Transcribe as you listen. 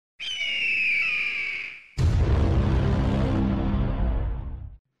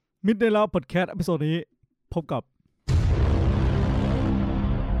มิดได้แล้วพอดแคสต์อพิโซดนี้พบกับ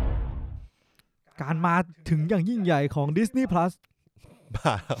การมาถึงอย่างยิ่งใหญ่ของ Disney Plus บ้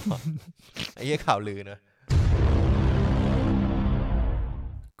าไอ้เหี้ยข่าวลือนะ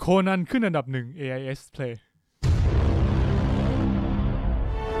โคนันขึ้นอันดับ1 AIS Play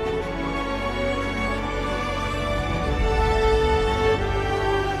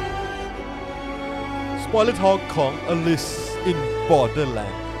Spoiler Talk ของ Alice in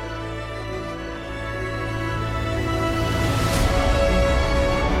Borderland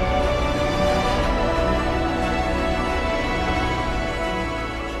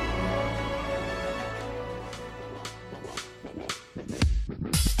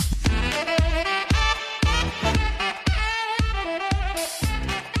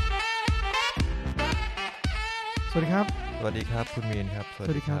สวัสดีครับสวัสดีครับคุณมีนครับส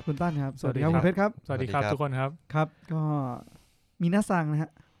วัสดีครับคุณตั้นครับสวัสดีครับคุณเพชรครับสวัสดีครับทุกคนครับครับก็มีนาซังนะฮ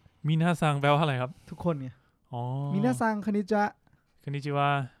ะมีนาซังแปลว่าอะไรครับทุกคนไงอ๋อมีนาซังคณิจะคณิจิวะ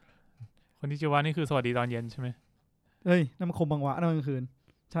นี่คือสวัสดีตอนเย็นใช่ไหมเอ้ยนั่นมันคมบังวะนั่นมันกลางคืน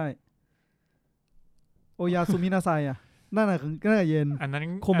ใช่โอยาสุมินาไซอ่ะนั่นน่ะเย็นอันนั้น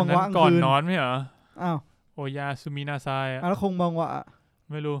คมบังวะก่อนนอนไม่เหรออ้าวโอยาสุมินาไซอ่ะแล้วคงบังวะ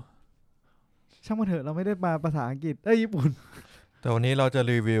ไม่รู้ช่างมันเถอะเราไม่ได้มาภาษาอังกฤษญี่ปุ่นแต่วันนี้เราจะ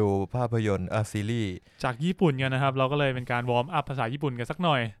รีวิวภาพยนตร์ซีรีส์จากญี่ปุ่นกันนะครับเราก็เลยเป็นการวอร์มอัพภาษาญี่ปุ่นกันสักห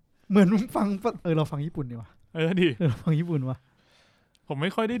น่อยเหมือนฟังเราฟังญี่ปุ่นดีว่ะดิเราฟังญี่ปุ่นว่ะผมไ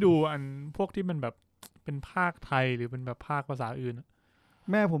ม่ค่อยได้ดูอันพวกที่มันแบบเป็นภาคไทยหรือเป็นแบบภาคภาษาอื่น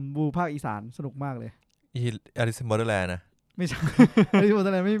แม่ผมดูภาคอีสานสนุกมากเลยAlice in Borderland นะไม่ใช่ Alice in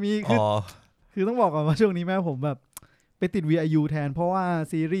Borderland ไม่มีคือต้องบอกก่อนว่าช่วงนี้แม่ผมแบบไปติด VIU แทนเพราะว่า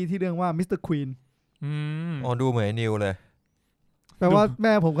ซีรีส์ที่เรื่องว่า Mr. Queen ดูเหมือนนิวเลยแปลว่าแ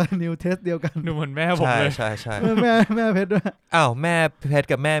ม่ผมกับนิวเทสเดียวกันดูเหมือนแม่ผมเลยใช่แม่เพชรด้วยอ้าวแม่เพชร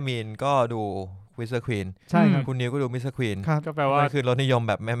กับแม่มีนก็ดู Mr. Queen ใช่ครับคุณนิวก็ดู Mr. Queen ก็แปลว่าคือรสนิยม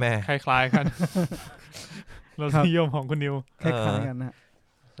แบบแม่คล้ายๆกันรสนิยมของคุณนิวคล้ายๆกันนะ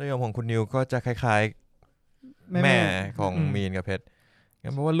รสนิยมของคุณนิวก็จะคล้ายๆแม่ของมีนกับเพชรงั้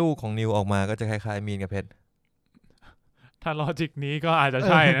นเพราะว่าลูกของนิวออกมาก็จะคล้ายๆมีนกับเพชรถ้าลอจิกนี้ก็อาจจะ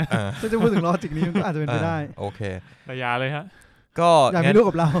ใช่นะถ้าจะพูดถึงลอจิกนี้มันก็อาจจะเป็นไปได้โอเคแต่อย่าเลยฮะก็อย่ามีลูก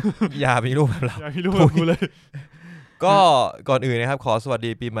กับเราอย่ามีลูกกับเราอย่ามีลูกกับกูเลยก็ก่อนอื่นนะครับขอสวัส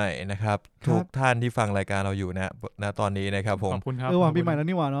ดีปีใหม่นะครับทุกท่านที่ฟังรายการเราอยู่ณตอนนี้นะครับผมขอบคุณครับหวังปีใหม่แล้ว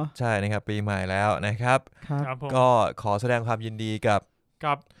นี่หว่าเนาะใช่นะครับปีใหม่แล้วนะครับก็ขอแสดงความยินดีกับ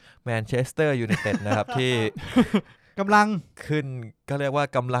แมนเชสเตอร์ยูไนเต็ดนะครับที่กำลังขึ้นก็เรียกว่า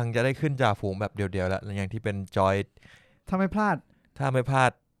กำลังจะได้ขึ้นจ่าฝูงแบบเดียวๆแล้วอย่างที่เป็นจอยถ้าไม่พลาด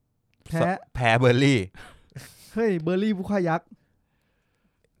แพ้เบอร์ลี่เฮ้ยเบอร์ลี่ผู้ฆ่ายัก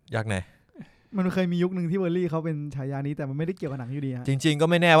ษ์ไหนมันเคยมียุคนึงที่เบอร์ลี่เขาเป็นฉายานี้แต่มันไม่ได้เกี่ยวกับหนังอยู่ดีฮะจริงๆก็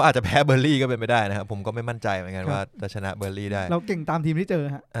ไม่แน่ว่าอาจจะแพ้เบอร์ลี่ก็เป็นไปได้นะครับผมก็ไม่มั่นใจเหมือนกันว่าจะชนะเบอร์ลี่ได้เราเก่งตามทีมที่เจอ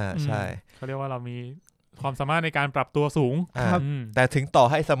ฮะใช่เขาเรียกว่าเรามีความสามารถในการปรับตัวสูงแต่ถึงต่อ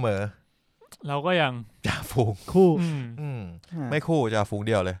ให้เสมอเราก็ยังจ่าฝูงคู่ไม่คู่จ่าฝูงเ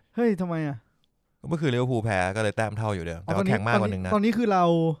ดียวเลยเฮ้ยทำไมอ่ะเมื่อคืนลิเวอร์พูลแพ้ก็เลยแต้มเท่าอยู่เดียวแต่ว่าแข่งมากกว่า1นัดตอนนี้คือเรา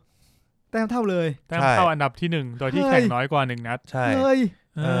แต้มเท่าเลยแต้มเท่าอันดับที่1โดยที่แข่งน้อยกว่า1นัดใช่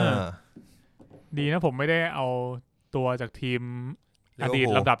ดีนะผมไม่ได้เอาตัวจากทีมอดีต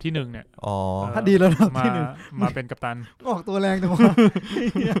ลำดับที่1เนี่ยอดีตลำดับที่1มาเป็นกัปตันออกตัวแรงจังวะ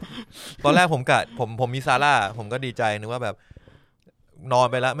ตอนแรกผมมีซาร่าผมก็ดีใจนึกว่าแบบนอน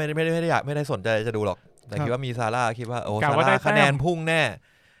ไปแล้วไม่ได้อยากไม่ได้สนใจจะดูหรอกแต่คิดว่ามีซาร่าคิดว่าโอ้ซาร่าคะแนนพุ่งแน่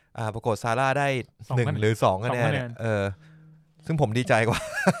ปรากฏซาร่าได้1หรือ2คะแนนซึ่งผมดีใจกว่า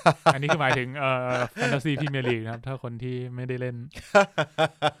อันนี้คือหมายถึงแฟนตาซีพรีเมียร์ลีกนะครับถ้าคนที่ไม่ได้เล่น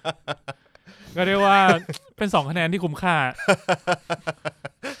ก็เรียกว่าเป็น2คะแนนที่คุ้มค่า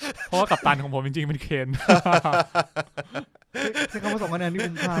เพราะว่ากัปตันของผมจริงๆเป็นเคนใช้คำว่า2คะแนนที่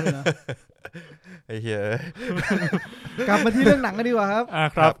คุ้มค่าเลยนะไอ้เหี้ยกลับมาที่เรื่องหนังกันดีกว่าครับ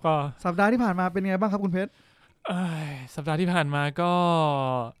ครับก็สัปดาห์ที่ผ่านมาเป็นไงบ้างครับคุณเพชรสัปดาห์ที่ผ่านมาก็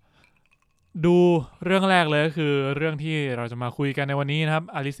ดูเรื่องแรกเลยก็คือเรื่องที่เราจะมาคุยกันในวันนี้นะครับ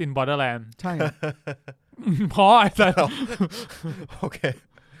Alice in Borderland ใช่เพราะไอ้สัสโอเค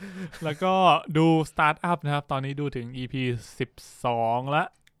แล้วก็ดู Start Up นะครับตอนนี้ดูถึง EP 12แล้ว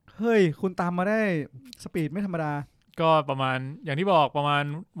เฮ้ยคุณตามมาได้สปีดไม่ธรรมดาก็ประมาณอย่างที่บอกประมาณ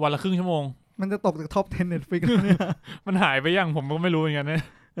วันละครึ่งชั่วโมงมันจะตกจากท็อป 10 Netflix แล้วเนี่ยมันหายไปยังผมก็ไม่รู้เหมือนกันนะ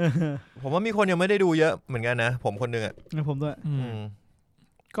ผมว่ามีคนยังไม่ได้ดูเยอะเหมือนกันนะผมคนนึงผมด้วย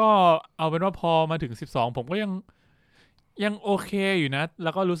ก็เอาเป็นว่าพอมาถึง12ผมก็ยังโอเคอยู่นะแล้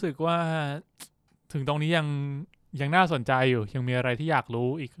วก็รู้สึกว่าถึงตรงนี้ยังน่าสนใจอยู่ยังมีอะไรที่อยากรู้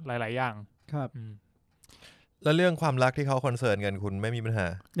อีกหลายๆอย่างครับ แล้วเรื่องความรักที่เขาคอนเซิร์นกันคุณไม่มีปัญหา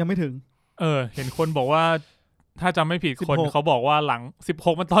ยังไม่ถึงเห็นคนบอกว่าถ้าจำไม่ผิดคนเขาบอกว่าหลัง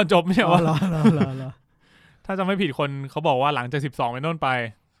16มันตอนจบไม่ใช่วะถ้าจำไม่ผิดคนเขาบอกว่าหลังจาก12เป็นต้นไป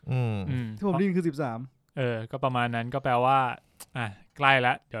ที่ผมได้ยินคือ13ก็ประมาณนั้นก็แปลว่าใกล้แ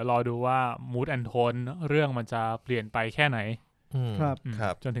ล้วเดี๋ยวรอดูว่า mood and tone เรื่องมันจะเปลี่ยนไปแค่ไหนค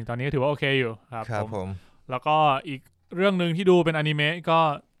รับจนถึงตอนนี้ก็ถือว่าโอเคอยู่ครับผมแล้วก็อีกเรื่องนึงที่ดูเป็นอนิเมะก็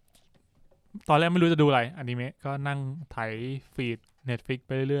ตอนแรกไม่รู้จะดูอะไรอนิเมะก็นั่งไถฟีด Netflix ไ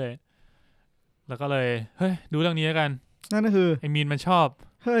ปเรื่อยๆแล้วก็เลยเฮ้ยดูเรื่องนี้แล้วกันนั่นก็คือไอ้มีนมันชอบ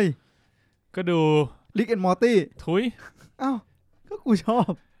เฮ้ยก็ดู Rick and Morty ทุยอ้าวก็กูชอบ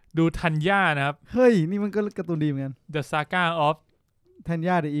ดูทันย่านะครับเฮ้ยนี่มันก็การ์ตูนดีเหมือนกัน The Saga of ทัน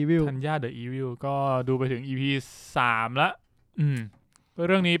ย่า The Evil ทันย่า The Evil ก็ดูไปถึง EP 3ละเ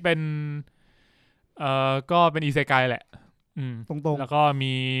รื่องนี้เป็นก็เป็นอิเซไกแหละตรงๆแล้วก็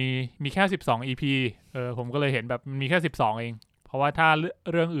มีแค่12 EP ผมก็เลยเห็นแบบมีแค่12เองเพราะว่าถ้า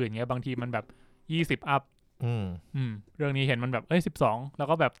เรื่องอื่นเงี้ยบางทีมันแบบ20อัพเรื่องนี้เห็นมันแบบ12แล้ว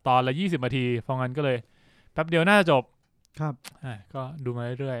ก็แบบตอนละ20นาทีเพราะงั้นก็เลยแป๊บเดียวน่าจะจบครับก็ดูมา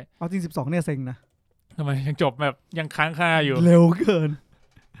เรื่อยๆเอาจริง12เนี่ยเซ็งนะทำไมยังจบแบบยังค้างคาอยู่เร็วเกิน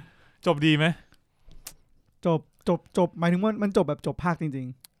จบดีไหมจบหมายถึงว่ามันจบแบบจบภาคจริง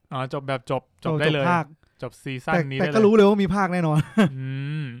ๆจบแบบจบได้เลยจบซีซั่นนี้แต่ก็รู้เลยว่ามีภาคแน่นอน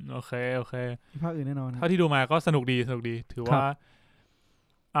โอเคมีภาคอื่นแน่นอนเท่าที่ดูมาก็สนุกดีถือว่า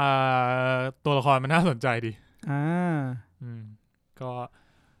ตัวละครมันน่าสนใจดีก็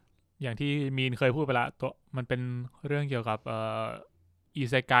อย่างที่มีนเคยพูดไปละตัวมันเป็นเรื่องเกี่ยวกับอิ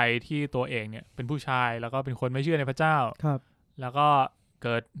เซไกที่ตัวเองเนี่ยเป็นผู้ชายแล้วก็เป็นคนไม่เชื่อในพระเจ้าครับแล้วก็เ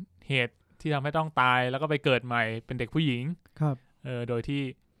กิดเหตุที่ทำให้ต้องตายแล้วก็ไปเกิดใหม่เป็นเด็กผู้หญิงครับโดยที่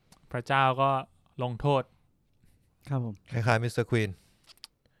พระเจ้าก็ลงโทษครับผมคล้ายๆมิสเตอร์ควีน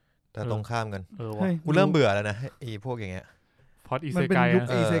แต่ตรงข้ามกันกูเริ่มเบื่อแล้วนะไอ้พวกอย่างเงี้ยพอดอิเซไกมันเป็นยุค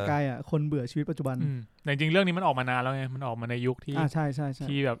อิเซไกคนเบื่อชีวิตปัจจุบันแต่จริงๆเรื่องนี้มันออกมานานแล้วไงมันออกมาในยุคที่ใช่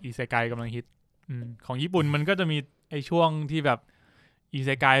ที่แบบอิเซไกกำลังฮิตของญี่ปุ่นมันก็จะมีไอ้ช่วงที่แบบอิเซ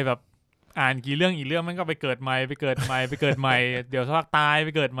ไกแบบอ่านกี่เรื่องอีกเรื่องมันก็ไปเกิดใหม่ไปเกิดใหม่ไปเกิดใหม่เดี๋ยวสักพักตายไป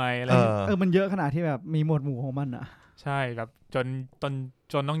เกิดใหม่อะไรมันเยอะขนาดที่แบบมีหมวดหมู่ของมันอ่ะใช่แบบจน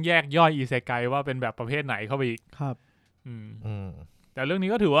ต้องแยกย่อยอิเซไกว่าเป็นแบบประเภทไหนเข้าไปอีกครับแต่เรื่องนี้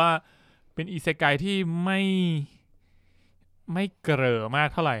ก็ถือว่าเป็นอิเซไกที่ไม่เกร่อมาก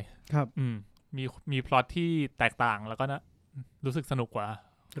เท่าไหร่ครับมีพล็อตที่แตกต่างแล้วก็นะรู้สึกสนุกกว่า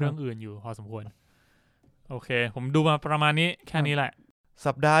เรื่องอื่นอยู่พอสมควรโอเคผมดูมาประมาณนี้แค่นี้แหละ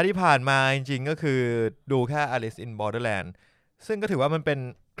สัปดาห์ที่ผ่านมาจริงๆก็คือดูแค่ Alice in Borderland ซึ่งก็ถือว่ามันเป็น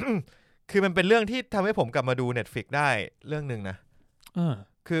คือมันเป็นเรื่องที่ทำให้ผมกลับมาดู Netflix ได้เรื่องนึงนะ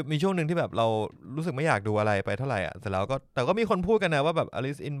คือมีช่วงนึงที่แบบเรารู้สึกไม่อยากดูอะไรไปเท่าไหร่อ่ะแต่ก็มีคนพูดกันนะว่าแบบ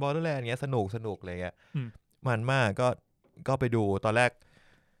Alice in Borderland เงี้ยสนุกอะไรเงี้ยมันมากก็ไปดูตอนแรก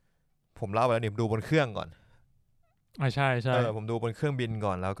ผมเล่าไปแล้วนี่ดูบนเครื่องก่อนใช่ผมดูบนเครื่องบิน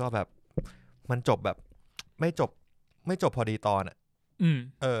ก่อนแล้วก็แบบมันจบแบบไม่จบพอดีตอนอ่ะ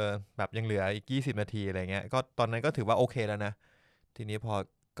แบบยังเหลืออีก20นาทีอะไรเงี้ยก็ตอนนั้นก็ถือว่าโอเคแล้วนะทีนี้พอ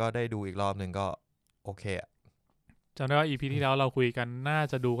ก็ได้ดูอีกรอบนึงก็โอเคอ่ะจำได้ว่า EP ที่แล้วเราคุยกันน่า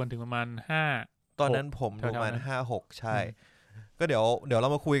จะดูกันถึงประมาณ5ตอนนั้นผมดูประมาณ 5-6 ใช่ก็เดี๋ยวเรา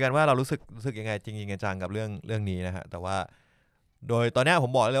มาคุยกันว่าเรารู้สึกยังไงจริงๆจังกับเรื่องนี้นะฮะแต่ว่าโดยตอนนี้ผ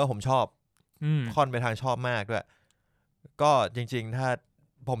มบอกเลยว่าผมชอบค่อนไปทางชอบมากด้วยก็จริงๆถ้า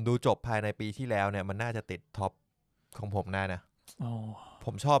ผมดูจบภายในปีที่แล้วเนี่ยมันน่าจะติดท็อปของผมได้นะผ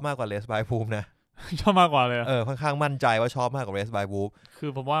มชอบมากกว่า Race by Wolves นะชอบมากกว่าเลยค่อนข้างมั่นใจว่าชอบมากกว่า Race by Wolves คื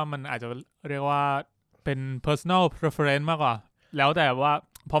อผมว่ามันอาจจะเรียกว่าเป็น personal preference มากกว่าแล้วแต่ว่า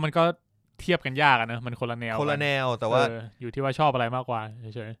พอมันก็เทียบกันยากนะมันคนละแนวแต่ว่าอยู่ที่ว่าชอบอะไรมากกว่า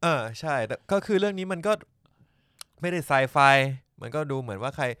เฉยๆใช่แต่ก็คือเรื่องนี้มันก็ไม่ได้ไซไฟมันก็ดูเหมือนว่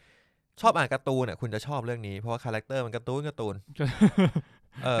าใครชอบอ่านการ์ตูนเนี่ยคุณจะชอบเรื่องนี้เพราะว่าคาแรคเตอร์มันการ์ตูน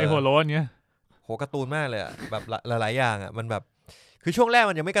ไอหัวโล้นเนี้ยโหการ์ตูนมากเลยอ่ะแบบหลายๆอย่างอ่ะมันแบบคือช่วงแรก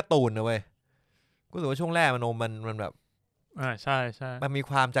มันยังไม่การ์ตูนนะเว้ยกูรู้สึกว่าช่วงแรกมันแบบใช่มันมี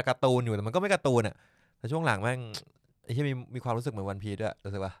ความจะการ์ตูนอยู่แต่มันก็ไม่การ์ตูนอ่ะแต่ช่วงหลังแม่งไอ้ที่มีความรู้สึกเหมือนวันพีซด้วย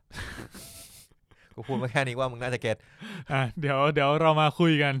รู้สึกป่ะกูพูดมาแค่นี้ว่ามึงน่าจะเก็ตเดี๋ยวเรามาคุ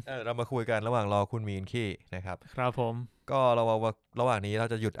ยกันเรามาคุยกันระหว่างรอคุณมีนขี้นะครับครับผมก็ระหว่างนี้เรา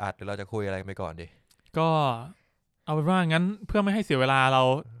จะหยุดอัดหรือเราจะคุยอะไรไปก่อนดีก็เอาเป็นว่างั้นเพื่อไม่ให้เสียเวลาเรา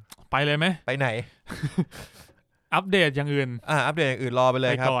ไปเลยไหมไปไหน อัปเดตอย่างอื่นอัปเดตอย่างอื่นรอไปเล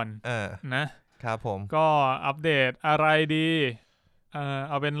ยครับก่อนนะครับผมก็อัปเดตอะไรดี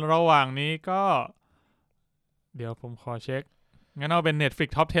เอาเป็นระหว่างนี้ก็เดี๋ยวผมขอเช็คงั้นเอาเป็น Netflix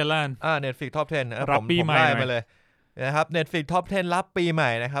Top 10 ล้านNetflix Top 10ผมได้มาเลย นะครับ Netflix Top 10 รับปีให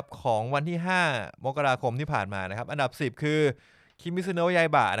ม่นะครับของวันที่5มกราคมที่ผ่านมานะครับอันดับ10คือคิมิซุโนะยา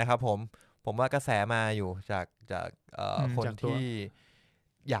อิบะนะครับผมว่ากระแสมาอยู่จากคนที่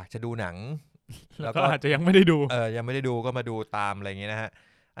อยากจะดูหนังแล้วก็อาจจะยังไม่ได้ดูยังไม่ได้ดูก็มาดูตามอะไรอย่างเงี้ยนะฮะ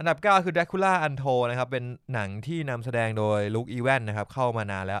อันดับ9คือ Dracula Untold นะครับเป็นหนังที่นำแสดงโดยลุคอีแวนนะครับเข้ามา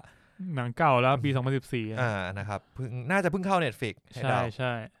นานแล้วหนังเก่าแล้วปี2014นะครับน่าจะเพิ่งเข้า Netflix ใ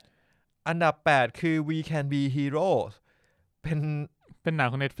ช่อันดับ8คือ We Can Be Heroes เป็นหนัง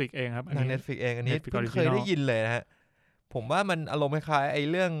ของ Netflix เองครับหนัง Netflix เองอันนี้เพิ่งเคยได้ยินเลยนะฮะผมว่ามันอารมณ์คล้ายๆไอ้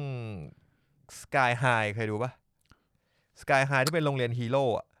เรื่อง Sky High เคยดูป่ะ Sky High ที่เป็นโรงเรียนฮีโร่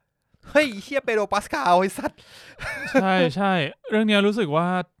อะเฮ้ยเฮียเปโดร ปาสคาลไอ้สัตว์ใช่เรื่องนี้รู้สึกว่า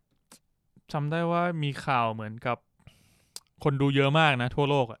จำได้ว่ามีข่าวเหมือนกับคนดูเยอะมากนะทั่ว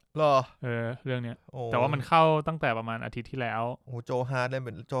โลกอ่ะหรอเรื่องเนี้ยแต่ว่ามันเข้าตั้งแต่ประมาณอาทิตย์ที่แล้วโอ้โจฮาร์ดเล่นเ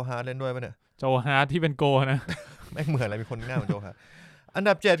ป็นโจฮาร์ดเล่นด้วยป่ะเนี่ยโจฮาร์ดที่เป็นโกนะแม่งเหมือนอะไรมีคนหน้าเหมือนโจฮาร์ดอัน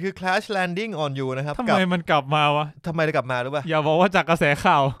ดับ7คือ Crash Landing on You นะครับทำไมมันกลับมาวะทำไมได้กลับมารู้ป่ะอย่าบอกว่าจากกระแส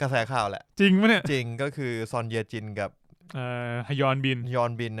ข่าวแหละจริงปะเนี่ยจริงก็คือซอนเยจินกับฮยอน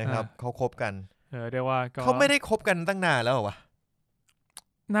บินนะครับเขาคบกันเรียกว่าเขาไม่ได้คบกันตั้งนานแล้วเหรอวะ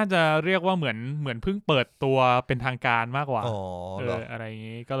น่าจะเรียกว่าเหมือนเพิ่งเปิดตัวเป็นทางการมากกว่าอะไรอย่าง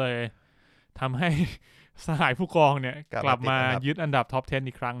งี้ก็เลยทำให้สหายผู้กองเนี่ยกลับมายึดอันดับท็อป 10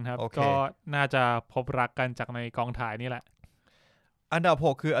 อีกครั้งครับก็น่าจะพบรักกันจากในกองถ่ายนี่แหละอันดับ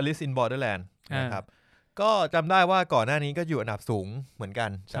6คือ Alice in Borderland นะครับก็จำได้ว่าก่อนหน้านี้ก็อยู่อันดับสูงเหมือนกัน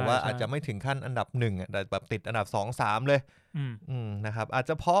แต่ว่าอาจจะไม่ถึงขั้นอันดับ1อ่ะแต่แบบติดอันดับ 2-3 เลยนะครับอาจ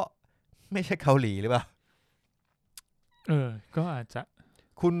จะเพราะไม่ใช่เกาหลีหรือเปล่าก็อาจจะ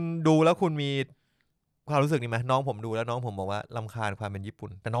คุณดูแล้วคุณมีความรู้สึกนี่ไหมน้องผมดูแล้วน้องผมบอกว่ารำคาญความเป็นญี่ปุ่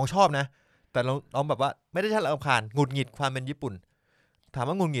นแต่น้องชอบนะแต่น้องแบบว่าไม่ได้ใช่รำคาญหงุดหงิดความเป็นญี่ปุ่นถาม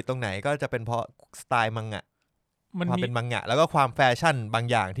ว่าหงุดหงิดตรงไหนก็จะเป็นเพราะสไตล์มังงะความเป็นมังงะแล้วก็ความแฟชั่นบาง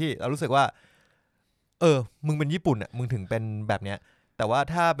อย่างที่เรารู้สึกว่ามึงเป็นญี่ปุ่นอ่ะมึงถึงเป็นแบบเนี้ยแต่ว่า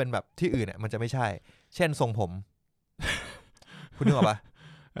ถ้าเป็นแบบที่อื่นอ่ะมันจะไม่ใช่เช่นทรงผม คุณนึกออกปะ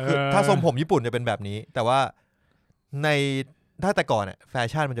คือถ้าทรงผมญี่ปุ่นจะเป็นแบบนี้แต่ว่าในถ้าแต่ก่อนอ่ะแฟ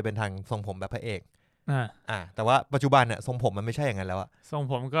ชั่นมันจะเป็นทางทรงผมแบบพระเอกแต่ว่าปัจจุบันเนี่ยทรงผมมันไม่ใช่อย่างนั้นแล้วอะทรง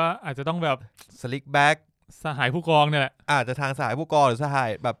ผมก็อาจจะต้องแบบสลิกแบ็กสหายผู้กองเนี่ยแหละอาจจะทางสหายผู้กองหรือสหาย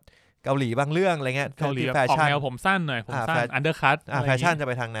แบบเกาหลีบางเรื่องอะไรเงี้ยเกาหลีแฟชั่นแนวผมสั้นหน่อยผมสั้นอันเดอร์คัทแฟชั่นจะ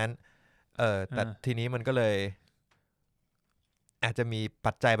ไปทางนั้นแต่ทีนี้มันก็เลยอาจจะมี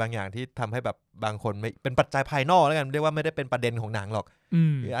ปัจจัยบางอย่างที่ทำให้แบบบางคนไม่เป็นปัจจัยภายนอกแล้วกันเรียกว่าไม่ได้เป็นประเด็นของหนังหรอก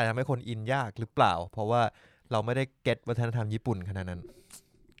หรืออาจจะทำให้คนอินยากหรือเปล่าเพราะว่าเราไม่ได้เก็ตวัฒนธรรมญี่ปุ่นขนาดนั้น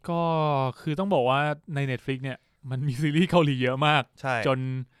ก็คือต้องบอกว่าใน Netflix เนี่ยมันมีซีรีส์เกาหลีเยอะมากจน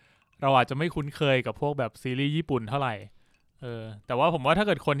เราอาจจะไม่คุ้นเคยกับพวกแบบซีรีส์ญี่ปุ่นเท่าไหร่แต่ว่าผมว่าถ้าเ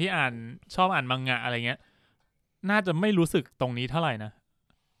กิดคนที่ชอบอ่านมังงะอะไรเงี้ยน่าจะไม่รู้สึกตรงนี้เท่าไหร่นะ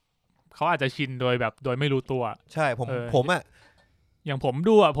เขาอาจจะชินโดยไม่รู้ตัวใช่ผมอ่ะอย่างผม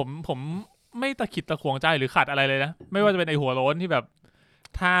ดูอ่ะผมไม่ตะขิดตะขวงใจหรือขัดอะไรเลยนะไม่ว่าจะเป็นไอหัวโล้นที่แบบ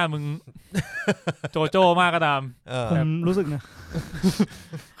ถ้ามึงโจโจ้มากก็ตามผมรู้สึกนะ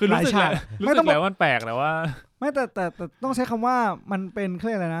คือรู้สึกแล้วมันแปลกแต่ว่าไม่แต่ต้องใช้คำว่ามันเป็นเค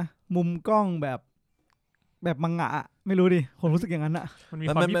รื่องอะไรนะมุมกล้องแบบมังงะไม่รู้ดิผมรู้สึกอย่างนั้นอะมันมี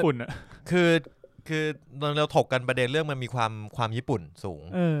ความญี่ปุ่นอะคือเราถกกันประเด็นเรื่องมันมีความญี่ปุ่นสูง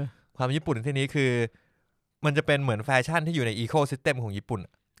ความญี่ปุ่นที่นี้คือมันจะเป็นเหมือนแฟชั่นที่อยู่ในอีโคซิสเต็มของญี่ปุ่น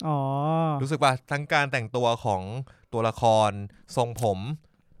รู้สึกว่าทั้งการแต่งตัวของตัวละครทรงผม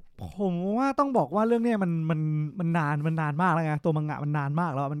ว่าต้องบอกว่าเรื่องนี้มันนานมากแล้วไงตัวมังงะมันนานมา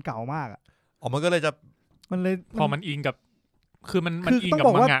กแล้วมันเก่ามากมันก็เลยจะมันเลยพอมันอิงกับคือมันอิงกับ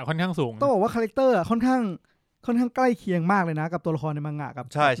มังงะค่อนข้างสูงต้องบอกว่าคาแรคเตอร์ค่อนข้างใกล้เคียงมากเลยนะกับตัวละครในมังงะกับ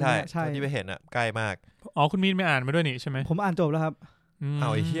ใช่ที่ไปเห็นอ่ะใกล้มากคุณมีนไม่อ่านมาด้วยนี่ใช่ไหมผมอ่านจบแล้วครับเอา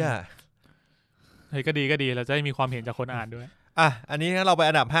ไอ้เหี้ยเฮ้ยก็ดีเราจะได้มีความเห็นจากคนอ่านด้วยอันนี้เราไป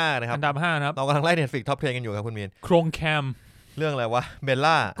อันดับ5นะครับอันดับ5นะครับเรากำลังไล่ Netflix Top 10กันอยู่ครับคุณมีนโครงแคมเรื่องอะไรวะเบล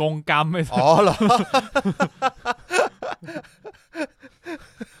ล่ากงกรรมไอ้อ๋อเหรอ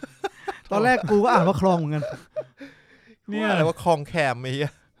ตอนแรกกูก็อ่านว่าคลองเหมือนกันเนี่ยอะไรว่าคลองแคมไอ้เหี้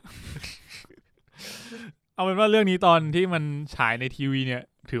ยเอาเป็นว่าเรื่องนี้ตอนที่มันฉายในทีวีเนี่ย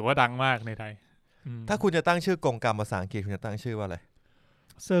ถือว่าดังมากในไทยถ้าคุณจะตั้งชื่อกงกรรมภาษาอังกฤษคุณจะตั้งชื่อว่าอะไร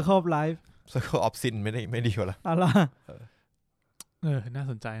Circle of Life Circle of Sin ไม่ดีกว่าละอะไรน่า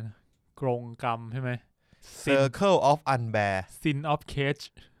สนใจนะกรงกรรมใช่ไหม Circle of Unbear Sin of Cage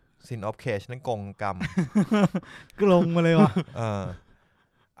Sin of Cage นั่นกงกรรมกรงมาเลยว่ะ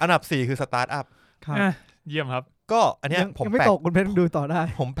อันดับ4คือ Start Up เยี่ยมครับก็อันเนี้ยผมไม่ตกคุณเพชรดูต่อได้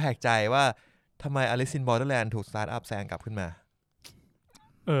ผมแปลกใจว่าทำไม Alice in Borderland ถูก Start Up แซงกลับขึ้นมา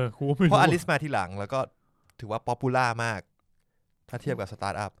ครูไม่รู้เพราะ Alice มาทีหลังแล้วก็ ถือว่าป๊อปปูล่ามากถ้าเทียบกับสตา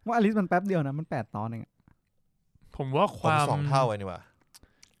ร์ทอัพว่าอลิสมันแป๊บเดียวนะมัน8 ตอนเองผมว่าความ2 เท่าไอ้นี่ว่ะ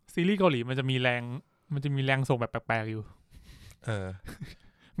ซีรีส์เกาหลีมันจะมีแรงส่งแบบแปลกๆอยู่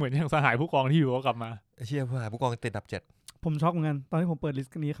เหมือนอย่างสหายผู้กองที่อยู่ก็กลับมาเชี่ยผู้หาผู้กองติดอันดับ7ผมช็อกเหมือนกันตอนที่ผมเปิดลิส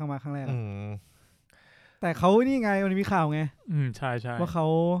ต์นี้ครั้งแรกแต่เขานี่ไงมันมีข่าวไงใช่ว่าเขา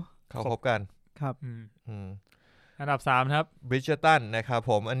พบกันครับอันดับ3ครับ Bridgerton นะครับ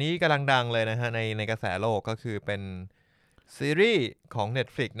ผมอันนี้กำลังดังเลยนะฮะในกระแสโลกก็คือเป็นซีรีส์ของ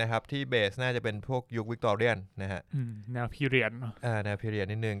Netflix นะครับที่เบสน่าจะเป็นพวกยุควิกตอเรียนนะฮะแนวพีเรียดแนวพีเรียด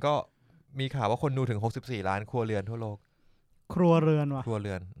นิดนึงก็มีข่าวว่าคนดูถึง64 ล้านครัวเรือนทั่วโลกครัวเรือนว่ะครัวเ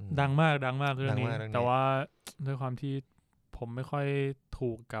รือนดังมากเรื่องนี้แต่ว่าด้วยความที่ผมไม่ค่อย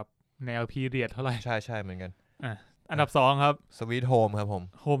ถูกกับแนวพีเรียดเท่าไหร่ใช่เหมือนกันอันดับ2ครับ Sweet Home ครับผม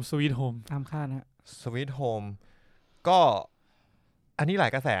Home Sweet Home ตามคาดฮะ Sweet Home ก็อันนี้หลา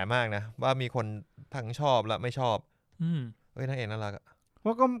ยกระแสมากนะว่ามีคนทั้งชอบและไม่ชอบนางเอกน่ารัก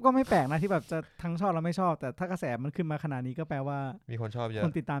ว่าก็ไม่แปลกนะที่แบบจะทั้งชอบและไม่ชอบแต่ถ้ากระแสมันขึ้นมาขนาดนี้ก็แปลว่ามีคนชอบเยอะค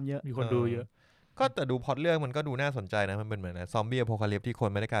นติดตามเยอะมีคนดูเยอะก็แต่ดูพล็อตเรื่องมันก็ดูน่าสนใจนะมันเป็นเหมือนซอมบี้อโพคาลิปส์ที่คน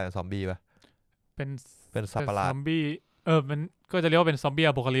ไม่ได้กลายเป็นซอมบี้ป่ะเป็นสัตว์ประหลาดซอมบี้มันก็จะเรียกว่าเป็นซอมบี้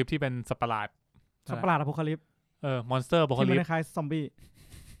อโพคาลิปส์ที่เป็นสัตว์ประหลาดอโพคาลิปส์มอนสเตอร์อโพคาลิปส์ที่มันคล้ายซอมบี้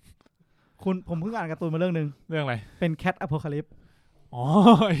ผมเพิ่งอ่านการ์ตูนมาเรื่องนึงเรื่องอะไรเป็นแคทอโพคาลิปส์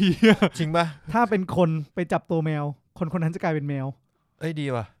จริงป่ะถ้าเป็นคนไปจับตัวแมวคนนั้นจะกลายเป็นแมวดี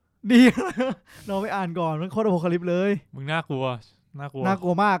ว่ะดีเราไปอ่านก่อนมันโคตรอโพคาลิปส์เลยมึงน่ากลัวม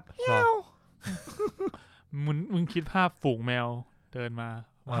ากมึงคิดภาพฝูงแมวเดินมา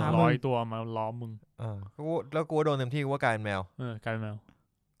100 ตัวมาล้อมมึงแล้วกูโดนเต็มที่กูว่ากลายเป็นแมวกลายเป็นแมว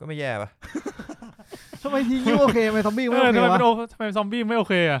ก็ไม่แย่ป่ะทำไมทีนี้โอเคไหมซอมบี้ไม่โอเควะทำไมซอมบี้ไม่โอ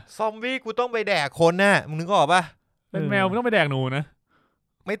เคอะซอมบี้กูต้องไปแดกคนน่ะมึงนึกออกป่ะเป็นแมวมึงต้องไปแดกหนูนะ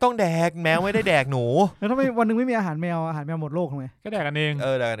ไม่ต้องแดกแมวไม่ได้แดกหนูแล้วทำไมวันนึงไม่มีอาหารแมวหมดโลกทำไมก็แดกกันเอง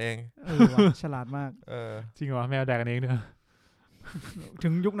แดกกันเองฉลาดมากจริงเหรอแมวแดกกันเองเนอะถึ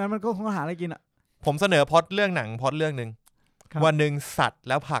งยุคนั้นมันก็คงหาอะไรกินอ่ะผมเสนอพล็อตเรื่องหนังพล็อตเรื่องนึงวันนึงสัตว์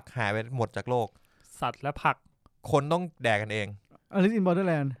แล้วผักหายไปหมดจากโลกสัตว์และผักคนต้องแดกกันเอง Alice in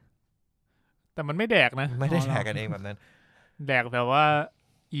Borderland แต่มันไม่แดกนะไม่ได้แดกกันเองแบบนั้นแดกแบบว่า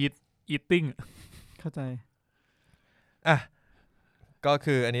eating เข้าใจก็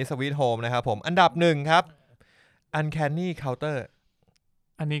คืออันนี้ Sweet Home นะครับผมอันดับ1ครับ Uncanny Counter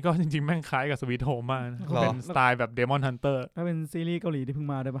อันนี้ก็จริงๆแม่งคล้ายกับ Sweet Home มากนะเป็นสไตล์แบบ Demon Hunter ก็เป็นซีรีส์เกาหลีที่เพิ่ง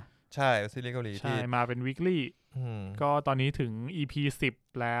มาด้วยป่ะใช่ซีรีส์เกาหลีที่มาเป็น weekly ก็ตอนนี้ถึง EP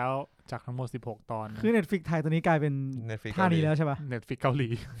 10แล้วจากทั้งหมด16 ตอนคือ Netflix ไทยตอนนี้กลายเป็นท่านี้แล้วใช่ป่ะ Netflix เกาหลี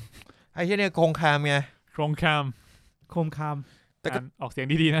ไอ้เหี้ยเนี่ยโครงคามไงโครงคามแต่ก็ออกเสียง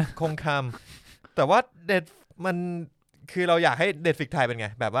ดีๆนะโครงคามแต่ว่ามันคือเราอยากให้ Netflix ไทยเป็นไง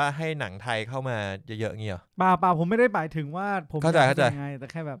แบบว่าให้หนังไทยเข้ามาเยอะๆเงี้ยเปล่าผมไม่ได้หมายถึงว่าผมเข้าใจไงแต่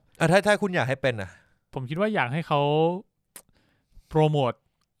แค่แบบถ้าคุณอยากให้เป็นผมคิดว่าอยากให้เขาโปรโมท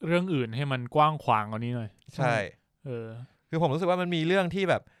เรื่องอื่นให้มันกว้างขวางกว่านี้หน่อยใช่คือผมรู้สึกว่ามันมีเรื่องที่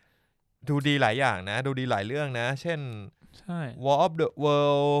แบบดูดีหลายอย่างนะดูดีหลายเรื่องนะเช่นใช่ War of the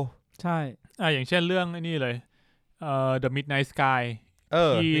World ใช่อย่างเช่นเรื่องนี่เลยThe Midnight Sky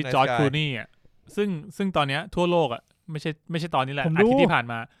ที่จอร์จ คลูนี่อ่ะซึ่งตอนเนี้ยทั่วโลกอ่ะไม่ใช่ตอนนี้แหละอาทิตย์ที่ผ่าน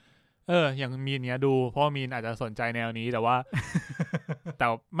มาอย่างมีนเนี้ยดูเพราะมีนอาจจะสนใจแนวนี้แต่ว่าแต่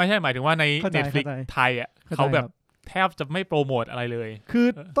ไม่ใช่หมายถึงว่าใน Netflix ไทยอ่ะเขาแบบแทบจะไม่โปรโมทอะไรเลยคือ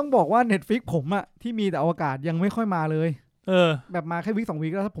ต้องบอกว่า Netflix ผมอ่ะที่มีแต่อวกาศยังไม่ค่อยมาเลยแบบมาแค่วีค2 วี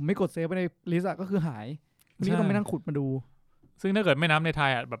คแล้วถ้าผมไม่กดเซฟไปในลิสต์ก็คือหายนี่ต้องไปนั่งขุดมาดูซึ่งถ้าเกิดไม่นับในไท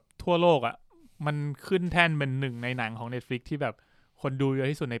ยอ่ะแบบทั่วโลกอ่ะมันขึ้นแท่นเป็นหนึ่งในหนังของ Netflix ที่แบบคนดูเยอะ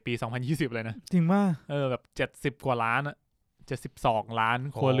ที่สุดในปี2020เลยนะจริงมากแบบ70 กว่าล้านอ่ะ72 ล้าน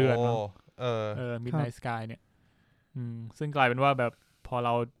ครัวเรือนMidnight Sky เนี่ยซึ่งกลายเป็นว่าแบบพอเร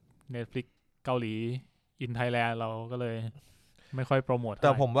า Netflix เกาหลีอินไทยแลนด์เราก็เลยไม่ค่อยโปรโมทแ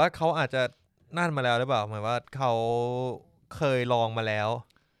ต่ผมว่าเขาอาจจะนั่นมาแล้วหรือเปล่าหมายว่าเขาเคยลองมาแล้ว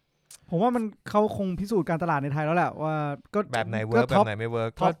ผมว่ามันเขาคงพิสูจน์การตลาดในไทยแล้วแหละว่าก็แบบไหนเวิร์กแบบไหนไม่เวิร์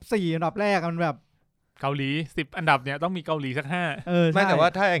กท็อป4 อันดับแรกมันแบบเกาหลี10 อันดับเนี่ยต้องมีเกาหลีสัก5ไม่แต่ว่า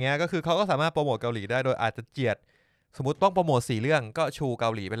ถ้าอย่างเงี้ยก็คือเขาก็สามารถโปรโมทเกาหลีได้โดยอาจจะเจียดสมมติต้องโปรโมท4 เรื่องก็ชูเกา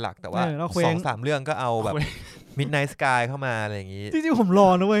หลีเป็นหลักแต่ว่า 2-3 เรื่องก็เอาแบบ Midnight Sky เข้ามาอะไรอย่างงี้จริงๆผมรอ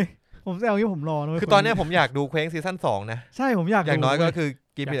นะเว้ยผมแซวอย่างนี้ผมรอนะเว้ยคือตอนนี้ผมอยากดูเคว้งซีซั่น2นะใช่ผมอยากอย่างน้อยก็คือ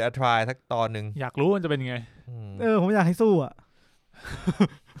Give it a try สักตอนนึงอยากรู้มันจะเป็นยังไงผมอยากให้สู้อ่ะ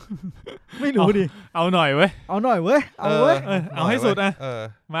ไม่รู้ดิเอาหน่อยเว้ยเอาให้สุดนะ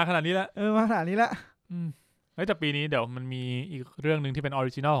มาขนาดนี้แล้วมาขนาดนี้แล้วแต่ปีนี้เดี๋ยวมันมีอีกเรื่องนึงที่เป็นออ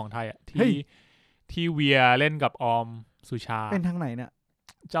ริจินอลของไทยอ่ะที่เวียเล่นกับออมสุชาเป็นทางไหนเนี่ย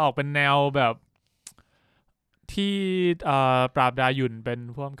จะออกเป็นแนวแบบ ที่ปราบดาหยุ่นเป็น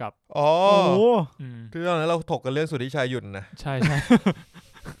ผู้กำกับอ๋อคือตอนนั้นเราถกกันเรื่องสุทธิชัยหยุ่นนะใช่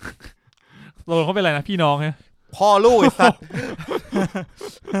โดนเขาเป็นอะไรนะพี่น้องไงพ่อลูกไอ้สัตว์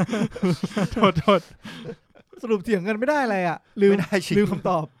โทษสรุปเถียงกันไม่ได้อะไรอ่ะลืมคำ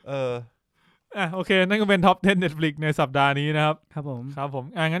ตอบโอเคนั่นก็เป็นท็อป 10 Netflix ในสัปดาห์นี้นะครับครับผม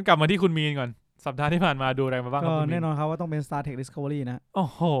งั้นกลับมาที่คุณมีนก่อนสัปดาห์ที่ผ่านมาดูอะไรมาบ้างครับก็แน่นอนครับว่าต้องเป็น Star Trek Discovery นะโอ้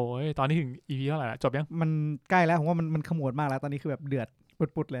โหตอนนี้ถึง EP เท่าไหร่ละจบยังมันใกล้แล้วผมว่ามันขมวดมากแล้วตอนนี้คือแบบเดือด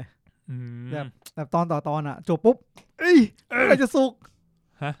ปุดๆเลยแบบตอนต่อตอนอ่ะจบปุ๊บอะไรจะสุก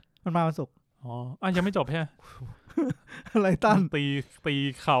ฮะมันมาวันศุกร์ยังไม่จบใช่ไหมอะไรตั้นตี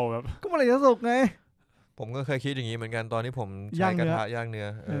เข่าแบบก็มันอะไรจะสุกไงผมก็เคยคิดอย่างนี้เหมือนกันตอนที่ผมใช้กระทะย่างเนื้อ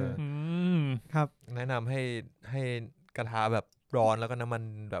ครับแนะนำให้กระทะแบบร้อนแล้วก็น้ำมัน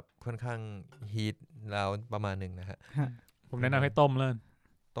แบบค่อนข้างฮีทแล้วประมาณนึงนะฮะผมแนะนำให้ต้มเลย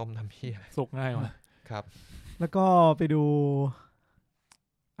ต้มทำเหี้ยสุกง่ายกว่าครับแล้วก็ไปดู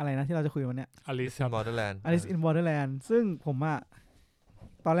อะไรนะที่เราจะคุยวันเนี้ย Alice in Borderland Alice in Borderland ซึ่งผมอะ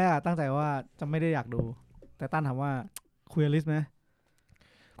ตอนแรกตั้งใจว่าจะไม่ได้อยากดูแต่ตั้นถามว่าคุย Alice ไหม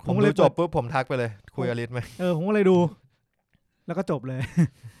ผมดูจบปุ๊บผมทักไปเลยคุย Alice ไหมผมก็เลยดูแล้วก็จบเลย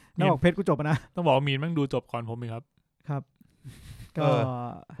แล้วบอกเพชรกูจบนะต้องบอกว่ามีนแม่งดูจบก่อนผมอีกครับก็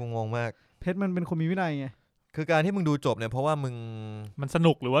งงมากเพชรมันเป็นคนมีวินัยไงคือการที่มึงดูจบเนี่ยเพราะว่ามันส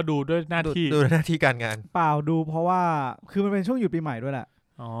นุกหรือว่าดูด้วยหน้าที่ดูหน้าที่การงานเปล่าดูเพราะว่าคือมันเป็นช่วงหยุดปีใหม่ด้วยแหละ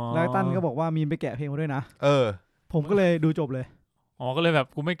แล้วตั้นก็บอกว่ามีนไปแกะเพลงมาด้วยนะผมก็เลยดูจบเลยก็เลยแบบ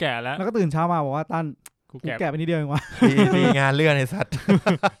กูไม่แกะแล้วก็ตื่นเช้ามาบอกว่าตั้นกูแกะไปนิดเดียวเองวะมีงานเลื่อนไอ้สัตว์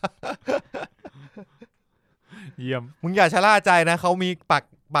เยี่ยมมึงอย่าชะล่าใจนะเขามี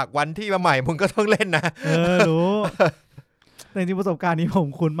ปักวันที่มาใหม่มึงก็ต้องเล่นนะรู้แต่จริงประสบการณ์นี้ผม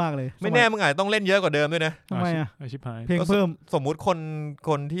คุ้นมากเลยไม่แน่มึงอาจต้องเล่นเยอะกว่าเดิมด้วยนะทำไมอ่ะเพลงเพิ่มสมมุติค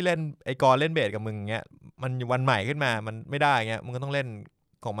นที่เล่นไอกรเล่นเบสกับมึงเงี้ยมันวันใหม่ขึ้นมามันไม่ได้เงี้ยมึงก็ต้องเล่น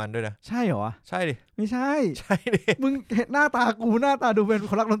ของมันด้วยนะใช่เหรอใช่ดิไม่ใช่ดิมึงเห็นหน้าตากูหน้าตาดูเป็น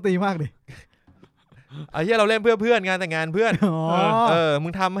คนรักดนตรีมากดิไอ้เหี้ยเราเล่นเพื่อเพื่อนงานแต่งงานเพื่อนมึ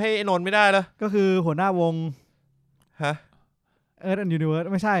งทำให้ไอ้นนท์ไม่ได้เหรอก็คือหัวหน้าวงฮะEarth and Universe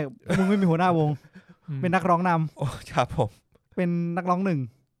ไม่ใช่มึงไม่มีหัวหน้าวงเป็นนักร้องนำโอ้ครับผมเป็นนักร้องหนึ่ง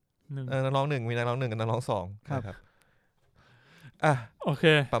นักร้องหนึ่งมีนักร้องหนึ่งกับนักร้องสองครับโอเค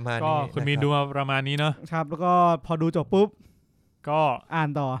ประมาณนี้ก็คุณมีดูมาประมาณนี้เนาะครับแล้วก็พอดูจบปุ๊บก็อ่าน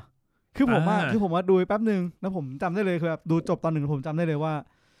ต่อคือผมว่าดูแป๊บนึงแล้วผมจำได้เลยคือแบบดูจบตอนหนึ่งผมจำได้เลยว่า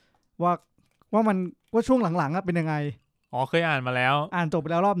มันว่าช่วงหลังๆเป็นยังไงเคยอ่านมาแล้วอ่านจบไป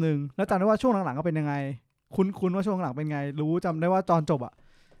แล้วรอบนึงแล้วจำได้ว่าช่วงหลังๆก็เป็นยังไงคุ้นว่าช่วงหลังเป็นไงรู้จำได้ว่าตอนจบ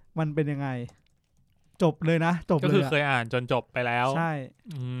มันเป็นยังไงจบเลยนะจบเลยก็คือเคยอ่านจนจบไปแล้วใช่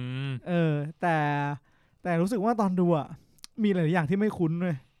แต่รู้สึกว่าตอนดูมีหลายอย่างที่ไม่คุ้นเล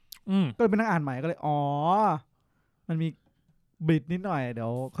ยก็เลยเป็นนักอ่านใหม่ก็เลยมันมีบิดนิดหน่อยเดี๋ย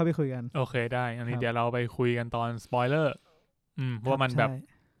วค่อยไปคุยกันโอเคได้อันนี้เดี๋ยวเราไปคุยกันตอนสปอยเลอร์ว่ามันแบบ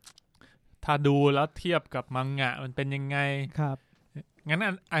ถ้าดูแล้วเทียบกับมังงะมันเป็นยังไงครับงั้น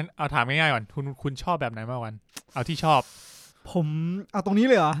เอาถามง่ายๆก่อนคุณชอบแบบไหนมากกว่าเอาที่ชอบผมเอาตรงนี้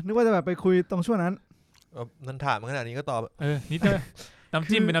เลยเหรอนึกว่าจะแบบไปคุยตรงช่วงนั้นนั่นถามขนาดนี้ก็ตอบนิดเดียวน้ำ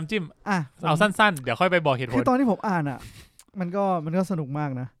จิ้มเป็นน้ำจิ้มเอาสั้นๆเดี๋ยวค่อยไปบอกเหตุผลคือตอนที่ผมอ่านมันก็สนุกมาก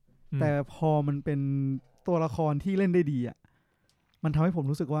นะแต่พอมันเป็นตัวละครที่เล่นได้ดีมันทำให้ผม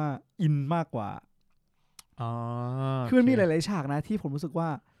รู้สึกว่าอินมากกว่าคือมันมีหลายๆฉากนะที่ผมรู้สึกว่า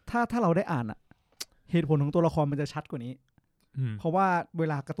ถ้าเราได้อ่านเหตุผลของตัวละครมันจะชัดกว่านี้เพราะว่าเว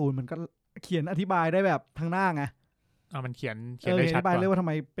ลาการ์ตูนมันก็เขียนอธิบายได้แบบทางหน้าไงมันเขียนได้ชัดอธิบายเลยว่าทำไ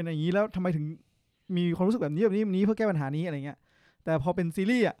มเป็นอย่างนี้แล้วทำไมถึงมีความรู้สึกแบบนี้เพื่อแก้ปัญหานี้อะไรเงี้ยแต่พอเป็นซี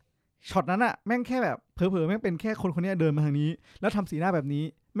รีส์ช็อตนั้นแม่งแค่แบบเผลอๆแม่งเป็นแค่คนนี้เดินมาทางนี้แล้วทำสีหน้าแบบนี้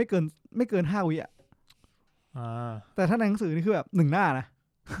ไม่เกิน5 วิแต่ถ้าในหนังสือนี่คือแบบ1 หน้านะ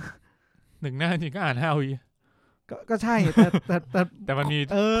1 หน้าจริงก็อ่าน5 วิก็ใช่แต่มันมี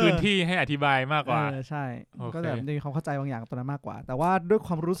พื้นที่ให้อธิบายมากกว่าใช่ก็แบบมีความเข้าใจบางอย่างตัวนั้นมากกว่าแต่ว่าด้วยค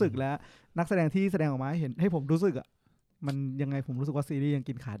วามรู้สึกและนักแสดงที่แสดงออกมาเห็นให้ผมรู้สึกมันยังไงผมรู้สึกว่าซีรีส์ยัง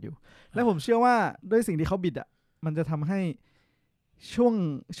กินขาดอยู่และผมเชื่อว่าด้วยสิ่งที่เขาบิดมันจะทำให้ช่ว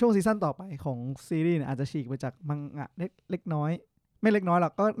งซีซั่นต่อไปของซีรีส์อาจจะฉีกไปจากมังงะเล็กน้อยไม่เล็กน้อยหรอ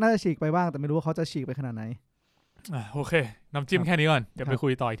กก็น่าจะฉีกไปบ้างแต่ไม่รู้ว่าเขาจะฉีกไปขนาดไหนโอเคน้ำจิ้มแค่นี้ก่อนเดี๋ยวไปคุ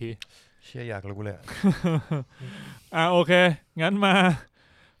ยต่ออีกทีเชื่ออยากรู้เลยโอเคงั้นมา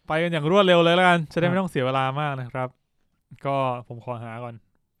ไปกันอย่างรวดเร็วเลยแล้วกันจะได้ไม่ต้องเสียเวลามากนะครับก็ผมขอหาก่อน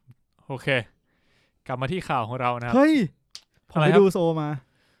โอเคกลับมาที่ข่าวของเรานะครับเฮ้ยผมไปดูโซมา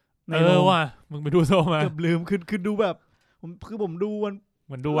ว่ะมึงไปดูโซมาเกือบลืมคือดูแบบผมดูวันเ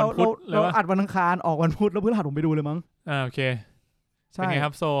หมือนดูวันพุธเราอัดวันอังคารออกวันพุธแล้วพฤหัสผมไปดูเลยมั้งโอเคเป็นไงค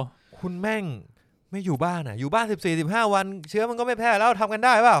รับโซคุณแม่ง ไม่อยู่บ้านอ่ะอยู่บ้าน14-15 วันเชื้อมันก็ไม่แพร่แล้วทำกันไ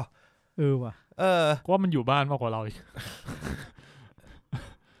ด้เปล่าว่ะก็ว่ามันอยู่บ้านมากกว่าเราอีก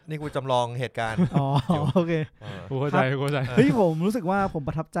นี่กูจำลองเหตุการณ์โอเคกูเข้าใจเฮ้ยผมรู้สึกว่าผมป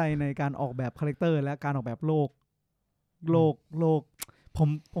ระทับใจในการออกแบบคาแรคเตอร์และการออกแบบโลก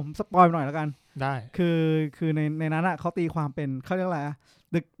ผมสปอยหน่อยแล้วกันได้คือในนั้นอ่ะเขาตีความเป็นเขาเรียกอะไร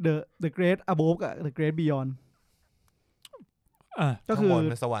the great above กับ the great beyond ก็คือ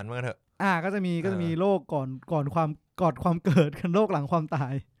ในสวรรค์มันเถอะก็จะมีโลกก่อนความเกิดกับโลกหลังความตา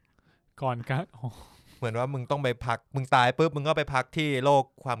ยก่อนกันเหมือนว่ามึงต้องไปพักมึงตายปุ๊บมึงก็ไปพักที่โลก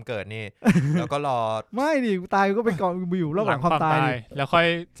ความเกิดนี่ แล้วก็รอไม่ดิตายก็ไปก่อนอยู่โลกหลังความตายแล้วค่อย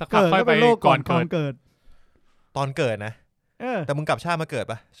สักพักค่อยไปก่อนเกิดตอนเกิดนะแต่มึงกลับชาติมาเกิด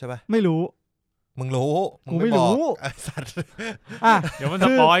ปะใช่ปะไม่รู้มึงรู้กูไม่รู้สัตว์เดี๋ยวมันส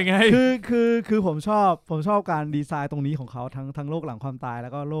ปอยไงคือผมชอบการดีไซน์ตรงนี้ของเขาทั้งโลกหลังความตายแล้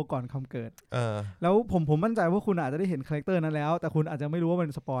วก็โลกก่อนความเกิดแล้วผมมั่นใจว่าคุณอาจจะได้เห็นคาแรคเตอร์นั้นแล้วแต่คุณอาจจะไม่รู้ว่ามัน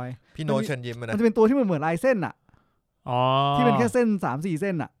สปอยพี่โน้ตเชิญยิ้มมันจะเป็นตัวที่เหมือนลายเส้นอ่ะที่เป็นแค่เส้น 3-4 เ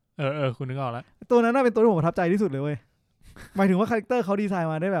ส้นอ่ะคุณนึกออกแล้วตัวนั้นน่าเป็นตัวที่ผมประทับใจที่สุดเลยเว้ยหมายถึงว่าคาแรคเตอร์เขาดีไซน์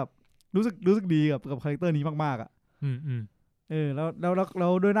มาได้แบบรู้สึกดีกับคาแรคเตอร์นี้มากๆอ่ะแล้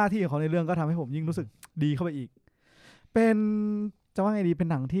วด้วยหน้าที่ของเขาในเรื่องก็ทำให้ผมยิ่งรู้สึกดีเข้าไปอีกเป็นจะว่าไงดีเป็น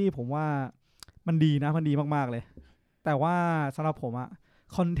หนังที่ผมว่ามันดีนะมันดีมากๆเลยแต่ว่าสำหรับผมอะ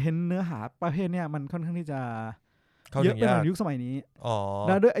คอนเทนต์เนื้อหาประเภทเนี้ยมันค่อนข้างที่จะเยอะเป็นในยุคสมัยนี้แ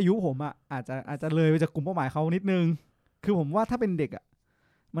ล้วด้วยอายุผมอะอาจจะเลยไปจากกลุ่มเป้าหมายเขานิดนึงคือผมว่าถ้าเป็นเด็กอะ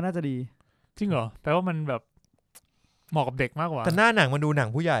มันน่าจะดีจริงเหรอแปลว่ามันแบบเหมาะกับเด็กมากกว่าแต่หน้าหนังมันดูหนัง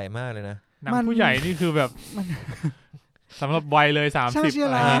ผู้ใหญ่มากเลยนะหนังผู้ใหญ่นี่คือแบบสำหรับวัยเลย30อ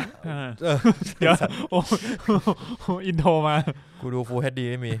ะไรเงี้ยเดี๋ยวโอ้อินโทรมากูดู Full HD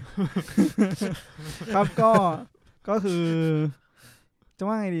ไม่มีครับก็คือจะ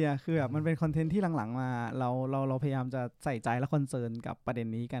ว่าไงดีอะคือแบบมันเป็นคอนเทนต์ที่หลังๆมาเราพยายามจะใส่ใจและคอนเซิร์นกับประเด็น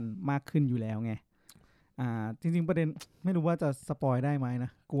นี้กันมากขึ้นอยู่แล้วไงจริงๆประเด็นไม่รู้ว่าจะสปอยได้ไหมน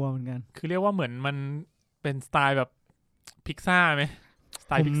ะกลัวเหมือนกันคือเรียกว่าเหมือนมันเป็นสไตล์แบบพิกซ่าไหมสไ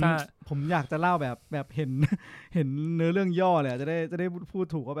ตล์พิกซ่าผมอยากจะเล่าแบบเห็นเนื้อเรื่องย่อเลยจะได้พูด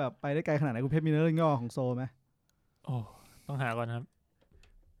ถูกว่าแบบไปได้ไกลขนาดไหนคุณเพชรมีเนื้อเรื่องย่อของโซไหมโอ้ต้องหาก่อนครับ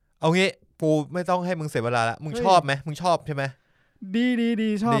เอางี้กูไม่ต้องให้มึงเสียเวลาละมึงชอบไหมมึงชอบใช่ไหมดี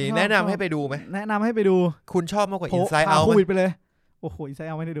ชอบแนะนำให้ไปดูไหมแนะนำให้ไปดูคุณชอบมากกว่า Inside Out โควิดไปเลยโอ้โห Inside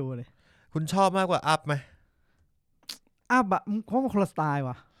Out ไม่ได้ดูเลยคุณชอบมากกว่า Up ไหม Up อะเพราะมันคนละสไตล์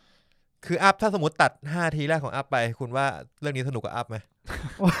ว่ะคือ Up ถ้าสมมติตัด5 ทีแรกของ Up ไปคุณว่าเรื่องนี้สนุกกว่า Up ไหม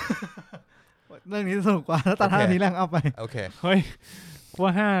เรื่องนี้สนุกกว่าถ้าตัด5 ทีแรก Up ไปโอเคเฮ้ยว่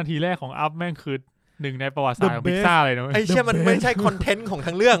า5 ทีแรกของ Up แม่งคือหนึ่งในประวัติศาสตร์ของพิกซ่าเลยนะไอ้เชี่ยมันไม่ใช่คอนเทนต์ของ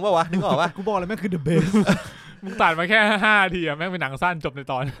ทั้งเรื่องป่ะวะนึกออกป่ะกูบอกเลยแม่งคือ the best มึงตัดมาแค่5 ทีอะแม่งเป็นหนังสั้นจบใน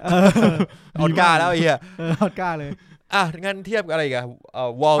ตอนออสการ์แล้วไอ้เหี้ยออสการ์เลยงั้นเทียบอะไรกัน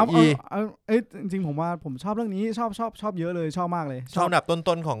วอลอีจริงๆผมว่าผมชอบเรื่องนี้ชอบเยอะเลยชอบมากเลยชอบอันดับ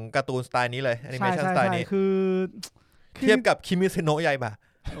ต้นๆของการ์ตูนสไตล์นี้เลยแอนิเมชั่นสไตล์นี้คือเทียบกับคิมิซึโนะใหญ่ป่ะ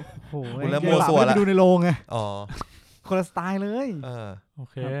โอ้โหแล้วมัวซัวละดูในโรงไงคนละสไตล์เลยโอ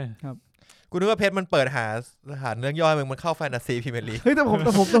เคครับกูนึกว่าเพชรมันเปิดหาเรื่องย่อยมันเข้าแฟนตาซีพรีเมียร์ลีกเฮ้ยแต่ผ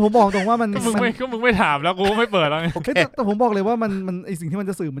มบอกตรงว่ามันมึงไม่ถามแล้วกูไม่เปิดแล้วไงแต่ผมบอกเลยว่ามันไอสิ่งที่มัน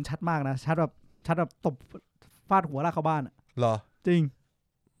จะสื่อมันชัดมากนะชัดแบบตบฟาดหัวลากเข้าบ้านเหรอจริง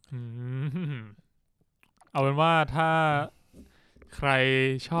เอาเป็นว่าถ้าใคร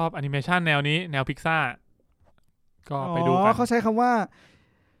ชอบแอนิเมชันแนวนี้แนวพิกซ่าก็ไปดูกันเขาใช้คำว่า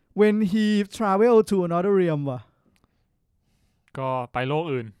when he travel to another realm ว่ะก็ไปโลก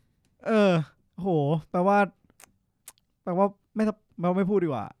อื่นโหแปลว่าไม่พูดดี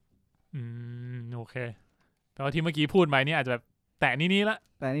กว่าโอเคแปลว่าที่เมื่อกี้พูดไปนี่อาจจะแบบแตะนี่ละ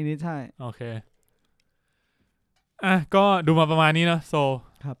แต่นี่ใช่โอเคก็ดูมาประมาณนี้เนาะโซ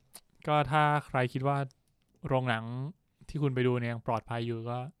ครับก็ถ้าใครคิดว่าโรงหนังที่คุณไปดูเนี่ยยังปลอดภัยอยู่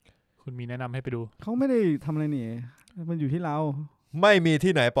ก็คุณมีแนะนำให้ไปดูเขาไม่ได้ทำอะไรนี่มันอยู่ที่เราไม่มี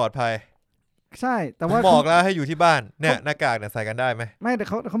ที่ไหนปลอดภัยใช่แต่ว่าบอกแล้วให้อยู่ที่บ้านเนี่ยหน้ากากเนี่ยใส่กันได้ไหมไม่แต่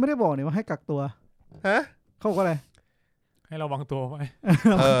เขาไม่ได้บอกนี่ว่าให้กักตัวเขาบอกอะไรให้ระวังตัวไว้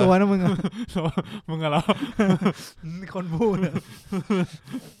ระวังตัวนะมึงอะแล้วคนพูด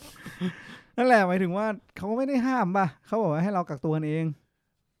นั่นแหละหมายถึงว่าเขาไม่ได้ห้ามป่ะเขาบอกว่าให้เรากักตัวกันเอง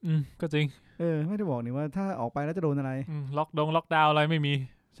ก็จริงไม่ได้บอกนี่ว่าถ้าออกไปแล้วจะโดนอะไรล็อกดาวน์อะไรไม่มี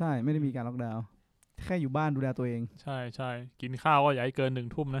ใช่ไม่ได้มีการล็อกดาวน์แค่อยู่บ้านดูแลตัวเองใช่กินข้าวก็อย่าให้เกิน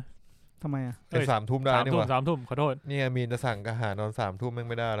 1 ทุ่มนะทำไมอ่ะ3 ทุ่มได้นี่หว่า3 ทุ่มขอโทษนี่มีจะสั่งอาหารตอน3 ทุ่มแม่ง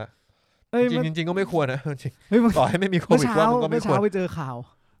ไม่ได้ละจริงก็ไม่ควรนะจริงต่อให้ไม่มีโควิดก็ไม่ควรไปเจอข่าว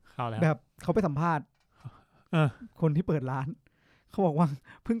แล้วแบบเขาไปสัมภาษณ์คนที่เปิดร้านเขาบอกว่า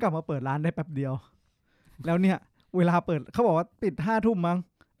เพิ่งกลับมาเปิดร้านได้แป๊บเดียว แล้วเนี่ยเวลาเปิดเขาบอกว่าปิด5 ทุ่มมั้ง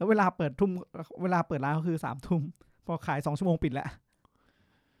แล้วเวลาเปิดร้านเขาคือ3 ทุ่มพอขาย2 ชั่วโมงปิดแล้ว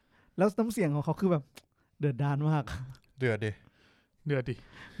แล้วน้ำเสียงของเขาคือแบบเดือดดาลมากเดือดดิ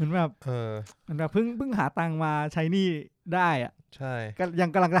เหมือนแบบเหมือนแบบเพิ่งหาตังค์มาใช้หนี้ได้อ่ะใช่ก็ยัง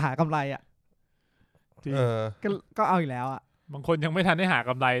กำลังจะหากำไรอ่ะก็เอาอีกแล้วอ่ะบางคนยังไม่ทันได้หาก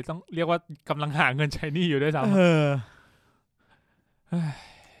ำไรต้องเรียกว่ากำลังหาเงินใช้หนี้อยู่ด้วยซ้ำ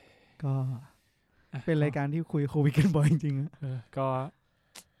ก็เป็นรายการที่คุยโควิดกันบ่อยจริงๆก็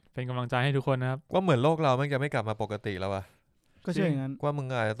เป็นกำลังใจให้ทุกคนนะครับว่าเหมือนโลกเราไม่กลับมาปกติแล้วอ่ะก็ใช่อย่างนั้นว่ามึง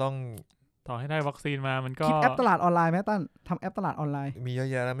อาจจะต้องต่อให้ได้วัคซีนมามันก็คิดแอปตลาดออนไลน์ไหมตั้นทำแอปตลาดออนไลน์มีเยอะ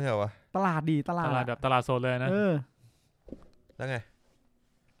แยะแล้วไม่ใช่เหรอวะตลาดแบบตลาดโซนเลยนะแล้วไง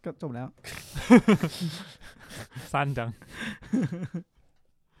ก็จบแล้วสั้นจัง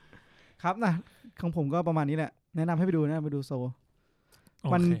ครับนะของผมก็ประมาณนี้แหละแนะนำให้ไปดูโซ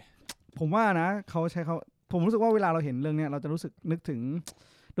มันผมว่านะผมรู้สึกว่าเวลาเราเห็นเรื่องเนี้ยเราจะรู้สึกนึกถึง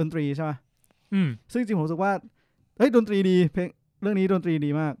ดนตรีใช่ไหมซึ่งจริงผมรู้สึกว่าดนตรีดีเพลงเรื่องนี้ดนตรีดี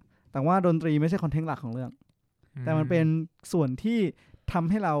มากแต่ว่าดนตรีไม่ใช่คอนเทนต์หลักของเรื่องแต่มันเป็นส่วนที่ทำ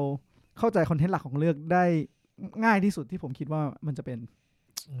ให้เราเข้าใจคอนเทนต์หลักของเรื่องได้ง่ายที่สุดที่ผมคิดว่ามันจะเป็น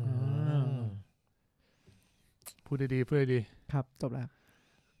พูดดีครับจบแล้ว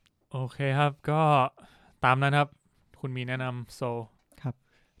โอเคครับก็ตามนั้นครับคุณมีแนะนำโซครับ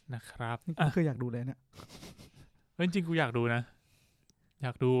นะครับเคยอยากดูเลยเนี่ยจริงๆกูอยากดูนะอย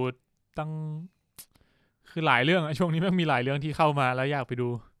ากดูตั้งคือหลายเรื่องช่วงนี้มันมีหลายเรื่องที่เข้ามาแล้วอยากไปดู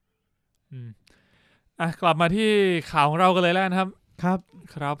กลับมาที่ข่าวของเรากันเลยแล้วนะครับ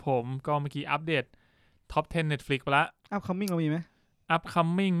ครับผมก็เมื่อกี้อัปเดตท็อป 10 Netflix ไปละ Upcoming เรามีไหม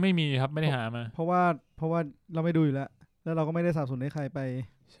Upcoming ไม่มีครับไม่ได้หามาเพราะว่าเราไม่ดูอยู่แล้วเราก็ไม่ได้สนับสนุนให้ใครไป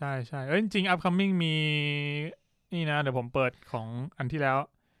ใช่จริงๆ Upcoming มีนี่นะเดี๋ยวผมเปิดของอันที่แล้ว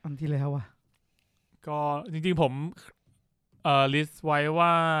อ่ะก็จริงๆผมลิสต์ไว้ว่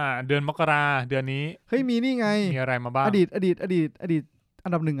าเดือนมกราเดือนนี้เฮ้ยมีนี่ไงมีอะไรมาบ้างอดีตอั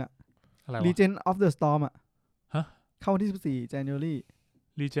นดับ1อ่ะ Legend of the Storm อ่ะเข้าที่14 January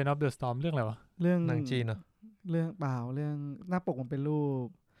Legend of the Storm เรื่องอะไรวะเรื่องหนังจีนเหรอเรื่องเปล่าเรื่องหน้าปกมันเป็นรูป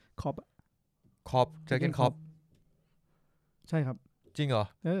คอปเจอกันคอปใช่ครับจริงเหรอ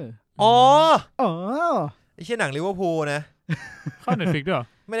อ๋อไอ้เชี่ยหนังลิเวอร์พูลนะเข้า Netflix ด้วยเหรอ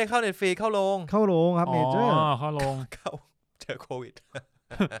ไม่ได้เข้า Netflix เข้าโรงครับเมเจอร์เข้าโรงเจอโควิด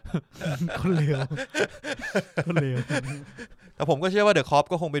คนเลวแต่ผมก็เชื่อว่าเดอะคอป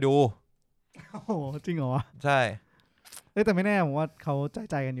ก็คงไปดูโอ้โหจริงเหรอใช่แต่ไม่แน่ผมว่าเขา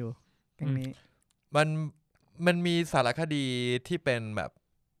ใจกันอยู่อย่างนี้มันมีสารคดีที่เป็นแบบ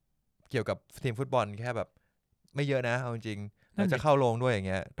เกี่ยวกับทีมฟุตบอลแค่แบบไม่เยอะนะเอาจริงเราจะเข้าโรงด้วยอย่างเ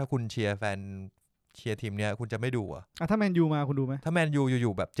งี้ยถ้าคุณเชียร์ทีมเนี้ยคุณจะไม่ดูถ้าแมนยูมาคุณดูไหมถ้าแมนยูอ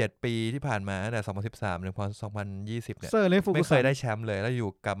ยู่แบบ7 ปีที่ผ่านมาตั้งแต่2013ถึง2020เนี่ยไม่เคยได้แชมป์เลยแล้วอยู่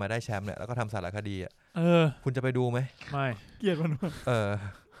กลับมาได้แชมป์เนี่ยแล้วก็ทำสารคดีคุณจะไปดูไหมไม่เกลียดมัน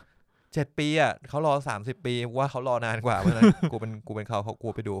7 ปีเขารอ30 ปีว่าเขารอนานกว่าเพราะฉะนั้นกูเป็นเขากู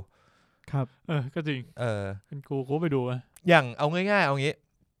ไปดูครับก็จริงเป็นกูไปดูอย่างเอาง่ายๆเอางี้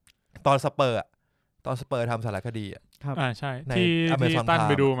ตอนสเปอร์ทำสารคดีครับใช่ที่ตั้น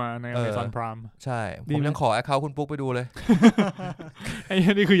ไปดูมาใน Amazon Prime ใช่ผมยังขอแอคเคาท์คุณปุ๊กไปดูเลยไอ้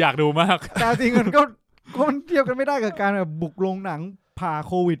นี่คืออยากดูมากแต่จริงมันก็มันเทียบกันไม่ได้กับการแบบบุกโรงหนังผ่า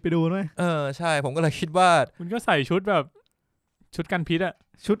โควิดไปดูด้วยใช่ผมก็เลยคิดว่าคุณก็ใส่ชุดแบบชุดกันพิษ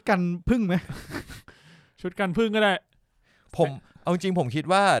ชุดกันพึ่งไหมชุดกันพึ่งก็ได้ผมเอาจริงผมคิด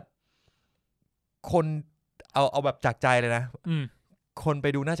ว่าคนเอาแบบจากใจเลยนะคนไป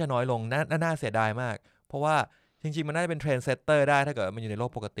ดูน่าจะน้อยลงน่าเสียดายมากเพราะว่าจริงๆมันน่าจะเป็นเทรนด์เซตเตอร์ได้ถ้าเกิดมันอยู่ในโล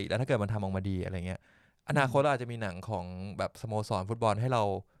กปกติแล้วถ้าเกิดมันทำออกมาดีอะไรเงี้ยอนาคตเราอาจจะมีหนังของแบบสโมสรฟุตบอลให้เรา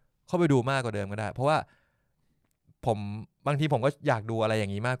เข้าไปดูมากกว่าเดิมก็ได้เพราะว่าผมบางทีผมก็อยากดูอะไรอย่า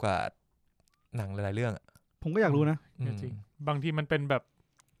งนี้มากกว่าหนังหลายๆเรื่องผมก็อยากรู้นะจริงบางทีมันเป็นแบบ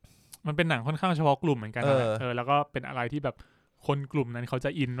มันเป็นหนังค่อนข้างเฉพาะกลุ่มเหมือนกันแล้วก็เป็นอะไรที่แบบคนกลุ่มนั้นเขาจะ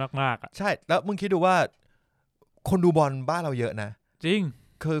อินมากๆใช่แล้วมึงคิดดูว่าคนดูบอลบ้านเราเยอะนะจริง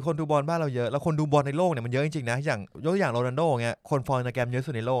คือคนดูบอลบ้านเราเยอะแล้วคนดูบอลในโลกเนี่ยมันเยอะจริงๆนะอย่างยกตัวอย่างโรนัลโดเงี้ยคนฟอลโลว์ในแกรมเยอะ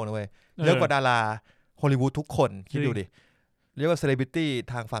สุดในโลกนะเว้ยเยอะกว่าดาราฮอลลีวูดทุกคนคิดดูดิเรียกว่าเซเลบริตี้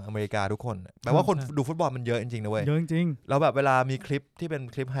ทางฝั่งอเมริกาทุกคนแปลว่าคนดูฟุตบอลมันเยอะจริงๆนะเว้ยเยอะจริงแล้วแบบเวลามีคลิปที่เป็น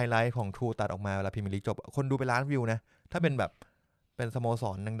คลิปไฮไลท์ของ True ตัดออกมาเวลาพรีเมียร์ลีกจบคนดูไปล้านวิวนะถ้าเป็นแบบเป็นสโมส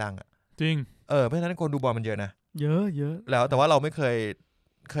รดังๆจริงเพราะฉะนั้นคนดูบอลมันเยอะนะเยอะแล้วแต่ว่าเราไม่เ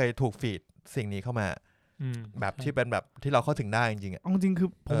คยถูกฟีดสิ่งนี้เข้ามาแบบที่เป็นแบบที่เราเข้าถึงได้จริงๆเอาจริงคือ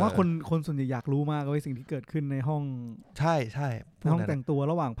ผมว่าคนส่วนใหญ่อยากรู้มากเลยสิ่งที่เกิดขึ้นในห้องใช่ห้องแต่งตัว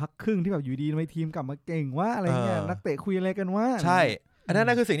ระหว่างพักครึ่งที่แบบอยู่ดีทำไมทีมกลับมาเก่งว่าอะไรเงี้ยนักเตะคุยอะไรกันว่าใช่อันนั้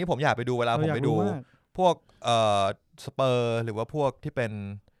นคือสิ่งที่ผมอยากไปดูเวลาผมไปดู พวกสเปอร์หรือว่าพวกที่เป็น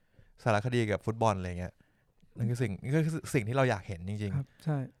สารคดีกับฟุตบอลอะไรเงี้ยนั่นคือสิ่งที่เราอยากเห็นจริงๆครับใ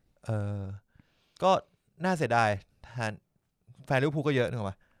ช่ก็น่าเสียดายแฟนลิเวอร์พูลก็เยอะนึกออก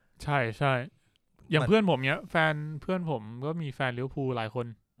ปะใช่ใช่อย่างเพื่อนผมเนี้ยแฟนเพื่อนผมก็มีแฟนลิเวอร์พูลหลายคน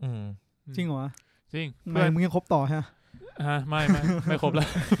จริงเหรอจริงเพื่อนมึงยังคบต่อฮะไม่ครบแล้ว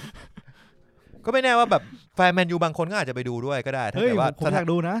ก็ไม่แน่ว่าแบบแฟนแมนยูบางคนก็อาจจะไปดูด้วยก็ได้ถ้าเกิดว่าผมอยาก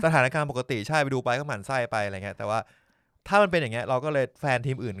ดูนะสถานการณ์ปกติใช่ไปดูไปก็หมั่นไส้ไปอะไรเงี้ยแต่ว่าถ้ามันเป็นอย่างเงี้ยเราก็เลยแฟน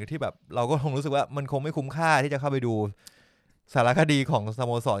ทีมอื่นที่แบบเราก็คงรู้สึกว่ามันคงไม่คุ้มค่าที่จะเข้าไปดูสารคดีของสโ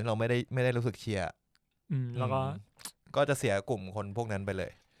มสรที่เราไม่ได้รู้สึกเชียร์แล้วก็จะเสียกลุ่มคนพวกนั้นไปเล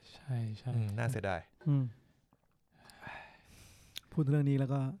ยใช่ใช่น่าเสียดายพูดเรื่องนี้แล้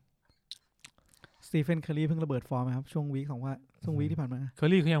วก็สตีเฟนเคอร์รีเพิ่งระเบิดฟอร์มครับช่วงวีคที่ผ่านมาเคอ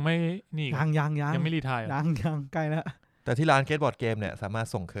ร์รีเขายังไม่นี่ยังไม่รีไทร์ยังใกล้แล้วแต่ที่ร้านเกตบอร์ดเกมเนี่ยสามารถ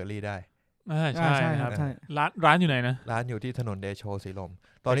ส่งเคอร์รีได้ใช่ครับร้านอยู่ไหนนะร้านอยู่ที่ถนนเดโชสีลม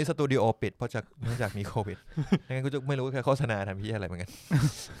ตอนนี้สตูดิโอปิดเพราะเนื่องจากมีโควิดงั้นก็จะไม่รู้แค่โฆษณาทำพี่อะไรเหมือนกัน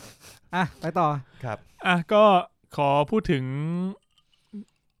ไปต่อครับก็ขอพูดถึง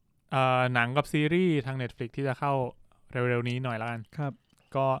หนังกับซีรีส์ทาง Netflix ที่จะเข้าเร็วๆนี้หน่อยละกันครับ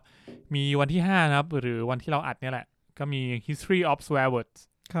ก็มีวันที่5นะครับหรือวันที่เราอัดเนี่ยแหละก็มี History of Swear Words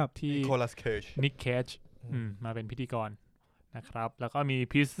ครับที่ Nick Cage มาเป็นพิธีกรนะครับแล้วก็มี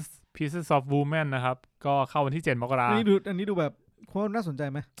Pieces of Woman นะครับก็เข้าวันที่7 มกราคมอันนี้ดูแบบโคตรน่าสนใจ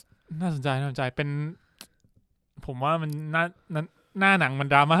ไหมน่าสนใจเป็นผมว่ามันหน้าหนังมัน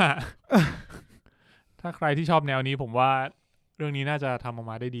ดราม่า ถ้าใครที่ชอบแนวนี้ผมว่าเรื่องนี้น่าจะทำออก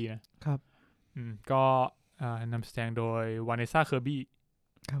มาได้ดีนะครับก็นำแสดงโดยวานิสซาเคอร์บี้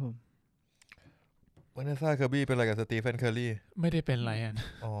ครับผมวานิสซาเคอร์บี้เป็นอะไรกับสตีเฟนเคอร์รีไม่ได้เป็นอะไร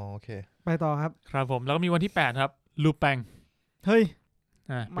โอเคไปต่อครับครับผมแล้วก็มีวันที่8ครับลูแปงเฮ้ย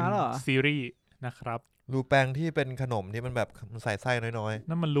มาแล้วเหรอซีรีส์นะครับลูแปงที่เป็นขนมที่มันแบบมันใส่ไส้น้อยๆ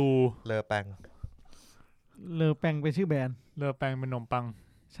นั่นมันเลอแปงเป็นชื่อแบรนด์เลอแปงเป็นขนมปัง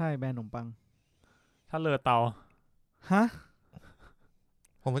ใช่แบรนด์ขนมปังถ้าเลอเตาฮะ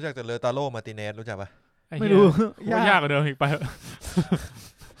ผมรู้จักแต่เลอตาโร่มาติเนสรู้จักปะไม่รู้ยากกว่าเดิมอีกไป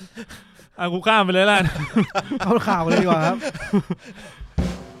กูข้ามไปเลยล่ะเอาข่าวเลยดีกว่าครับ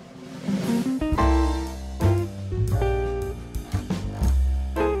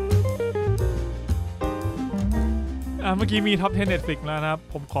เมื่อกี้มีท็อป 10 Netflix แล้วนะครับ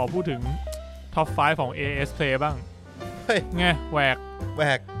ผมขอพูดถึงท็อป 5 ของ AS Play บ้างไงแหว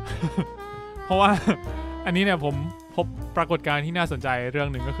ก เพราะว่าอันนี้เนี่ยผมพบปรากฏการณ์ที่น่าสนใจเรื่อง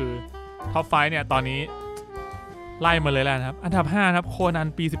หนึ่งก็คือท็อป 5 เนี่ยตอนนี้ไล่มาเลยแล้วนะครับอันดับ5ครับโคนัน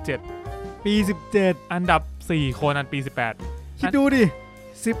ปี17อันดับ4โคนันปี18คิดดูดิ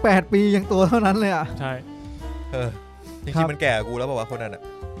18ปียังตัวเท่านั้นเลยอ่ะใช่จริงๆมันแก่กูแล้วบอกว่าโคนันอ่ะ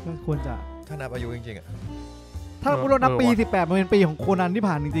ควรจะถ้านับอายุจริงๆอ่ะถ้าเรานับปี18มันเป็นปีของโคนันที่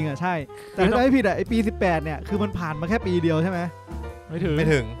ผ่านจริงๆอ่ะใช่แต่ถ้าไม่ผิดอ่ะไอปี18เนี่ยคือมันผ่านมาแค่ปีเดียวใช่ไหมไม่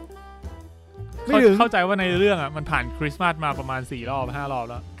ถึงเข้าใจว่าในเรื่องอ่ะมันผ่านคริสต์มาสมาประมาณ4 รอบ 5 รอบ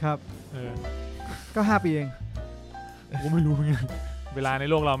แล้วครับก็5 ปีเองกูไม่รู้เหมือนกันเวลาใน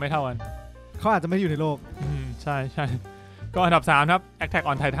โลกเราไม่เท่ากันเขาอาจจะไม่อยู่ในโลกใช่ก็อันดับ3ครับ Attack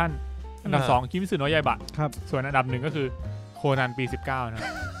on Titan อันดับ2คิมิสึโนะยาอิบะครับส่วนอันดับ1ก็คือโคนันปี19นะ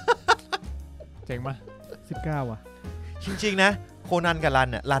เจ๋งป่ะ19ว่ะจริงๆนะโคนันกับรัน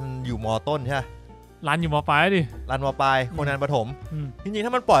เนี่ยรันอยู่ม.ต้นใช่ป่ะรันอยู่ม.ปลายดิรันม.ปลายโคนันประถมจริงๆถ้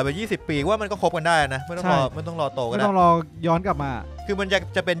ามันปล่อยไป20 ปีว่ามันก็คบกันได้นะไม่ต้องรอโตก็ได้ไม่ต้องรอย้อนกลับมาคือมัน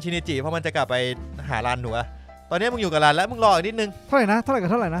จะเป็นชินิจิเพราะมันจะกลับไปหารันหนูอะตอนนี้มึงอยู่กับรันแล้วมึงรออีกนิดนึงเท่าไหร่น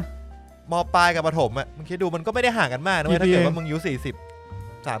ะม.ปลายกับประถมอะมึงคิดดูมันก็ไม่ได้ห่างกันมากนะถ้าเกิดว่ามึงอายุ40 30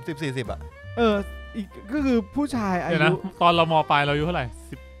 40อะอีกก็คือผู้ชายอายุตอนเราม.ปลายเราอายุเท่าไหร่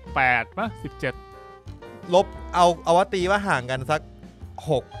18ป่ะ17ลบเอาว่าตีว่าห่างกันสัก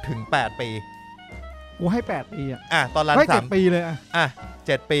6 ถึง 8 ปีกูให้8 ปีตอนรัน3 ปีเลย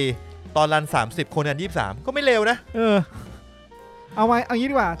7 ปีตอนรัน30คนอัน23ก็ไม่เร็วนะเอาไว้เอางี้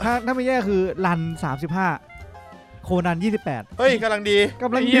ดีกว่าถ้าไม่แย่คือรัน35โคนัน28เฮ้ยกำลังดี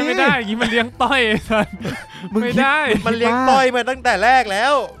ไม่ได้ยิ่งมันเลี้ยงต้อยไม่ได้มันเลี้ยงต้อยมาตั้งแต่แรกแล้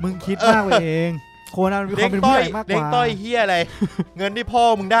วมึงคิดมากไปเองโคนันมีความเป็นผู้ใหญ่มากกว่าเลี้ยงต้อยเฮียอะไรเงินที่พ่อ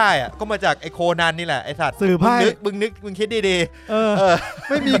มึงได้อะก็มาจากไอโคนันนี่แหละไอสัตว์สื่อไพ่มึงคิดดีๆ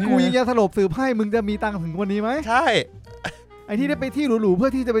ไม่มีกูยิงยาสลบสื่อไพ่มึงจะมีตังค์ถึงวันนี้ไหมใช่ไอที่ได้ไปที่หรูๆเพื่อ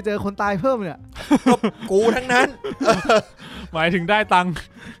ที่จะไปเจอคนตายเพิ่มเนี่ยกูทั้งนั้นหมายถึงได้ตังค์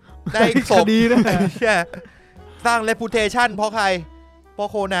ได้คดีนะสร้าง reputation เพราะใครเพราะ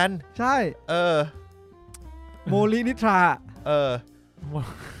โคนันใช่โมลินิทรา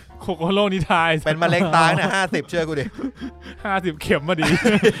โคโคโร่นิทายเป็นมะเร็งตายเนี่ย50เชื่อกูดิ50เข็มมาดี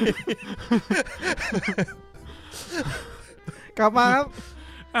กลับมาครับ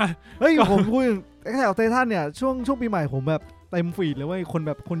เฮ้ยผมพูดแค่เอาเตทันเนี่ยช่วงปีใหม่ผมแบบเต็มฟีดเลยว่า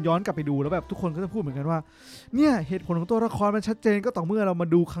คนย้อนกลับไปดูแล้วแบบทุกคนก็จะพูดเหมือนกันว่าเนี่ยเหตุผลของตัวละครมันชัดเจนก็ต่อเมื่อเรามา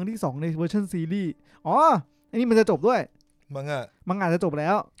ดูครั้งที่2ในเวอร์ชันซีรีส์อ๋ออันนี้มันจะจบด้วยมันอาจจะจบแล้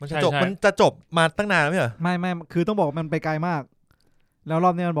วมันจะจบมาตั้งนานแล้วไม่คือต้องบอกมันไปไกลมากแล้วร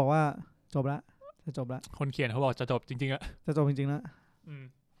อบนี้มันบอกว่าจบแล้วจะจบแล้วคนเขียนเขาบอกจะจบจริงๆอะจะจบจริงๆแล้ว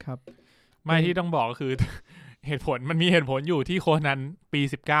ครับไม่ที่ต้องบอกก็คือเหตุผลมันมีเหตุผลอยู่ที่โคนันปี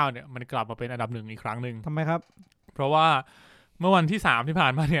19เนี่ยมันกลับมาเป็นอันดับ1อีกครั้งนึงทำไมครับเพราะว่าเมื่อวันที่3ที่ผ่า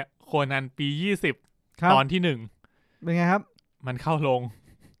นมาเนี่ยโคนันปี20ตอนที่1เป็นไงครับมันเข้าลง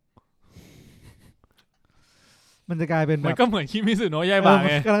มันจะกลายเป็นมันก็เหมือนคิมิสึโนะยายบะ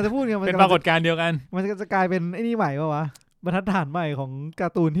ไงกำลังจะพูดไงเป็นปรากฏการณ์เดียวกันมันจะกลายเป็นไอ้นี่ใหม่ป่าววะบรรทัดฐานใหม่ของกา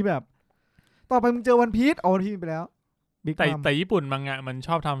ร์ตูนที่แบบต่อไปมึงเจอวันพีซวันพีซไปแล้วแต่ญี่ปุ่นมังงะมันช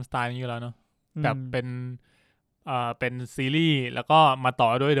อบทำสไตล์นี้อยู่แล้วเนาะแบบเป็นซีรีส์แล้วก็มาต่อ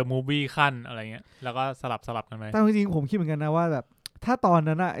ด้วย The Movie ขั้นอะไรเงี้ยแล้วก็สลับกันไปแต่จริงๆผมคิดเหมือนกันนะว่าแบบถ้าตอน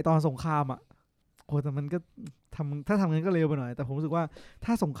นั้นอะไอตอนสงครามอะโอ้แต่มันก็ถ้าทำงั้นก็เร็วไปหน่อยแต่ผมรู้สึกว่าถ้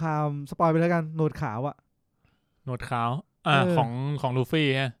าสงครามสปอยไปแล้วกันโหนดขาวอะโหนดขาวของลูฟี่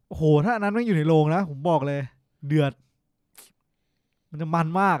ฮะโอ้โหถ้าอันนั้นไม่อยู่ในโรงนะผมบอกเลยเดือดมันจะมัน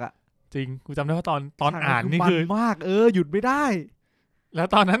มากอะจริงกูจำได้ว่าตอนอ่านนี่คือมันมากหยุดไม่ได้แล้ว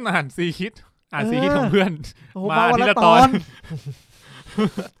ตอนนั้นอ่านซีคิดของเพื่อนมาทีละตอ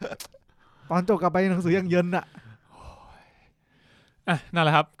นจบกลับไปหนังสือยังเยินอ่ะนั่นแหล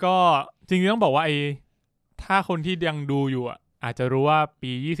ะครับก็จริงๆต้องบอกว่าถ้าคนที่ยังดูอยู่อ่ะอาจจะรู้ว่า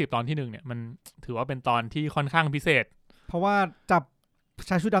ปี20ตอนที่1เนี่ยมันถือว่าเป็นตอนที่ค่อนข้างพิเศษเพราะว่าจับ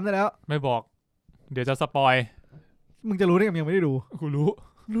ชายชุดดำได้แล้วไม่บอกเดี๋ยวจะสปอยมึงจะรู้ได้ยังไม่ได้ดูกู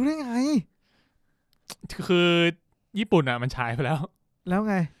รู้ได้ไงคือญี่ปุ่นอ่ะมันฉายไปแล้ว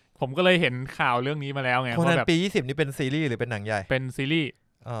ไงผมก็เลยเห็นข่าวเรื่องนี้มาแล้วไงเพราะแบบปี20นี่เป็นซีรีส์หรือเป็นหนังใหญ่เป็นซีรีส์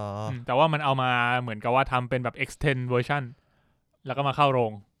แต่ว่ามันเอามาเหมือนกับว่าทำเป็นแบบ extend version แล้วก็มาเข้าโร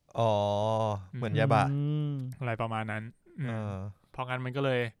งเหมือนยาบะอะไรประมาณนั้นเพราะงั้นมันก็เ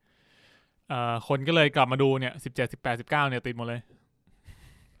ลยคนก็เลยกลับมาดูเนี่ย17 18 19เนี่ยติดหมดเลย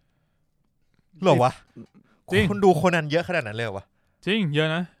หรอวะจริงคนดูคนนั้นเยอะขนาดนั้นเลยวะจริงเยอะ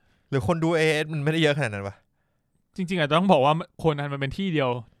นะหรือคนดู AS มันไม่ได้เยอะขนาดนั้นวะจริงๆอาจจะต้องบอกว่าโคนันมันเป็นที่เดียว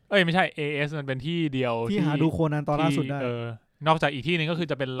ไม่ใช่ AS มันเป็นที่เดียวที่หาดูโคนันตอนล่าสุดได้นอกจากอีกที่นึงก็คือ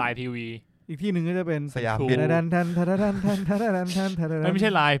จะเป็นไลน์ทีวีอีกที่นึงก็จะเป็นสยามพิษไม่ใ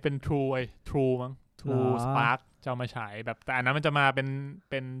ช่ไลน์เป็น True มั้ง True Spark จะมาฉายแบบแต่อันนั้นมันจะมาเ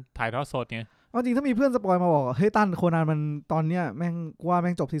ป็นถ่ายทอดสดไงจริงถ้ามีเพื่อนสปอยมาบอกเฮ้ยตั้นโคนันมันตอนเนี้ยแม่งว่าแ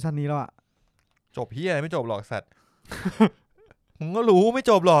ม่งจบซีซั่นนี้แล้วอะจบเหี้ยไม่จบหรอกสัตว์มึงก็รู้ไม่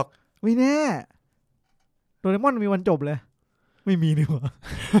จบหรอกไม่แน่โดเรมอนมีวันจบเลยไม่มีนี่หว่า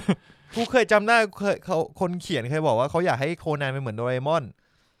กูเคยจำได้เขาคนเขียนเคยบอกว่าเขาอยากให้โคนันเป็นเหมือนโดเรมอน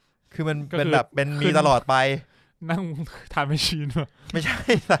คือมันเป็นแบบเป็นมีตลอดไปนั่งทานแมชชีนไม่ใช่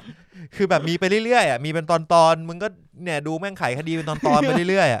คือแบบมีไปเรื่อยๆอ่ะมีเป็นตอนมึงก็เนี่ยดูแม่งไขคดีเป็นตอนไป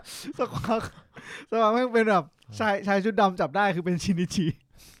เรื่อยๆอ่ะสักพักแม่งเป็นแบบชายชุดดำจับได้คือเป็นชินิชิ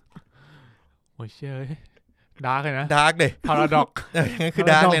โอ้ยเชื่อดาร์กเลยนะดาร์กเลยพาราดอกอย่างนั้นคือ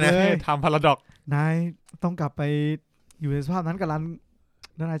ดาร์กเลยนะทำพาราดอกนายต้องกลับไปอยู่ในสภาพนั้นกับรัน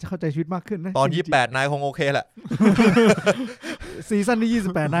นายจะเข้าใจชีวิตมากขึ้นนะตอน28นายคงโอเคแหละซีซั่นที่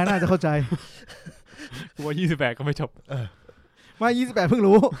28นายน่าจะเข้าใจกูว่า28ก็ไม่จบมา28เพิ่ง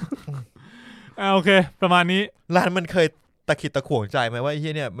รู้โอเคประมาณนี้รันมันเคยตะขิดตะขวงใจไหมว่าไอ้เ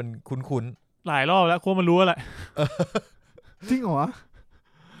หี้ยเนี่ยมันคุ้นหลายรอบแล้วควรมันรู้แหละจริงเหรอ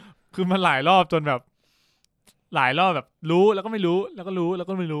คือมันหลายรอบจนแบบหลายรอบแบบรู้แล้วก็ไม่รู้แล้วก็รู้แล้ว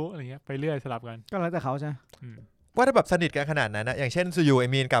ก็ไม่รู้อะไรเงี้ยไปเรื่อยสลับกันก็แล้วแต่เขาใช่ว่าถ้าแบบสนิทกันขนาดนั้นนะอย่างเช่นซูยูไอ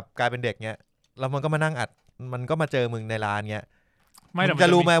มีนกับกลายเป็นเด็กเงี้ยแล้วมันก็มานั่งอัดมันก็มาเจอมึงในร้านเงี้ยไม่จะ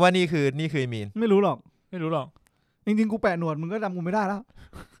รู้ไหมว่านี่คือไอมีนไม่รู้หรอกจริงๆกูแปะหนวดมึงก็จำกูไม่ได้แล้ว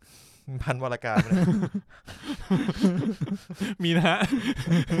พันวรการมีนะ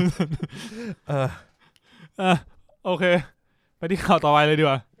โอเคไปที่ข่าวต่อไปเลยดีก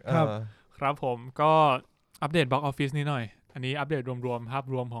ว่าครับผมก็อัปเดตบ็อกออฟฟิศนิดหน่อยอันนี้อัปเดตรวมๆภาพ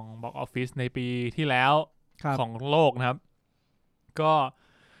รวมของบ็อกออฟฟิศในปีที่แล้วของโลกนะครับก็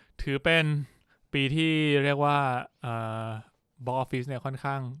ถือเป็นปีที่เรียกว่าบ็อกออฟฟิศเนี่ยค่อน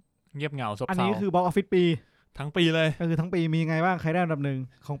ข้างเงียบเหงาซบเซาอันนี้คือบ็อกออฟฟิศปีทั้งปีเลยก็คือทั้งปีมีไงบ้างใครได้อันดับ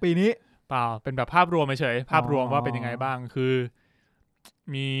1ของปีนี้เปล่าเป็นแบบภาพรวมเฉยภาพรวมว่าเป็นยังไงบ้างคือ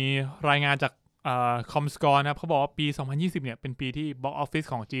มีรายงานจากคอมสกอร์นะครับเขาบอกว่าปี2020เนี่ยเป็นปีที่บ็อกออฟฟิศ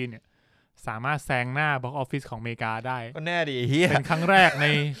ของจีนเนี่ย สามารถแซงหน้าบ็อกออฟฟิศของอเมริกาได้ก็แน่ดิเฮียเป็นครั้งแรกใน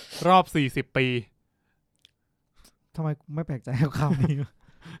รอบ40 ปีทำไมไม่แปลกใจกับข่าวนี้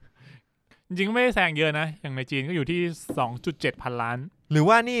จริงๆไม่ได้แซงเยอะนะอย่างในจีนก็อยู่ที่ 2.7 พันล้านหรือ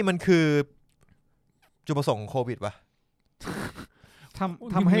ว่านี่มันคือจุดประสงค์โควิดวะ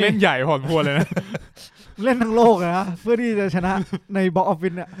ทำให้เล่นใหญ่พอสมควรเลยนะ เล่นทั้งโลกนะเพื่อที่จะชนะในบ็อกออฟฟิ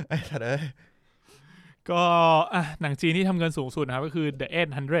ศเนี่ยไอ้สัตว์เอ้ยก็หนังจีนที่ทำเงินสูงสุดนะครับก็คือ The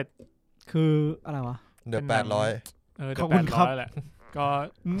 800คืออะไรวะ The 800ขอบคุณครับแหละก็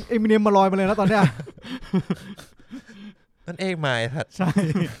เอมิเนมมาลอยมาเลยนะตอนเนี้ยนั่นเองหมายสัตว์ใช่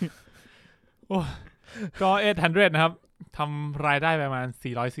โอ้ก็800นะครับทำรายได้ประมาณ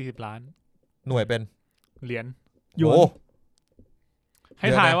440 ล้านหน่วยเป็นเหรียญโอ้ให้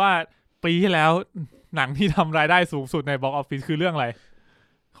ถ่ายว่าปีที่แล้วหนังที่ทำรายได้สูงสุดในบ็อกออฟฟิศคือเรื่องอะไร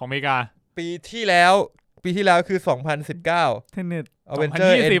ของอเมริกาปีที่แล้วคือ2019เทนเน็ต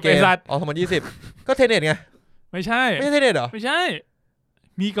Avenger Endgame 2020ก็เทนเน็ตไงไม่ใช่เทนเน็ตเหรอไม่ใช่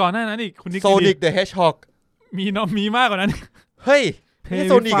มีก่อนหน้านั้นอีกคุณนิก Sonic the Hedgehog มีมากกว่านั้นเฮ้ยนี่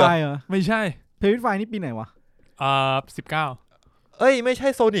Sonic เหรอไม่ใช่เพวิดไฟนี่ปีไหนวะ19เอ้ยไม่ใช่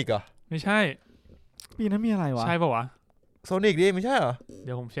Sonic เหรอไม่ใช่ปีนั้นมีอะไรวะใช่ป่าววะSonic ดิไม่ใช่เหรอเ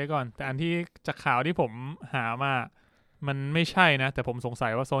ดี๋ยวผมเช็คก่อนแต่อันที่จากข่าวที่ผมหามามันไม่ใช่นะแต่ผมสงสั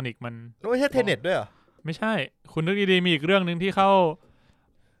ยว่า Sonic มันไม่ใช่เทนเน็ตด้วยเหรอไม่ใช่คุณนึกดีๆมีอีกเรื่องนึงที่เข้า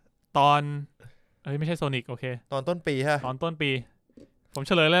ตอนไม่ใช่ Sonic โอเคตอนต้นปีฮะตอนต้นปีผมเ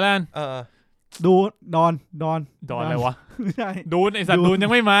ฉลยเลยแล้วดูดอนอะไรวะใช่ดูไอสัตว์ดูยั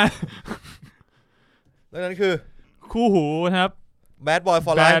งไม่มาแล้วนั่นคือคู่หูนะครับ Bad Boy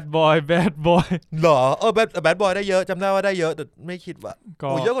for Life Bad Boy เหรอBad Boy ได้เยอะจำได้ว่าได้เยอะแต่ไม่คิดว่าโ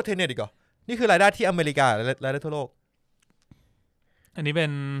อ้เยอะกว่าเทนเน็ตอีกเหรอนี่คือรายได้ที่อเมริการายได้ทั่วโลกอันนี้เป็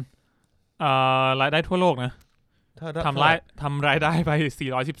นรายได้ทั่วโลกนะทำรายได้ไป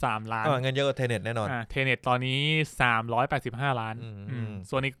413 ล้านเงินเยอะกว่าเทนเน็ตแน่นอนเทนเน็ตตอนนี้385 ล้าน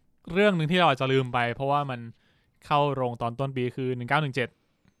ส่วนอีกเรื่องนึงที่เราอาจจะลืมไปเพราะว่ามันเข้าโรงตอนต้นปีคือ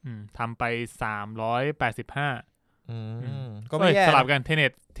1917ทำไป385ก็ไม่แย่สลับกันเทเน็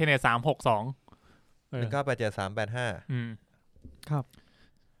ต362 1987 385ครับ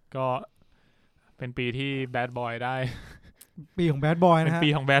ก็เป็นปีที่แบดบอยได้ปีของแบดบอยนะเป็นปี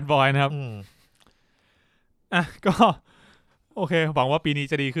ของแบดบอยนะครับก็โอเคหวังว่าปีนี้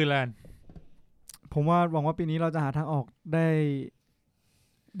จะดีขึ้นแล้วผมว่าหวังว่าปีนี้เราจะหาทางออกไ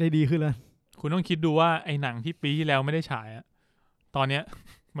ด้ดีขึ้นแล้วคุณต้องคิดดูว่าไอ้หนังที่ปีที่แล้วไม่ได้ฉายตอนเนี้ย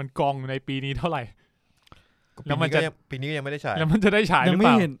มันกองในปีนี้เท่าไหร่แล้วมันจะปีนี้ยังไม่ได้ฉายแล้วมันจะได้ฉายหรือเป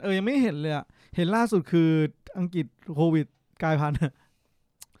ล่ายังไม่เห็นเลยเห็นล่าสุดคืออังกฤษโควิดกลายพันธุ์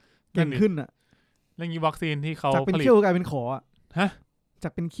เก่งขึ้นเรื่องนี้วัคซีนที่เขาจากเป็นเขี้ยวกลายเป็นขอฮะจา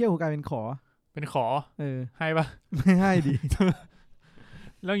กเป็นเขี้ยวกลายเป็นขอให้ปะไม่ให้ดิ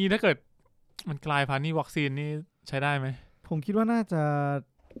แล้วงี้ถ้าเกิดมันกลายพันธุ์นี่วัคซีนนี่ใช้ได้ไหมผมคิดว่าน่าจะ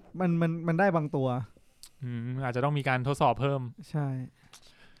มันได้บางตัวอาจจะต้องมีการทดสอบเพิ่มใช่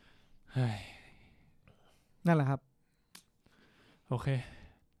นั่นแหละครับโอเค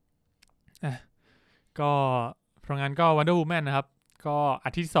ก็เพราะงั้นก็ Wonder Woman นะครับก็อ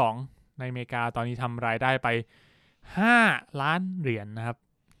าทิตย์ที่2ในอเมริกาตอนนี้ทำรายได้ไป$5 ล้านนะครับ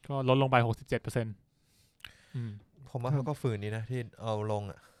ก็ลดลงไป 67% ผมว่าเขาก็ฝืนนี่นะที่เอาลง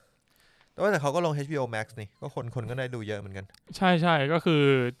แต่เขาก็ลง HBO Max นี่ก็คนก็ได้ดูเยอะเหมือนกันใช่ๆก็คือ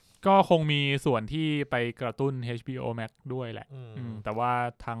ก็คงมีส่วนที่ไปกระตุ้น HBO Max ด้วยแหละแต่ว่า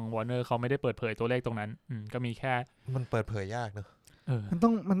ทาง Warner เขาไม่ได้เปิดเผยตัวเลขตรงนั้นก็มีแค่มันเปิดเผยยากเนอะมันต้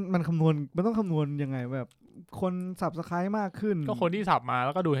องคำนวณมันต้องคำนวณยังไงแบบคน Subscribe มากขึ้นก็คนที่สับมาแ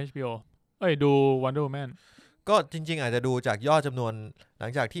ล้วก็ดู HBO ดู Wonder Woman ก็จริงๆอาจจะดูจากยอดจำนวนหลั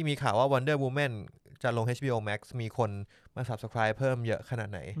งจากที่มีข่าวว่า Wonder Woman จะลง HBO Max มีคนมา Subscribe เพิ่มเยอะขนาด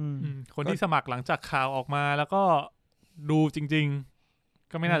ไหนคนที่สมัครหลังจากข่าวออกมาแล้วก็ดูจริง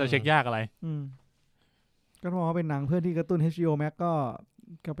ๆก็ไม่น่าจะเช็คยากอะไรก็มองว่าเป็นหนังเพื่อที่กระตุ้น HBO Max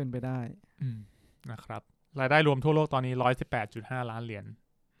ก็เป็นไปได้นะครับรายได้รวมทั่วโลกตอนนี้ $118.5 ล้าน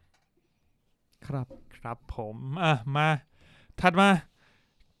ครับผมมาถัดมา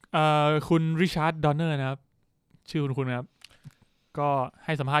คุณริชาร์ดดอนเนอร์นะครับชื่อคุณนะครับก็ใ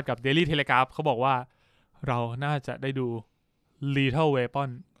ห้สัมภาษณ์กับ Daily Telegraph เขาบอกว่าเราน่าจะได้ดู Lethal Weapon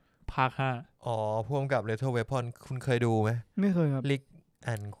ภาค 5พ่วงกับ Lethal Weapon คุณเคยดูไหมไม่เคยครับลิกแอ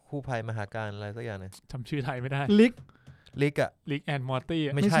นคู่ภัยมหาการอะไรสักอย่างนึงจำชื่อไทยไม่ได้ลิกแอนมอร์ตี้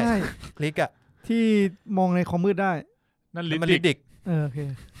ไม่ใช่ลิกที่มองในคอมมืดได้นั่นลิกดิกโอเค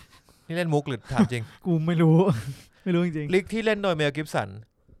นี่เล่นมุกหรือถามจริงกูไม่รู้จริงลิกที่เล่นโดยเมลกิฟสัน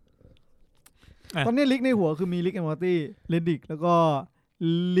ตอนนี้ลิกในหัวคือมีลิกแอนมอร์ตี้เลนดิกแล้วก็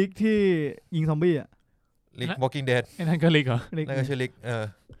ลิกที่ยิงซอมบี้ลิก Walking Dead นั่นก็ลิกเหรอนั่นก็ชื่อลิก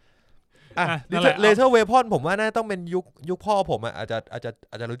เลเซอร์เวพอนผมว่าน่าต้องเป็นยุคพ่อผมอ่ะอาจ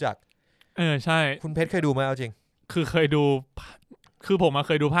จะรู้จักใช่คุณเพชรเคยดูไหมเอาจริงคือเคยดูคือผมเ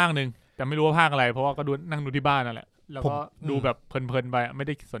คยดูภาคนึงแต่ไม่รู้ว่าภาคอะไรเพราะว่าก็ดูนั่งดูที่บ้านนั่นแหละแล้วก็ดูแบบเพลินๆไปไม่ไ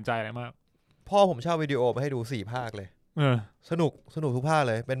ด้สนใจอะไรมากพ่อผมเช่าวิดีโอมาให้ดู4 ภาคเลยสนุกทุกภาค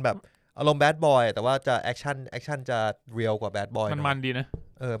เลยเป็นแบบอารมณ์แบดบอยแต่ว่าจะแอคชั่นจะเรียลกว่าแบดบอยมันดีนะ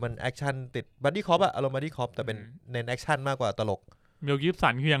มันแอคชั่นติดบัดดี้คอปอะอารมณ์บัดดี้คอปแต่เป็นเน้นแอคชั่นมากกว่าตลกเมลกิฟสั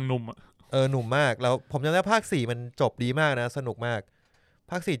นคือยังหนุ่มหนุ่มมากแล้วผมจำได้ภาค4มันจบดีมากนะสนุกมาก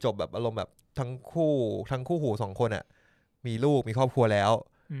ภาค4จบแบบอารมณ์แบบทั้งคู่หู2คนอะมีลูกมีครอบครัวแล้ว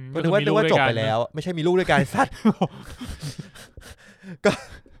ก็นึกว่าจบไปแล้วไม่ใช่มีลูกด้วยกันสัตว์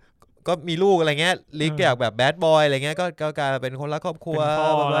ก็มีลูกอะไรเงี้ยลิกอยากแบบแบดบอยอะไรเงี้ยก็กลายเป็นคนรักครอบครัว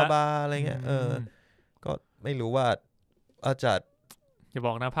บลาอะไรเงี้ยก็ไม่รู้ว่าอาจารย์อย่าบ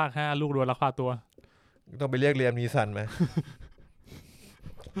อกนะภาค5ลูกโดนลักพาตัวต้องไปเรียกเรียมนีสันไหม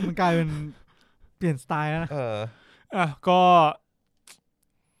มันกลายเป็นเปลี่ยนสไตล์แล้วนะก็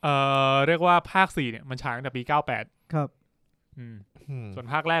เรียกว่าภาค4เนี่ยมันฉายตั้งแต่ปี98ครับส่วน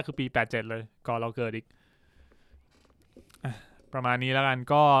ภาคแรกคือปี87เลยก่อนเราเกิดอีกประมาณนี้แล้วกัน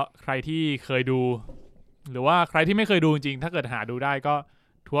ก็ใครที่เคยดูหรือว่าใครที่ไม่เคยดูจริงถ้าเกิดหาดูได้ก็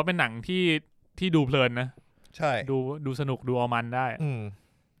ถือว่าเป็นหนังที่ดูเพลินนะใช่ดูสนุกดูเอามันได้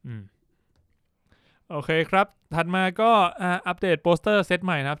โอเคครับถัดมาก็อัปเดตโปสเตอร์เซตใ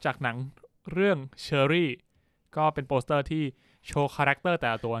หม่นะครับจากหนังเรื่อง Cherry ก็เป็นโปสเตอร์ที่โชว์คาแรคเตอร์แต่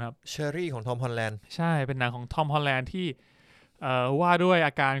ละตัวครับ Cherry ของทอมฮอลแลนด์ใช่เป็นหนังของทอมฮอลแลนด์ที่ว่าด้วย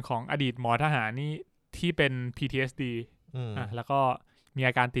อาการของอดีตหมอทหารนี่ที่เป็น PTSD แล้วก็มี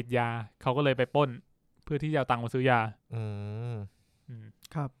อาการติดยาเขาก็เลยไปปล้นเพื่อที่จะเอาตังค์มาซื้อยา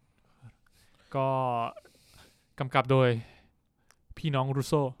ครับก็กำกับโดยพี่น้องรู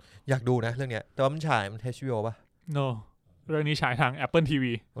โซอยากดูนะเรื่องเนี้ยแต่ว่ามันฉายมัน HBO ป่ะ No เรื่องนี้ฉายทาง Apple TV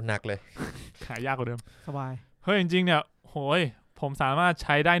หนักเลยหายากกว่าเดิมสบายเฮ้ยจริงๆเนี่ยโหยผมสามารถใ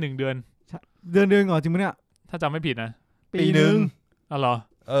ช้ได้1 เดือนเดือนเหรอจริงมั้ยเนี่ยถ้าจำไม่ผิดนะปีนึงอ๋อเหรอ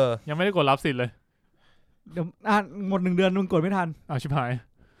ยังไม่ได้กดรับสิทธิ์เลยเดี๋ยวหมด1 เดือนมึงกดไม่ทันชิบหาย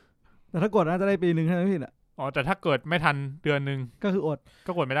แต่ถ้ากดน่าจะได้ปีนึงใช่มั้ยพี่น่ะแต่ถ้าเกิดไม่ทันเดือนนึงก็คืออด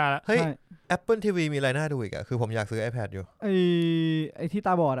ก็กดไม่ได้แล้วเฮ้ย Apple TV มีอะไรน่าดูอีกคือผมอยากซื้อ iPad อยู่ไอ้ที่ต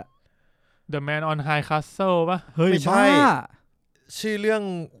าบอดอะ The Man on High Castle ป่ะเฮ้ยไม่ใช่ชื่อเรื่อง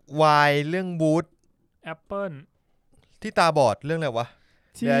Y เรื่อง Boot Apple ที่ตาบอดเรื่องอะไรวะ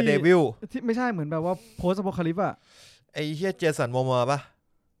Daredevil ที่ไม่ใช่เหมือนแบบว่า Post Apocalypse อะไอ้เหี้ยเจสันโมโมป่ะ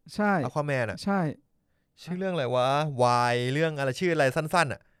ใช่ Aquaman ใช่ชื่อเรื่องอะไรวะ Y เรื่องอะไรชื่ออะไรสั้น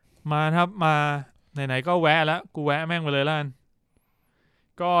ๆมาครับมาไหนๆก็แวะแล้วกูแวะแม่งไปเลยล่ะ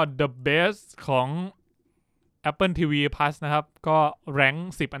ก็ The Best ของ Apple TV Plus นะครับก็แรง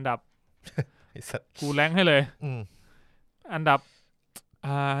ค์10 อันดับกูแรงค์ให้เลยอันดับ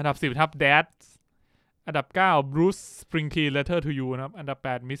10ครับ Dad อันดับ9 Bruce Springsteen Letter to You นะครับอันดับ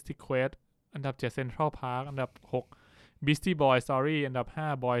8 Mystic Quest อันดับ7 Central Park อันดับ6 Beastie Boy Story อันดับ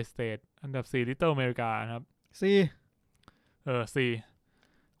5 Boy State อันดับ4 Little America นะครับ4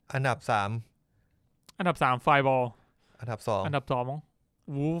 อันดับ3 Fireball อันดับ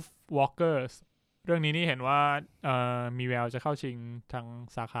2 Wolf Walkers เรื่องนี้นี่เห็นว่ามีแววจะเข้าชิงทาง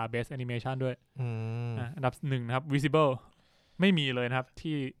สาขา Best Animation ด้วยอันดับ1นะครับ Visible ไม่มีเลยนะครับ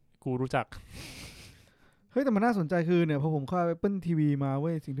ที่กูรู้จักเฮ้ยแต่มันน่าสนใจคือเนี่ยพอผมเข้า Apple TV มาเ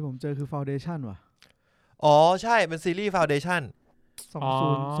ว้ยสิ่งที่ผมเจอคือ Foundation ว่ะใช่เป็นซีรีส์ Foundation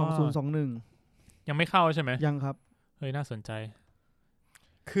 2021ยังไม่เข้าใช่ไหมยังครับเฮ้ยน่าสนใจ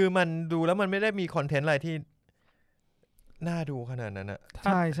คือมันดูแล้วมันไม่ได้มีคอนเทนต์อะไรที่น่าดูขนาดนั้นอะใ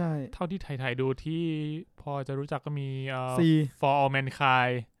ช่ใช่เท่าที่ถ่ายดูที่พอจะรู้จักก็มีFor All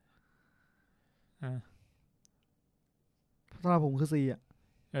Mankind สำหรับผมคือ C อ่ะ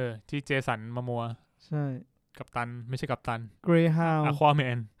ที่เจสันมามัวใช่กัปตันไม่ใช่กัปตัน Greyhound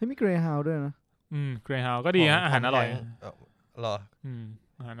Aquaman เฮ้ยมี Greyhound ด้วยนะGreyhound ก็ดีฮะอาหารอร่อยหรอ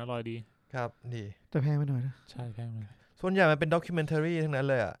อาหารอร่อยดีครับดีแต่แพงไปหน่อยนะใช่แพงไปส่วนใหญ่มันเป็นด็อกิเมนทารีทั้งนั้น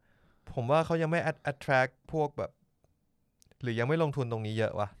เลยอ่ะผมว่าเขายังไม่ attract พวกแบบหรือยังไม่ลงทุนตรงนี้เยอ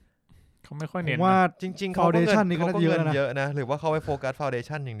ะวะเขาไม่ค่อยเน้นว่าจริงๆเขาก็เงินเยอะนะหรือว่าเขาไปโฟกัส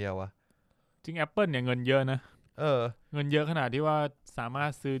Foundation อย่างเดียววะจริง Apple เนี่ยเงินเยอะนะเงินเยอะขนาดที่ว่าสามาร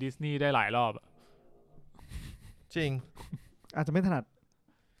ถซื้อดิสนีย์ได้หลายรอบจริงอาจจะไม่ถนัด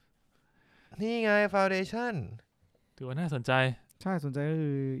นี่ไง Foundation ถือว่าน่าสนใจใช่สนใจก็คื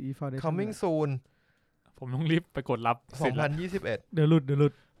อ Foundation Coming soon ผมต้องรีบไปกดรับ2021เดี๋ยวหลุดเ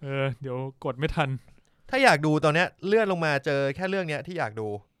ดี๋ยวกดไม่ทันถ้าอยากดูตอนเนี้ยเลื่อนลงมาเจอแค่เรื่องเนี้ยที่อยากดู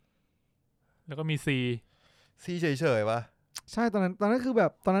แล้วก็มี C เฉยๆป่ะใช่ตอนนั้นคือแบ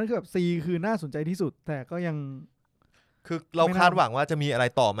บC คือน่าสนใจที่สุดแต่ก็ยัง คือเราคาดหวังว่าจะมีอะไร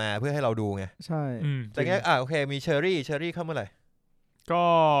ต่อมาเพื่อให้เราดูไงใช่แต่แค่โอเคมีเชอรี่เข้าเมื่อไหร่ก็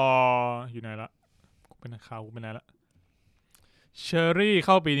อยู่ไหนละเป็นข่าวเป็นไหนละเชอรี่เ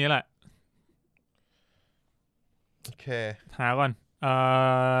ข้าปีนี้แหละโอเคหาก่อน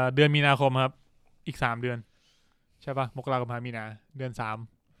เดือนมีนาคมครับอีก3 เดือนใช่ปะมกราคมมีนาเดือน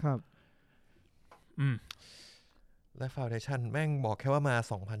3ครับและ Foundation แม่งบอกแค่ว่ามา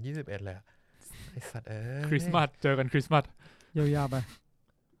2021เลยไอสัตว์คริสต์มาสเจอกันคริสต์มาสยาวๆไป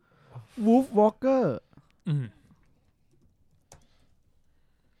Wolf Walker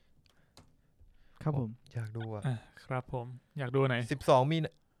ครับผมอยากดูครับผมอยากดูไหน12 มีน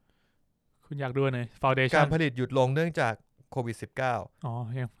าคุณอยากดูไหน Foundation การผลิตหยุดลงเนื่องจากโควิด-19 อ๋อ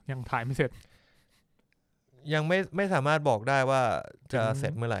ยังถ่ายไม่เสร็จยังไม่สามารถบอกได้ว่าจะเสร็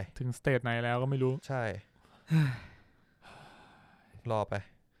จเมื่อไหร่ถึงสเตจไหนแล้วก็ไม่รู้ใช่รอไป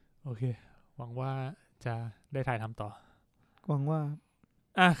โอเคหวังว่าจะได้ถ่ายทำต่อหวังว่า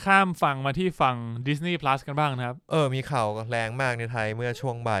ข้ามฝั่งมาที่ฝั่ง Disney Plus กันบ้างนะครับมีข่าวแรงมากในไทยเมื่อช่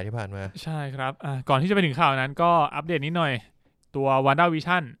วงบ่ายที่ผ่านมาใช่ครับก่อนที่จะไปถึงข่าวนั้นก็อัปเดตนิดหน่อยตัว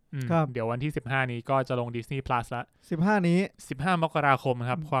WandaVision เดี๋ยววันที่15นี้ก็จะลง Disney Plus ละ15นี้15 มกราคม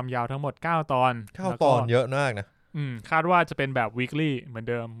ครับความยาวทั้งหมด9 ตอน9 ตอนเยอะมากนะคาดว่าจะเป็นแบบ weekly เหมือน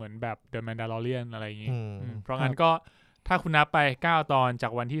เดิมเหมือนแบบ The Mandalorian อะไรอย่างงี้เพราะงั้นก็ถ้าคุณนับไป9 ตอนจา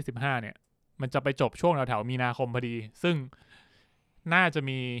กวันที่15เนี่ยมันจะไปจบช่วงแถวๆมีนาคมพอดีซึ่งน่าจะ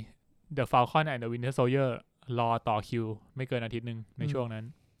มี The Falcon and the Winter Soldier รอต่อคิวไม่เกินอาทิตย์นึงในช่วงนั้น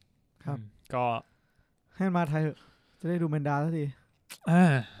ครับก็ให้มาไทยจะได้ดูแมนดาสักที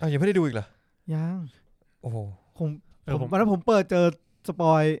ยังไม่ได้ดูอีกเหรอยังโอ้โหผมวันนั้นผมเปิดเจอสป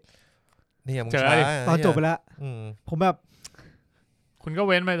อยนี่มึงช้าตอนจบไปแล้วผมแบบคุณก็เ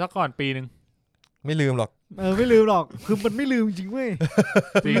ว้นไปสักก่อนปีนึงไม่ลืมหรอกไม่ลืมหรอกคือมันไม่ลืมจริงเว้ย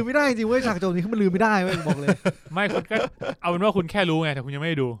ลืมไม่ได้จริงเว้ยฉากจบนี้มันลืมไม่ได้เว้ยบอกเลยไม่คุณก็เอาเป็นว่าคุณแค่รู้ไงแต่คุณยังไม่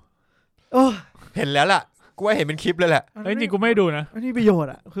ได้ดูเห็นแล้วล่ะกูว่าเห็นเป็นคลิปเลยแหละจริงกูไม่ดูนะนี่ประโยช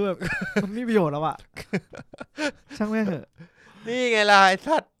น์อ่ะคือแบบมันมีประโยชน์แล้วอ่ะช่างแม่งเถอะนี่ไงล่ะไอ้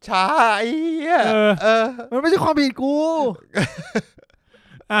สัตว์ช้าไอ้เหี้ยมันไม่ใช่ความผิดกู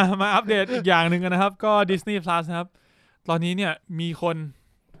มาอัปเดตอีกอย่างหนึ่งกันนะครับก็ Disney Plus นะครับตอนนี้เนี่ยมีคน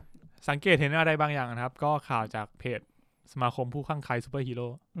สังเกตเห็นอะไรบางอย่างนะครับก็ข่าวจากเพจสมาคมผู้ข้างใครซูเปอร์ฮีโร่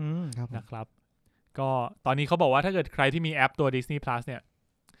นะครับก็ตอนนี้เขาบอกว่าถ้าเกิดใครที่มีแอปตัว Disney Plus เนี่ย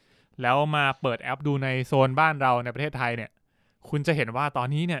แล้วมาเปิดแอปดูในโซนบ้านเราในประเทศไทยเนี่ยคุณจะเห็นว่าตอน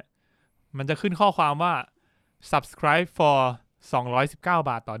นี้เนี่ยมันจะขึ้นข้อความว่า subscribe for 219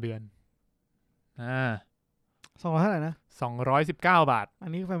 บาทต่อเดือน200เท่าไหร่นะ219 บาทอั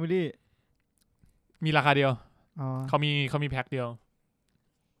นนี้ Family มีราคาเดียวเขามีแพ็คเดียว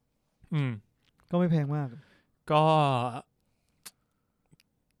ก็ไม่แพงมากก็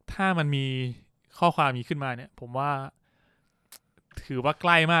ถ้ามันมีข้อความนี้ขึ้นมาเนี่ยผมว่าถือว่าใก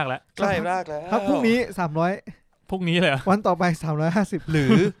ล้มากแล้วใกล้มากแล้วถ้าพรุ่งนี้300พรุ่งนี้เลยวันต่อไป350ห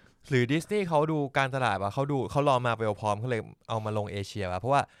รือดิสนีย์เขาดูการตลาดว่าเขารอมาเวลพร้อมเขาเลยเอามาลงเอเชียว่ะเพรา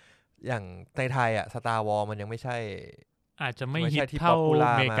ะว่าอย่างในไทยอ่ะ Star Wars มันยังไม่ใช่อาจจะไม่ฮิตเท่า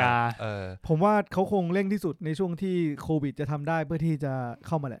อเมริกาผมว่าเขาคงเร่งที่สุดในช่วงที่โควิดจะทำได้เพื่อที่จะเ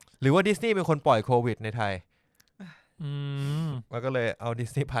ข้ามาแหละหรือว่าดิสนีย์เป็นคนปล่อยโควิดในไทยแล้วก็เลยเอาดิ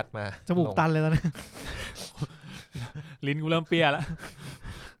สนีย์พัดมาจมูกตันเลยแล้วนะลิ้นกูเริ่มเปียแล้ว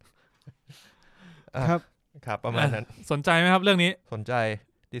ครับประมาณนั้นสนใจไหมครับเรื่องนี้สนใจ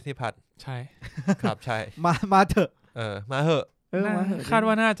ดิสนีย์พัดใช่ครับใช่มาเถอะมาเถอะคาด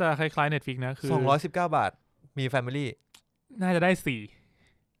ว่าน่าจะคล้ายๆ Netflix นะคือ219 บาทมี Family น่าจะได้4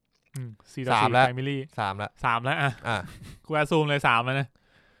 3แล้ว Family 3แล้วกูอาซูมเลย3แล้วนะ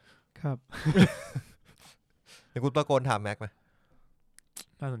ครับเดี๋ยวกูตะโกนถามแม็กไหม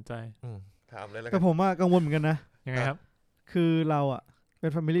น่าสนใจถามเลยแล้วแต่ผมว่ากังวลเหมือนกันนะยังไงครับคือเราอ่ะเป็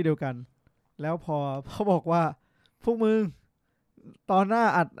น Family เดียวกันแล้วพอเขาบอกว่าพวกมึงตอนหน้า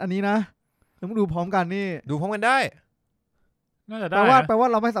อัดอันนี้นะแล้วมึงดูพร้อมกันนี่ดูพร้อมกันได้น่าจะได้แปลว่า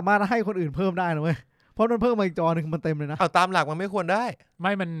เราไม่สามารถให้คนอื่นเพิ่มได้นะเว้ยเพราะมันเพิ่มมาอีกจอนึงมันเต็มเลยนะเอาตามหลักมันไม่ควรได้ไ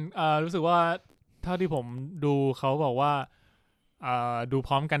ม่มันรู้สึกว่าเท่าที่ผมดูเขาบอกว่าดูพ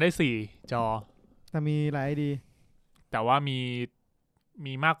ร้อมกันได้4 จอแต่มีหลายดีแต่ว่า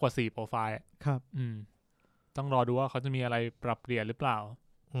มีมากกว่า4โปรไฟล์ครับต้องรอดูว่าเขาจะมีอะไรปรับเปลี่ยนหรือเปล่า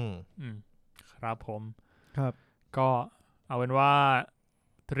ครับผมครับก็เอาเป็นว่า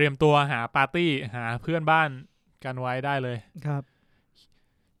เตรียมตัวหาปาร์ตี้หาเพื่อนบ้านกันไว้ได้เลยครับ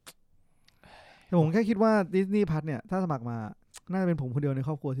แต่ผมแค่คิดว่า Disney Plus เนี่ยถ้าสมัครมาน่าจะเป็นผมคนเดียวในค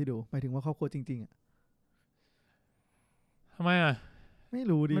รอบครัวที่ดูหมายถึงว่าครอบครัวจริงๆอ่ะทำไมอ่ะไม่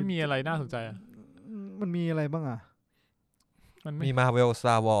รู้ดิมันมีอะไรน่าสนใจอ่ะมันมีอะไรบ้างอ่ะมี Marvel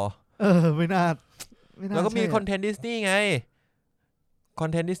Star Wars ไม่น่า แล้วก็มีคอนเทนต์ดิสนีย์ไงคอน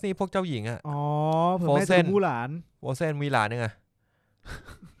เทนต์ดิสนีย์พวกเจ้าหญิงอ่ะอ๋อเผื่อแม่จะมูหลานโฟเซนมีหลานนึงอ่ะ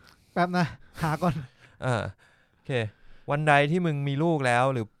แป๊บนะหาก่อนโอเควันใดที่มึงมีลูกแล้ว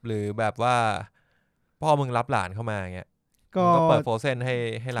หรือแบบว่าพ่อมึงรับหลานเข้ามาอย่างเงี้ยก็เปิดโฟเซนใ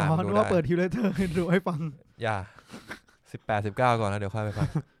ห้หลานดูได้ว่าเปิดทิวเลเตอร์ดูให้ฟังอย่า18-19ก่อนแล้วเดี๋ยวค่อยไปฟัง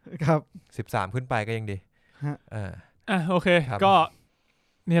ครับ13ขึ้นไปก็ยังดีโอเคก็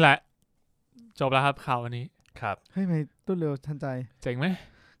นี่แหละจบแล้วครับข่าววันนี้ครับให้ไม่ต้นเร็วทันใจเจ๋งไหม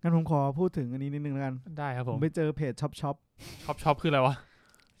งั้นผมขอพูดถึงอันนี้นิดนึงแล้วกันได้ครับผมไปเจอเพจช็อปคืออะไรวะ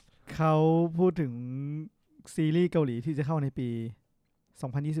เขาพูดถึงซีรีส์เกาหลีที่จะเข้าในปี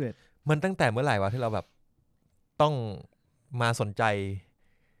2021มันตั้งแต่เมื่อไหร่วะที่เราแบบต้องมาสนใจ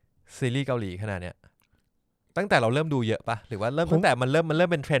ซีรีส์เกาหลีขนาดเนี้ยตั้งแต่เราเริ่มดูเยอะปะหรือว่าเริ่มตั้งแต่มันเริ่ม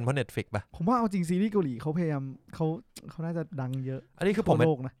เป็นเทรนด์เพราะ Netflix ปะผมว่าเอาจริงซีรีส์เกาหลีเขาพยายามเขาน่าจะดังเยอะอันนี้คือผมไ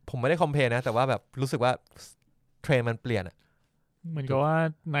ม่ได้คอมเพลนะแต่ว่าแบบรู้สึกว่าเทรนด์มันเปลี่ยนอ่ะเหมือนกับว่า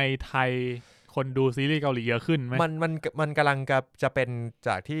ในไทยคนดูซีรีส์เกาหลีเยอะขึ้นไหมมันกำลังจะเป็นจ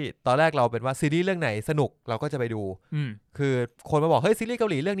ากที่ตอนแรกเราเป็นว่าซีรีส์เรื่องไหนสนุกเราก็จะไปดูคือคนมาบอกเฮ้ยซีรีส์เกา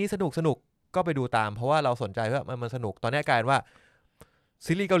หลีเรื่องนี้สนุกก็ไปดูตามเพราะว่าเราสนใจว่ามันสนุกตอนนี้กลายว่า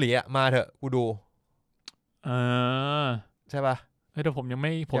ซีรีส์เกาหลีอ่ะมาเถอะกูดูใช่ป่ะแต่ผมยังไ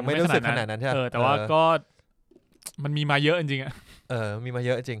ม่รู้สึกขนาดนั้นใช่แต่ว่าก็มันมีมาเยอะจริงๆอ่ะมีมาเ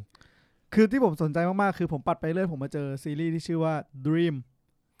ยอะจริงคือที่ผมสนใจมากๆคือผมปัดไปเรื่อยผมมาเจอซีรีส์ที่ชื่อว่า Dream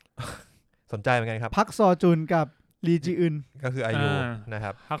สนใจเหมือนกันครับพักซอจุนกับลีจีอึนก็คืออายุนะค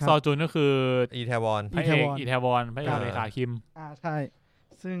รับพักซอจุนก็คืออีแทวอนพระเอกอีแทวอนพระเอกเลขาคิมใช่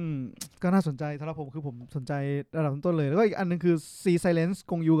ซึ่งก็น่าสนใจสำหรับผมคือผมสนใจระดับต้นเลยแล้วก็อีกอันนึงคือ See Silence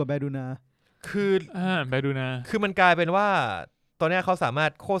กงยูกับแบดูนาคือแบดูนาคือมันกลายเป็นว่าตอนนี้เขาสามาร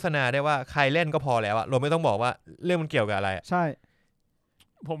ถโฆษณาได้ว่าใครเล่นก็พอแล้วอะเราไม่ต้องบอกว่าเรื่องมันเกี่ยวกับอะไรใช่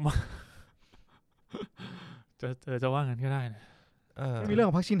ผมจะว่างั้นก็ได้นะมีเรื่อง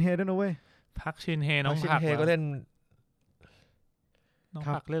ของพักชินเฮด้วยนะเว้ยพักชินเฮน้องผักก็เล่นน้อง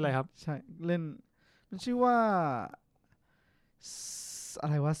ผักเล่นอะไรครับใช่เล่นมันชื่อว่าอะ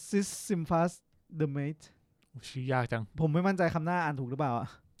ไรวะ Sis Simfast The Mate ชื่อยากจังผมไม่มั่นใจคำหน้าอ่านถูกหรือเปล่า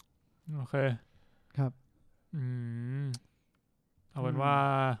โอเคครับเอาเป็นว่า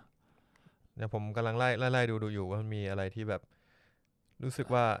เดี๋ยวผมกำลังไล่ดูอยู่ว่ามันมีอะไรที่แบบรู้สึก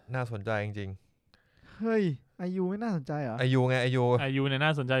ว่าน่าสนใจจริงๆเฮ้ยอายุไม่น่าสนใจเหรออายุไงอายุเนี่ยน่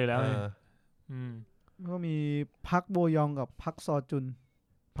าสนใจอยู่แล้วก็มีพักโบยองกับพักซอจุ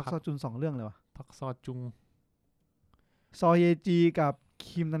น2เรื่องเลยวะพักซอจุงซอเยจีกับ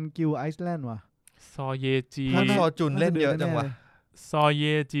คิมนันกิวไอซ์แลนด์วะซอเยจีซอจุนเล่นเยอะจังวะซอเย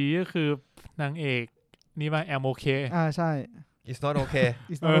จีก็คือนางเอกนี่ว่า I'm okay ใช่ It's not okay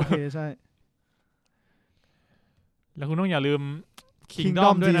It's not okay ใช่แล้วคุณต้องอย่าลืม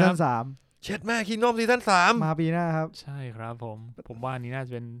Kingdom ด้วยนะครับเช็ดแม่ Kingdom ซีซั่น3มาปีหน้าครับใช่ครับผมว่าอันนี้น่าจ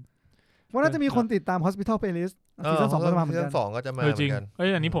ะเป็นว่าน่าจะมีคนติดตาม Hospital Playlist ซีซั่น2ก็จะมาเหมือนกันซีซั่น2ก็จะมาเหมือนกัน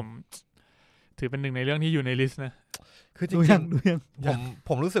อันนี้ผมถือเป็นหนึ่งในเรื่องที่อยู่ในลิสต์นะคือจริงๆ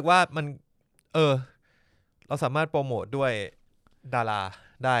ผมรู้สึกว่ามันเราสามารถโปรโมทด้วยดารา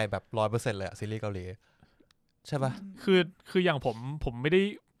ได้แบบ 100% เลยอะซีรีส์เกาหลีใช่ป่ะคืออย่างผมไม่ได้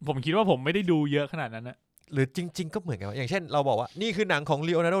ผมคิดว่าผมไม่ได้ดูเยอะขนาดนั้นนะหรือจริงๆก็เหมือนกันอย่างเช่นเราบอกว่านี่คือหนังของ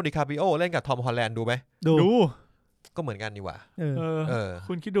ลีโอนาร์โด ดิคาปิโอเล่นกับทอมฮอลแลนด์ดูไหมดูก็เหมือนกันนี่หว่า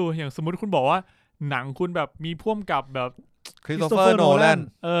คุณคิดดูอย่างสมมุติคุณบอกว่าหนังคุณแบบมีพ่วงกับแบบคริสโตเฟอร์โนแลน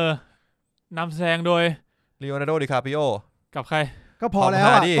นำแสดงโดยลีโอนาร์โด ดิคาปิโอกับใครก็พอแล้ว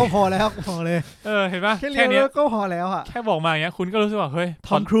ก็พอแล้วพอเลยเห็นป่ะแค่นี้ก็พอแล้วแค่บอกมาอย่างเงี้ยคุณก็รู้สึกว่าเฮ้ยท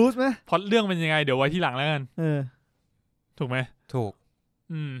อมครูซไหมพอเรื่องเป็นยังไงเดี๋ยวไว้ที่หลังแล้วกันถูกไหมถูก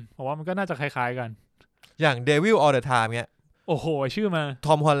ผมว่ามันก็น่าจะคล้ายๆกันอย่าง Devil All the Time เงี้ยโอ้โหชื่อมาท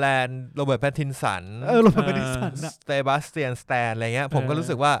อมฮอลแลนด์โรเบิร์ตแพตตินสันโรเบิร์ตแพตตินสันสเตบาสเตียนสแตนอะไรเงี้ยผมก็รู้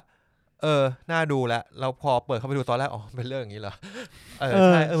สึกว่าน่าดูแล้วเราพอเปิดเข้าไปดูตอนแรกอ๋อเป็นเรื่องอย่างนี้เหรอ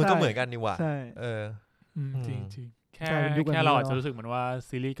ใช่มันก็เหมือนกันนี่หว่าจริงๆแค่เราอาจจะรู้สึกเหมือนว่า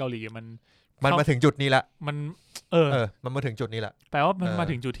ซีรีส์เกาหลีมันมาถึงจุดนี้ละมันมันมาถึงจุดนี้ละแปลว่ามันมา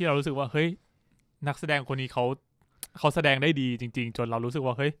ถึงจุดที่เรารู้สึกว่าเฮ้ยนักแสดงคนนี้เขาแสดงได้ดีจริงๆจนเรารู้สึก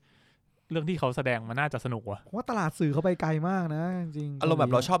ว่าเฮ้ยเรื่องที่เขาแสดงมันน่าจะสนุกว่ะเพราะว่าตลาดสื่อเขาไปไกลมากนะจริงอารมณ์แบ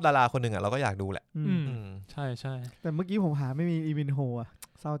บเราชอบดาราคนหนึ่งเราก็อยากดูแหละใช่ใช่แต่เมื่อกี้ผมหาไม่มีอีมินโฮอะ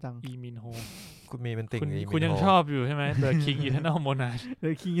เศร้าจังอีมินโฮคุณมีเป็นติ่งคุณยังชอบอยู่ใช่ไหม The King Eternal Monarch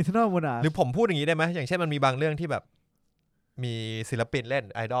The King Eternal Monarch หรือผมพูดอย่างนี้ได้ไหมอย่างเช่นมันมีบางเรื่องที่แบบมีศิลปินเล่น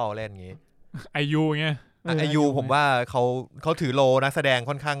ไอดอลเล่นอย่างงี้ไอยูเงี้ยไอยูผมว่าเขาถือโลนักแสดง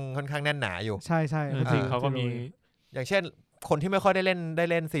ค่อนข้างแน่นหนาอยู่ใช่ใช่จริงเขาก็มีอย่างเช่นคนที่ไม่ค่อยได้เ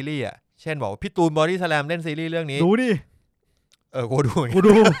ล่นซีรีส์อ่ะเช่นบอกพี่ตูนบอดี้สแลมเล่นซีรีส์เรื่องนี้ดูดิ กูดู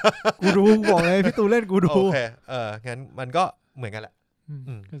บอกเลยพี่ตูเล่นกูดูโอเคงั้นมันก็เหมือนกันแหละ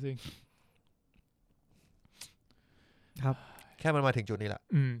ก็จริงครับแค่มันมาถึงจุดนี้แหละ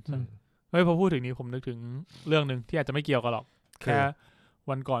เฮ้ยพอพูดถึงนี้ผมนึกถึงเรื่องนึงที่อาจจะไม่เกี่ยวกันหรอกแค่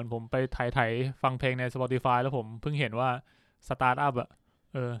วันก่อนผมไปไถฟังเพลงใน Spotify แล้วผมเพิ่งเห็นว่า Start Up อ่ะ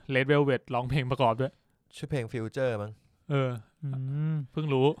Red Velvet ร้องเพลงประกอบด้วยชื่อเพลง Future มั้งเพิ่ง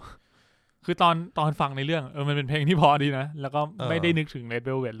รู้คือตอนฟังในเรื่องมันเป็นเพลงที่พอดีนะแล้วก็ไม่ได้นึกถึง Red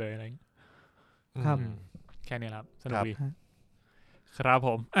Velvet เลยอะไรครับแค่นี้ครับสนุกดีครับผ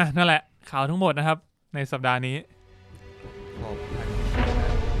มนั่นแหละข่าวทั้งหมดนะครับในสัปดาห์นี้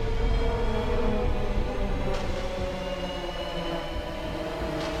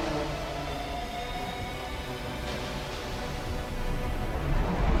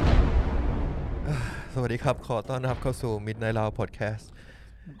สวัสดีครับขอต้อนรับเข้าสู่ Midnight Lounge Podcast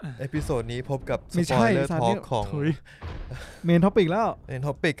เอพิโซดนี้พบกับ Spoiler Talk ของ Main Topic แล้ว Main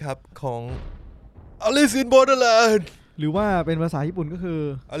Topic ครับของ Alice in Borderland หรือว่าเป็นภาษาญี่ปุ่นก็คือ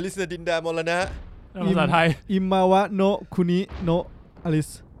Alice ในดินแดนมรณะภาษาไทย อิมาวะโนะคุนิโนะอลิส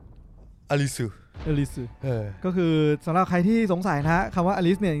ก็คือสำหรับใครที่สงสัยนะคำว่าอ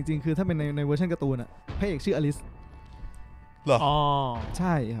ลิสเนี่ยจริงๆคือถ้าเป็นในเวอร์ชันการ์ตูนอ่ะพระเอกชื่ออลิสเหรอใ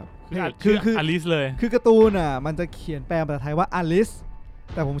ช่ครับคืออลิสเลยคือการ์ตูนอ่ะมันจะเขียนแปลภาษาไทยว่าอลิส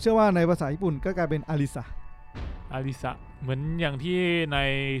แต่ผมเชื่อว่าในภาษาญี่ปุ่นก็กลายเป็นอลิซะเหมือนอย่างที่ใน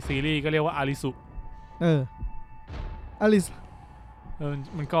ซีรีส์ก็เรียกว่าอาริสุอลิส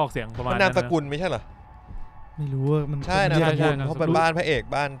มันก็ออกเสียงประมาณนั้นนามสกุลไม่ใช่เหรอไม่รู้ว่ามันใช่นามสกุลเพราะเป็นบ้านพระเอก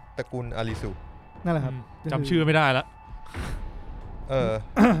บ้านตระกูลอาริสุนั่นแหละครับจำชื่อไม่ได้ละ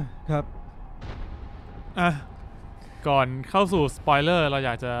ครับก่อนเข้าสู่สปอยเลอร์เราอ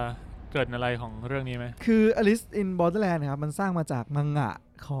ยากจะเกิดอะไรของเรื่องนี้ไหมคือ Alice in Borderland ครับมันสร้างมาจากมังงะ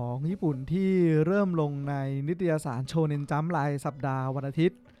ของญี่ปุ่นที่เริ่มลงในนิตยสารโชเน็นจัมป์รายสัปดาห์วันอาทิ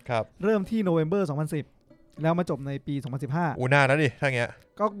ตย์เริ่มที่โนเวมเบอร์2010แล้วมาจบในปี2015นานแล้วดิถ้าเงี้ย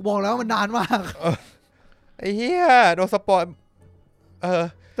ก็บอกแล้วมันนานมากไอ้เหี้ยโดนสปอย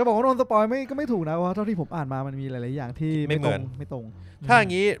จะบอกว่าโดนสปอยก็ไม่ถูกนะเพราะเท่าที่ผมอ่านมามันมีหลายๆอย่างที่ไม่ตรงถ้าอย่า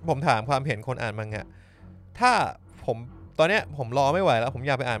งนี้ผมถามความเห็นคนอ่านมังงะถ้าผมตอนเนี้ยผมรอไม่ไหวแล้วผมอ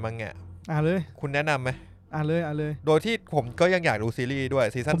ยากไปอ่านมังงะเลยคุณแนะนำไหมอ่านเลยโดยที่ผมก็ยังอยากดูซีรีส์ด้วย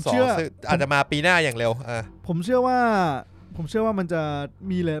ซีซั่น2ซึ่งอาจจะมาปีหน้าอย่างเร็วผมเชื่อว่ามันจะ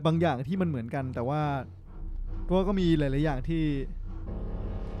มีเลยบางอย่างที่มันเหมือนกันแต่ว่าก็มีหลายๆอย่าง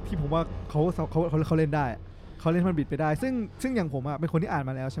ที่ผมว่าเขาเล่นได้เขาเล่นมันบิดไปได้ซึ่งอย่างผมเป็นคนที่อ่าน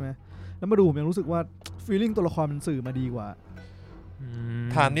มาแล้วใช่ไหมแล้วมาดูผมยังรู้สึกว่าฟีลลิ่งตัวละครมันสื่อมาดีกว่า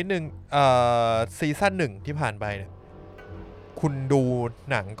ถามนิดนึงซีซั่น1ที่ผ่านไปเนี่ยคุณดู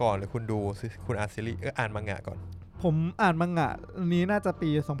หนังก่อนหรือคุณอ่านซีรีส์อ่านมังงะก่อนผมอ่านมังงะอันนี้น่าจะปี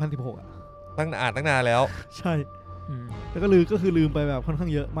2016ตั้งนานแล้วใช่แล้วก็ลืมไปแบบค่อนข้า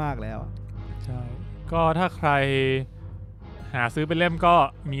งเยอะมากแล้วใช่ก็ถ้าใครหาซื้อเป็นเล่มก็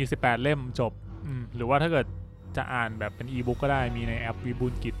มี18เล่มจบหรือว่าถ้าเกิดจะอ่านแบบเป็นอีบุ๊กก็ได้มีในแอปวิบู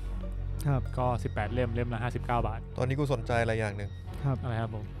ลย์กิจครับก็18เล่มละ59 บาทตอนนี้กูสนใจอะไรอย่างนึงครับอะไรครับ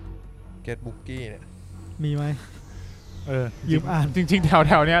ผม Get Bookie เนี่ยมีไหมยืมอ่านจริงๆแ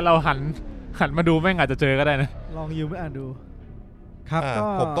ถวๆเนี้ยเราหันมาดูแม่งอาจจะเจอก็ได้นะลองยืมไปอ่านดูครับก็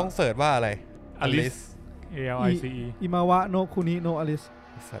ผมต้องเสิร์ชว่าอะไร Alice ALICE อิมาวะโนะคุนิโนะอลิส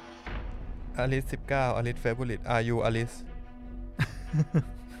Alice 19 Alice Favorite Are You Alice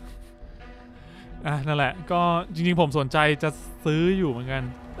นั่นแหละก็จริงๆผมสนใจจะซื้ออยู่เหมือนกัน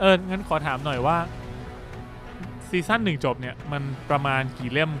งั้นขอถามหน่อยว่าซีซั่น1จบเนี่ยมันประมาณกี่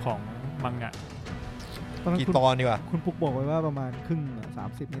เล่มของมังงะกี่ตอนดีกว่าคุณปุ๊กบอกไว้ว่าประมาณครึ่ง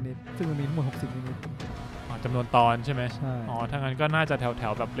30นิดๆซึ่งมันมีทั้งหมด60นิดจำนวนตอนใช่ไหมใช่ถ้างั้นก็น่าจะแถ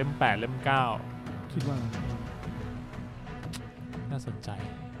วแบบเล่ม8เล่ม9คิดว่าน่าสนใจ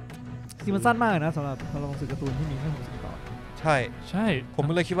ที่มันสั้นมากนะสำหรับหนังสือการ์ตูนที่มีแค่60ตอนใช่ผม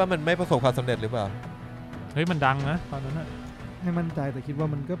เลยคิดว่ามันไม่ประสบความสำเร็จหรือเปล่าเฮ้ยมันดังนะตอนนั้นน่ะไม่มั่นใจแต่คิดว่า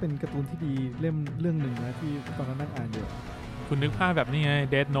มันก็เป็นการ์ตูนที่ดีเรื่องหนึ่งนะที่ตอนนั้นนั่งอ่านอยู่คุณนึกภาพแบบนี้ไง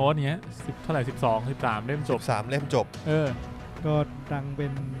Death Note เนี้ย10เท่าไหร่12 13เล่มจบ13เล่มจบก็ดังเ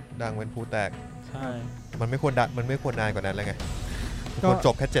ป็นภูแตกใช่มันไม่ควรนานกว่านั้นเลยไงควรจ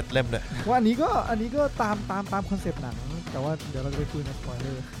บแค่7เล่มเลยว่าอันนี้ก็ตามคอนเซปต์หนังแต่ว่าเดี๋ยวเราจะไปคุยในสปอยเล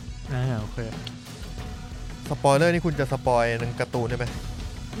อร์โอเคสปอยเลอร์นี่คุณจะสปอยหนังการ์ตูนได้ไหม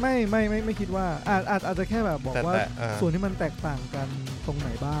ไม่คิดว่าอาจจะแค่แบบบอกว่าส่วนที่มันแตกต่างกันตรงไหน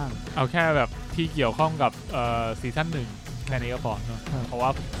บ้างเอาแค่แบบที่เกี่ยวข้องกับซีซั่น1แค่นี้ก็พอเนาะเพราะว่า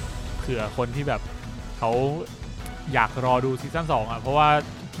เผื่อคนที่แบบเขาอยากรอดูซีซั่น2เพราะว่า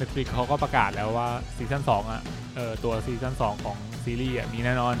Netflix เขาก็ประกาศแล้วว่าซีซั่น2ตัวซีซั่น2ของซีรีส์มีแ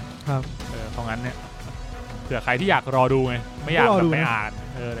น่นอนครับเพราะงั้นเนี่ย ผื่อใครที่อยากรอดูไงไม่อยากแบบไปอ่าน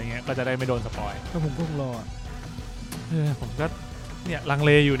อะไรเงี้ยก็จะได้ไม่โดนสปอยก็ผมก็รอผมก็เนี่ยลังเ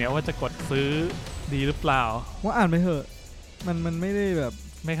ลอยู่เนี่ยว่าจะกดซื้อดีหรือเปล่าว่าอ่านไปเถอะมันไม่ได้แบบ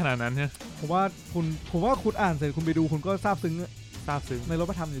ไม่ขนาดนั้นใช่ผมว่าคุณอ่านเสร็จคุณไปดูคุณก็ซาบซึ้งในรถ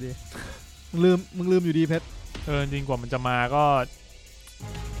พระธรรมอยู่ดีมึงลืมอยู่ดีเพชรจริงกว่ามันจะมาก็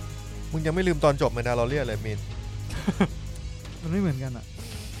มึงยังไม่ลืมตอนจบมันดาเราเรียกเลยมิน มันไม่เหมือนกันอ่ะ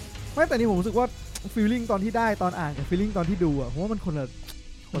ไม่แต่นี่ผมรู้สึกว่าฟีลลิ่งตอนที่ได้ตอนอ่านกับฟีลลิ่งตอนที่ดูอ่ะผมว่ามันคนล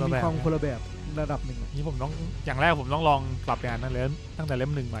ะแบบคนละแบบระดับหนึ่งนี่ผมต้องอย่างแรกผมต้องลองกลับไปอ่านตั้งแต่เล่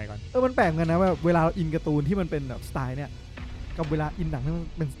ม 1ใหม่ก่อนมันแปลกกันนะว่าเวลาเราอินการ์ตูนที่มันเป็นแบบสไตล์เนี่ยกับเวลาอินหนังที่มัน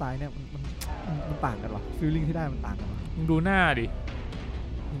เป็นสไตล์เนี่ยมันต่างกันวะฟีลลิ่งที่ได้มันต่างกันวะมึงดูหน้าดิ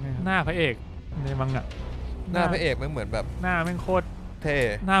หน้าพระเอกในมังงะหน้าพระเอกมันเหมือนแบบหน้าแม่งโคตรเท่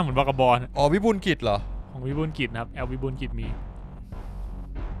หน้าเหมือนบากบอลวิบูลย์กิจเหรอของวิบูลย์กิจนะครับวิบูลย์กิจมี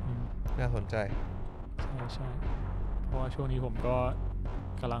น่าสนใจใช่เพราะว่าช่วงนี้ผมก็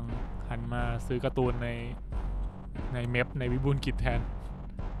กำลังหันมาซื้อการ์ตูนในเมพในวิบูลย์กิจแทน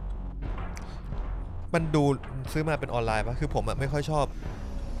มันดูซื้อมาเป็นออนไลน์ป่ะคือผมไม่ค่อยชอบ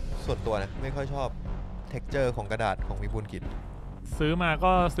ส่วนตัวนะไม่ค่อยชอบเท็กเจอร์ของกระดาษของวิบูลย์กิจซื้อมา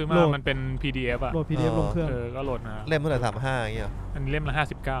มันเป็น PDF โหลด PDF ลงเครื่องก็โหลดมาเล่มเท่าไหร่35อย่างเงี้ยอันนี้เล่มละ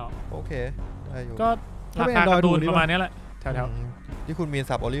59โอเคได้อยู่ก็ราคาการ์ตูนประมาณนี้แหละแถวๆที่คุณมี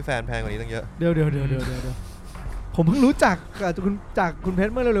ซับ OnlyFans แพงกว่านี้ตั้งเยอะเดี๋ยวผมเพิ่งรู้จักจากคุณเพช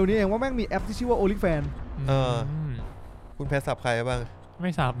รเมื่อเร็วๆนี้เองว่าแม่งมีแอปที่ชื่อว่า OnlyFans คุณเพชรซับใครบ้างไ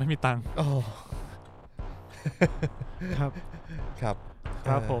ม่ซับไม่มีตังค์ค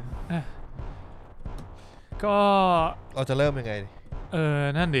รับผมก็เราจะเริ่มยังไง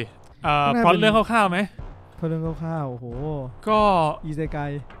นั่นดิพอเรื่องคร่าวๆไหมพอเรื่องคร่าวๆโอ้โหก็อีเซไก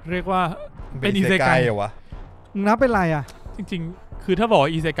เรียกว่าเป็นอีเซไกเหรอวะนับเป็นไรอ่ะจริงๆคือถ้าบอก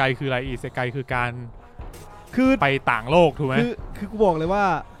อีเซไกคืออะไรอีเซไกคือการไปต่างโลกถูกไหมคือกูบอกเลยว่า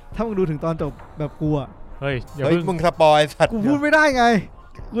ถ้ามึงดูถึงตอนจบแบบกูอ่ะเฮ้ยอย่ามึงสปอยสัตว์กูพูดไม่ได้ไง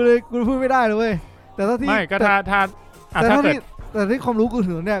กูพูดไม่ได้เลยเว้ยแต่ถ้าที่ไม่ก็แต่ที่ความรู้กู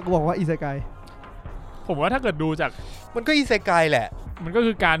ถึงเนี่ยกูบอกว่าอีเซไกผมว่าถ้าเกิดดูจากมันก็อีเซไกแหละมันก็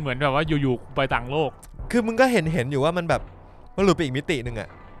คือการเหมือนแบบว่าอยู่ๆไปต่างโลกคือมึงก็เห็นอยู่ว่ามันแบบมันหลุดไปอีกมิตินึงอะ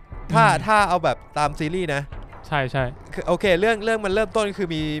ถ้าเอาแบบตามซีรีส์นะใช่คือโอเคเรื่องมันเริ่มต้นคือ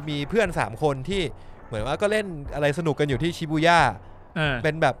มีเพื่อน3คนที่เหมือนว่าก็เล่นอะไรสนุกกันอยู่ที่ชิบูย่าเ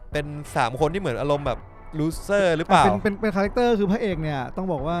ป็น3คนที่เหมือนอารมณ์แบบลูเซอร์หรือเปล่าเป็นคาแรคเตอร์คือพระเอกเนี่ยต้อง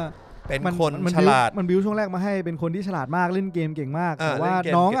บอกว่าเป็นคนฉลาดมันบิวช่วงแรกมาให้เป็นคนที่ฉลาดมากเล่นเกมเก่งมากแต่ว่า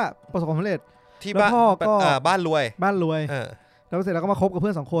น้องอ่ะประสบความสำเร็จที่พ่อก็บ้านรวยแล้วเสร็จแล้วก็มาคบกับเ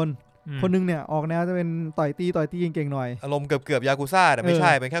พื่อน2คนนึงเนี่ยออกแนวจะเป็นต่อยตีเก่งๆหน่อยอารมณ์เกือบยากุซ่าแต่ไม่ใ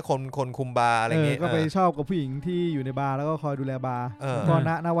ช่เป็นแค่คนคุมบาร์อะไรเงี้ยก็ไปชอบกับผู้หญิงที่อยู่ในบาร์แล้วก็คอยดูแลบาร์ก็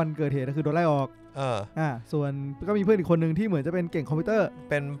ณวันเกิดเหตุก็คือโดนไล่ออกส่วนก็มีเพื่อนอีกคนนึงที่เหมือนจะเป็นเก่งคอมพิวเตอร์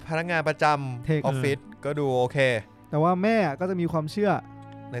เป็นพนักงานประจำออฟฟิศก็ดูโอเคแต่ว่าแม่ก็จะมีความเชื่อ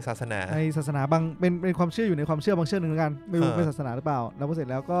ในศาสนาบางเป็นความเชื่ออยู่ในความเชื่อบางเชื่อหนึ่งกันไม่รู้เป็นศาสนาหรือเปล่าแล้วพอเสร็จ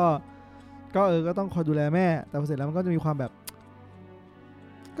แล้วก็ต้องคอยดูแลแม่แต่พอเสร็จแล้วมันก็จะมีความแบบ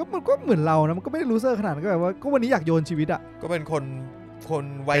มันก็เหมือนเรานะมันก็ไม่ได้รู้เซอร์ขนาดนั้นก็แบบว่าก็วันนี้อยากโยนชีวิตอ่ะก็เป็นคน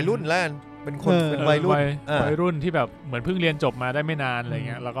วัยรุ่นแล้วเป็นคนเป็นวัยรุ่นที่แบบเหมือนเพิ่งเรียนจบมาได้ไม่นานอะไรเ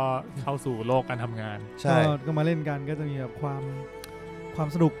งี้ยแล้วก็เข้าสู่โลกการทำงานใช่ก็มาเล่นกันก็จะมีแบบความ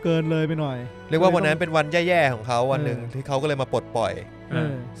สนุกเกินเลยไปหน่อยเรียกว่าวันนั้นเป็นวันแย่ๆของเขาวันหนึ่งที่เขาก็เลยมาปลดปล่อย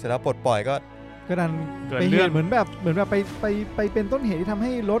เสร็จแล้วปลดปล่อยก็ดันไปเหตุเหมือนแบบไปเป็นต้นเหตุที่ทำใ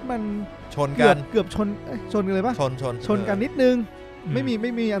ห้รถมันชนกันเกือบชนกันเลยป่ะชนกันนิดนึงไม่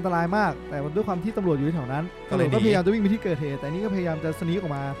มีอันตรายมากแต่ด้วยความที่ตำรวจอยู่แถวนั้นตำรวจก็พยายามจะวิ่งไปที่เกิดเหตุแต่นี่ก็พยายามจะสนีกออ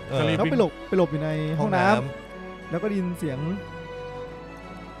กมาแล้วไปหลบอยู่ในห้องน้ำแล้วก็ได้ยินเสียง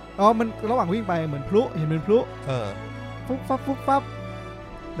มันระหว่างวิ่งไปเหมือนพลุเห็นเป็นพลุฟุบฟับ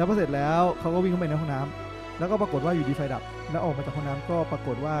แล้วพอเสร็จแล้วเขาก็วิ่งเข้าไปในห้องน้ำแล้วก็ปรากฏว่าอยู่ดีไฟดับแล้วออกมาจากห้องน้ำก็ปราก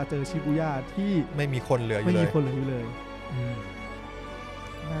ฏว่าเจอชิบูย่าที่ไม่มีคนเหลืออยู่เลย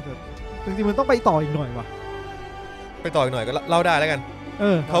น่าจะจริงๆมันต้องไปต่ออีกหน่อยวะไปต่ออีกหน่อยก็เล่าได้แล้วกัน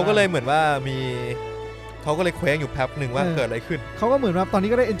เขาก็เลยเหมือนว่าเขาก็เลยเคว้งอยู่แป๊บหนึ่งว่าเกิดอะไรขึ้นเขาก็เหมือนว่าตอนนี้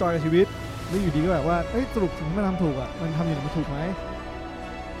ก็ได้เอนจอยกับชีวิตแล้วอยู่ดีก็แบบว่าสรุปถึงมันทำถูกอ่ะมันทำอย่างนี้มันถูกไหม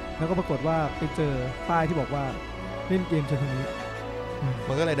แล้วก็ปรากฏว่าไปเจอป้ายที่บอกว่าเล่นเกมเชิงทางนี้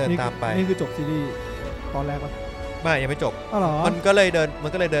มันก็เลยเดินตามไปนี่คือจบซีรีส์ตอนแรกปะไม่ยังไม่จบมันก็เลยเ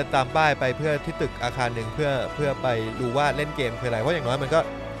ดินตามป้ายไปเพื่อที่ตึกอาคารหนึ่งเพื่อไปดูว่าเล่นเกมคืออะไรเพราะอย่างน้อยมันก็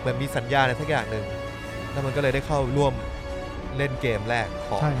เหมือนมีสัญญาในสักอย่างหนึ่งแล้วมันก็เลยได้เข้าร่วมเล่นเกมแรก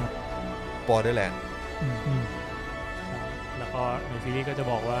ของBorderlandsแล้วก็ในซีรีส์ก็จะ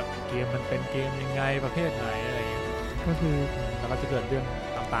บอกว่าเกมมันเป็นเกมยังไงประเภทไหนอะไรอย่างเงี้ยก็คือแล้วก็จะเกิดเรื่อง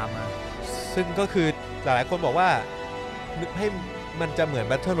ตามมา ซึ่งก็คือหลายๆคนบอกว่านึกให้มันจะเหมือน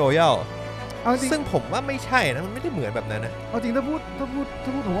Battle Royale ซึ่งผมว่าไม่ใช่นะมันไม่ได้เหมือนแบบนั้นนะเอาจริงถ้าพูด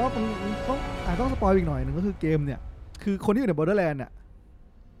ผมว่ามันต้องสปอยอีกหน่อยหนึ่งก็คือเกมเนี่ยคือคนที่อยู่ใน Borderland เนี่ย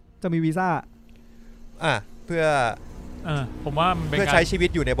จะมีวีซ่าเพื่อผมว่ามันเป็นเพื่อใช้ชีวิต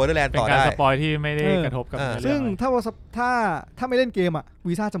อยู่ใน Borderland ต่อได้เป็นการสปอยที่ไม่ได้กระทบกับเรื่องซึ่งถ้าไม่เล่นเกม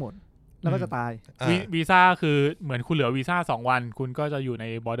วีซ่าจะหมดแล้วก็จะตายวีซ่าคือเหมือนคุณเหลือวีซ่า2วันคุณก็จะอยู่ใน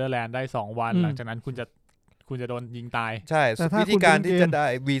Borderland ได้2วันหลังจากนั้นคุณจะโดนยิงตายใช่วิธีการที่จะได้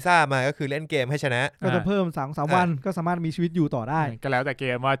วีซ่ามาก็คือเล่นเกมให้ชนะก็จะเพิ่ม3 วันก็สามารถมีชีวิตอยู่ต่อได้ก็แล้วแต่เก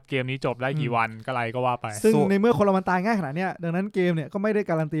มว่าเกมนี้จบได้กี่วันก็อะไรก็ว่าไปซึ่งในเมื่อคนเรามันตายง่ายขนาดนี้ดังนั้นเกมเนี่ยก็ไม่ได้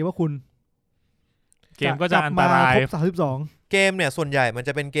การันตีว่าคุณเกมก็จะอันตรายครบ32เกมเนี่ยส่วนใหญ่มันจ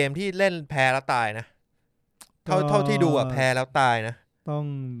ะเป็นเกมที่เล่นแพ้แล้วตายนะเท่าที่ดูแพ้แล้วตายนะต้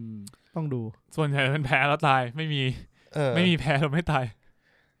องดูส่วนใหญ่เป็นแพ้แล้วตายไม่มีแพ้แล้วไม่ตาย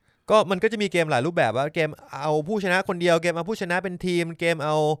ก็มันก็จะมีเกมหลายรูปแบบว่าเกมเอาผู้ชนะคนเดียวเกมเอาผู้ชนะเป็นทีมเกมเอ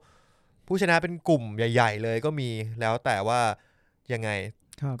าผู้ชนะเป็นกลุ่มใหญ่ๆเลยก็มีแล้วแต่ว่ายังไง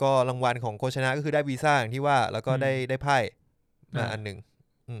ก็รางวัลของคนชนะก็คือได้วีซ่าอย่างที่ว่าแล้วก็ได้ไพ่มาอันหนึ่ง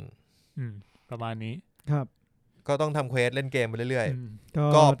ประมาณนี้ครับก็ต้องทำเควสเล่นเกมไปเรื่อย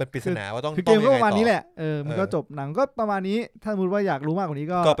ๆก็เป็นปริศนาว่าต้องเกมก็ประมาณนี้แหละมันก็จบหนังก็ประมาณนี้ถ้าสมมติว่าอยากรู้มากกว่านี้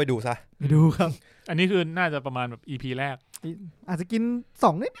ก็ไปดูซะไปดูครับอันนี้คือน่าจะประมาณแบบ EP แรกอาจจะกิน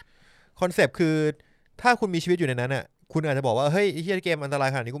2นิดคอนเซปต์คือถ้าคุณมีชีวิตอยู่ในนั้นน่ะคุณอาจจะบอกว่าเฮ้ยไอ้เหี้ยเกมอันตราย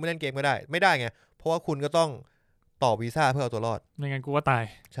ขนาดนี้กูไม่เล่นเกมก็ได้ไม่ได้ไงเพราะว่าคุณก็ต้องต่อวีซ่าเพื่อเอาตัวรอดไม่งั้นกูก็ตาย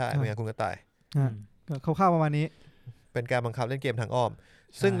ใช่ไม่งั้นคุณก็ตายคร่าวๆประมาณนี้เป็นการบังคับเล่นเกมทางอ้อม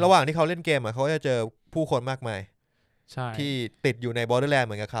ซึ่งระหว่างที่เขาเล่นเกมเขาจะเจอผู้คนมากมายที่ติดอยู่ใน Borderland เ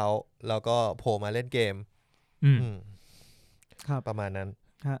หมือนกับเขาแล้วก็โผล่มาเล่นเกมประมาณนั้น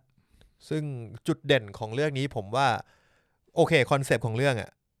ซึ่งจุดเด่นของเรื่องนี้ผมว่าโอเคคอนเซปต์ของเรื่อง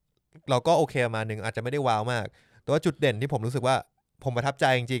เราก็โอเคมาหนึ่งอาจจะไม่ได้ว้าวมากแต่ว่าจุดเด่นที่ผมรู้สึกว่าผมประทับใจ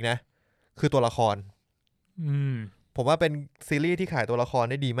จริงๆนะคือตัวละครผมว่าเป็นซีรีส์ที่ขายตัวละคร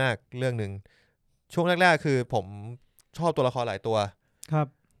ได้ดีมากเรื่องนึงช่วงแรกๆคือผมชอบตัวละครหลายตัวครับ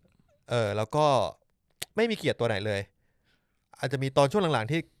แล้วก็ไม่มีเกลียดตัวไหนเลยอาจจะมีตอนช่วงหลัง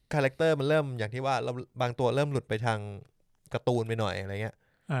ๆที่คาแรคเตอร์มันเริ่มอย่างที่ว่าบางตัวเริ่มหลุดไปทางการ์ตูนไปหน่อยอะไรเงี้ย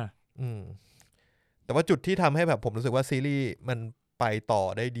แต่ว่าจุดที่ทำให้แบบผมรู้สึกว่าซีรีส์มันไปต่อ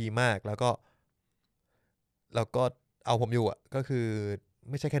ได้ดีมากแล้วก็เอาผมอยู่ก็คือ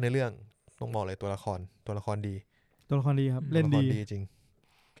ไม่ใช่แค่ในเรื่องต้องบอกเลยตัวละครดีครับเล่นดีจริง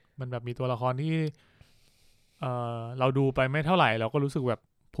มันแบบมีตัวละครที่เราดูไปไม่เท่าไหร่เราก็รู้สึกแบบ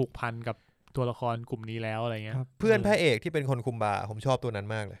ผูกพันกับตัวละครกลุ่มนี้แล้วอะไรเงี้ยเพื่อนพระเอกที่เป็นคนคุมบาร์ผมชอบตัวนั้น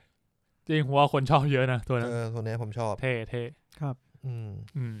มากเลยจริงผมว่าคนชอบเยอะนะตัวนั้นตัวนี้ผมชอบเท่ครับ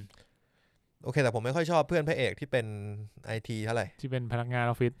โอเคแต่ผมไม่ค่อยชอบเพื่อนพระเอกที่เป็น IT เท่าไหร่ที่เป็นพนักงานอ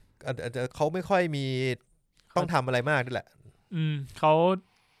อฟฟิศอาจจะเขาไม่ค่อยมีต้องทำอะไรมากด้วยแหละเขา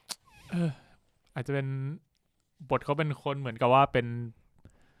อาจจะเป็นบทเขาเป็นคนเหมือนกับว่าเป็น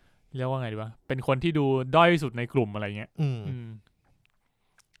เรียกว่าไงดีวะเป็นคนที่ดูด้อยสุดในกลุ่มอะไรเงี้ย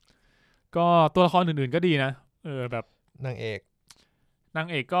ก็ตัวละครอื่นๆก็ดีนะแบบนางเอก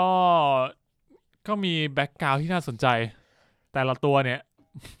ก็มีแบ็คกราวด์ที่น่าสนใจแต่ละตัวเนี่ย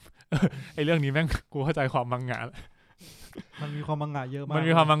ไอเรื่องนี้แม่งกูเข้าใจความมังงะมันมีความมังงะเยอะมากมัน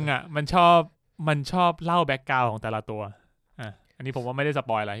มีความมังงะมันชอบเล่าแบ็คกราวด์ของแต่ละตัวอันนี้ผมว่าไม่ได้ส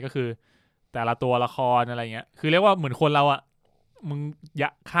ปอยอะไรก็คือแต่ละตัวละครอะไรเงี้ยคือเรียกว่าเหมือนคนเรามึง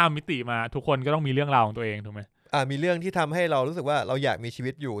ข้ามมิติมาทุกคนก็ต้องมีเรื่องราวของตัวเองถูกไหมมีเรื่องที่ทำให้เรารู้สึกว่าเราอยากมีชี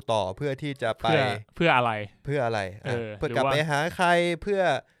วิตอยู่ต่อเพื่อที่จะไปเพื่ออะไรเพื่อกลับไปหาใครเพื่อ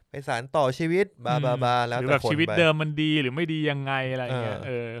ไปสานต่อชีวิตบาแล้วแต่คนชีวิตเดิมมันดีหรือไม่ดียังไงอะไรเงี้ย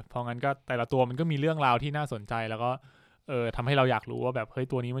เพราะงั้นก็แต่ละตัวมันก็มีเรื่องราวที่น่าสนใจแล้วก็ทำให้เราอยากรู้ว่าแบบเฮ้ย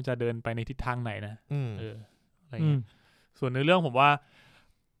ตัวนี้มันจะเดินไปในทิศทางไหนนะอะไรเงี้ยส่วนในเรื่องผมว่า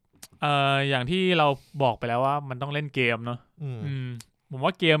อย่างที่เราบอกไปแล้วว่ามันต้องเล่นเกมเนาะผมว่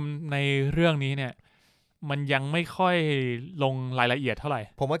าเกมในเรื่องนี้เนี่ยมันยังไม่ค่อยลงรายละเอียดเท่าไหร่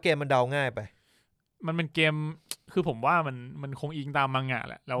ผมว่าเกมมันเดาง่ายไปมันเป็นเกมคือผมว่ามันคงอิงตามมังงะ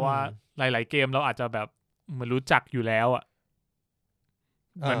แหละแล้วว่าหลายๆเกมเราอาจจะแบบเหมือนรู้จักอยู่แล้ว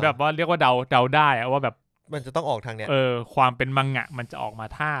เหมือนแบบว่าเรียกว่าเดาได้ว่าแบบมันจะต้องออกทางเนี้ยความเป็นมังงะมันจะออกมา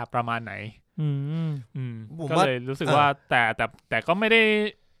ท่าประมาณไหนก็เลยรู้สึกว่าแต่ก็ไม่ไ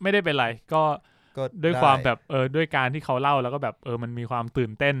ด้เป็นไรก็ด้วยความแบบด้วยการที่เขาเล่าแล้วก็แบบมันมีความตื่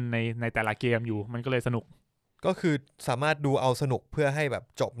นเต้นในแต่ละเกมอยู่มันก็เลยสนุกก็คือสามารถดูเอาสนุกเพื่อให้แบบ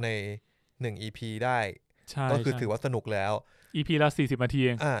จบใน1 EP ได้ก็คือถือว่าสนุกแล้ว EP ละ40 นาทีเอ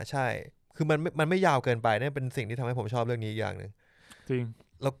งใช่คือมันไม่ยาวเกินไปนั่นเป็นสิ่งที่ทำให้ผมชอบเรื่องนี้อย่างนึงจริง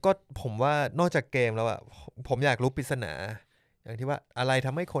แล้วก็ผมว่านอกจากเกมแล้วผมอยากรู้ปริศนา อย่างที่ว่าอะไรท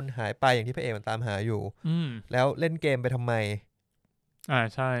ำให้คนหายไปอย่างที่พระเอกมันตามหาอยู่ อืม แล้วเล่นเกมไปทำไม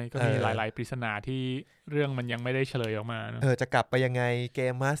ใช่ก็มีหลายๆปริศนาที่เรื่องมันยังไม่ได้เฉลยออกมาเนอะ จะกลับไปยังไงเก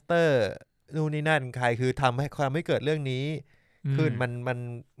มมาสเตอร์นู่นนี่นั่นใครคือทำให้ความไม่เกิดเรื่องนี้ขึ้นมัน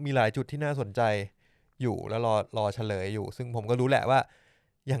มีหลายจุดที่น่าสนใจอยู่แล้วรอเฉลยอยู่ซึ่งผมก็รู้แหละว่า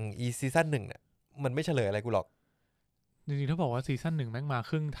อย่างซีซั่น1เนี่ยมันไม่เฉลยอะไรกูหรอกจริงๆถ้าบอกว่าซีซั่น1แม่งมา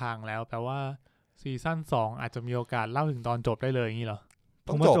ครึ่งทางแล้วแปลว่าซีซั่น2อาจจะมีโอกาสเล่าถึงตอนจบได้เลยอย่างนี้เหรอ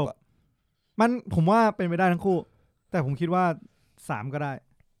ต้องจบผมว่าเป็นไปได้ทั้งคู่แต่ผมคิดว่า3ก็ได้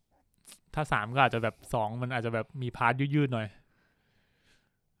ถ้า3ก็อาจจะแบบ2มันอาจจะแบบมีพาร์ทยืดๆหน่อย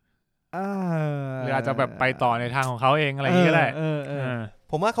หรืออาจจะแบบไปต่อในทางของเขาเองอะไรอย่างนี้ก็ได้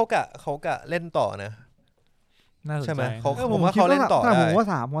ผมว่าเขากะเล่นต่อนะใช่ไหมผมว่าเขาเล่นต่อได้ผ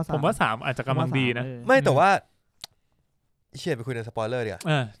มว่า3อาจจะกำลังดีนะไม่แต่ว่าเชียร์ไปคุยในสปอยเลอร์เดี๋ยว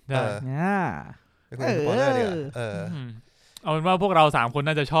ได้ไปคุยในสปอยเลอร์เดี๋ยวเอาเป็นว่าพวกเรา3คน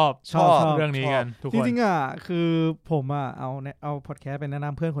น่าจะชอบเรื่องนี้กันทุกคนจริงๆคือผมเอาพอดแคสต์ไปแนะน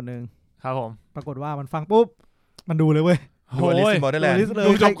ำเพื่อนคนนึงครับผมปรากฏว่ามันฟังปุ๊บมันดูเลยเว้ยดูอลิสบอร์เดอร์แลนด์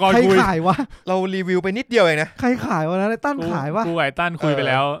ดูจบก่อนคุยใครขายวะเรารีวิวไปนิดเดียวเองนะใครขายวะนะไอ้ตั้นขายวะกูไอ้ตั้นคุยไป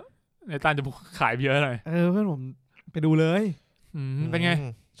แล้วไอ้ตั้นจะขายเยอะหน่อยเพื่อนผมไปดูเลยเป็นไง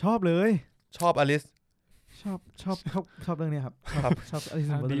ชอบเลยชอบอลิสชอบเรื่องนี้ครับชอบอลิส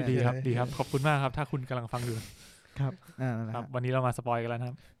บอร์เดอร์แลนด์ดีครับขอบคุณมากครับถ้าคุณกำลังฟังอยู่ครับวันนี้เรามาสปอยกันแล้วค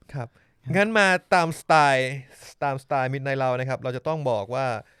รับงั้นมาตามสไตล์มิดไนท์เรานะครับเราจะต้องบอกว่า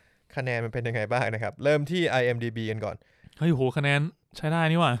คะแนนมันเป็นยังไงบ้างนะครับเริ่มที่ IMDb กันก่อนเฮ้ยโหคะแนนใช้ได้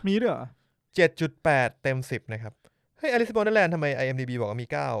นี่ว่ะมีด้วยเหรอ 7.8 เต็ม 10นะครับเฮ้ย Alice in Wonderland ทำไม IMDb บอกว่ามี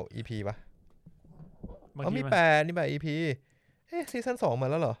9 EP ป่ะมี8นี่8 EP ซีซั่น2มา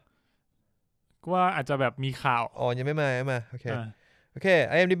แล้วเหรอก็ว่าอาจจะแบบมีข่าวยังไม่มาโอเค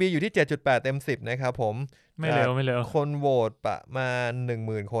IMDb อยู่ที่ 7.8 เต็ม 10นะครับผมไม่เร็วคนโหวตประมาณ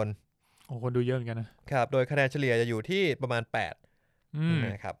 10,000 คนโอ้คนดูเยอะเหมือนกันนะครับโดยคะแนนเฉลี่ยจะอยู่ที่ประมาณ8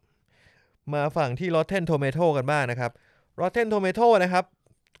นะครับมาฝั่งที่ Rotten Tomato กันบ้างนะครับ Rotten Tomato นะครับ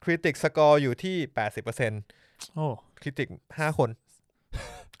Critic Score อยู่ที่ 80% โอ้ Critic 5 คน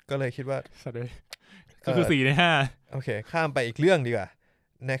ก็เลยคิดว่าก็คือ4 ใน 5โอเคข้ามไปอีกเรื่องดีกว่า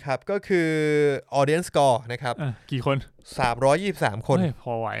นะครับก็คือ Audience Score นะครับกี่คน323 คนพ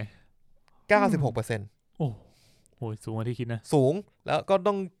อไหว 96% โอ้โหสูงกว่าที่คิดนะสูงแล้วก็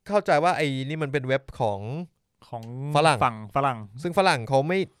ต้องเข้าใจว่าไอ้นี่มันเป็นเว็บของฝรั่งซึ่งฝรั่งเขา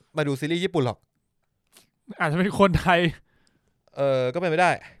ไม่มาดูซีรีส์ญี่ปุ่นหรอกอาจจะเป็นคนไทยก็เป็นไปไ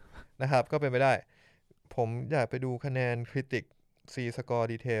ด้นะครับก็เป็นไปได้ผมอยากไปดูคะแนน Critic C Score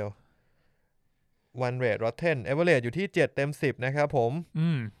Detail One Rate Rotten Average อยู่ที่7 เต็ม 10นะครับผม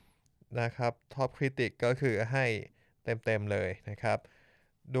นะครับ Top Critic ก็คือให้เต็มเลยนะครับ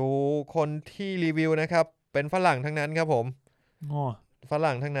ดูคนที่รีวิวนะครับเป็นฝรั่งทั้งนั้นครับผมฝ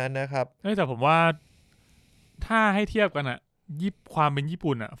รั่งทั้งนั้นนะครับแต่ผมว่าถ้าให้เทียบกันอะความเป็นญี่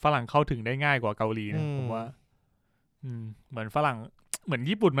ปุ่นอะฝรั่งเข้าถึงได้ง่ายกว่าเกาหลีนะผมว่าเหมือนฝรั่งเหมือน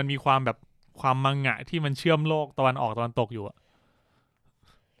ญี่ปุ่นมันมีความแบบความมังงะที่มันเชื่อมโลกตะวันออกตะวันตกอยู่อะ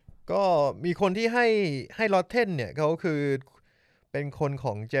ก็มีคนที่ให้Rottenเนี่ยเขาคือเป็นคนข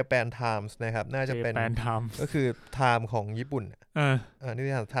อง Japan Times นะครับน่าจะเป็น Japan Times ก็คือ Time ของญี่ปุ่นนี่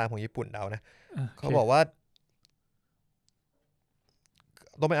คือ Time ของญี่ปุ่นเดานะเขาบอกว่า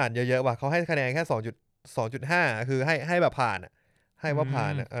ต้องไปอ่านเยอะๆว่ะเขาให้คะแนนแค่2.5 คือให้แบบผ่านให้ว่าผ่า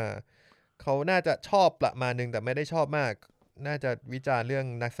นเขาน่าจะชอบประมาณนึงแต่ไม่ได้ชอบมากน่าจะวิจารณ์เรื่อง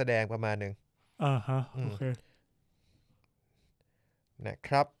นักแสดงประมาณนึงโอเคนะค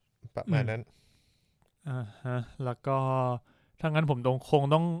รับประมาณนั้นแล้วก็ถ้างั้นผมคง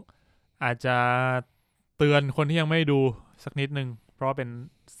ต้องอาจจะเตือนคนที่ยังไม่ดูสักนิดนึงเพราะเป็น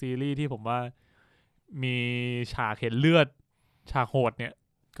ซีรีส์ที่ผมว่ามีฉากเห็นเลือดฉากโหดเนี่ย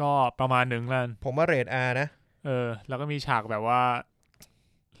ก็ประมาณนึงแล้วผมว่าเรท R นะแล้วก็มีฉากแบบว่า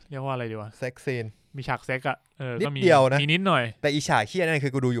เรียกว่าอะไรดีวะเซ็กซีนมีฉากเซ็กอะนิดเดียวนะมีนิดหน่อยแต่อีฉากเหี้ยนั่นคื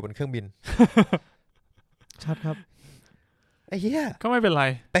อกูดูอยู่บนเครื่องบินชัดครับไอ้เหี้ยก็ไม่เป็นไร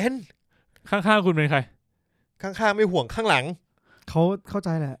เป็นข้างๆคุณเป็นใครข้างๆไม่ห่วงข้างหลังเขาเข้าใจ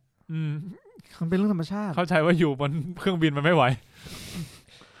แหละมันเป็นเรื่องธรรมชาติเข้าใจว่าอยู่บนเครื่องบินมันไม่ไหว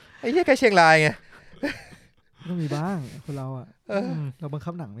ไอ้เหี้ยใกล้เชียงรายไงต้องมีบ้างคนเราอ่ะเราบัง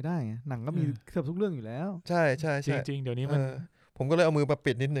คับหนังไม่ได้ไงหนังก็มีเกือบทุกเรื่องอยู่แล้วใช่จริงๆเดี๋ยวนี้มันผมก็เลยเอามือมา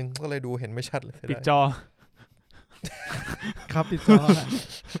ปิดนิดนึงก็เลยดูเห็นไม่ชัดเลยปิดจอครับปิดจอ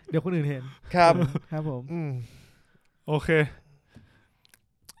เดี๋ยวคนอื่นเห็นครับผมโอเค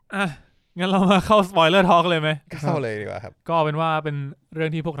งั้นเรามาเข้าสปอยเลอร์ทอล์กเลยไหมเข้าเลยดีกว่าครับก็เป็นว่าเป็นเรื่อ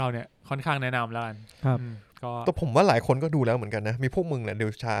งที่พวกเราเนี่ยค่อนข้างแนะนำแล้วกันครับก็แต่ผมว่าหลายคนก็ดูแล้วเหมือนกันนะมีพวกมึงแหละดู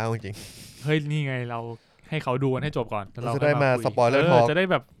ช้าจริงเฮ้ยนี่ไงเรา ให้เขาดูกันให้จบก่อนเราจะได้มาสปอยเลอร์ทอล์กจะได้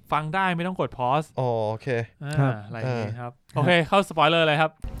แบบฟังได้ไม่ต้องกดพอสโอเคอะไรอย่างงี้ครับโอเคเข้าสปอยเลอร์เลยครั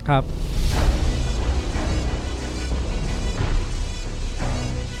บครับ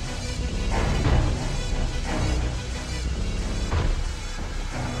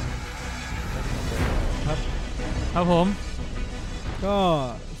ครับผมก็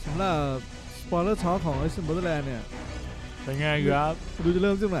สำหรับสปอยเลอร์ทอล์กของ Alice in Borderland เนี่ยเป็นไงครับดูจะเ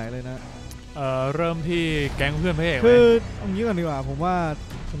ริ่มจากไหนเลยนะเริ่มที่แก๊งเพื่อนพระเอกคือเอางี้ก่อนดีกว่าผมว่า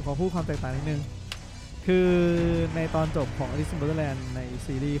ผมขอพูดความแตกต่างนิดนึงคือในตอนจบของ Alice in Borderland ใน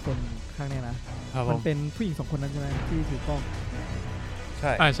ซีรีส์คนข้างนี้นะมันเป็นผู้หญิง2คนนั้นใช่ไหมที่ถือกล้องใ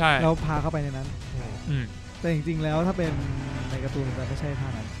ช่ใช่เราพาเข้าไปในนั้นแต่จริงๆแล้วถ้าเป็นในการ์ตูนมันไม่ใช่ท่า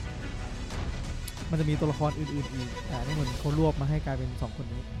นั้นมันจะมีตัวละครอื่นๆอีกนี่เหมือนเขารวบมาให้กลายเป็น2คน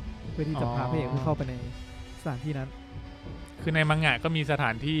นี้เพื่อที่จะพาพระเอกเข้าไปในสถานที่นั้นคือในมังงะก็มีสถ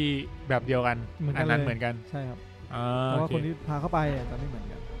านที่แบบเดียวกันอันนั้นเหมือนกันใช่ครับเพราะว่าคนที่พาเข้าไปจะไม่เหมือน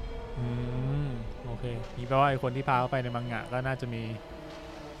กันโอเคนี่แปลว่าไอ้คนที่พาเข้าไปในมังงะก็น่าจะมี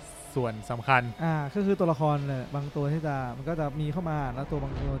ส่วนสำคัญก็คือตัวละครเนี่ยบางตัวที่จะมันก็จะมีเข้ามาแล้วตัวบา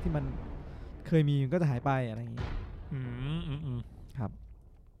งตัวที่มันเคยมีมันก็จะหายไปอะไรอย่างนี้ครับ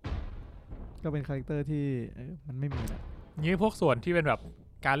ก็เป็นคาแรคเตอร์ที่มันไม่มีนะงี้พวกส่วนที่เป็นแบบ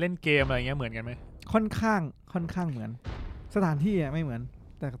การเล่นเกมอะไรเงี้ยเหมือนกันไหมค่อนข้างเหมือนสถานที่ไม่เหมือน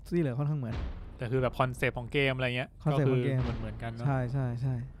แต่ที่เหลือค่อนข้างเหมือนแต่คือแบบคอนเซปต์ของเกมอะไรเงี้ยก็คือเหมือนกันเนาะใ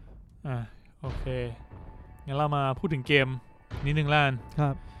ช่โอเคงั้นเรามาพูดถึงเกมนิดนึงล้านค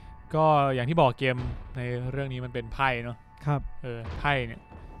รับก็อย่างที่บอกเกมในเรื่องนี้มันเป็นไพ่เนาะครับไพ่เนี่ย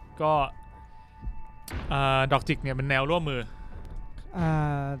ก็ดอกจิกเนี่ยเป็นแนวร่วมมือ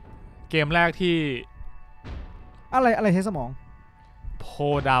เกมแรกที่อะไรใช้สมองโพ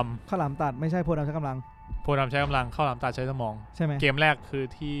ดำข้าวหลามตัดไม่ใช่โพดำใช้กำลังโพดำใช้กำลังข้าวหลามตัดใช้สมองใช่ไหมเกมแรกคือ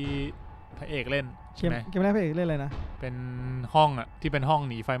ที่พระเอกเล่นใช่ไหมเกมแรกพระเอกเล่นอะไรนะเป็นห้องที่เป็นห้อง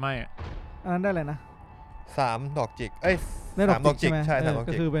หนีไฟไหม้อันนั้นได้เลยนะ3ดอกจิกได้ดอกจิกใช่3ดอกจิก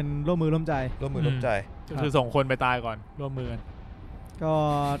ก็คือเป็นร่วมมือร่วมใจก็คือส่งคนไปตายก่อนร่วมมือกันก็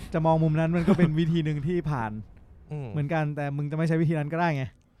จะมองมุมนั้นมันก็เป็นวิธีหนึ่งที่ผ่านเหมือนกันแต่มึงจะไม่ใช้วิธีนั้นก็ได้ไง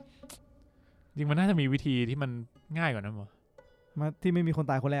จริงมันน่าจะมีวิธีที่มันง่ายกว่านั้นมั้ยที่ไม่มีคน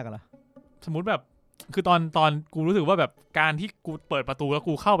ตายคนแรกเหรอสมมุติแบบคือตอนกูรู้สึกว่าแบบการที่กูเปิดประตูแล้ว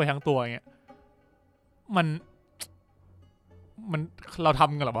กูเข้าไปทั้งตัวอย่างเงี้ยมันเราท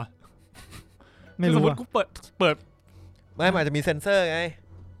ำกันหรอวะสมมติกูเปิดไม่อาจจะมีเซ็นเซอร์ไง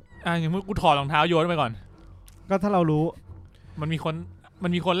อย่างเมื่อกูถอดรองเท้าโยนไปก่อนก็ถ้าเรารู้มันมี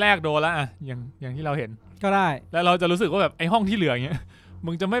คนแรกโดนแล้วอย่างที่เราเห็นก็ได้แล้วเราจะรู้สึกว่าแบบไอ้ห้องที่เหลืออย่างเงี้ย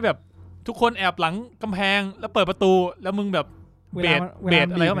มึงจะไม่แบบทุกคนแอบหลังกำแพงแล้วเปิดประตูแล้วมึงแบบเบส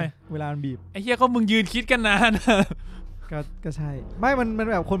อะไรเข้าไปเวลามันบีบไอ้เหี้ยก็มึงยืนคิดกันนานก็ใช่ไม่มัน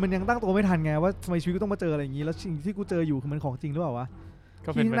แบบคนมันยังตั้งตัวไม่ทันไงว่าทำไมชีวิตต้องมาเจออะไรอย่างงี้แล้วสิ่งที่กูเจออยู่คือมันของจริงหรือเปล่าวะ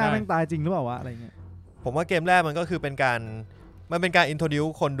ที่หน้าแม่งตายจริงหรือเปล่าวะอะไรเงี้ยผมว่าเกมแรกมันก็คือเป็นการอินโทรดิว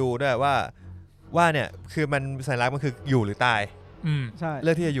คนดูด้วยว่าเนี่ยคือมันสัญลักษณ์มันคืออยู่หรือตายใช่เลื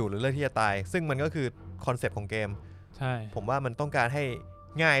อกที่จะอยู่หรือเลือกที่จะตายซึ่งมันก็คือคอนเซปต์ของเกมใช่ผมว่ามันต้องการให้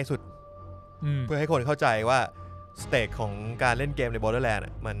ง่ายสุดเพื่อให้คนเข้าใจว่าสเตจของการเล่นเกมใน Borderlands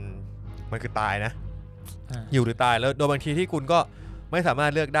มันคือตายนะอยู่หรือตายแล้วโดยบางทีที่คุณก็ไม่สามาร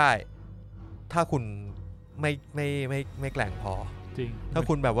ถเลือกได้ถ้าคุณไม่แกร่งพอจริงถ้า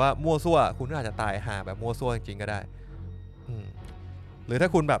คุณแบบว่ามั่วซั่วคุณอาจจะตายหาแบบมั่วซั่วจริงๆก็ได้หรือถ้า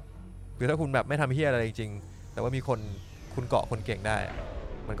คุณแบบไม่ทำเหี้ยอะไรจริงๆแต่ว่ามีคุณเกาะคนเก่งได้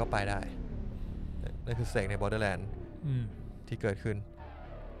มันก็ไปได้นั่นคือเสกใน Borderlands ที่เกิดขึ้น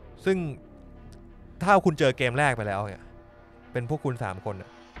ซึ่งถ้าคุณเจอเกมแรกไปแล้วเนี่ยเป็นพวกคุณ3คน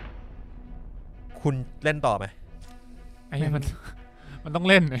คุณเล่นต่อไหมไอ้มันต้อง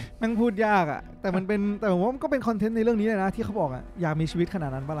เล่นเลยมันพูดยากแต่ผมว่ามันก็เป็นคอนเทนต์ในเรื่องนี้เลยนะที่เขาบอกอยากมีชีวิตขนา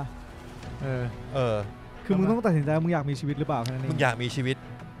ดนั้นปะล่ะคือมึงต้องตัดสินใจมึงอยากมีชีวิตหรือเปล่าแค่นั้นเองมึงอยากมีชีวิต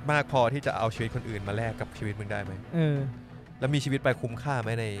มากพอที่จะเอาชีวิตคนอื่นมาแลกกับชีวิตมึงได้ไหมแล้วมีชีวิตไปคุ้มค่าไหม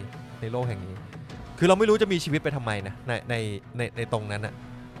ในโลกแห่งนี้คือเราไม่รู้จะมีชีวิตไปทำไมนะในตรงนั้น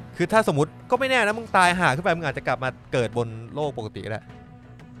คือถ้าสมมติก็ไม่แน่นะมึงตายห่าขึ้นไปมึงอาจจะกลับมาเกิดบนโลกปกติก็ได้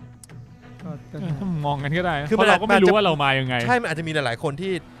มองกันก็ได้คือเราก็ไม่รู้ว่าเรามายังไงใช่มันอาจจะมีหลายๆคน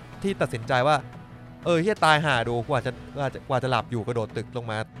ที่ตัดสินใจว่าเฮียตายห่าดูกว่าจะหลับอยู่กระโดดตึกลง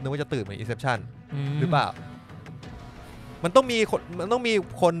มานึกว่าจะตื่นเหมือน Inception หรือเปล่ามันต้องมี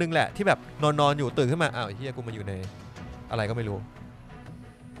คนนึงแหละที่แบบนอนอยู่ตื่นขึ้นมาอ้าวเฮียกูมาอยู่ในอะไรก็ไม่รู้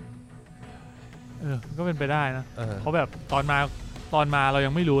ก็เป็นไปได้นะเพราะแบบตอนมาเรายั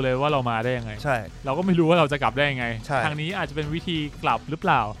งไม่รู้เลยว่าเรามาได้ยังไงใช่เราก็ไม่รู้ว่าเราจะกลับได้ยังไงทางนี้อาจจะเป็นวิธีกลับหรือเป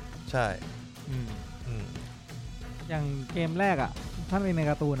ล่าใช่อย่างเกมแรกถ้าเป็นใน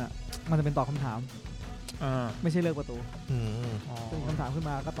การ์ตูนมันจะเป็นตอบคำถาม ไม่ใช่เลือกประตู เป็นคำถามขึ้น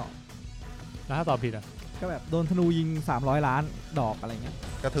มาก็ตอบแล้วถ้าตอบผิดอ่ะก็แบบโดนธนูยิง300 ล้านดอกอะไรเงี้ย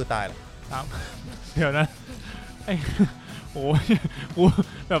ก็คือตายแล้วเดี๋ยวนะไอ้โอ้ยกู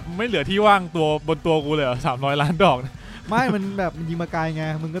แบบไม่เหลือที่ว่างตัวบนตัวกูเลย300 ล้านดอกไม่มันแบบมันยิงมาไกลไง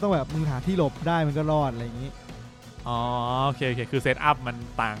มึงก็ต้องแบบมึงหาที่หลบได้มันก็รอดอะไรอย่างงี้อ๋อโอเคคือเซตอัพมัน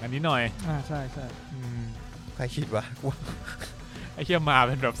ต่างกันนิดหน่อยใช่ใครคิดวะไอ้เหี้ยมาเ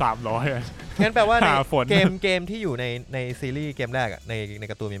ป็นแบบ300อ่ะงั้นแปลว่าเกมที่อยู่ในซีรีส์เกมแรกอ่ะใน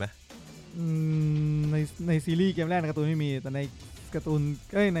การ์ตูนมีไหมในซีรีส์เกมแรกในการ์ตูนไม่มีแต่ในการ์ตูน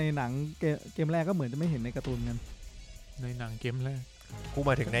ในหนังเกมแรกก็เหมือนจะไม่เห็นในการ์ตูนกันในหนังเกมแรกกู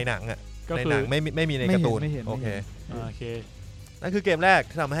มาถึงในหนังอ่ะในหนังไม่มีในการ์ตูนโอเคนั่นคือเกมแรก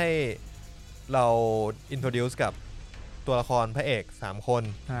ที่ทำให้เรา introduce กับตัวละครพระเอก3คน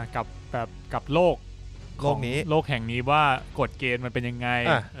กับโลกนี้โลกแห่งนี้ว่ากฎเกณฑ์มันเป็นยังไง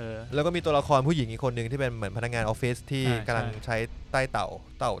แล้วก็มีตัวละครผู้หญิงอีกคนหนึ่งที่เป็นเหมือนพนักงานออฟฟิศที่กำลังใช้ใต้เต่า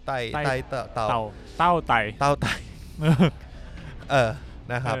ไต่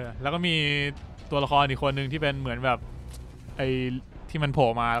นะครับแล้วก็มีตัวละครอีกคนหนึ่งที่เป็นเหมือนแบบไอ้ที่มันโผล่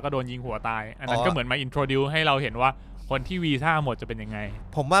มาแล้วก็โดนยิงหัวตายอันนั้นก็เหมือนมาอินโทรดิวให้เราเห็นว่าคนที่วีซ่าหมดจะเป็นยังไง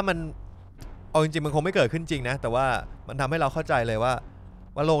ผมว่ามันเอาจริงๆมันคงไม่เกิดขึ้นจริงนะแต่ว่ามันทำให้เราเข้าใจเลยว่า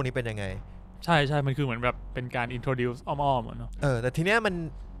โลกนี้เป็นยังไงใช่มันคือเหมือนแบบเป็นการ introduce อ้อมๆเนาะแต่ทีเนี้ย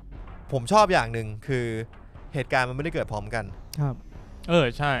ผมชอบอย่างหนึ่งคือเหตุการณ์มันไม่ได้เกิดพร้อมกันครับ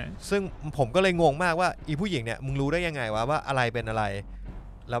ใช่ซึ่งผมก็เลยงงมากว่าอีผู้หญิงเนี่ยมึงรู้ได้ยังไงว่าอะไรเป็นอะไร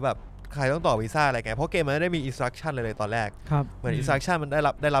แล้วแบบใครต้องต่อวีซ่าอะไรไงเพราะเกมมันไม่ได้มี instruction เลยตอนแรกเหมือน instruction มันไ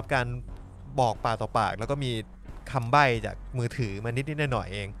ด้รับการบอกปากต่อปากแล้วก็มีคำใบ้จากมือถือมันนิดๆหน่อย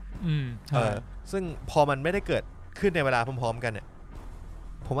ๆเองซึ่งพอมันไม่ได้เกิดขึ้นในเวลาพร้อมๆกันเนี่ย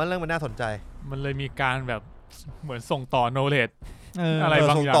ผมว่าเรื่องมันน่าสนใจมันเลยมีการแบบเหมือนส่งต่อ knowledge อะไร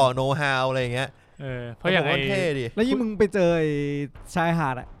บางอย่างส่งต่อ know how อะไรอย่างเงี้ยเพราะอย่างไอ้เท่ดิแล้วยิ่งมึงไปเจอชายหา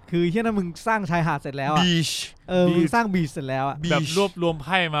ดอ่ะคือเฮียนั่นมึงสร้างชายหาดเสร็จแล้วอ่ะมึงสร้างบีชเสร็จแล้วอ่ะแบบรวบรวมไ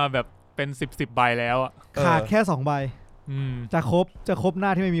พ่มาแบบเป็น10ใบแล้วอ่ะขาดแค่2ใบจะครบหน้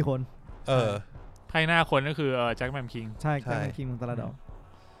าที่ไม่มีคนไพ่หน้าคนก็คือแจ็คแมนคิงใช่แจ็คแมนคิงของตลาดอก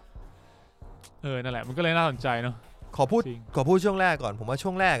นั่นแหละมันก็เลยน่าสนใจเนาะขอพูดช่วงแรกก่อนผมว่าช่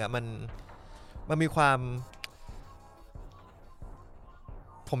วงแรกอ่ะมันมีความ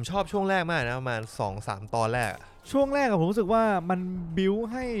ผมชอบช่วงแรกมากนะประมาณ 2-3 ตอนแรกช่วงแรกอะผมรู้สึกว่ามันบิ้ว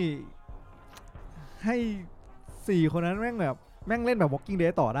ให้4คนนั้นแม่งเล่นแบบ Walking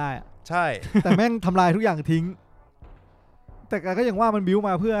Dead ต่อได้อะใช่ แต่แม่งทำลายทุกอย่างทิ้งแต่ก็ยังว่ามันบิ้ว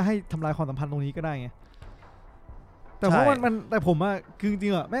มาเพื่อให้ทำลายความสัมพันธ์ตรงนี้ก็ได้ไงแต่เพราะมันแต่ผมอะคือจริ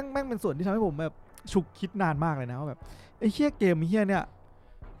งๆอะแม่งเป็นส่วนที่ทำให้ผมแบบฉุกคิดนานมากเลยนะว่าแบบไอ้เหี้ยเกมเหี้ยเนี่ย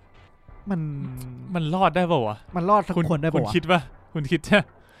มันรอดได้ป่าววะมันรอดทุกคนได้ป่าวคุณคิดป่ะคุณคิดใช่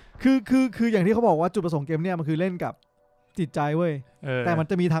คืออย่างที่เขาบอกว่าจุดประสงค์เกมเนี่ยมันคือเล่นกับจิตใจเว้ยแต่มัน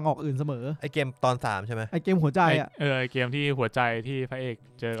จะมีทางออกอื่นเสมอไอเกมตอน3ใช่ไหมไอเกมหัวใจอ่ะไอเกมที่หัวใจที่พระเอก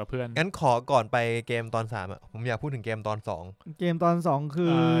เจอกับเพื่อนงั้นขอก่อนไปเกมตอน3อ่ะผมอยากพูดถึงเกมตอน2เกมตอน2คื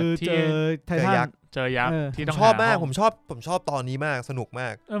อเจอไททันเจอยักษ์ที่ต้องชอบมากผมชอบตอนนี้มากสนุกมา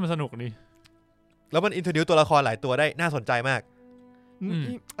กมันสนุกดีแล้วมันอินโทรดิวตัวละครหลายตัวได้น่าสนใจมาก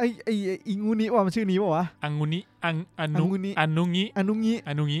ไองูนี้ว่ามันชื่อนี้ป่าววะอังุนี้อันุ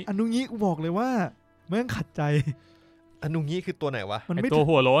งี้กูบอกเลยว่าแม่งขัดใจอันุงี้คือตัวไหนวะไอตัว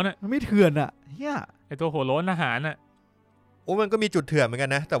หัวโล้นอ่ะมันไม่เถื่อนอ่ะเฮียไอตัวหัวโล้นอาหารอ่ะโอ้มันก็มีจุดเถื่อนเหมือนกั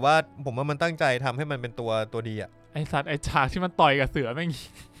นนะแต่ว่าผมว่ามันตั้งใจทำให้มันเป็นตัวดีอ่ะไอสัตว์ไอฉากที่มันต่อยกับเสือแม่ง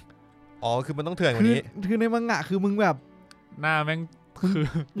คือมันต้องเถื่อนกว่านี้คือในมังงะคือมึงแบบหน้าแม่งคือ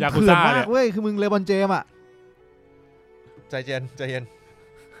ยากุซ่าเลยเว้ยคือมึงเลบอนเจมอ่ะใจเย็น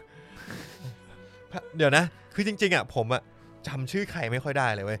เดี๋ยวนะคือจริงๆอ่ะผมอ่ะจำชื่อใครไม่ค่อยได้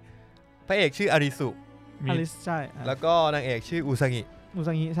เลยเว้ยพระเอกชื่ออาริสุใช่แล้วก็นางเอกชื่ออุซางิ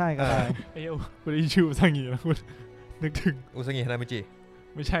ใช่ก็ได้คุณได้ชื่ออุซางิแล้วคุณนึกถึงอุซางิฮานามิจิ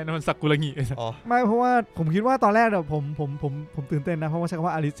ไม่ใช่นะมันซากุระงิไม่เพราะว่าผมคิดว่าตอนแรกเนี่ยผมตื่นเต้นนะเพราะว่าใช้คำ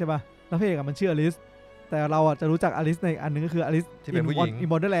ว่าอาริสใช่ป่ะแล้วพระเอกมันชื่ออาริสแต่เราอ่ะจะรู้จักอาริสในอันนึงก็คืออาริสที่เป็นผู้หญิงอิน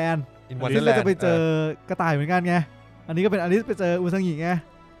วอร์เดอร์แลนด์ก็จะไปเจอกระต่ายเหมือนกันไงอันนี้ก็เป็นอาริสไปเจออุซางิไง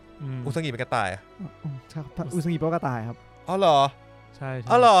อุซางิเป็นกระต่ายใช่อุซางิเป็นกระต่ายครับอ๋อเหรอใช่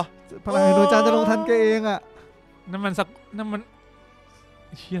อ๋อเหรอพลังแห่งดวงจันทร์จะลงทันแกเองอ่ะนั่นมัน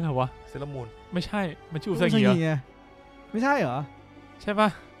เชี่ยอะไรวะเซเลมูนไม่ใช่มันชื่ออุซางิเหรอไม่ใช่เหรอใช่ป่ะ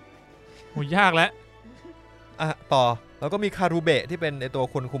โหยากแล้วต่อแล้วก็มีคารูเบะที่เป็นไอตัว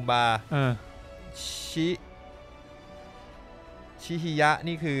คนคุมบาชิฮิยะ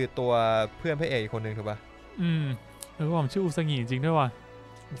นี่คือตัวเพื่อนพระเอกคนหนึ่งถูกป่ะแล้วผมชื่ออุซางิจริงด้วยว่ะ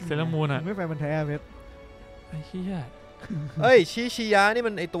เซเลมูนอ่ะไม่แฟนมันแท้เพชรไอ้เหี้ย เอ้ยชิยะนี่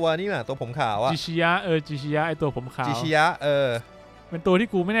มันไอตัวนี่แหละตัวผมขาวอะจิชิยะจิชิยะไอตัวผมขาวจิชิยะเป็นตัวที่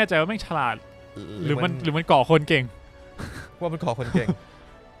กูไม่แน่ใจว่าแม่งฉลาดหรือมันก่อคนเก่งว่ามันก่อคนเก่ง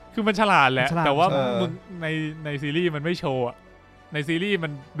คือมันฉลาดแหละแต่ว่ามึงในซีรีส์มันไม่โชว์อะในซีรีส์มั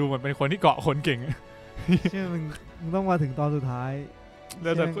นดูเหมือนเป็นคนที่เกาะคนเก่งเชื่อมึงต้องมาถึงตอนสุดท้าย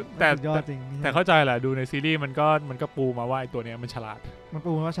แต่เข้าใจแหละดูในซีรีส์มันก็ปูมาว่าไอตัวเนี้ยมันฉลาดมัน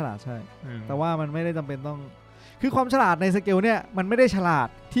ปูมาว่าฉลาดใช่แต่ว่ามันไม่ได้จำเป็นต้องคือความฉลาดในสเกลเนี่ยมันไม่ได้ฉลาด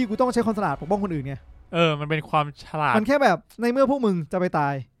ที่กูต้องใช้ความฉลาดปกป้องคนอื่นไงมันเป็นความฉลาดมันแค่แบบในเมื่อพวกมึงจะไปตา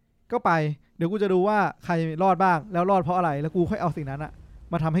ยก็ไปเดี๋ยวกูจะดูว่าใครรอดบ้างแล้วรอดเพราะอะไรแล้วกูค่อยเอาสิ่งนั้นอะ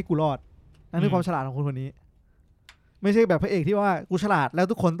มาทำให้กูรอดนั่นคือความฉลาดของคนนี้ไม่ใช่แบบพระเอกที่ว่ากูฉลาดแล้ว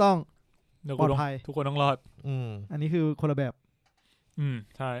ทุกคนต้องปลอดภัยทุกคนต้องรอดอันนี้คือคนละแบบ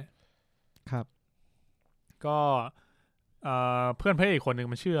ใช่ครับก็เพื่อนพระเอกคนหนึ่ง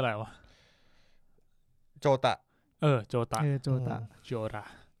มันชื่ออะไรวะโจตะโจตะโจตะ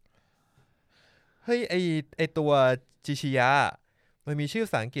เฮ้ยไอตัวจิชิยะมันมีชื่อภ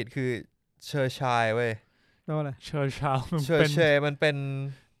าษาอังกฤษคือเชอร์ชายเว้ยแล้วอะไรเชอร์ชายมันเป็น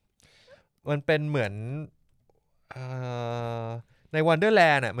เหมือนในวันเดอร์แล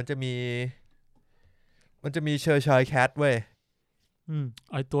นด์อ่ะมันจะมีเชอร์ชายแคทเว้ย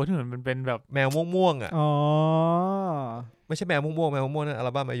ไอตัวที่เหมือนมันเป็นแบบแมวม่วงๆอ่ะอ๋อไม่ใช่แมวม่วงนั่นอัล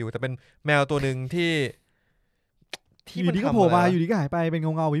บั้มมาอยู่แต่เป็นแมวตัวหนึ่งที่มันก็โผล่มาอยู่ดีก็หายไปเป็นเ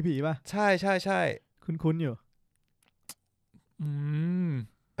งาผีป่ะใช่คุ้นอยู่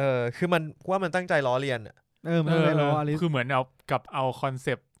คือมันว่ามันตั้งใจล้อเลียนมันตั้งใจล้อคือเหมือนเอาคอนเซ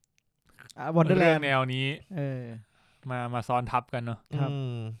ปต์วันเดอร์แลนด์แนวนี้มาซ้อนทับกันเนาะ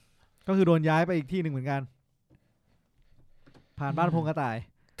ก็คือโดนย้ายไปอีกที่หนึ่งเหมือนกันผ่านบ้านพงกระต่าย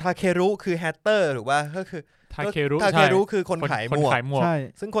ทาเครุคือแฮตเตอร์หรือว่าก็คือทาเครุคือคนขายหมวกใช่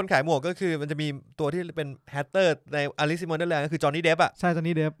ซึ่งคนขายหมวกก็คือมันจะมีตัวที่เป็นแฮตเตอร์ในอลิซ in วอนเดอร์แลนด์ก็คือจอห์นนี่เดฟอะใช่จอห์น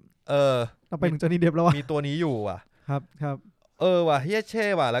นี่เดฟต้องไปถึงจอห์นนี่เดฟแล้วว่ะมีตัวนี้อยู่อ่ะครับว่ะเฮียเช่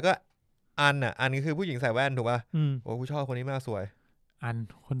ว่ะแล้วก็อันคือผู้หญิงใส่แว่นถูกป่ะโอ้กูชอบคนนี้มากสวย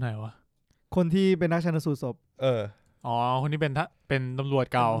คนไหนวะคนที่เป็นนักชันสูตรศพอ๋อคนนี้เป็นตำรวจ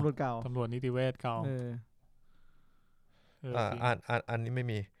เก่าตำรวจนิติเวชเก่าอันนี้ไม่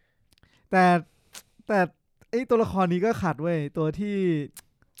มีแต่ไอ้ตัวละครนี้ก็ขัดเว้ยตัว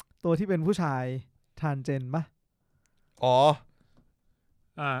ที่เป็นผู้ชายทานเจนปะ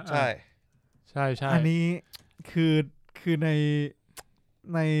ใช่อันนี้คือใน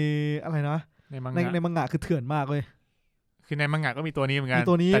อะไรนะในมังงะคือเถื่อนมากเลยคือในมังงะก็มีตัวนี้เหมือนกัน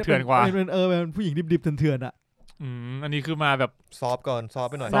แต่เถื่อนกว่าเป็นผู้หญิงดิบๆเถื่อนๆอ่ะอันนี้คือมาแบบซอฟก่อนซอฟ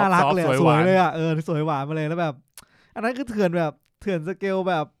ไปหน่อยน่ารักเลยสวยเลยอ่ะสวยหวานมาเลยแล้วแบบอันนั้นคือเถื่อนแบบเถื่อนสเกล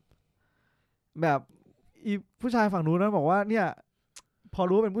แบบอีผู้ชายฝั่งนู้นนะบอกว่าเนี่ยพอ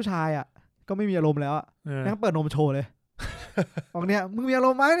รู้ว่าเป็นผู้ชายอ่ะก็ไม่มีอารมณ์แล้วอ่ะนั่งเปิดนมโชว์เลยบอกเนี่ยมึงมีอาร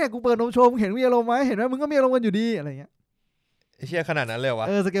มณ์ไหมเนี่ยกูเปิดนมโชว์มึงเห็นมีอารมณ์ไหมเห็นไหมมึงก็มีอารมณ์กันอยู่ดีอะไรเงี้ยเชี่ยขนาดนั้นเลยวะ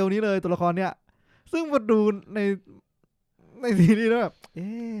สเกลนี้เลยตัวละครเนี่ยซึ่งมาดูในซีรีส์แล้วแบบ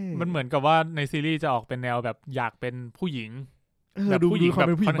มันเหมือนกับว่าในซีรีส์จะออกเป็นแนวแบบอยากเป็นผู้หญิงแบบผู้หญิงแบบ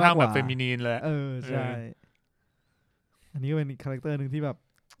ค่อนข้างแบบเฟมินีนเลยใช่อันนี้ก็เป็นคาแรคเตอร์นึงที่แบบ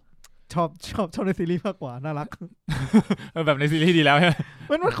ชอบในซีรีส์มากกว่าน่ารักแบบในซีรีส์ดีแล้วใช่ไหม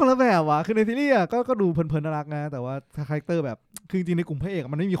มันคนละแบบว่ะคือในซีรีส์ก็ดูเพลินๆน่ารักนะแต่ว่าคาแรคเตอร์แบบคือจริงๆในกลุ่มพระเอก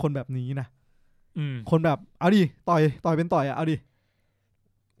มันไม่มีคนแบบนี้นะคนแบบเอาดิต่อยเป็นต่อยเอาดิ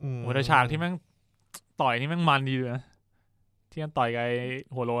โหแต่ฉากที่แม่งต่อยนี่แม่งมันดีเลยนะที่มันต่อยกับ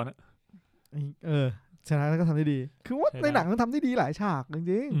หัวโลนชนะแล้วก็ทำได้ดีคือว่าในหนังมันทำได้ดีหลายฉากจ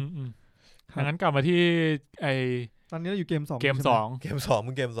ริงๆงั้นกลับมาที่ตอนนี้เราอยู่เกม 2มึงเกม 2เก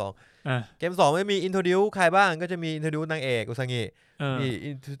ม 2ไม่มีอินโทรดิวใครบ้างก็จะมีอินโทรดิวนางเอกอุซางิมี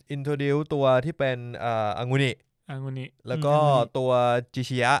อินโทรดิวตัวที่เป็นองุนิแล้วก็ตัวจิ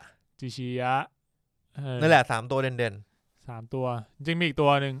ชิยะนั่นแหละ3ตัวเด่น3ตัวจริงมีอีกตัว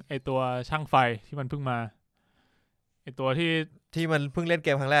นึงไอตัวช่างไฟที่มันเพิ่งมาไอตัวที่มันเพิ่งเล่นเก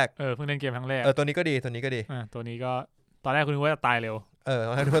มครั้งแรกเพิ่งเล่นเกมครั้งแรกตัวนี้ก็ดีตัวนี้ก็ตอนแรกคุณนึกว่าจะตายเร็ว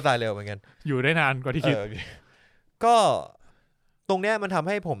นึกว่าตายเร็วเหมือนกันอยู่ได้นานกว่าที่คิดก็ตรงเนี้ยมันทำใ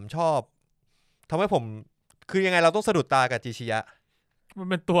ห้ผมชอบทำให้ผมคือยังไงเราต้องสะดุดตากับจิชิยะมัน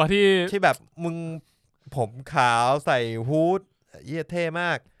เป็นตัวที่แบบมึงผมขาวใส่ฮู้ดเหี้ยเท่ม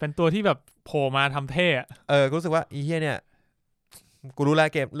ากเป็นตัวที่แบบโผล่มาทำเท่กูรู้สึกว่าอีเหี้ยเนี่ยกูรู้แล้ว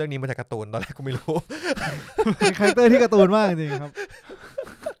เกมเรื่องนี้มาจากการ์ตูนตอนแรกกูไม่รู้คาแรคเตอร์ที่การ์ตูนมากจริงๆครับ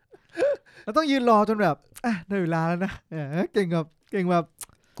เราต้องยืนรอจนแบบได้เวลาแล้วนะเก่งแบบ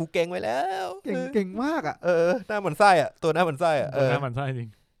กูเก่งไว้แล้วเก่งมากหน้าเหมือนไส้ตัวหน้าเหมือนไส้ตัวหน้าเหมือนไส้จริง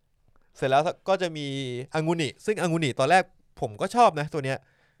เสร็จแล้วก็จะมีองุนิซึ่งองุนิตอนแรกผมก็ชอบนะตัวเนี้ย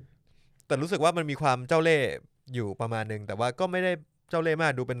แต่รู้สึกว่ามันมีความเจ้าเล่ห์ อยู่ประมาณนึงแต่ว่าก็ไม่ได้เจ้าเล่ห์มา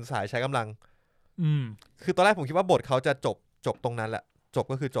กดูเป็นสายใช้กำลัง คือตอนแรกผมคิดว่าบทเขาจะจบตรงนั้นแหละจบ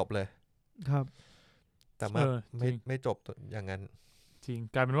ก็คือจบเลยครับแต่ไม่จบอย่างนั้นจริง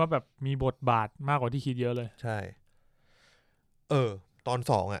กลายเป็นว่าแบบมีบทบาทมากกว่าที่คิดเยอะเลยใช่ตอน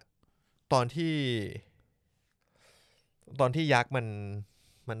2อ่ะตอนที่ยักษ์มั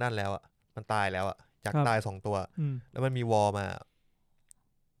นนั่นแล้วอ่ะมันตายแล้วอ่ะยักษ์ตาย2ตัวแล้วมันมีวอลมา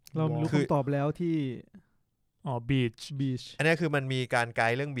เรารู้คำตอบแล้วที่บีชอันนี้คือมันมีการไก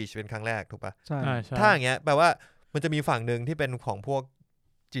ด์เรื่องบีชเป็นครั้งแรกถูกปะใช่ถ้าอย่างเงี้ยแปลว่ามันจะมีฝั่งหนึ่งที่เป็นของพวก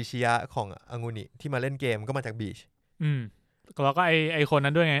จิชิยะขององุนิที่มาเล่นเกมก็มาจากบีชแล้วก็ไอคน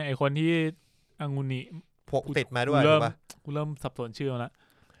นั้นด้วยไงไอคนที่องุนิพวกติดมาด้วยถูกปะกูเริ่มสับสนชื่อแล้ว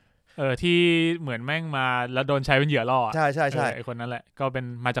ที่เหมือนแม่งมาแล้วโดนใช้เป็นเหยื่อล่อใช่ไอคนนั้นแหละก็เป็น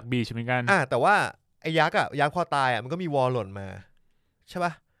มาจากบีชเหมือนกันแต่ว่าไอยักษ์พอตายมันก็มีวอลหล่นมาใช่ป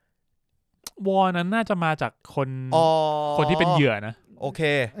ะวอลนั้นน่าจะมาจากคนที่เป็นเหยื่อนะโอเค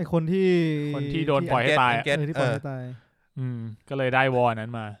ไอคนที่โดนปล่อยให้ตายที่ปล่อยให้ตายก็เลยได้วอลนั้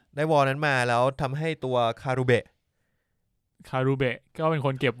นมาแล้วทำให้ตัวคารุเบะก็เป็นค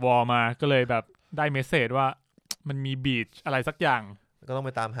นเก็บวอลมาก็เลยแบบได้เมสเสจว่ามันมีบีชอะไรสักอย่างก็ต้องไ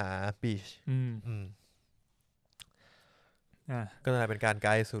ปตามหาบีชก็เลยเป็นการไก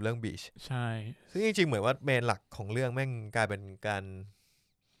ด์สู่เรื่องบีชใช่ซึ่งจริงๆเหมือนว่าเมนหลักของเรื่องแม่งกลายเป็นการ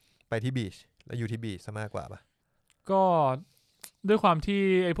ไปที่บีชแล้วอยู่ที่บีชซะมากกว่าปะก็ด้วยความที่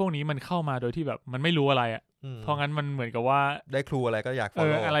ไอ้พวกนี้มันเข้ามาโดยที่แบบมันไม่รู้อะไรอ่ะเพราะงั้นมันเหมือนกับว่าได้ครูอะไรก็อยาก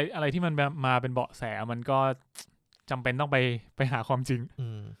follow อะไรที่มันมาเป็นเบาะแสมันก็จำเป็นต้องไปหาความจริง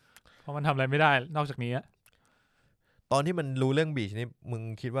เพราะมันทำอะไรไม่ได้นอกจากนี้ตอนที่มันรู้เรื่องบีชนี่มึง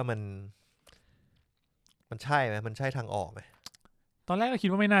คิดว่ามันใช่ไหมมันใช่ทางออกไหมตอนแรกก็คิด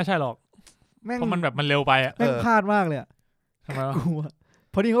ว่าไม่น่าใช่หรอกเพราะมันแบบมันเร็วไปอ่ะแม่งพลาดมากเลยทำไมวะกู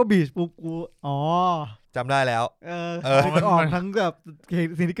พอดีเขาบีชปุ๊บกูจำได้แล้วมันออกทั้งแบบ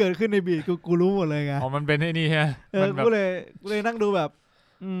สิ่งที่เกิดขึ้นในบีชกูรู้หมดเลยไงมันเป็นไอ้นี่ใช่ไหมกูเลยนั่งดูแบบ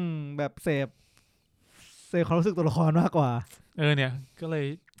แบบเสพความรู้สึกตัวละครมากกว่าเนี่ยก็เลย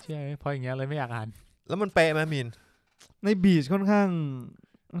ใช่เพราะอย่างเงี้ยเลยไม่อยากอ่านแล้วมันเป๊ะไหมมินในบีชค่อนข้าง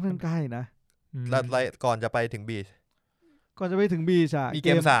ใกล้นะแล้วก่อนจะไปถึงบีชมีเก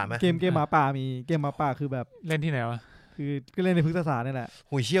ม3มั้ยเกมหมาป่ามีเกมหมาป่าคือแบบเล่นที่ไหนวะคือก็เล่นในพฤกษศาสตร์นี่แหละ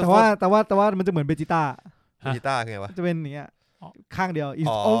แต่ว่ามันจะเหมือนเบจิต้าคือไงวะจะเป็นอย่างเงี้ยข้างเดียว is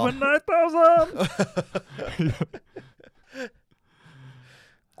over 9,000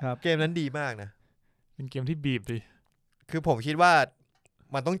 ครับเกมนั้นดีมากนะเป็นเกมที่บีบดิคือผมคิดว่า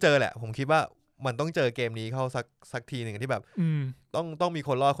มันต้องเจอแหละผมคิดว่ามันต้องเจอเกมนี้เข้าสักทีหนึ่งที่แบบต้องมีค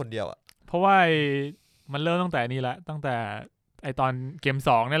นรอดคนเดียวอ่ะเพราะว่ามันเริ่มตั้งแต่นี้แหละตั้งแต่ไอตอนเกม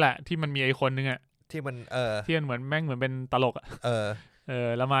2นี่แหละที่มันมีไอคนนึงอ่ะที่มันที่มันเหมือนแม่งเหมือนเป็นตลกอ่ะ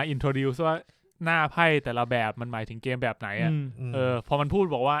แล้วมาอินโทรดิวซ์ว่าหน้าไพ่แต่ละแบบมันหมายถึงเกมแบบไหนอ่ะพอมันพูด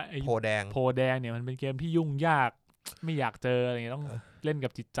บอกว่าไอ้โพแดงเนี่ยมันเป็นเกมที่ยุ่งยากไม่อยากเจออะไรเงี้ยต้องเล่นกั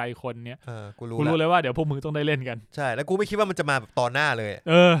บจิตใจคนเนี้ยกูรู้เลยว่าเดี๋ยวพวกมึงต้องได้เล่นกันใช่แล้วกูไม่คิดว่ามันจะมาแบบตอนหน้าเลย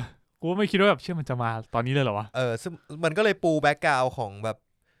กูไม่คิดว่าแบบเชื่อมันจะมาตอนนี้เลยเหรอวะซึ่งมันก็เลยปูแบ็คกราวด์ของแบบ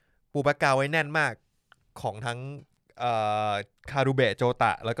ปูแบ็คกราวด์ไว้แน่นมากของทั้งคารุเบะโจต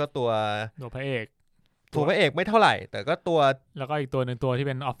ะแล้วก็ตัวพระเอกไม่เท่าไหร่แต่ก็ตัวแล้วก็อีกตัวนึงตัวที่เ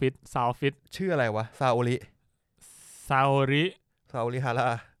ป็นออฟฟิศซาวออฟฟิศชื่ออะไรวะซาโอริฮาร่า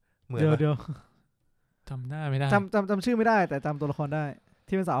เหมือนเดี๋ยวจำหน้าไม่ได้จำชื่อไม่ได้แต่จำตัวละครได้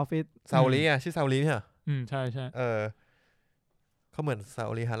ที่เป็นสาวออฟฟิศซาโอริชื่อซาโอริใช่ป่ะใช่เขาเหมือนซาโ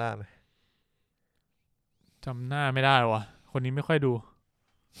อริฮาร่าไหมจำหน้าไม่ได้วะคนนี้ไม่ค่อยดู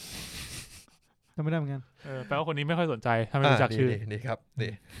จำไม่ได้เหมือนกันแปลว่าคนนี้ไม่ค่อยสนใจถ้าไม่รู้จักชื่อดีครับดี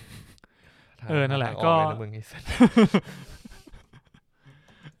นั่นแหละก็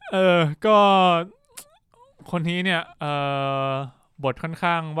ก็คนนี้เนี่ยบทค่อน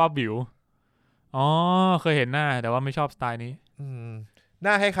ข้างว่าบิวเคยเห็นหน้าแต่ว่าไม่ชอบสไตล์นี้ห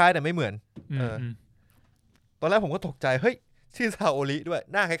น้าคล้ายๆแต่ไม่เหมือนตอนแรกผมก็ตกใจเฮ้ยชื่อซาโอริด้วย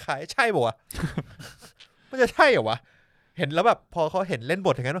หน้าคล้ายๆใช่ป่ะวะมันจะใช่เหรอวะเห็นแล้วแบบพอเขาเห็นเล่นบ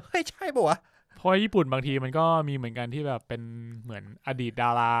ทอย่างนั้นเฮ้ยใช่ป่ะวะเพราะญี่ปุ่นบางทีมันก็มีเหมือนกันที่แบบเป็นเหมือนอดีตดา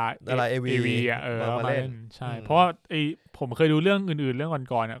รา AV อ่ะมาเล่นใช่เพราะว่าผมเคยดูเรื่องอื่นๆเรื่อง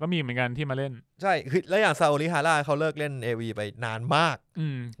ก่อนๆก็มีเหมือนกันที่มาเล่นใช่คือแล้วอย่างซาโอริฮาร่าเขาเลิกเล่น AV ไปนานมาก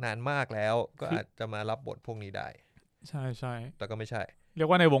แล้วก็อาจจะมารับบทพวกนี้ได้ใช่แต่ก็ไม่ใช่เรียก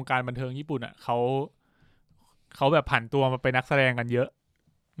ว่าในวงการบันเทิงญี่ปุ่นอ่ะเขาแบบผันตัวมาเป็นนักแสดงกันเยอะ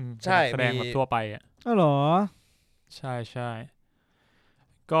ใช่แสดงแบบทั่วไปอ่ะเหรอใช่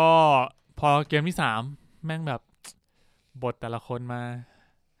ก็พอเกมที่3แม่งแบบบทแต่ละคนมา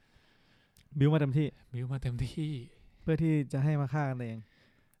บิวมาเต็มที่เพื่อที่จะให้มาฆ่ากันเอง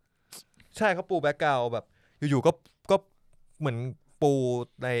ใช่เขาปูแบ็คกราวด์แบบ อยู่ๆก็เหมือนปู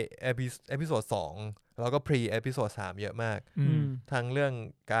ในเอพิโซด2แล้วก็พรีเอพิโซด3เยอะมากทั้งเรื่อง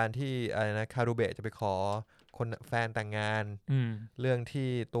การที่อะไรนะคารูเบะจะไปขอคนแฟนแต่งงานเรื่องที่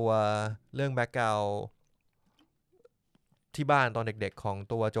เรื่องแบ็คกราวด์ที่บ้านตอนเด็กๆของ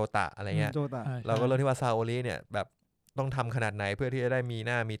ตัวโจตะอะไรเงี้ยเราก็เรื่องที่ว่าซาโอริเนี่ยแบบต้องทำขนาดไหนเพื่อที่จะได้มีห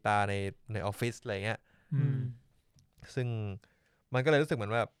น้ามีตาในออฟฟิศอะไรเงี้ยซึ่งมันก็เลยรู้สึกเหมือ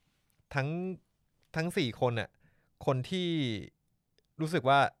นว่าทั้ง4คนน่ะคนที่รู้สึก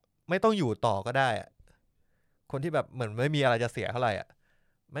ว่าไม่ต้องอยู่ต่อก็ได้อะคนที่แบบเหมือนไม่มีอะไรจะเสียเท่าไหร่อ่ะ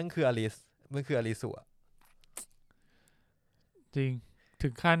มันคืออลิสุจริงถึ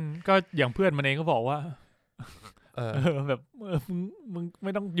งขั้นก็อย่างเพื่อนมันเองก็บอกว่าแบบมึงไ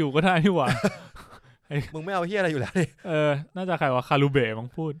ม่ต้องอยู่ก็ได้นี่หว่า มึงไม่เอาเฮียอะไรอยู่แล้วดิน่าจะใครว่าคารูเบะมั้ง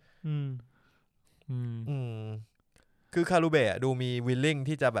พูดคือคารูเบะดูมีวิลลิ่ง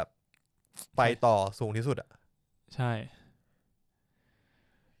ที่จะแบบไปต่อสูงที่สุดอ่ะใช่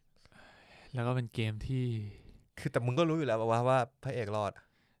แล้วก็เป็นเกมที่คือแต่มึงก็รู้อยู่แล้วว่าพระเอกรอด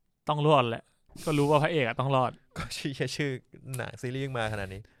ต้องรอดแหละก็รู้ว่าพระเอกต้องรอดก็ชื่อหนังซีรีส์มาขนาด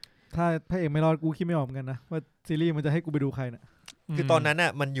นี้ถ้าพระเอกไม่รอดกูคิดไม่ออกเหมือนกันนะว่าซีรีส์มันจะให้กูไปดูใครนะคือตอนนั้นน่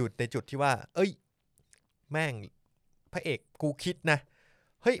ะมันอยู่ในจุดที่ว่าเอ้ยแม่งพระเอกกูคิดนะ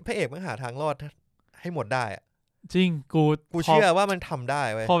เฮ้ยพระเอกมันหาทางรอดให้หมดได้อะจริงกูเชื่อว่ามันทำได้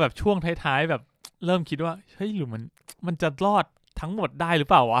เว้ยพอแบบช่วงท้ายๆแบบเริ่มคิดว่าเฮ้ยหรือมันจะรอดทั้งหมดได้หรือ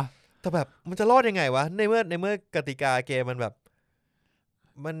เปล่าวะแต่แบบมันจะรอดยังไงวะในเมื่อกติกาเกมมันแบบ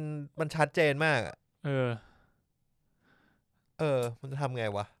มันชัดเจนมากอ่ะมันจะทำไง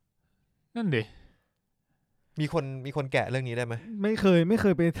วะนั่นดิมีคนแกะเรื่องนี้ได้ไหมไม่เค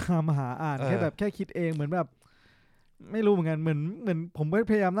ยไปทำหาอ่านแค่แบบแค่คิดเองเหมือนแบบไม่รู้เหมือนกันเหมือนผมก็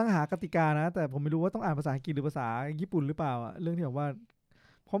พยายามนั่งหากติกานะแต่ผมไม่รู้ว่าต้องอ่านภาษาอังกฤษหรือภาษาญี่ปุ่นหรือเปล่าอ่ะเรื่องที่แบบว่า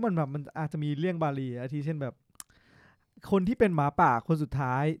เพราะมันแบบมันอาจจะมีเรื่องบาลีอาทิเช่นแบบคนที่เป็นหมาป่าคนสุด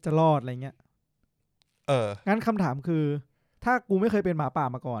ท้ายจะรอดอะไรเงี้ยงั้นคำถามคือถ้ากูไม่เคยเป็นหมาป่า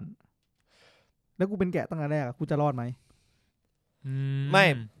มาก่อนแล้วกูเป็นแกะตั้งแต่แรกกูจะรอดไหมไม่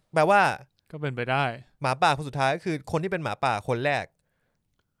แปลว่าก็เป็นไปได้หมาป่าคนสุดท้ายก็คือคนที่เป็นหมาป่าคนแรก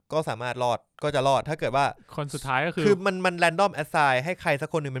ก็สามารถรอดก็จะรอดถ้าเกิดว่าคนสุดท้ายก็คือมันแรนดอมแอสไซน์ให้ใครสัก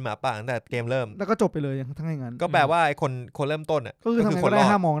คนนึงเป็นหมาป่าตั้งแต่เกมเริ่มแล้วก็จบไปเลยทั้งอย่างนั้นก็แปลว่าไอ้คนเริ่มต้นอ่ะก็คือทำคนได้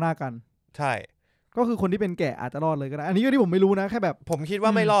ห้ามมองหน้ากันใช่ก็คือคนที่เป็นแกะอาจจะรอดเลยก็ได้อันนี้ก็ที่ผมไม่รู้นะแค่แบบผมคิดว่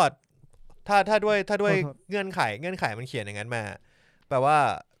าไม่รอดถ้าด้วยเงื่อนไขมันเขียนอย่างนั้นมาแปลว่า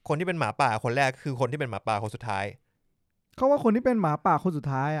คนที่เป็นหมาป่าคนแรกคือคนที่เป็นหมาป่าคนสุดท้ายเขาว่าคนที่เป็นหมาป่าคนสุด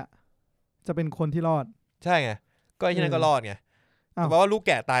ท้ายอ่ะจะเป็นคนที่รอดใช่ไงก็ไอ้ที่นั่นก็รอดไงแปลว่าลูกแ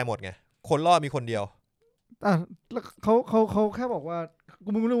กะตายหมดไงคนรอดมีคนเดียวแล้วเขาแค่บอกว่ากู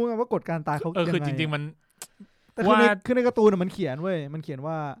ไม่รู้ว่ากฎการตายเขายังไงคือจริงๆมันแต่คือในการ์ตูนมันเขียนเว้ยมันเขียน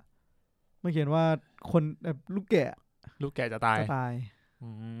ว่าคนแบบลูกแกะจะตาย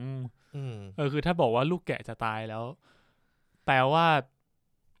คือถ้าบอกว่าลูกแกะจะตายแล้วแปลว่า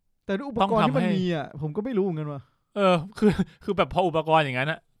แต่ด้วยอุปกรณ์ที่มันมีอ่ะผมก็ไม่รู้เหมือนกันว่าคือแบบพออุปกรณ์อย่างนั้น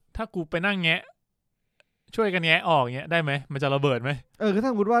อะถ้ากูไปนั่งแงะช่วยกันแงะออกเงี้ยได้ไหมมันจะระเบิดไหมคือถ้า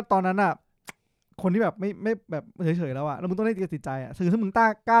สมมติว่าตอนนั้นอ่ะคนที่แบบไม่แบบเฉยๆแล้วอ่ะแล้วมึงต้องได้ติดใจอ่ะคือถ้ามึง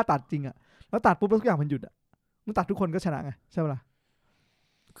กล้าตัดจริงอ่ะแล้วตัดปุ๊บแล้วทุกอย่างมันหยุดอ่ะมึงตัดทุกคนก็ชนะไงใช่ไหมล่ะ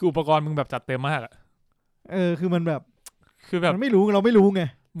คืออุปกรณ์มึงแบบจัดเต็มมากอ่ะคือมันแบบคือแบบไม่รู้เราไม่รู้ไง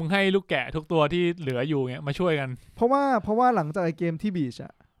มึงให้ลูกแกะทุกตัวที่เหลืออยู่เงี้ยมาช่วยกันเพราะว่าหลังจากไอ้เกมที่บีชอ่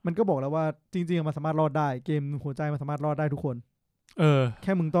ะมันก็บอกแล้วว่าจริงๆมันสามารถรอดได้เกมหัวใจมันสามารถรอดได้ทุกคนแ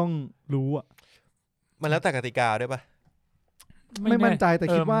ค่มึงต้องรู้อ่ะมันแล้วแต่กติกาด้วยป่ะไม่มั่นใจแต่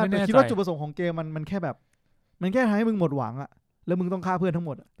คิดว่าจุดประสงค์ของเกมมันแค่แบบมันแค่ทำให้มึงหมดหวังอ่ะแล้วมึงต้องฆ่าเพื่อนทั้งห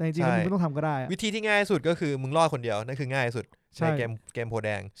มดแต่จริงๆมึงไม่ต้องทำก็ได้วิธีที่ง่ายสุดก็คือมึงรอดคนเดียวนั่นคือง่ายสุดในเกมโพแด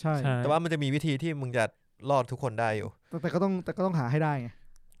งใช่แต่ว่ามันจะมีวิธีที่มึงจะรอดทุกคนได้อยู่แต่ก็ต้องหาให้ได้ไง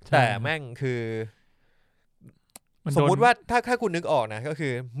แต่แม่งคือสมมุติว่าถ้าคุณนึกออกนะก็คื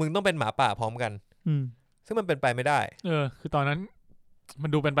อมึงต้องเป็นหมาป่าพร้อมกันซึ่งมันเป็นไปไม่ได้คือตอนนั้นมัน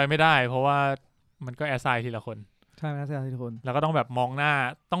ดูเป็นไปไม่ได้เพราะว่ามันก็แอสไซน์ทีละคนใช่แอสไซน์ทีละคนแล้วก็ต้องแบบมองหน้า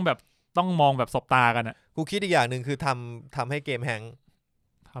ต้องมองแบบสบตากันอ่ะกูคิดอีกอย่างนึงคือทำให้เกมแฮง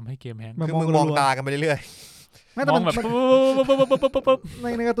คือมึงมองตากันไปเรื่อยๆไม่แต่มัน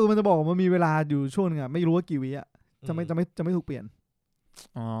ในการ์ตูนมันจะบอกว่ามันมีเวลาอยู่ช่วงนึงอ่ะไม่รู้ว่ากี่วิอ่ะจะไม่ถูกเปลี่ยน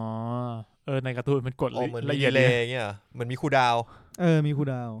ในการ์ตูนมันกดละเอียดเลยเงี้ยเหมือนมีคูลดาวน์มีคูล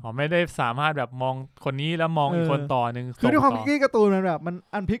ดาวน์ไม่ได้สามารถแบบมองคนนี้แล้วมองอีกคนต่อนึงคือด้วยความที่การ์ตูนมันแบบมัน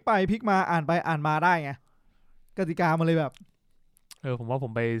อันพลิกไปพลิกมาอ่านไปอ่านมาได้ไงกติกามันเลยแบบผมว่าผ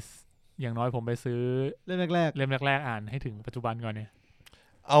มไปอย่างน้อยผมไปซื้อเล่มแรกอ่านให้ถึงปัจจุบันก่อนเนี่ย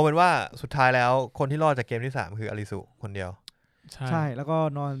เอาเป็นว่าสุดท้ายแล้วคนที่รอดจากเกมที่3คืออลิสุคนเดียวใช่แล้วก็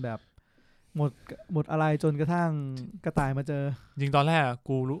นอนแบบ หมดอะไรจนกระทั่งกระต่ายมาเจอจริงตอนแรก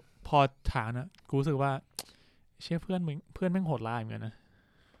กูรู้พอถามนะกูรู้สึกว่าเชื่อเพื่อนแม่งโหดร้ายเหมือนกันนะ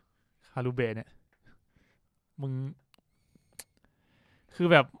คารูเบะเนี่ยมึงคือ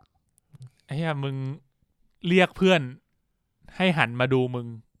แบบไอ้เหี้ยมึงเรียกเพื่อนให้หันมาดูมึง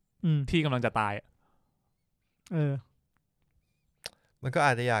ที่กำลังจะตายมันก็อ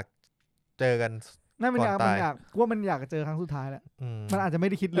าจจะอยากเจอกันนั่นมันอยากว่ามันอยากเจอครั้งสุดท้ายแหละมันอาจจะไม่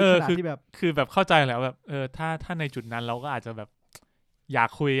ได้คิดเลยขนาดที่แบบคือแบบเข้าใจแล้วแบบถ้าในจุดนั้นเราก็อาจจะแบบอยาก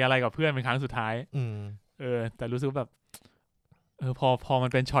คุยอะไรกับเพื่อนเป็นครั้งสุดท้ายแต่รู้สึกแบบพอมั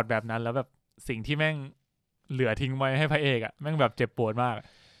นเป็นช็อตแบบนั้นแล้วแบบสิ่งที่แม่งเหลือทิ้งไว้ให้พระเอกอ่ะแม่งแบบเจ็บปวดมาก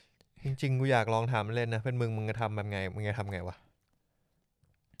จริงๆกูอยากลองถามเล่นนะเป็นมึงจะทำแบบไงมึงจะทำไงวะ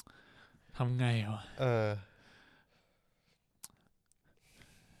ทำไงวะ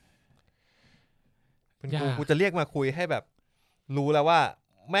เป็นกูจะเรียกมาคุยให้แบบรู้แล้วว่า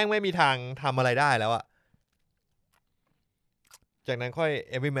แม่งไม่มีทางทำอะไรได้แล้วอะจากนั้นค่อย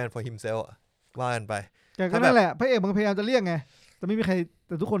every man for himself ว่ากันไปแต่นั่นแหละพระเอกมันพยายามจะเรียกไงแต่ไม่มีใครแ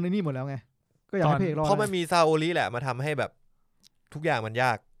ต่ทุกคนในนี่หมดแล้วไงก็อยากให้พระเอกรอดเพราะมันมีซาโอริแหละมาทำให้แบบทุกอย่างมันย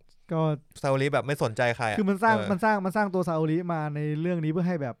ากก็ซาโอริแบบไม่สนใจใครคือมันสร้างตัวซาโอริมาในเรื่องนี้เพื่อใ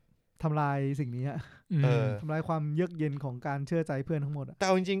ห้แบบทำลายสิ่งนี้ทำลายความเยือกเย็นของการเชื่อใจเพื่อนทั้งหมดแต่เ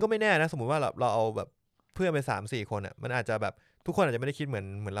อาจริงๆก็ไม่แน่นะสมมติว่าเราเอาแบบเพื่อนไป 3-4 คนอ่ะมันอาจจะแบบทุกคนอาจจะไม่ได้คิดเหมื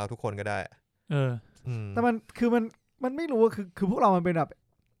อนเราทุกคนก็ได้แต่มันคือมันไม่รู้ว่าคือพวกเรามันเป็นแบบ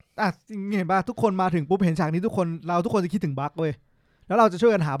จริงเห็นป่ะทุกคนมาถึงปุ๊บเห็นฉากนี้ทุกคนจะคิดถึงบั๊กเว้ยแล้วเราจะช่ว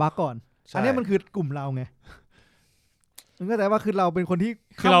ยกันหาบั๊กก่อนอันนี้มันคือกลุ่มเราไงมันก็แต่ว่าคือเราเป็นคนที่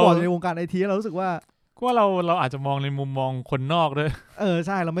เข้าบอดในวงการไอทีเรารู้สึกว่าเราอาจจะมองในมุมมองคนนอกด้วยใ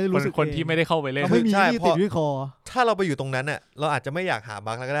ช่เราไม่ได้รู้สึกคนที่ไม่ได้เข้าไปเล่นเราไม่มีที่ติดที่คอถ้าเราไปอยู่ตรงนั้นน่ะเราอาจจะไม่อยากหา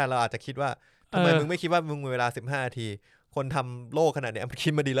บั๊กแล้วก็ได้เราอาจจะคิดว่าทำไมมึงไม่คิดว่ามึงมีเวลา15 นาทีคนทำโลกขนาดนี้มันคิ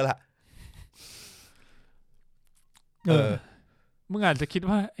ดมาดีแล้วล่ะมึงอาจจะคิด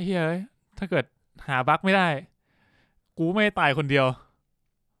ว่าเฮ้ยถ้าเกิดหาบั๊กไม่ได้กูไม่ตายคนเดียว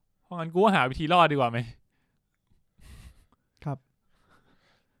เพราะงั้นกูหาวิธีรอดดีกว่าไหมครับ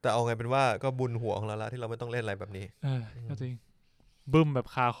แต่เอาไงเป็นว่าก็บุญหัวของเราละที่เราไม่ต้องเล่นอะไรแบบนี้ก็จริงบึ้มแบบ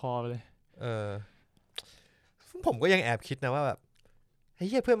คาคอไปเลยผมก็ยังแอบคิดนะว่าแบบเฮ้ย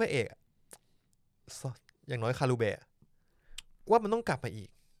เพื่อนพระเอกอย่างน้อยคารูเบะว่ามันต้องกลับมาอีก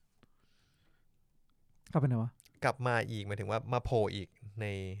กลับไปไหนวะกลับมาอีกหมายถึงว่ามาโผล่อีกใน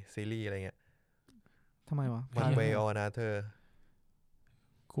ซีรีส์อะไรเงี้ยทำไมวะOne Way or Another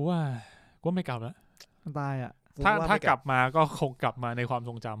กูว่าไม่กลับแล้วมันตายอ่ะถ้ากลับมาก็คงกลับมาในความท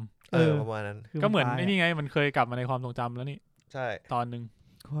รงจำประมาณนั้นก็เหมือนนี่ไงมันเคยกลับมาในความทรงจำแล้วนี่ใช่ตอนนึง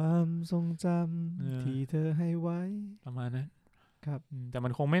ความทรงจำที่เธอให้ไว้ประมาณนั้นครับแต่มั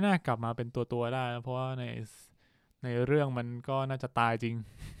นคงไม่น่ากลับมาเป็นตัวได้เพราะว่าในเรื่องมันก็น่าจะตายจริง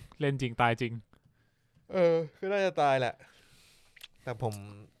เล่นจริงตายจริงคือน่าจะตายแหละแต่ผม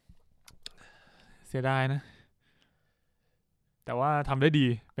เสียดายนะแต่ว่าทำได้ดี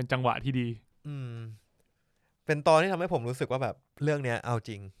เป็นจังหวะที่ดีเป็นตอนที่ทำให้ผมรู้สึกว่าแบบเรื่องเนี้ยเอาจ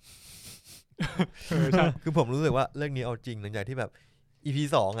ริง คือผมรู้สึกว่าเรื่องนี้เอาจริงหลังจากที่แบบ EP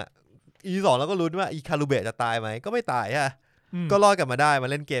 2 อ่ะ EP 2แล้วก็ลุ้นว่าอีคารูเบะจะตายไหมก็ไม่ตายอ่ะก็รอดกลับมาได้มา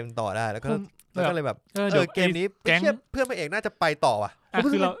เล่นเกมต่อได้แล้วก็เลยแบบเกมนี้เพื่อนพระเอกน่าจะไปต่อว่ะ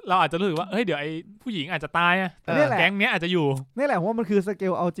คือเราอาจจะรู้สึกว่าเฮ้ยเดี๋ยวไอ้ผู้หญิงอาจจะตายอ่ะแก๊งเนี้ยอาจจะอยู่นี่แหละเพราะว่ามันคือสเก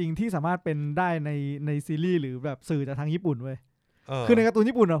ลเอาจริงที่สามารถเป็นได้ในซีรีส์หรือแบบสื่อจากทางญี่ปุ่นเว้ยคือในการ์ตูน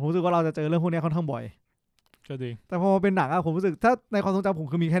ญี่ปุ่นอ่ะผมรู้สึกว่าเราจะเจอเรื่องพวกนี้ค่อนข้างบ่อยก็จริงแต่พอเป็นหนังอะผมรู้สึกถ้าในความทรงจำผม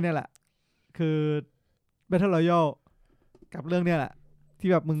คือมีแค่นี้แหละคือ Battle Royale กับเรื่องเนี้ยแหละที่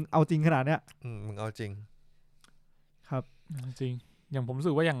แบบมึงเอาจริงขนาดเนี้ยมึงเอาจริงครับจริงอย่างผมรู้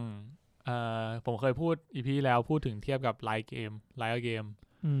สึกว่าอย่างผมเคยพูด EP แล้วพูดถึงเทียบกับไลฟ์เกม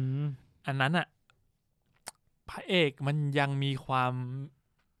อันนั้นอะพระเอกมันยังมีความ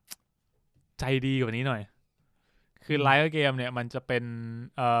ใจดีกว่านี้หน่อยคือไลฟ์เกมเนี่ยมันจะเป็น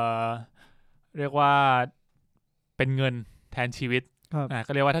เรียกว่าเป็นเงินแทนชีวิต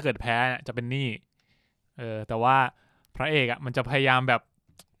ก็เรียกว่าถ้าเกิดแพ้จะเป็นหนี้แต่ว่าพระเอกอะมันจะพยายามแบบ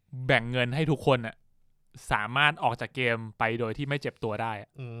แบ่งเงินให้ทุกคนอะสามารถออกจากเกมไปโดยที่ไม่เจ็บตัวได้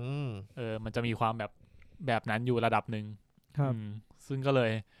มันจะมีความแบบนั้นอยู่ระดับหนึ่งซึ่งก็เล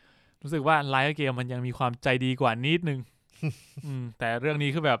ยรู้สึกว่าไลฟ์เกมมันยังมีความใจดีกว่านิดนึง แต่เรื่องนี้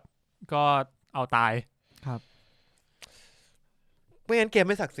คือแบบก็เอาตายครับไม่งั้นเกม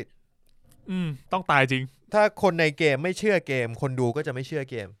ไม่ศักดิ์สิทธิ์ต้องตายจริงถ้าคนในเกมไม่เชื่อเกมคนดูก็จะไม่เชื่อ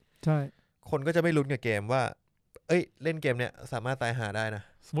เกมใช่คนก็จะไม่ลุ้นกับเกมว่าเล่นเกมเนี้ยสามารถตายหาได้นะ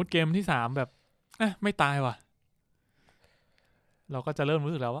สมมติเกมที่3แบบไม่ตายว่ะเราก็จะเริ่ม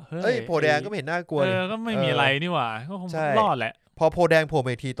รู้สึกแล้วว่าเฮ้ยโพแดงก็ไม่เห็นน่ากลัวก็ไม่มีอะไรนี่หว่าก็คงรอดแหละพอโพแดงโผล่ม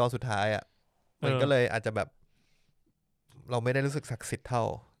าอีกทีตอนสุดท้ายอ่ะ มันก็เลยอาจจะแบบเราไม่ได้รู้สึกศักดิ์สิทธิ์เท่า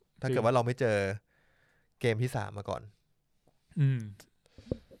ถ้าเกิดว่าเราไม่เจอเกมที่3มาก่อน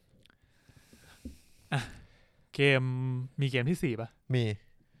เกมมีเกมที่4ป่ะมี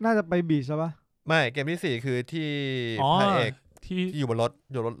น่าจะไปบีชใช่ป่ะไม่เกมที่4คือที่พระเอกที่อยู่บน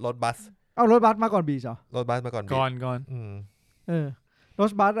รถบัสเอารถบัสมาก่อนบีชเหรอรถบัสมาก่อนร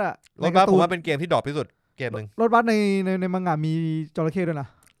ถบัสอะรถบัสผมว่าเป็นเกมที่ดรอปที่สุดเกมนึงรถบัสในมังงะมีจระเข้ด้วยนะ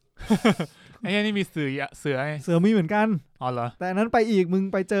ไอ้นี่มีเสือมีเหมือนกันอ๋อเหรอแต่อันนั้นไปอีกมึง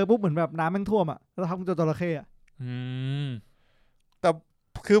ไปเจอปุ๊บเหมือนแบบน้ำมันท่วมอ่ะแล้วทำจระเข้อ่ะแต่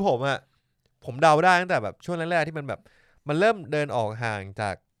คือผมเดาได้ตั้งแต่แบบช่วงแรกๆที่มันแบบมันเริ่มเดินออกห่างจ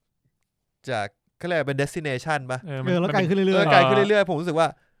ากเขาเรียกเป็น destination ป่ะแล้วไกลขึ้นเรื่อยๆผมรู้สึกว่า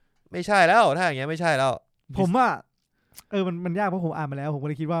ไม่ใช่แล้วถ้าอย่างเงี้ยไม่ใช่แล้วผมว่ามันยากเพราะผมอ่านมาแล้วผมก็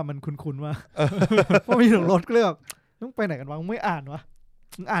เลยคิดว่ามันคุ้นๆว่ามีถึงรถก็เลยแบบต้องไปไหนกันวะไม่อ่านวะ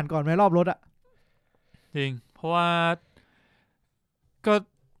มึงอ่านก่อนไหมรอบรถอ่ะจริงเพราะว่าก็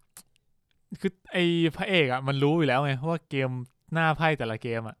คือไอ้พระเอกอ่ะมันรู้อยู่แล้วไงว่าเกมหน้าไพ่แต่ละเก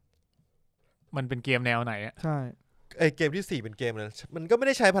มอ่ะมันเป็นเกมแนวไหนอ่ะใช่ไอ้เกมที่4เป็นเกมนั้นมันก็ไม่ไ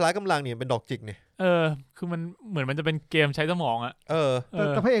ด้ใช้พละกำลังนี่เป็นดอกจิกนี่คือมันเหมือนมันจะเป็นเกมใช้สมองอ่ะ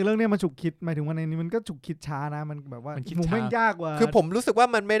แต่พระเอกเรื่องนี้มันฉุกคิดหมายถึงว่าในนี้มันก็ฉุกคิดช้านะมันแบบว่ามุมแม่งยากกว่าคือผมรู้สึกว่า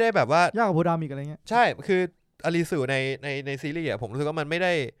มันไม่ได้แบบว่ายากกว่าโพดามอีกอะไรเงี้ยใช่คืออาริสุในซีรีส์อ่ะผมรู้สึกว่ามันไม่ไ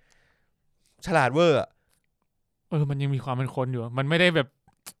ด้ฉลาดเวอร์มันยังมีความเป็นคนอยู่มันไม่ได้แบบ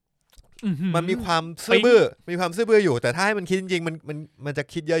มันมีความซื่อบื้ออยู่แต่ถ้าให้มันคิดจริงๆมันจะ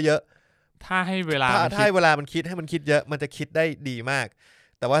คิดเยอะๆถ้าให้เวลามันคิดให้มันคิดเยอะมันจะคิดได้ดีมาก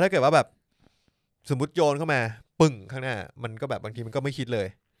แต่ว่าถ้าเกิดว่าแบบสมมติโยนเข้ามาปึ้งข้างหน้ามันก็แบบบางทีมันก็ไม่คิดเลย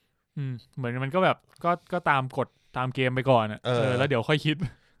เหมือนมันก็แบบก็ตามกฎตามเกมไปก่อนแล้วเดี๋ยวค่อยคิด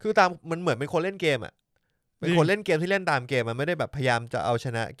คือตามมันเหมือนเป็นคนเล่นเกมอ่ะเป็นคนเล่นเกมที่เล่นตามเกมมันไม่ได้แบบพยายามจะเอาช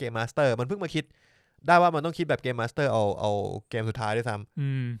นะเกมมาสเตอร์มันเพิ่งมาคิดได้ว่ามันต้องคิดแบบเกมมาสเตอร์เอาเกมสุดท้ายด้วยซ้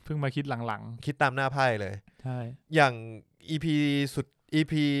ำเพิ่งมาคิดหลังๆคิดตามหน้าไพ่เลยใช่อย่าง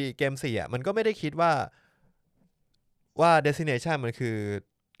EP เกม4อ่ะมันก็ไม่ได้คิดว่า destination มัน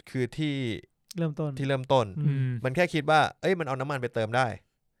คือที่เริ่มต้นมันแค่คิดว่ามันเอาน้ำมันไปเติมได้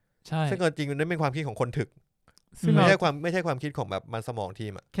ใช่ซึ่งจริงๆนั่นเป็นความคิดของคนถึกไม่ใช่ความคิดของแบบมันสมองที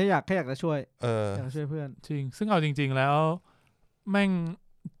มอ่ะแค่อยากจะช่วยอยากช่วยเพื่อนจริงซึ่งเอาจริงๆแล้วแม่ง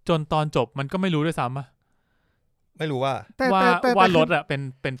จนตอนจบมันก็ไม่รู้ด้วยซ้ำอ่ะไม่รู้ว่าว่ารถอ่ะเ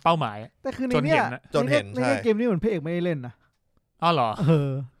ป็นเป้าหมายแต่คือในเนี้ยจนเห็นในเกมนี้เหมือนพระเอกไม่ได้เล่นนะอ๋อเหรอ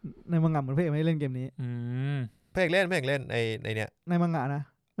ในมังงะเหมือนพระเอกไม่ได้เล่นเกมนี้พระเอกเล่นในเนี้ยในมังงะนะ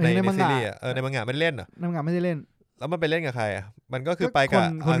ในมังงะในมังงะไม่ได้เล่นเหรอในมังงะไม่ได้เล่นแล้วมันไปเล่นกับใครอ่ะมันก็คือไปกับ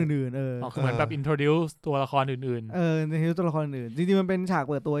คนอื่นคือเหมือนแบบ introduce ตัวละครอื่นในตัวละครอื่นจริงๆมันเป็นฉาก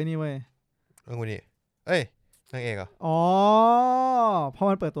เปิดตัวนี่เว้ยงูนี่นางเอกเหรอเพราะ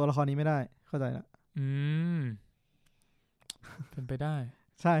มันเปิดตัวละครนี้ไม่ได้เข้าใจละเป็นไปได้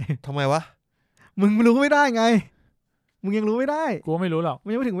ใช่ทำไมวะมึงรู้ไม่ได้ไงมึงยังรู้ไม่ได้กูไม่รู้หรอกมั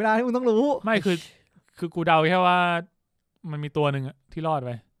นยังไม่ถึงเวลาที่มึงต้องรู้ไม่คือกูเดาแค่ว่ามันมีตัวหนึ่งที่รอดไ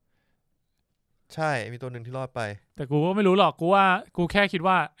ปใช่มีตัวหนึ่งที่รอดไปแต่กูก็ไม่รู้หรอกกูแค่คิด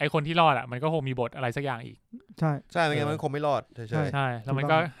ว่าไอคนที่รอดอ่ะมันก็คงมีบทอะไรสักอย่างอีกใช่ไม่งั้นมันคงไม่รอดใช่แล้วมัน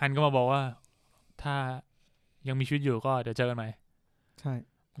ก็ฮันก็มาบอกว่าถ้ายังมีชีวิตอยู่ก็เดี๋ยวเจอกันใหม่ใช่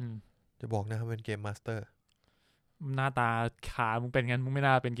จะบอกนะครับเป็นเกมมาสเตอร์หน้าตาขามึงเป็นงั้นมึงไม่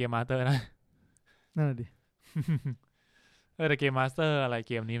น่าเป็นเกมมาสเตอร์นะนั่นแหละดิแต่เกมมาสเตอร์อะไรเ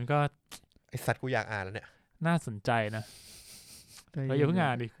กมนี้มันก็ไอสัตว์กูอยากอ่านแล้วเนี่ยน่าสนใจนะอย่าเพิ่งอ่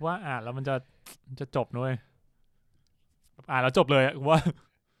านดิว่าอ่านแล้วมันจะจบด้วยอ่านแล้วจบเลยว่า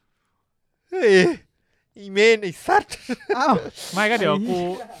เฮ้ยอีเมนไอสัตว์ไม่ก็เดี๋ยวกู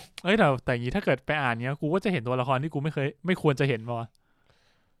แต่อย่างนี้ถ้าเกิดไปอ่านเนี้ยกูก็จะเห็นตัวละครที่กูไม่ควรจะเห็นป่ะ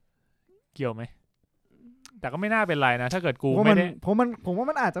เกี่ยวไหมแต่ก็ไม่น่าเป็นไรนะถ้าเกิดกูไม่ได้ผมว่า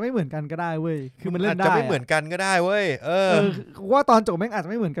มันอาจจะไม่เหมือนกันก็ได้เว้ยคือมันเล่นได้อาจจะไม่เหมือนกันก็ได้เว้ยว่าตอนจบแม่งอาจจะ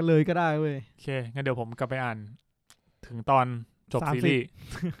ไม่เหมือนกันเลยก็ได้เว้ยโอเคงั้นเดี๋ยวผมกลับไปอ่านถึงตอนจบซีรีส์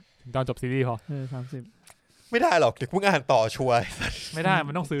ถึงตอนจบซีรีส์พอ30ไม่ได้หรอกเดี๋ยวมึงอ่านต่อชัวร์ไม่ได้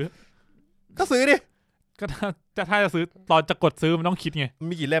มันต้องซื้อก็ซื้อดิก็ถ้าจะซื้อตอนจะกดซื้อมันต้องคิดไง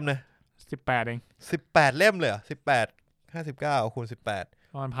มีกี่เล่มนะ18เอง18เล่มเลยเหรอ18 59คูณ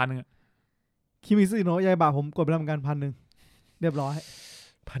18ประมาณ 1,000 อ่ะคิมิซึโนะยายบาผมกดไปแล้วเหมือนกัน 1,000เรียบร้อย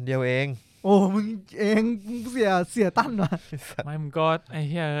1,000เดียวเองโอ้มึงเองเสียตั้นว่ะไม่มึงก็ไอ้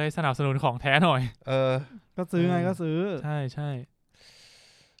เหี้ยสนับสนุนของแท้หน่อยก็ซื้อไงก็ซื้อใช่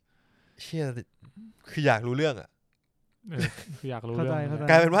เชี่ยคืออยากรู้เรื่องอ่ะคืออยากรู้เรื่อง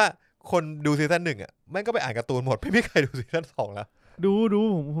กลายเป็นว่าคนดูซีซั่น1อ่ะแม่งก็ไปอ่านการ์ตูนหมดไม่มีใครดูซีซั่น2แล้ว ดู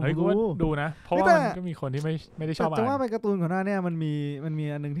ผม เฮ้ยกู ดู ว่าดูนะเพราะ ไม่ ว่า แต่ มันก็มีคนที่ไม่ได้ชอบ แต่ อ่า ว่าน ไปการ์ตูนก่อนหน้าเนี่ยมันมี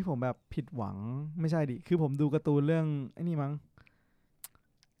อันนึงที่ผมแบบผิดหวังไม่ใช่ดิคือผมดูการ์ตูนเรื่องไอ้นี่มั้ง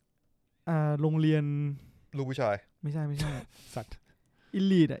โรงเรียน ลูกผู้ชาย ไม่ใช่ สัตว์ อิ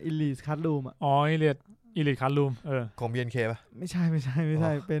ลีดคัทรูม อ๋ออีลิทคัทรูมของ BNK ป่ะ ไม่ใช่ เ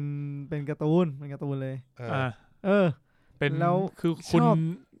ป็นการ์ตูนเลย เป็น แล้ว คือคุณ ชอบ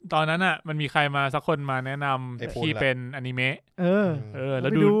ตอนนั้นอ่ะมันมีใครมาสักคนมาแนะนำที่เป็นอนิเมะแล้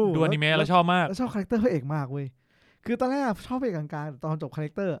วดูอนิเมะแล้วชอบมากแล้วชอบคาแรคเตอร์พระเอกมากเว้ยคือตอนแรกชอบพระเอกกลางๆตอนจบคาแร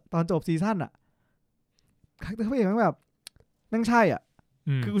คเตอร์ตอนจบซีซั่นอะคาแรคเตอร์พระเอกมันแบบแม่งใช่อ่ะ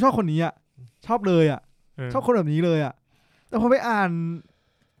คือกูชอบคนนี้อ่ะชอบเลยอ่ะชอบคนแบบนี้เลยอ่ะแต่พอไปอ่าน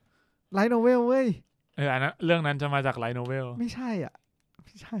ไลท์โนเวลเว้ยอันนั้นเรื่องนั้นจะมาจากไลท์โนเวลไม่ใช่อ่ะพ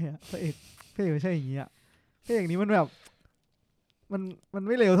ระเอกไม่ใช่อย่างงี้อ่ะพระเอกนี้มันแบบมันไ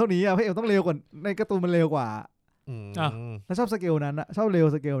ม่เร็วเท่านี้อ่ะพระเอกต้องเร็วกว่าในการ์ตูนมันเร็วกว่าแล้วชอบสเกลนั้นอ่ะชอบเร็ว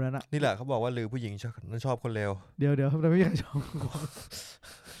สเกลนั้นอ่ะนี่แหละเขาบอกว่าลือผู้หญิงชอบคนเร็วเดี๋ยวทำไมไม่มีใครชอบ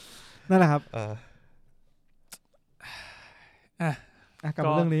นั่นแหละครับกลับม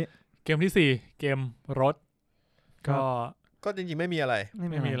าเรื่องนี้เกมที่4เกมรถก็จริงๆไม่มีอะไรไม่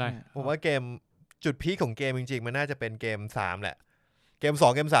มีอะไรผมว่าเกมจุดพีคของเกมจริงๆมันน่าจะเป็นเกม3แหละเกม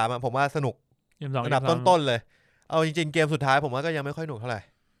2เกม3อ่ะผมว่าสนุกเกม2อันดับต้นๆเลยเอาจริงๆเกมสุดท้ายผมว่าก็ยังไม่ค่อยหนุกเท่าไหร่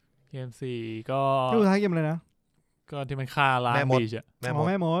เกม4ก็สุดท้ายเกมอะไรนะก็ที่มันฆ่าล้างบีชแม่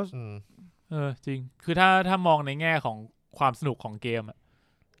มดจริงคือถ้ามองในแง่ของความสนุกของเกมอ่ะ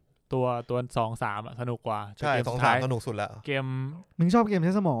ตัว2-3อ่ะสนุกกว่าใช่2-3สนุกสุดแล้วเกมมึงชอบเกมใ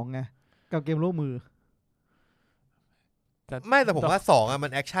ช้สมองไงกับเกมโลกมือแต่ผมว่า2อ่ะมั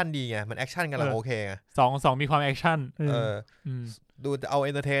นแอคชั่นดีไงมันแอคชั่นกันแล้วโอเคไง2มีความแอคชั่นดูเอาเ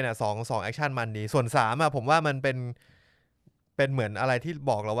อนเตอร์เทนอ่ะ2แอคชั่นมันดีส่วน3อ่ะผมว่ามันเป็นเหมือนอะไรที่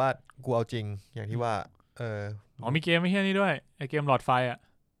บอกเราว่ากูเอาจริงอย่างที่ว่ามีเกมไม่ใช่นี่ด้วยไอเกมหลอดไฟอ่ะ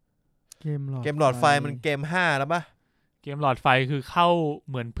เกมหลอดไฟมันเกม5แล้วป่ะเกมหลอดไฟคือเข้า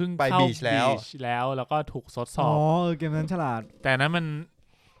เหมือนพึ่งไปบีชแล้วก็ถูกทดสอบเกมนั้นฉลาดแต่นั้นมัน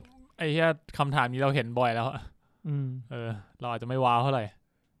ไอ้เหี้ยคำถามนี้เราเห็นบ่อยแล้วเราอาจจะไม่ว้าวเท่าไหร่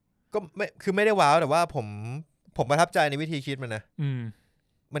ก็ไม่ได้ว้าวแต่ว่าผมประทับใจในวิธีคิดมันนะ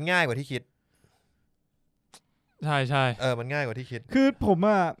มันง่ายกว่าที่คิดใช่มันง่ายกว่าที่คิดคือผม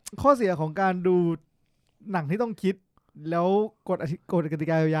อ่ะข้อเสียของการดูหนังที่ต้องคิดแล้วกฎกติ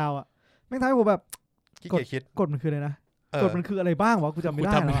กายาวๆอ่ะไม่ทำให้ผมแบบกฎมันคืออะไรนะกฎมันคืออะไรบ้างวะกูจำไม่ไ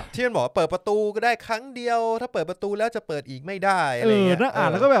ด้แล้วที่มันบอกว่าเปิดประตูก็ได้ครั้งเดียวถ้าเปิดประตูแล้วจะเปิดอีกไม่ได้อะไรเงี้ยนั่งอ่า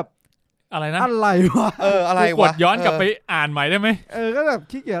นแล้วก็แบบอะไรนะอะไรวะอะไรวะกดย้อนกลับไปอ่านใหม่ได้ไหมก็แบบ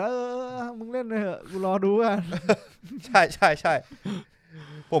ขี้เกียจมึงเล่นเลยเหอะกูรอดูกันใช่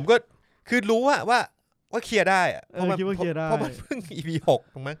ผมก็คือรู้ว่าเคลียร์ได้อะเพราะมันเพิ่ง EP 6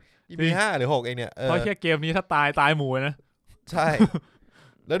ถูกมั้ย EP 5หรือ6เองเนี่ยเพราะแค่เกมนี้ถ้าตายหมู่นะใช่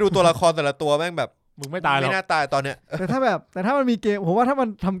แล้วดูตัวละครแต่ละตัวแม่งแบบมึงไม่ตายหรอกไม่น่าตายตอนเนี้ยแต่ถ้ามันมีเกมผมว่าถ้ามัน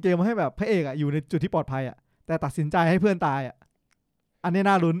ทำเกมให้แบบพระเอกอ่ะอยู่ในจุดที่ปลอดภัยอ่ะแต่ตัดสินใจให้เพื่อนตายอ่ะอันนี้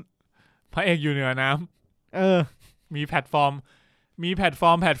น่าลุ้นพระเอกอยู่เหนือน้ำมีแพลตฟอร์ม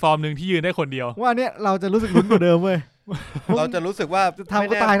นึงที่ยืนได้คนเดียวว่าเนี้ยเราจะรู้สึกลุ้นกว่าเดิมเว้ยเราจะรู้สึกว่าทำ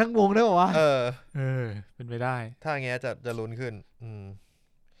ก็ตายทั้งวงได้ป่าววะเป็นไปได้ถ้าอย่างเงี้ยจะลุ้นขึ้น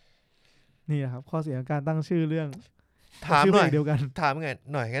นี่แหละครับข้อเสียของการตั้งชื่อเรื่องถามหน่อยเดียวกันถามไง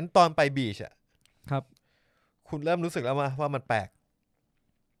หน่อยงั้นตอนไปบีชอ่ะครับคุณเริ่มรู้สึกแล้วว่ามันแปลก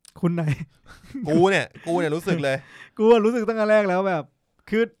คุณไหนกูเนี่ยรู้สึกเลยกูรู้สึกตั้งแต่แรกแล้วแบบ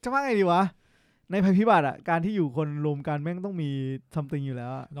คือจะว่าไงดีวะในภัยพิบัติอ่ะการที่อยู่คนรวมกันแม่งต้องมี something อยู่แล้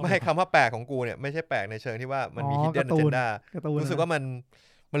วไม่ให้คำว่าแปลกของกูเนี่ยไม่ใช่แปลกในเชิงที่ว่ามันมี hidden agenda รู้สึกว่า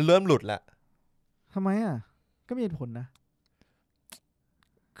มันเริ่มหลุดละทำไมอ่ะก็มีเหตุผลนะ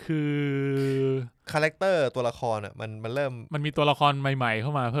คือคาแรคเตอร์ตัวละครอ่ะมันเริ่มมันมีตัวละครใหม่ๆเข้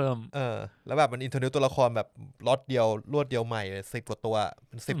ามาเพิ่มแล้วแบบมันอินโทรดิวตัวละครแบบล็อตเดียวรวดเดียวใหม่เลย10กว่าตัวเ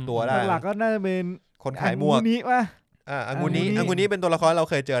ป็น10ตัวได้หลักก็น่าจะเป็นคนขายหมวกนี้ป่ะอังุนี้เป็นตัวละครเรา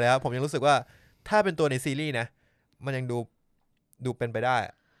เคยเจอแล้วผมยังรู้สึกว่าถ้าเป็นตัวในซีรีส์นะมันยังดูเป็นไปได้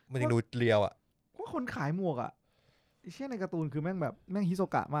มันยังดูเรียวอ่ะว่าคนขายหมวกอ่ะเช่นในการ์ตูนคือแม่งฮิโซ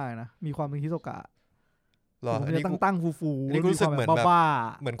กะมากนะมีความเป็นฮิโซกะหรออันนี้ตั้งฟูๆนี่รู้สึกเหมือนแบบ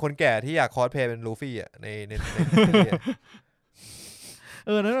เหมือนคนแก่ที่อยากคอสเพลย์เป็นลูฟี่อ่ะใน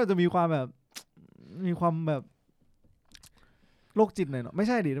นั้นเราจะมีความแบบโรคจิตหน่อยเนาะไม่ใ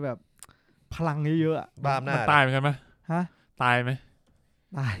ช่ดิแบบพลังเยอะๆบ้าหน้าตายเหมือนกันไหมตายไหม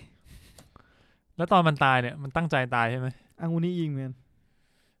ตายแล้วตอนมันตายเนี่ยมันตั้งใจตายใช่ไหมอังุนี้ยิงเหมือน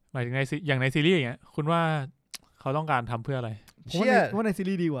หมายถึงอย่างในซีรีส์อย่างเงี้ยคุณว่าเขาต้องการทำเพื่ออะไรว่าในซี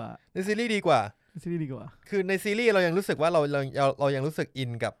รีส์ดีกว่าซีรีส์ดีกว่าคือในซีรีส์เรายังรู้สึกว่าเรายังรู้สึกอิ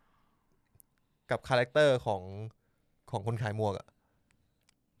นกับคาแรคเตอร์ของคนขายหมวกอ่ะ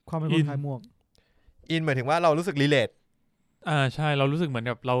ความเป็นคนขายหมวกอินหมายถึงว่าเรารู้สึกรีเลทใช่เรารู้สึกเหมือน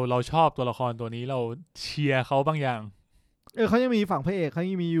กับเราชอบตัวละครตัวนี้เราเชียร์เขาบางอย่างเขายังมีฝั่งพระเอกเขา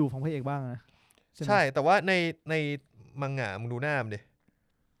ยังมีอยู่ฝั่งพระเอกบ้างนะใช่แต่ว่าในมังงะมึงดูหน้ามันดิ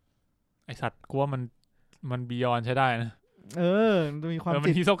ไอสัตว์กูว่ามันบียอนใช้ได้นะมันมีความจิตมั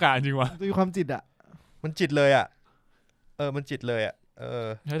นฮิโซกะจริงวะมีความจิตอ่ะมันจิตเลยอ่ะมันจิตเลยอ่ะ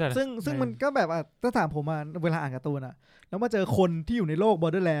ซึ่งมันก็แบบถ้าถามผมมาเวลาอ่านการ์ตูนอ่ะแล้วมาเจอคนที่อยู่ในโลก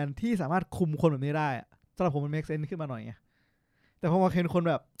Borderland ที่สามารถคุมคนแบบนี้ได้สำหรับผมมัน make sense ขึ้นมาหน่อยไงแต่พอมาเห็นคน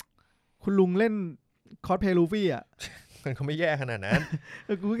แบบคุณลุงเล่นคอสเพลย์ลูฟี่อ่ะมันเขาไม่แย่ขนาดนั้น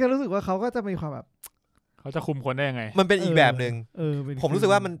กูแค่รู้สึกว่าเขาก็จะมีความแบบเขาจะคุมคนได้ยังไงมันเป็นอีกแบบนึงผมรู้สึก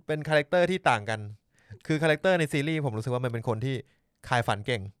ว่ามันเป็นคาแรคเตอร์ที่ต่างกันคือคาแรคเตอร์ในซีรีส์ผมรู้สึกว่ามันเป็นคนที่คลายฝันเ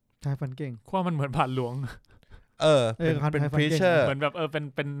ก่งว่ามันเหมือนผ่านหลวงเป็นพรีเชอร์เหมือนแบบเ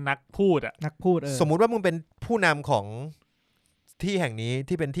ป็นนักพูดอ่ะนักพูดสมมุติว่ามึงเป็นผู้นำของที่แห่งนี้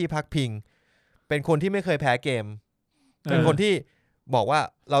ที่เป็นที่พักพิงเป็นคนที่ไม่เคยแพ้เกมเป็นคนที่บอกว่า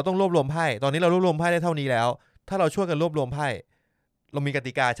เราต้องรวบรวมไพ่ตอนนี้เรารวบรวมไพ่ได้เท่านี้แล้วถ้าเราช่วยกันรวบรวมไพ่เรามีก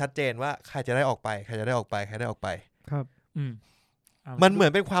ติกาชัดเจนว่าใครจะได้ออกไปใครจะได้ออกไปใครได้ออกไปครับมันเหมือ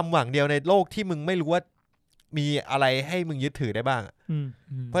นเป็นความหวังเดียวในโลกที่มึงไม่รู้ว่ามีอะไรให้มึงยึดถือได้บ้าง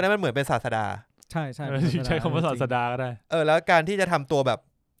เพราะนั้นมันเหมือนเป็นศาสดาใช่ใช้คำว่าศาสดาก็ได้แล้วการที่จะทำตัวแบบ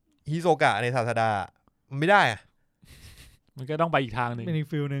ฮิโซกะในศาสดามันไม่ได้มันก็ต้องไปอีกทางนึงเป็นอีก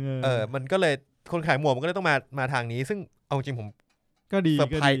ฟิลนึงมันก็เลยคนขายหมวกมันก็เลยต้องมาทางนี้ซึ่งเอาจริงผมก็ดี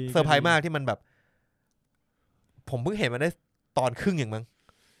เซอร์ไพรส์มากที่มันแบบผมเพิ่งเห็นมันได้ตอนครึ่งอย่างมั้ง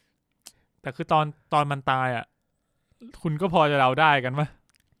แต่คือตอนมันตายอ่ะคุณก็พอจะเราได้กันปะ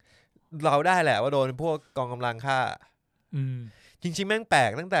เราได้แหละว่าโดนพวกกองกำลังฆ่าจริงๆแม่งแปล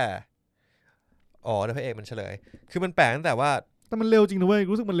กตั้งแต่แล้วพระเอกมันเฉลยคือมันแปลกตั้งแต่ว่าแต่มันเร็วจริงนะเว้ย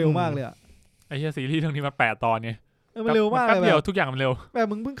รู้สึกมันเร็วมากเลยอ่ะไอ้เหี้ยซีรีส์เรื่องนี้มา8 ตอนเนี่ยมันเร็วมากเลยแป๊บเดียวทุกอย่างมันเร็วแบบ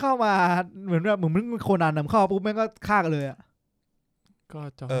มึงเพิ่งเข้ามาเหมือนแบบมึงโคนันนำเข้าปุ๊บแม่งก็ฆ่ากันเลยอ่ะก็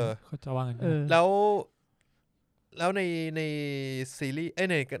จะว่าไงแล้วในซีรีส์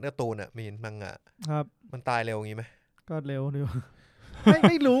ในการ์ตูนอ่ะมีมังงะครับมันตายเร็วงี้ไหมก็เร็ว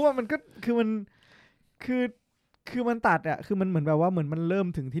ไม่รู้ว่ามันก็คือมันคือมันตัดอ่ะคือมันเหมือนแบบว่าเหมือนมันเริ่ม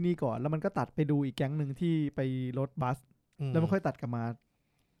ถึงที่นี่ก่อนแล้วมันก็ตัดไปดูอีกแก๊งนึงที่ไปรถบัสแล้วมันค่อยตัดกลับมา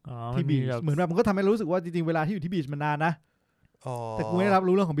ที่บีชเหมือนแบบมันก็ทำให้รู้สึกว่าจริงๆเวลาที่อยู่ที่บีชมันนานนะแต่กูไม่ได้รับ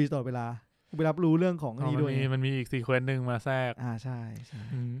รู้เรื่องของบีชตลอดเวลากูไปรับรู้เรื่องของนี่ด้วยมันมีอีกซีเควนซ์นึงมาแทรกใช่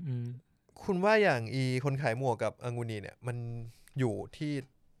คุณว่าอย่างคนขายหมวกกับอังุนีเนี่ยมันอยู่ที่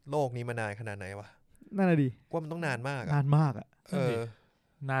โลกนี้มานานขนาดไหนวะนั่นแหละดิว่ามันต้องนานมากอ่ะ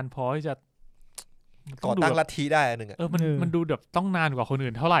นานพอที่จะก่อตั้งลัทธิได้อันนึงอ่ะมันดูแบบต้องนานกว่าคน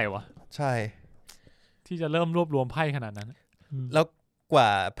อื่นเท่าไหร่วะใช่ที่จะเริ่มรวบรวมไพ่ขนาดนั้นแล้วกว่า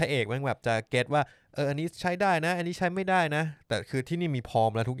พระเอกมันแบบจะเก็ตว่าอันนี้ใช้ได้นะอันนี้ใช้ไม่ได้นะแต่คือที่นี่มีพร้อม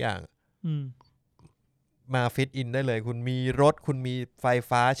แล้วทุกอย่างมาฟิตอินได้เลยคุณมีรถคุณมีไฟ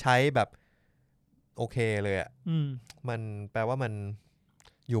ฟ้าใช้แบบโอเคเลยอ่ะมันแปลว่ามัน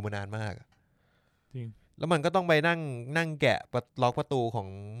อยู่มานานมากจริงแล้วมันก็ต้องไปนั่งแกะล็อกประตูของ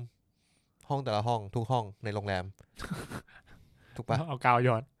ห้องแต่ละห้องทุกห้องในโรงแรมถูกปะเอากาวหย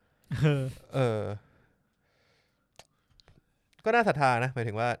อดก็น่าศรัทธานะหมาย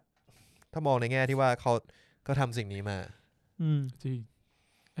ถึงว่าถ้ามองในแง่ที่ว่าเขาก็ทำสิ่งนี้มาจริง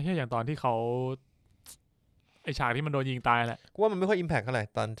ไอ้แค่อย่างตอนที่เขาไอฉากที่มันโดนยิงตายแหละกูว่ามันไม่ค่อยอิมแพคเท่าไหร่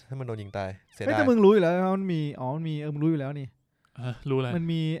ตอนที่มันโดนยิงตายเสียดายแต่มึงรู้อยู่แล้วมันมีมึงรู้อยู่แล้วนี่รู้อะไรมัน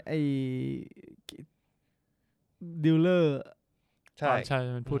มีไอ้ดีลเลอร์ใช่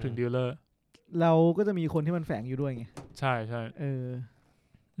มันพูดถึงดีลเลอร์เราก็จะมีคนที่มันแฝงอยู่ด้วยไงใช่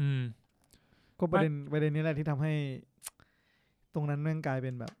ก็ประเด็นนี้แหละที่ทำให้ตรงนั้นแม่งกลายเ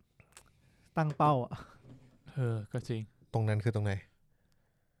ป็นแบบตั้งเป้าก็จริงตรงนั้นคือตรงไหน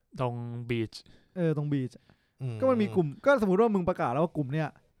ตรงบีชตรงบีชก็มันมีกลุ่มก็สมมติว่ามึงประกาศแล้วว่ากลุ่มเนี้ย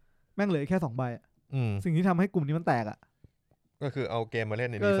แม่งเหลือแค่2 ใบสิ่งที่ทำให้กลุ่มนี้มันแตกก็คือเอาเกมมาเล่น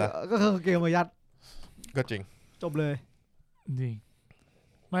ในนี้ซะก็คือเกมมายัดก็จริงจบเลยจริง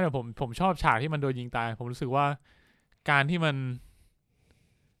ไม่แต่ผมชอบฉากที่มันโดนยิงตายผมรู้สึกว่าการที่มัน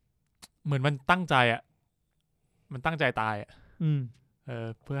เหมือนมันตั้งใจมันตั้งใจตาย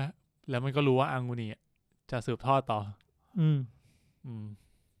เพื่อแล้วมันก็รู้ว่าอังกุนีจะสืบทอดต่อ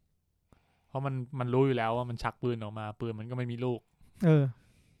เพราะมันรู้อยู่แล้วว่ามันชักปืนออกมาปืนมันก็ไม่มีลูก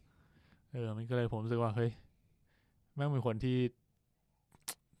มันก็เลยผมรู้สึกว่าเฮ้ยแม่งเป็นคน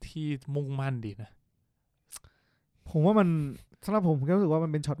ที่มุ่งมั่นดีนะผมว่ามันสำหรับผมก็รู้สึกว่ามั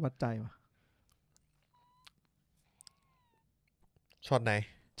นเป็นช็อตวัดใจว่ะช็อตไหน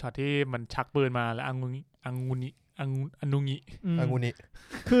ช็อตที่มันชักปืนมาแล้วอังุนิ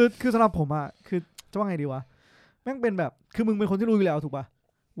คือสำหรับผมคือจะว่าไงดีวะแม่งเป็นแบบคือมึงเป็นคนที่รู้อยู่แล้วถูกป่ะ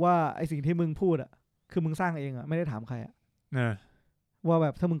ว่าไอสิ่งที่มึงพูดอ่ะคือมึงสร้างเองอ่ะไม่ได้ถามใครอ่ะว่าแบ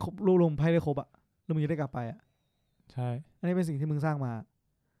บถ้ามึงรวบรวมไพ่ได้ครบอ่ะแล้วมึงจะได้กลับไปอ่ะใช่อันนี้เป็นสิ่งที่มึงสร้างมา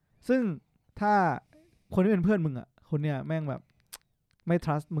ซึ่งถ้าคนที่เป็นเพื่อนมึงอ่ะคนเนี้ยแม่งแบบไม่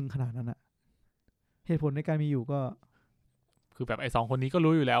trust มึงขนาดนั้นอ่ะเหตุผลในการมีอยู่ก็คือแบบไอ้2คนนี้ก็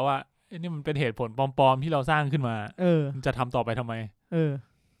รู้อยู่แล้วว่าไอ้นี่มันเป็นเหตุผลปลอมๆที่เราสร้างขึ้นมามันจะทำต่อไปทำไม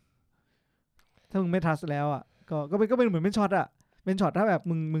ถ้ามึงไม่ trust แล้วอ่ะก็เป็นเหมือนเป็นช็อตอ่ะเป็นช็อตถ้าแบบ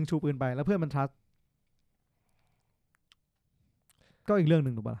มึงชูปืนไปแล้วเพื่อนมัน trust ก็อีกเรื่องนึ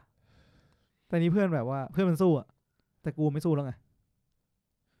งถูกป่ะล่ะแต่นี้เพื่อนแบบว่าเพื่อนมันสู้อ่ะแต่กูไม่สู้แล้วไง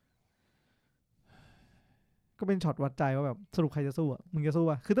ก็เป็นช็อตวัดใจว่าแบบสรุปใครจะสู้อ่ะมึงจะสู้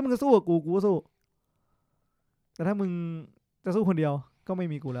ป่ะคือถ้ามึงจะสู้กับกูก็สู้แต่ถ้ามึงจะสู้คนเดียวก็ไม่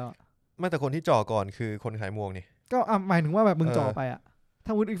มีกูแล้วไม่แต่คนที่จ่อก่อนคือคนขายหมวกนี่ก็หมายถึงว่าแบบมึงจ่อไปอ่ะถ้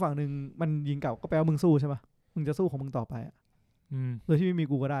าวุฒิอีกฝั่งนึงมันยิงกลับก็แปลว่ามึงสู้ใช่ป่ะมึงจะสู้ของมึงต่อไปอ่ะโดยที่ไม่มี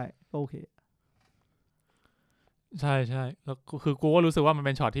กูก็ได้ก็โอเคใช่ใช่แล้วคือกูก็รู้สึกว่ามันเ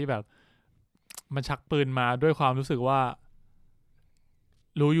ป็นช็อตที่แบบมันชักปืนมาด้วยความรู้สึกว่า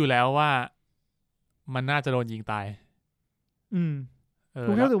รู้อยู่แล้วว่ามันน่าจะโดนยิงตาย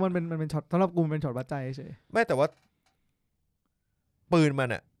กูแค่รู้สึกมันเป็นช็อตสำหรับกูมันเป็นช็อตวัดใจเฉยไม่แต่ว่าปืนมัน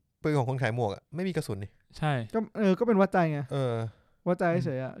อ่ะปืนของคนขายหมวกอ่ะไม่มีกระสุนนี่ใช่ก็เป็นวัดใจไงวัดใจเ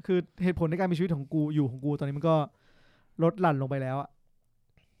ฉยอ่ะคือเหตุผลในการมีชีวิตของกูอยู่ของกูตอนนี้มันก็ลดหลั่นลงไปแล้วอ่ะ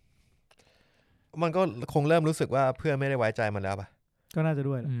มันก็คงเริ่มรู้สึกว่าเพื่อนไม่ได้ไว้ใจมันแล้วป่ะก็น่าจะ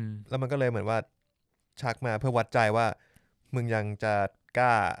ด้วยแล้วมันก็เลยเหมือนว่าชักมาเพื่อวัดใจว่ามึงยังจะก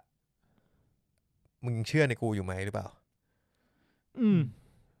ล้ามึงเชื่อในกูอยู่ไหมหรือเปล่า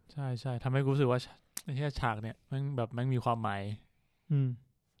ใช่ใช่ทำให้กูรู้สึกว่าไอ้ฉากเนี่ยมันแบบมันมีความหมาย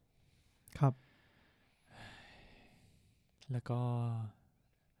ครับแล้วก็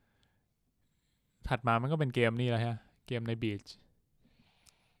ถัดมามันก็เป็นเกมนี่แหละฮะเกมในบีช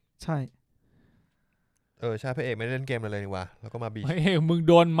ใช่ใช่พระเอกไม่ได้เล่นเกมเลยนี่วะแล้วก็มาบีชพระเอกมึง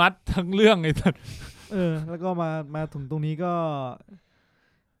โดนมัดทั้งเรื่องไอ้สัสแล้วก็มาถึงตรงนี้ก็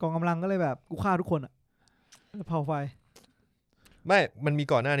กองกำลังก็เลยแบบกูฆ่าทุกคนอ่ะเผาไฟไม่มันมี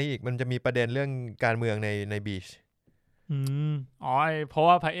ก่อนหน้านี้อีกมันจะมีประเด็นเรื่องการเมืองในบีชเพราะ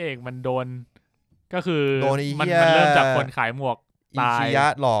ว่าพระเอกมันโดนก็คือมันเริ่มจากคนขายหมวกตายอิชิยะ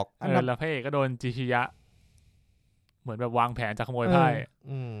หลอกแล้วพระเอกก็โดนจิชิยะเหมือนแบบวางแผนจะขโมยไพ่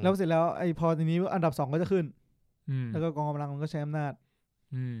แล้วเสร็จแล้วไอ้พอทีนี้อันดับ2ก็จะขึ้นแล้วก็กองกำลังมันก็ใช้อำนาจ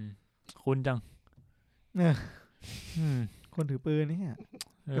คุณจังคนถือปืนนี่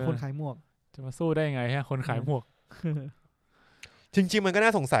กับคนขายหมวกจะมาสู้ได้ไงฮะคนขายหมวกจริงๆมันก็น่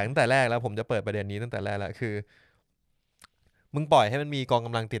าสงสัยตั้งแต่แรกแล้วผมจะเปิดประเด็นนี้ตั้งแต่แรกแล้วคือมึงปล่อยให้มันมีกองก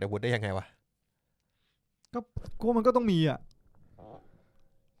ำลังติดอาวุธได้ยังไงวะก็มันก็ต้องมีอ่ะ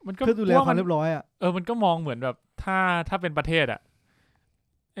มันก็ดูแลความเรียบร้อยอ่ะมันก็มองเหมือนแบบถ้าเป็นประเทศอ่ะ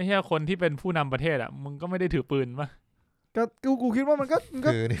ไอ้เหี้ยคนที่เป็นผู้นำประเทศอ่ะมึงก็ไม่ได้ถือปืนป่ะก็กูคิดว่ามันก็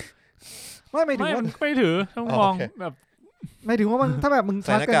คือนี่ไม่ถึงว่าไม่ถือต้องมองแบบไม่ถึงว่ามันถ้าแบบมึงใ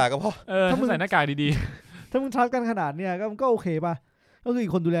ส่หน้ากากก็พอถ้ามึงใส่หน้ากากดีๆถ้ามึงทักกันขนาดเนี้ยก็โอเคป่ะก็คืออี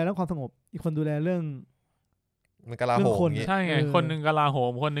กคนดูแลเรื่องความสงบอีกคนดูแลเรื่องมันกลาโหมใช่ไงคนนึงกลาโห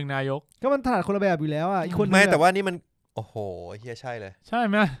มคนนึงนายกก็มันถนัดคนละแบบอยู่แล้วอ่ะอีกคนไม่แต่ว่านี่มันโอ้โหเฮียใช่เลยใช่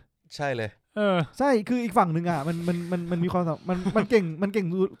ไหมใช่เลยใช่คืออีกฝั่งหนึ่งอ่ะมันมีความมันเก่ง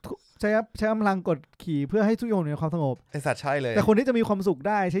ใช้กำลังกดขี่เพื่อให้ทุกอย่างมีความสงบไอสัตว์ใช่เลยแต่คนที่จะมีความสุข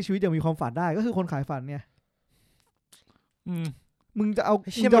ได้ใช้ชีวิตอย่างมีความฝันได้ก็คือคนขายฝันเนี่ยมึงจะเอา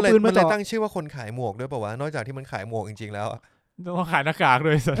ปืนมาจ่อตั้งชื่อว่าคนขายหมวกด้วยป่าววะนอกจากที่มันขายหมวกจริงๆแล้วต้องขายหน้ากาก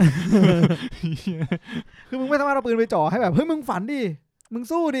ด้วยสัสคือมึงไม่สามารถเอาปืนไปจ่อให้แบบเฮ้ยมึงฝันดิมึง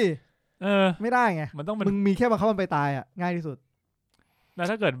สู้ดิไม่ได้ไงมึงมีแค่บังคับมันไปตายอ่ะง่ายที่สุดแล้ว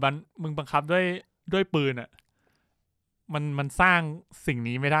ถ้าเกิดมึงบังคับด้วยปืนอ่ะมันสร้างสิ่ง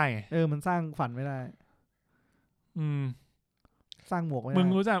นี้ไม่ได้ไงมันสร้างฝันไม่ได้สร้างหมวกไม่ได้มึง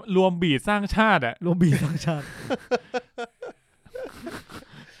รู้จักรวมบีดสร้างชาติอ่ะรวมบีดสร้างชาติ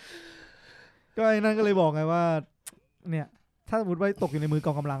ก็ไอ้นั่นก็เลยบอกไงว่าเนี่ยถ้าสมมติว่าตกอยู่ในมือก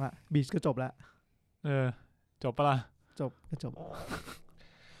องกำลังอ่ะบีชก็จบแล้วจบปะล่ะจบ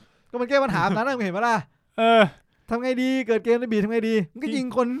ก็มันแก้ปัญหาแบบนั้นมึงเห็นปะล่ะทำไงดีเกิดเกมในบีทำไงดีมันก็ยิง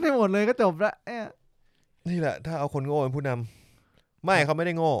คนให้หมดเลยก็จบละนี่แหละถ้าเอาคนโง่เป็นผู้นำไม่เขาไม่ไ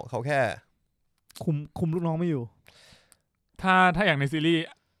ด้โง่เขาแค่คุมลูกน้องไม่อยู่ถ้าอย่างในซีรีส์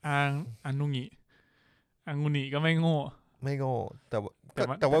อังนุงิก็ไม่โง่แ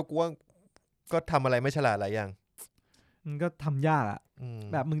ต่ว่ากูว่าก็ทำอะไรไม่ฉลาดหลายอย่างมันก็ทำยากอ่ะ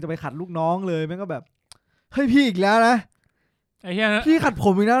แบบมึงจะไปขัดลูกน้องเลยมันก็แบบเฮ้ยพี่อีกแล้วนะไอ้เหี้ยพี่ขัดผ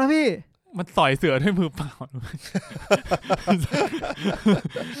มอีกแล้วนะพี่มันต่อยเสือด้วยมือเปล่า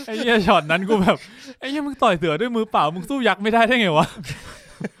ไอ้เหี้ยช็อตนั้นกูแบบไอ้เหี้ยมึงต่อยเสือด้วยมือเปล่ามึงสู้ยักษ์ไม่ได้ได้ไงวะ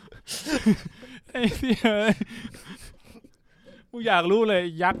ไอ้เหี้ยกูอยากรู้เลย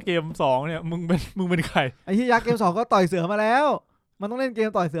ยักษ์เกม2เนี่ยมึงเป็นใครไอ้ที่ยักษ์เกม2ก็ต่อยเสือมาแล้วมันต้องเล่นเกม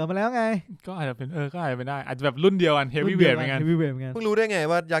ต่อยเสือมาแล้วไงก็อาจจะเป็นก็อาจจะเป็นได้อาจจะแบบรุ่นเดียวกันเฮฟวี่เวทเหมือนกันเฮฟวี่เวทเหมือนกันเพิ่งรู้ได้ไง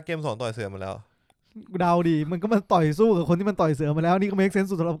ว่ายักษ์เกม2ต่อยเสือมาแล้วเดาดิมันก็มาต่อยสู้กับคนที่มันต่อยเสือมาแล้วนี่ก็เมคเซนส์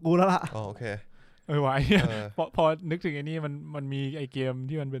สุดสำหรับกูแล้วล่ะโอเคไว้พอนึกถึงไอ้นี่มันมีไอ้เกม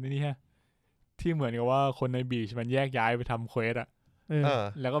ที่มันเป็นไอ้นี่ฮะที่เหมือนกับว่าคนในบีชมันแยกย้ายไปทำเควสอะ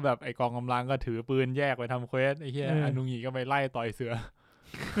แล้วก็แบบไอ้กองกำลังก็ถือปืนแยกไปทำเควสไอ้เหี้ยอนุงีก็ไปไล่ต่อยเสือ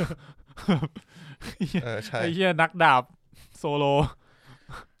ไอ้เหี้ยนักดาบโซโล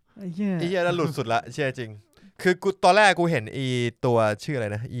ไอ้เหี้ยนั่นหลุดสุดละเชื่อจริงคือกูตอนแรกกูเห็นอีตัวชื่ออะไร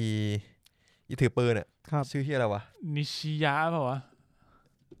นะอีถือปืนอ่ะชื่อที่อะไรวะนิชิยะเปล่าวะ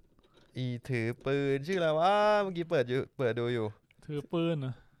อีถือปืนชื่ออะไรวะเมื่อกี้เปิดดูอยู่ถือปืนอ่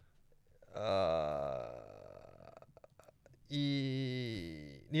ะอี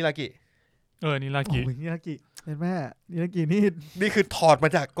นิรากินิรากิเห็นไหมนิรากินี่คือถอดมา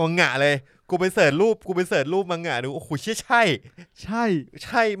จากกองงะเลยกูไปเสิร์ชรูปมังงะดูโอ้โหใ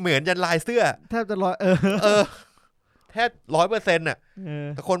ช่เหมือนยันลายเสื้อแทบจะแทบ 100% อ่ะ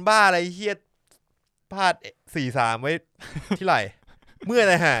แต่คนบ้าอะไรเฮียพลาด 4-3 ไว้ที่ไหล่เมื่อ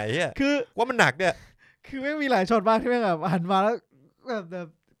ไรหายคือว่ามันหนักเนี่ยคือไม่มีหลายช็อตมากที่แม่งแบบหันมาแล้วแบบ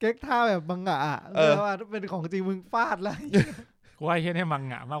เก๊กท่าแบบมังงะแล้วว่าเป็นของจริงมึงฟาดเลยกูว่าไอ้เหี้ยนี่มัง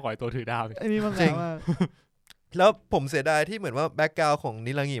งะมากกว่าตัวถือดาวไอ้นี่มังงะมากแล้วผมเสียดายที่เหมือนว่าแบ็คกราวด์ของ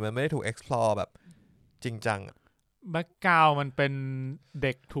นิรังิมันไม่ได้ถูก explore แบบจริงจังแบ็คกราวด์มันเป็นเ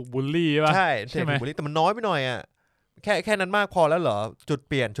ด็กถูกบูลลี่ป่ะใช่ไหมถูกบูลลี่แต่มันน้อยไปหน่อยอ่ะแค่นั้นมากพอแล้วเหรอจุดเ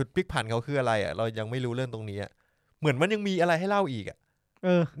ปลี่ยนจุดพลิกผันเขาคืออะไรอ่ะเรายังไม่รู้เรื่องตรงนี้อ่ะเหมือนมันยังมีอะไรให้เล่าอีกอ่ะ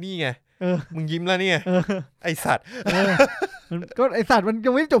นี่ไงมึงยิ้มแล้วเนี่ยไอสัตว์ก็ไอสัตว์มันยั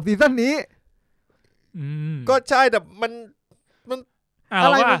งไม่จบซีซั่นนี้ก็ใช่แต่มันอะ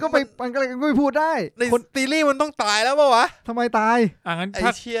ไรมันก็ไม่พูดได้ในซีรีส์มันต้องตายแล้วป่าวะทำไมตายงั้นไอ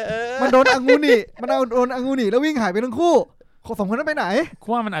เชียมันโดนอังูนิมันโดนอังูนิแล้ววิ่งหายไปทั้งคู่สองคนนั้นไปไหนกู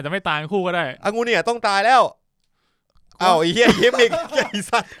ว่ามันอาจจะไม่ตายทั้งคู่ก็ได้อังูนิต้องตายแล้วไอ้เหี้ยยิ้มอีกไอ้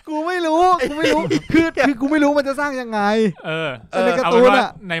สัตว์กูไม่รู้คือกูไม่รู้มันจะสร้างยังไงในการ์ตูนอะ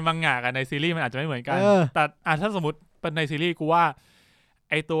ในมังงะกับในซีรีส์มันอาจจะไม่เหมือนกันแต่ถ้าสมมติเป็นในซีรีส์กูว่า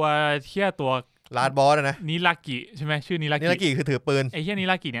ไอตัวเที่ยตัวลาดบอสนะนิรากิใช่ไหมชื่อนิรากิคือถือปืนไอ้เหี้ยนิ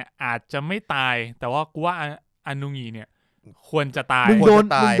รากิเนี่ยอาจจะไม่ตายแต่ว่ากูว่าอานุงีเนี่ยควรจะตายมึง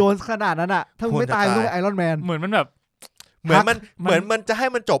โดนขนาดนั้นอะถ้ามึงไม่ตายมึงไอรอนแมนเหมือนมันแบบเหมือนมันจะให้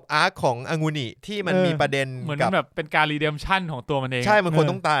มันจบอาร์คของอางูนิที่มันมีประเด็นเหมือนแบบเป็นการรีเดมชั่นของตัวมันเองใช่มันควร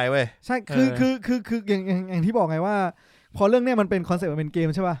ต้องตายเว้ยใช่คืออย่างที่บอกไงว่าพอเรื่องเนี้ยมันเป็นคอนเซ็ปต์มันเป็นเกม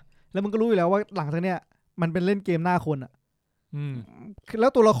ใช่ป่ะแล้วมันก็รู้อยู่แล้วว่าหลังจากเนี้ยมันเป็นเล่นเกมหน้าคนอะแล้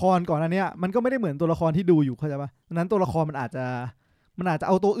วตัวละครก่อนอันเนี้ยมันก็ไม่ได้เหมือนตัวละครที่ดูอยู่เข้าใจป่ะดังนั้นตัวละครมันอาจจะเ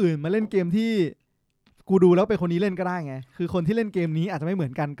อาตัวอื่นมาเล่นเกมที่กูดูแล้วเป็นคนนี้เล่นก็ได้ไงคือคนที่เล่นเกมนี้อาจจะไม่เหมือ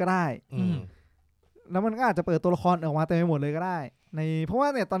นกันก็ได้แล้วมันก็อาจจะเปิดตัวละครออกมาเต็มไปหมดเลยก็ได้ในเพราะว่า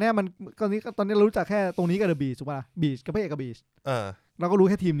เนี่ยตอนนี้เรารู้จักแค่ตรงนี้กับเดอะบีชถูกป่ะบีชกับพระเอกกับบีชเราก็รู้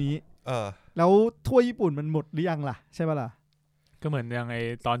แค่ทีมนี้แล้วทั่วญี่ปุ่นมันหมดหรือยังล่ะใช่ป่ะล่ะก็เหมือนอย่างไอ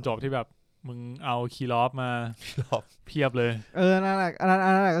ตอนจบที่แบบมึงเอาคีรอฟมาเพียบเลยนั่นแหละอัน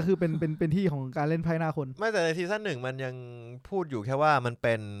นั้นก็คือเป็นที่ของการเล่นไพ่หน้าคนไม่แต่ในซีซั่น1มันยังพูดอยู่แค่ว่ามันเ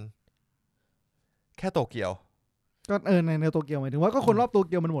ป็นแค่โตเกียวก็ในโตเกียวหมายถึงว่าก็คนรอบโตเ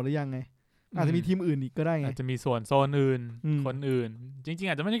กียวมันหมดหรือยังไงอาจจะมีทีมอื่นอีกก็ได้ไงอาจจะมีส่วนโซนอื่นคนอื่นจริงๆ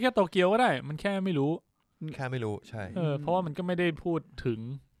อาจจะไม่ใช่แค่โตเกียวก็ได้มันแค่ไม่รู้ใช่เพราะว่ามันก็ไม่ได้พูดถึง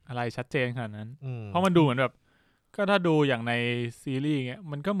อะไรชัดเจนขนาดนั้นเพราะมันดูเหมือนแบบก็ถ้าดูอย่างในซีรีส์เงี้ย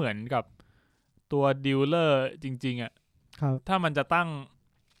มันก็เหมือนกับตัวดีลเลอร์จริงๆอ่ะถ้ามันจะตั้ง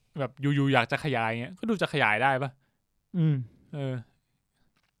แบบอยู่ๆอยากจะขยายเงี้ยก็ดูจะขยายได้ปะ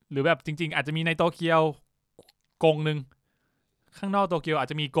หรือแบบจริงๆอาจจะมีในโตเกียวกงนึงข้างนอกโตเกียวอาจ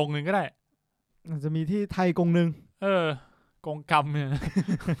จะมีกงนึงก็ได้อาจจะมีที่ไทยกงนึงกงกรรมเนี่ย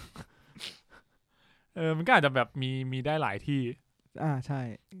มันก็อาจจะแบบมีได้หลายที่ใช่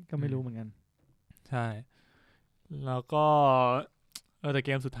ก็ไม่รู้เหมือนกันใช่แล้วก็แต่เก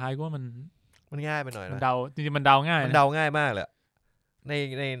มสุดท้ายก็ว่ามันง่ายไปหน่อยนะเดาจริงๆมันเดาง่ายมันเดาง่ายมากเลย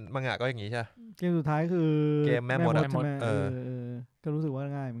ในมังงะก็อย่างงี้ใช่เกมสุดท้ายคือเกมแม่มดก็รู้สึกว่า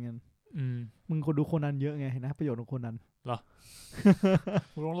ง่ายเหมือนกันมึงคนดูโคนันเยอะไงนะประโยชน์ของโคนันเหรอ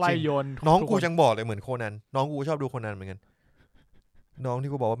มึงต้องไล่โยนน้องกูจังบอกเลยเหมือนโคนันน้องกูชอบดูโคนันเหมือนกันน้องที่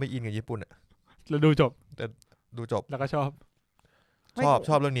กูบอกว่าไม่อินกับญี่ปุ่นอ่ะแล้วดูจบแต่ดูจบแล้วก็ชอบ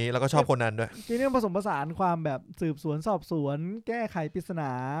เรื่องนี้แล้วก็ชอบโคนันด้วยทีนี้ผสมผสานความแบบสืบสวนสอบสวนแก้ไขปริศน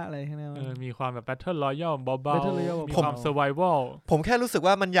าอะไรทั้งนั้นมีความแบบ Battle Royale เบาๆมีความ Survival ผมแค่รู้สึก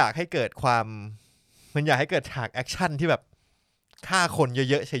ว่ามันอยากให้เกิดฉากแอคชั่นที่แบบ ฆ่าคน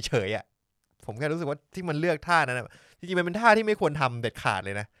เยอะๆเฉยๆอ่ะผมแค่รู้สึกว่าที่มันเลือกท่านั้นจริงๆมันเป็นท่าที่ไม่ควรทำเด็ดขาดเล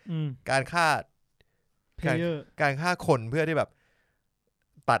ยนะการฆ่าการฆ่าคนเพื่อที่แบบ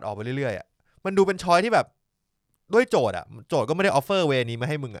ตัดออกไปเรื่อยๆอ่ะมันดูเป็นช้อยที่แบบด้วยโจทย์อ่ะโจทย์ก็ไม่ได้ออฟเฟอร์เวนี้มา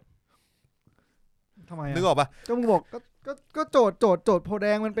ให้มึงอ่ะทำไมนึกออกปะก็มึงบอกก็โจทย์โพแด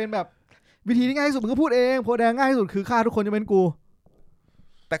งมันเป็นแบบวิธีที่ง่ายที่สุดมึงก็พูดเองโพแดงง่ายที่สุดคือฆ่าทุกคนจะเป็นกู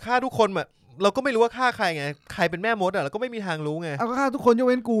แต่ฆ่าทุกคนแบบเราก็ไม่รู้ว่าฆ่าใครไงใครเป็นแม่มดอ่ะเราก็ไม่มีทางรู้ไงเอาก็ฆ่าทุกคนยก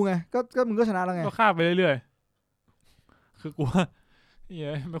เว้นกูไงก็มึงก็ชนะแล้วไงก็ฆ่าไปเรื่อยๆคือกูว่า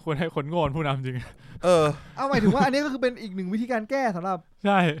ไม่ควรให้คนโง่ผู้นำจริงเอาหมายถึงว่าอันนี้ก็คือเป็นอีกหนึ่งวิธีการแก้สำหรับใ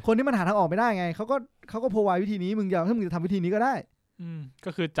ช่คนที่มันหาทางออกไม่ได้ไงเขาก็โพวายวิธีนี้มึงอยากถ้ามึงจะทำวิธีนี้ก็ได้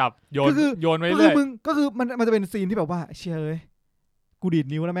ก็คือจับโยนไว้เรื่อยก็คือมันจะเป็นซีนที่แบบว่าเชื่อเลยกูดีด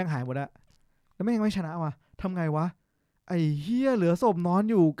นิ้วแล้วแม่งหายหมดแล้วแม่งไม่ชนะว่ะทำไงวะไอ้เหี้ยเหลือศพนอน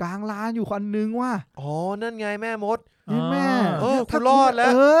อยู่กลางลานอยู่คนนึงว่ะอ๋อนั่นไงแม่มดแม่กูรอดแล้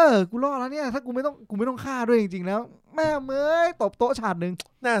วกูรอดแล้วเนี่ยถ้ากูไม่ต้องฆ่าด้วยจริงๆแล้วแม่เมยตบโต๊ะฉาดนึง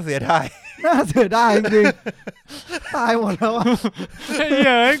น่าเสียดายจริงๆตายหมดแล้วอ่ะเฮ้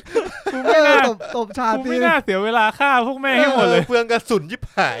ยกูไม่น่าตบฉาดกูไม่น่าเสียเวลาฆ่าพวกแม่ให้หมดเลยเปลืองกระสุนยิบ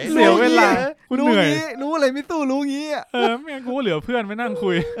หายเสียเวลากูเหนื่อยรู้อะไรไม่ตู้รู้งี้อ่ะแม่กูเหลือเพื่อนไปนั่งคุ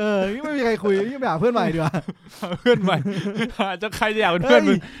ยไม่มีใครคุยนี่ไปหาเพื่อนใหม่ดีกว่าเพื่อนใหม่จะใครจะอยากเป็นเพื่อน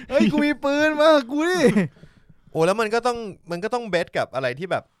มึงเฮ้ยกูมีปืนมากูดิโอ้แล้วมันก็ต้องเบสกับอะไรที่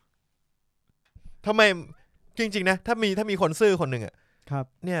แบบทำไมจริงๆนะถ้ามีคนซื่อคนหนึ่งอ่ะครับ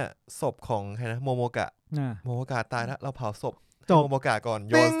เนี่ยศพของใครนะโมโมกะตายแล้วเราเผาศพโมโมกะก่อน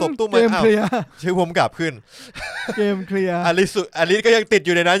โยนศพตุ้มมันชื่อผมกลับขึ้นเกมเคลียร์อลิสก็ยังติดอ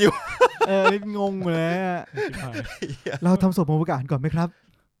ยู่ในนั้นอยู่งงเลยเราทำศพโมโมกะก่อนไหมครับ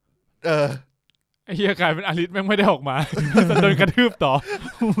ไอ้เหี้ยกลายเป็นอลิสแม่งไม่ได้ออกมาโดนกระทืบต่อ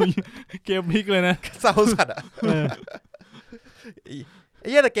เกมพลิกเลยนะเศร้าสัตว์อ่ะไอ้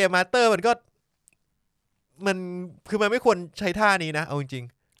เหี้ยแต่เกมมาสเตอร์มันคือมันไม่ควรใช้ท่านี้นะเอาจริง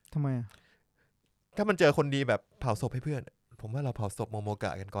ๆทำไมถ้ามันเจอคนดีแบบเผาศพให้เพื่อนผมว่าเราเผาศพโมโมก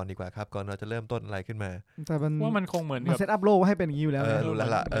ะกันก่อนดีกว่าครับก่อนเราจะเริ่มต้นอะไรขึ้นมาแต่ว่ามันคงเหมือนกับเซตอัพโลกให้เป็นอย่างนี้อยู่แล้วรู้แล้ว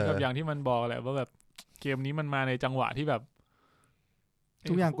ล่ะกับอย่างที่มันบอกแหละว่าแบบเกมนี้มันมาในจังหวะที่แบบ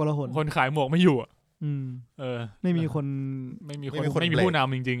ทุกอย่างกลาหลคนขายหมวกไม่อยู่อ่ะไม่มีคนไม่มีผู้น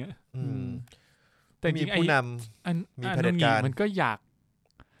ำจริงๆอ่ะแต่จริงผู้นำมีเผด็จการมันก็อยาก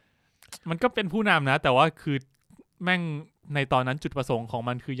มันก็เป็นผู้นำนะแต่ว่าคือแม่งในตอนนั้นจุดประสงค์ของ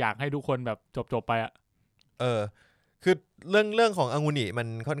มันคืออยากให้ทุกคนแบบจบไปอ่ะคือเรื่องขององุนิมัน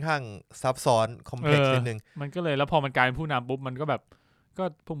ค่อนข้างซับซ้อนคอมเพล็กซ์นิดนึงมันก็เลยแล้วพอมันกลายเป็นผู้นำปุ๊บมันก็แบบก็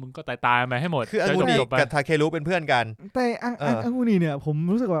พวกมึงก็ตายไปให้หมดคือองุนิกับทาเครุเป็นเพื่อนกันแต่องุนิเนี่ยผม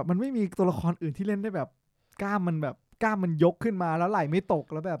รู้สึกว่ามันไม่มีตัวละครอื่นที่เล่นได้แบบกล้ามมันยกขึ้นมาแล้วไหล่ไม่ตก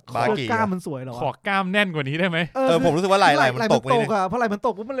แล้วแบบกล้ามมันสวยหรอขอกล้ามแน่นกว่านี้ได้ไหมผมรู้สึกว่าไหล่มันตกอ่ะเพราะไหล่มันต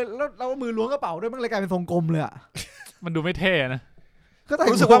กปุ๊บมันเลยแล้วมือล้วงกระเป๋าด้วยมันเลยกลายเป็นทรงกลมเลยอ่ะมันดูไม่เท่นะ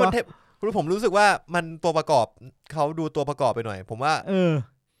รู้สึกว่ามันผมรู้สึกว่ามันตัวประกอบเขาดูตัวประกอบไปหน่อยผมว่า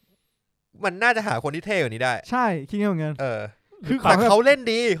มันน่าจะหาคนที่เท่กว่านี้ได้ใช่คิดเหมือนกันคือเขาเล่น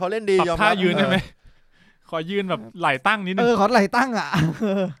ดียอมรับท่ายืนได้ไหมขอยืนแบบไหล่ตั้งนิดนึงขอไหล่ตั้งอ่ะ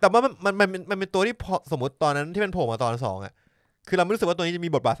แต่ว่ามันเป็นตัวที่สมมติตอนนั้นที่มันโผล่มาตอน2อ่ะคือเราไม่รู้สึกว่าตัวนี้จะมี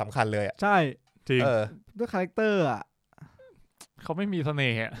บทบาทสำคัญเลยอ่ะใช่จริงด้วยคาแรคเตอร์อ่ะเขาไม่มีเสน่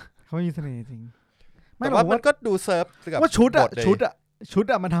ห์เขาไม่มีเสน่ห์จริงแต่ว่ามันก็ดูเซิร์ฟว่าชุด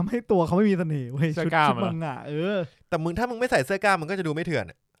อ่ะมันทำให้ตัวเขาไม่มีเสน่ห์เว้ยชุดมังอ่ะแต่ถ้ามึงไม่ใส่เสื้อกล้ามมันก็จะดูไม่เถื่อน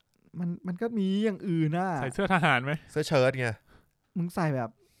มันก็มีอย่างอื่นน่ะใส่เสื้อทหารไหมเสื้อเชิ้ตไงมึงใส่แบบ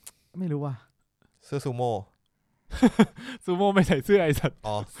ไม่รู้ว่ะเสื้อซูโม่ไม่ใส่เสื้อไอ้สัตว์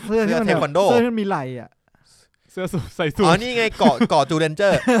เสื้อเทควันโดเสื้อที่มีไหล่อ่ะเสื้อใส่สูทนี่ไงเกาะจูเรนเจอ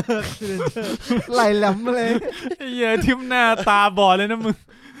ร์ไหล่แหลมเลยเหี้ยทิ่มหน้าตาบอดเลยนะมึง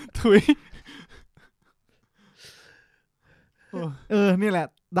ถุยนี่แหละ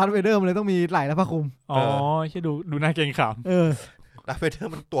ดาร์ธเวเดอร์มันเลยต้องมีไหล่และผ้าคลุมแค่ดูน่าเกรงขามดาร์ธเวเดอ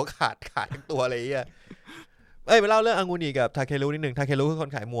ร์มันตัวขาดทั้งตัวอะไรอย่างเงี้ยไปเล่าเรื่ององุนิกับทาเครุนิดนึงทาเครุคือค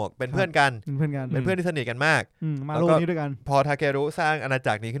นขายหมวกเป็นเพื่อนกันเป็นเพื่อนที่สนิทกันมากมาโลกนี้ด้วยกันพอทาเครุสร้างอาณา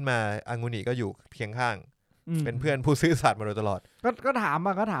จักรนี้ขึ้นมาองุนิก็อยู่เคียงข้างเป็นเพื่อนผู้ซื่อสัตย์มาโดยตลอดก็ถาม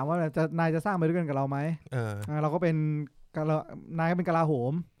ว่านายจะสร้างไปด้วยกันกับเราไหมเราก็เป็นนายก็เป็นกลาโห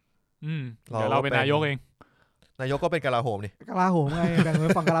มเดี๋ยวเราเป็นนายกเองนายกก็เป็นกลาโหมนี่กลาโหมไงแบ่ง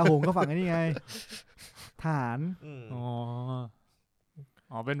ฝั่งกลาโหมก็ฝั่งนี้ไงทหาร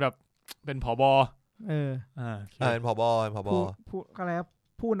เป็นแบบเป็นผบ.เป็นผบ.ผู้อะไรครับ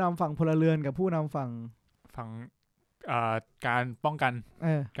ผู้นำฝั่งพลเรือนกับผู้นำฝั่งการป้องกัน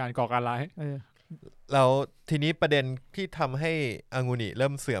การก่อการร้ายแล้วทีนี้ประเด็นที่ทำให้องุนิเริ่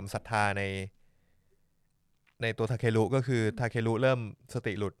มเสื่อมศรัทธา ในตัวทาเครุก็คือทาเครุเริ่มส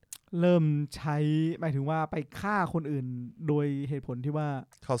ติหลุดเริ่มใช้หมายถึงว่าไปฆ่าคนอื่นโดยเหตุผลที่ว่า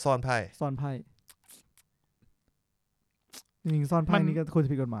เขาซ่อนไพ่จริงๆซ่อนไพ่นี่ก็ควรจะ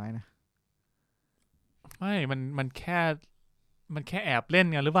ผิดกฎหมายนะไม่มันแค่แอบเล่น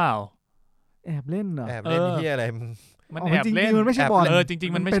กันหรือเปล่าแอบเล่นเหรอแอบเล่นที่อะไรมันแอบเล่นมันไม่ใช่บอลจริ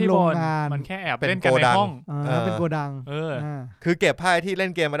งๆมันไม่ใช่บอลมันแค่แอบเล่นกันในห้องเป็นโกดังคือเก็บไพ่ที่เล่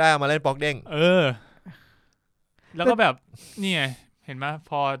นเกมมาได้มาเล่นป๊อกเด้งแล้วก็แบบนี่ไงเห็นไหม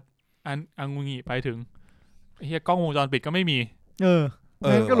พออังุงิไปถึงเฮียกล้องวงจรปิดก็ไม่มี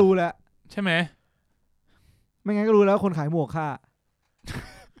งั้นก็รู้แล้วใช่ไหมไม่งั้นก็รู้แล้วคนขายหมวกฆ่า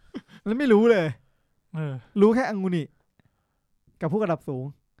แล้วไม่รู้เลยรู้แค่อังุนิกับผู้ระดับสูง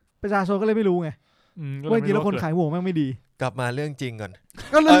ประชาชนก็เลยไม่รู้ไงว่าจริงแล้วคนขายหมวกแม่งไม่ดีกลับมาเรื่องจริงก่อน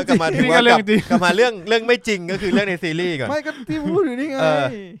ก็เรื่องจริงกลับมาถึงว่ากลับมาเรื่องไม่จริงก็คือเรื่องในซีรีส์ก่อนไม่ก็ที่พูดอยู่นี่ไง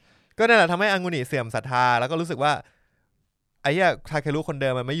ก็นั่นแหละทำให้อังุนิเสื่อมศรัทธาแล้วก็รู้สึกว่าไอ้เหี้ยทาเครุคนเดิ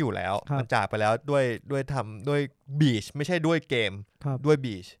มมันไม่อยู่แล้วมันจากไปแล้วด้วยบีชไม่ใช่ด้วยเกมด้วย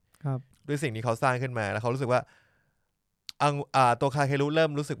บีชด้วยสิ่งที่เขาสร้างขึ้นมาแล้วเขารู้สึกว่าตัวทาเครุเริ่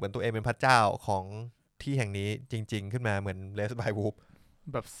มรู้สึกเหมือนตัวเองเป็นพระเจ้าของที่แห่งนี้จริงๆขึ้นมาเหมือนเลสบายวูฟ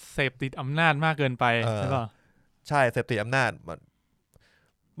แบบเสพติดอำนาจมากเกินไปใช่ป่ะใช่เสพติดอำนาจ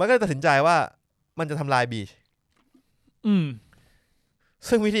มันก็ตัดสินใจว่ามันจะทำลายบีช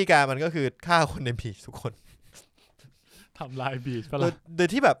ซึ่งวิธีการมันก็คือฆ่าคนในบีชทุกคนทำลายบีชโดย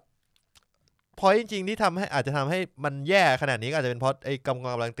ที่แบบพอจริงๆที่ทำให้อาจจะทำให้มันแย่ขนาดนี้ก็อาจจะเป็นเพราะไอ้ก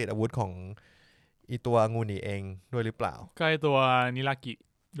ำลังติดอาวุธของอีตัวงูนี่เองด้วยหรือเปล่าก็ไอ้ตัวนิรากิ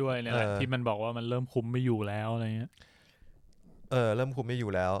ด้วยเนี่ยแหละที่มันบอกว่ามันเริ่มคุมไม่อยู่แล้วอะไรเงี้ยเริ่มคุมไม่อยู่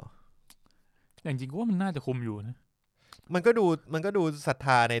แล้วอย่างจริงก็ว่ามันน่าจะคุมอยู่นะมันก็ดูศรัทธ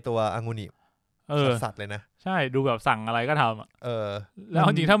าในตัวอังุนิสัตว์เลยนะใช่ดูแบบสั่งอะไรก็ทำแล้ว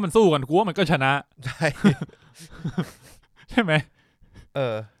จริงถ้ามันสู้กันกูว่ามันก็ชนะใช่ใช่ไหม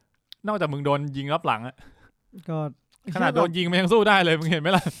นอกจากมึงโดนยิงรับหลังอะก็ขนาดโดนยิงมันยังสู้ได้เลยมึงเห็นไหม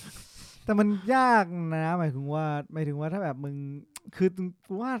ล่ะแต่มันยากนะหมายถึงว่าถ้าแบบมึงคือ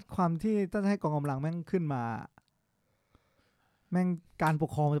กูว่าความที่ถ้าจะให้กองกำลังแม่งขึ้นมาแม่งการปก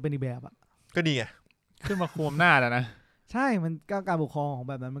ครองมันจะเป็นอีกแบบอ่ะก็ดีไงขึ้นมาคุมหน้าแล้วนะใช่มันการปกครองของ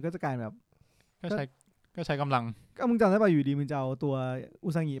แบบนั้นมันก็จะกลายแบบก็ใช้กำลังก็มึงจำได้ป่ะอยู่ดีมึงจะเอาตัวอุ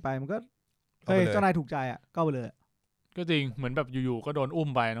ซังิไปมันก็เจ้านายถูกใจอ่ะก็ไปเลยก็จริงเหมือนแบบอยู่ๆก็โดนอุ้ม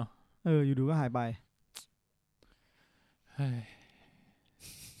ไปเนาะอยู่ดูก็หายไป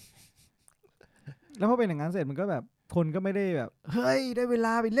แล้วพอเป็นอย่างนั้นเสร็จมันก็แบบคนก็ไม่ได้แบบเฮ้ยได้เวล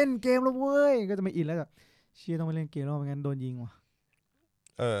าไปเล่นเกมแล้วเว้ยก็จะไม่อินแล้วแบบเชี่ยต้องไปเล่นเกมแล้วไม่งั้นโดนยิงว่ะ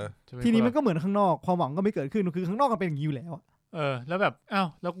ทีนี้มันก็เหมือนข้างนอกความหวังก็ไม่เกิดขึ้นคือข้างนอกมันเป็นอย่างนี้อยู่แล้วแล้วแบบอ้าว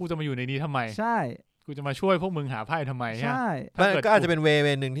แล้วกูจะมาอยู่ในนี้ทำไมใช่กูจะมาช่วยพวกมึงหาไพ่ทำไมใช่ก็อาจจะเป็นเว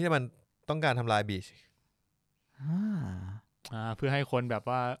นึงที่มันต้องการทำลายบีชเพื่อให้คนแบบ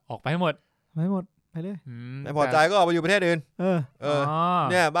ว่าออกไปให้หมดไปเลยไม่พอใจก็ออกไปอยู่ประเทศอื่น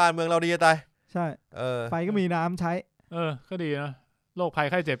เนี่ยบ้านเมืองเราดีจะตายใช่ไฟก็มีน้ำใช้ก็ดีนะโรคภัย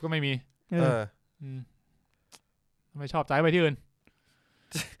ไข้เจ็บก็ไม่มีไม่ชอบใจไปที่อื่น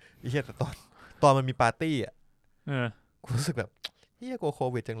เฮียแต่ตอนมันมีปาร์ตี้อ่ะกูรู้สึกแบบเฮียกลัวโค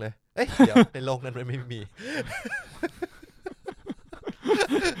วิดจังเลยเดี๋ยวในโลกนั้นมันไม่มี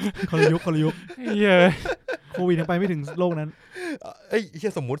คนละยุคเฮียโควิดยังไปไม่ถึงโลกนั้นเฮี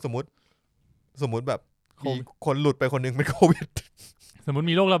ยสมมุติแบบมีคนหลุดไปคนนึงเป็นโควิดสมมติ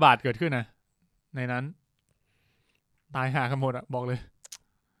มีโรคระบาดเกิดขึ้นนะในนั้นตายหากันหมดอ่ะบอกเลย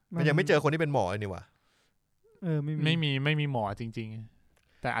มันยังไม่เจอคนที่เป็นหมอเลยนี่วะไม่มีหมอจริง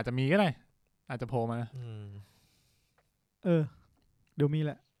ๆแต่อาจจะมีก็ได้อาจจะโผล่มาเดี๋ยวมีแห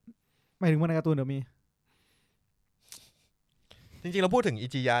ละหมายถึงว่าในการ์ตูนเดี๋ยวมีจริงๆเราพูดถึงอิ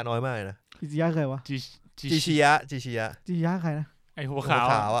จิยะน้อยมากนะอิจิยะใครวะจิชิยะใครนะไอ้หัวข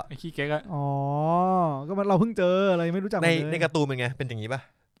าวอ่ะไอ้ขี้เก๊กอ่ะก็เราเพิ่งเจออะไรไม่รู้จักในการ์ตูนเป็นไงเป็นอย่างนี้ป่ะ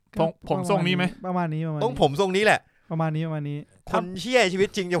ผมทรงนี้ไหมประมาณนี้ต้องผมทรงนี้แหละประมาณนี้คนเชี่ยชีวิต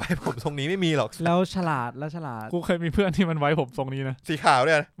จริงจะไว้ผมทรงนี้ไม่มีหรอกแล้วฉลาดกูเคยมีเพื่อนที่มันไว้ผมทรงนี้นะสีขาว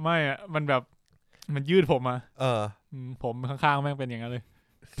ด้วยไม่อ่ะมันแบบมันยืดผมมาผมข้างๆแม่งเป็นอย่างนั้นเลย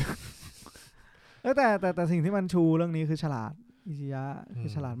แต่สิ่งที่มันชูเรื่องนี้คือฉลาดอิชิยะคื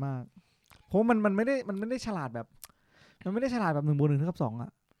อฉลาดมากเพราะมันไม่ได้ฉลาดแบบมันไม่ได้ฉลาดแบบ1+1เท่ากับ2อ่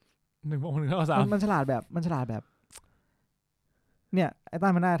ะ1+1เท่ากับ3มันฉลาดแบบเนี่ยไอ้ต้า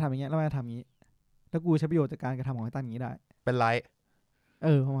นมันได้ทำอย่างเงี้ยแล้วมันทำอย่างงี้แล้วกูใช้ประโยชน์จากการกระทำของไอ้ต้านอย่างงี้ได้เป็นไลท์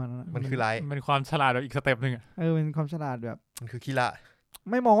ประมาณนั้นมันคือไลท์เป็นความฉลาดแบบอีกสเต็ปนึงเป็นความฉลาดแบบมันคือคีระ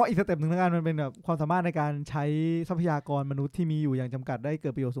ไม่มองว่าอีกสเต็ปนึงแล้วกันมันเป็นแบบความสามารถในการใช้ทรัพยากรมนุษย์ที่มีอยู่อย่างจำกัดได้เกิ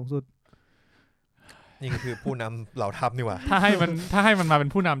ดประโยชน์สูงสุดนี่คือผู้นำเหล่าทัพนี่หว่าถ้าให้มันมาเป็น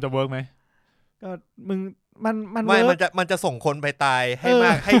ผู้นำจะเวิร์กไหมก็มึง ไม่มันจะส่งคนไปตายให้ม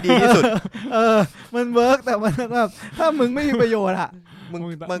ากให้ดีที่สุดมันเวิร์กแต่มันแบบถ้ามึงไม่มีประโยชน์อ่ะ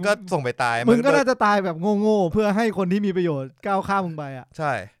มันก็ส่งไปตายมึงก็น่าจะตายแบบโง่ๆเพื่อให้คนที่มีประโยชน์ก้าวข้ามมึงไปอ่ะใ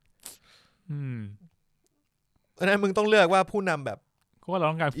ช่เพราะนั้นมึงต้องเลือกว่าผู้นำแบบก็เรา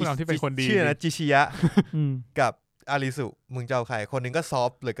ต้องการผู้นำที่เป็นคนดีชื่อนะจิชิยะกับอาริสุมึงจะเอาใครคนนึงก็ซอฟ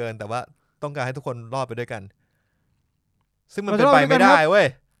ต์เหลือเกินแต่ว่าต้องการให้ทุกคนรอดไปด้วยกันซึ่งมันเป็นไปไม่ได้เว้ย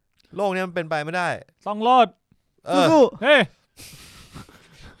โลกนี้มันเป็นไปไม่ได้ต้องรอดสู้เฮ้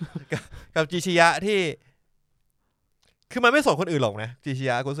กับจิชิยะที่คือมันไม่สนคนอื่นหรอกนะจิชิ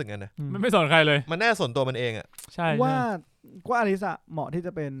ยะกูรู้สึกงั้นนะมันไม่สนใครเลยมันแน่สนตัวมันเองอ่ะใช่ว่าอาริสเหมาะที่จ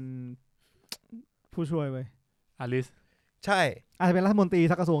ะเป็นผู้ช่วยเว้ยอาริสใช่อาจจะเป็นรัฐมนตรี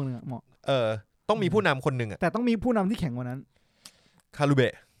สักกระทรวงนึงเหมาะต้องมีผู้นำคนหนึ่งอ่ะแต่ต้องมีผู้นำที่แข็งกว่านั้นคารูเบ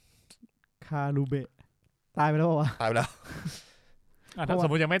ะตายไปแล้วป่าววะตายไปแล้วถ้าสม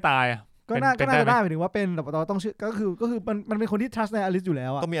มติยังไม่ตายก็น่าจะได้หมายถึงว่าเป็นแต่เราต้องชื่อก็คือมันเป็นคนที่ trust ในอาริสอยู่แล้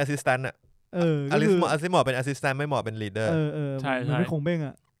วอ่ะต้องมี assistant อ่ะอาริสเหมาะเป็น assistant ไม่เหมาะเป็น leader ใช่มันไม่คงเบ้ง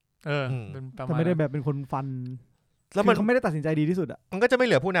อ่ะแต่ไม่ได้แบบเป็นคนฟันแล้วมันเขาไม่ได้ตัดสินใจดีที่สุดอ่ะมันก็จะไม่เ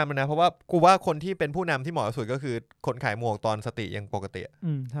หลือผู้นำนะเพราะว่ากูว่าคนที่เป็นผู้นำที่เหมาะที่สุดก็คือคนขายหมวกตอนสติยังปกติ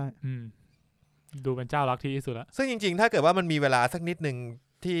ใช่ดูเป็นเจ้ารักที่สุดแล้วซึ่งจริงๆถ้าเกิดว่ามันมีเวลาสักนิดนึง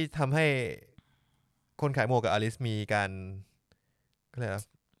ที่ทำให้คนขายหมวกกับอาริสมีการอะไรนะ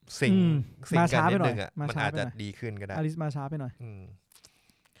สิ่งกันนิดนึงอ่ะมันอาจจะดีขึ้นก็ได้อาริสมาช้าไปหน่อย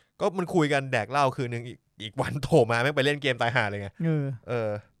ก็มันคุยกันแดกเหล้าคืนนึงอีกวันโถมาแม่งไปเล่นเกมตายห่าเลยไง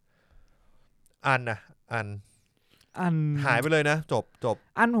อันหายไปเลยนะจบ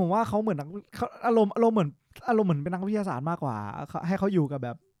อันผมว่าเขาเหมือนเขาอารมณ์เหมือนเป็นนักวิทยาศาสตร์มากกว่าให้เขาอยู่กับแบ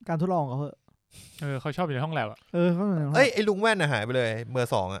บการทดลองเขาเขาชอบอยู่ในห้องแลบอ่ะเขาไอ้ลุงแว่นน่ะหายไปเลยเบอ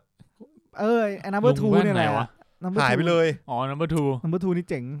ร์2อ่ะไอ้ number 2เนี่ยแหละหายไปเลยอ๋อ number 2นี่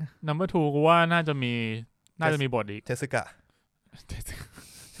เจ๋ง number 2กูว่าน่าจะมีบทอีกเทสึกะ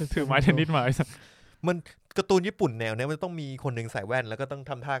ถือไม้เทนนิสมามันการ์ตูนญี่ปุ่นแนวเนี้ยมันต้องมีคนหนึ่งใส่แว่นแล้วก็ต้อง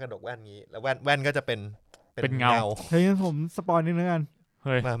ทำท่ากระดกแว่นงี้แล้วแว่นก็จะเป็นเงาเฮ้ยผมสปอยนิดนึงกัน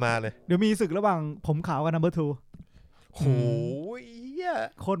มาเลยเดี๋ยวมีศึกระหว่างผมขาวกับ number 2โห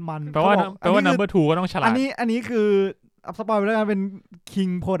โคตรมันแปลว่า number 2ก็ต้องฉลาดอันนี้คือสปอยไปแล้วกันเป็นคิง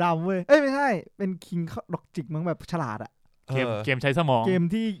โพดำเว้ยไม่ใช่เป็นคิงดอกจิกมั้งแบบฉลาดอ่ะเกมใช้สมองเกม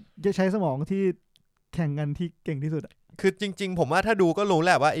ที่ใช้สมองที่แข่งกันที่เก่งที่สุดคือจริงๆผมว่าถ้าดูก็รู้แห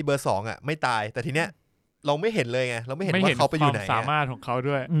ละว่าไอ้เบอร์2อ่ะไม่ตายแต่ทีเนี้ยเราไม่เห็นเลยไงเราไม่เห็นว่าเขาไปอยู่ไหนสามารถของเขา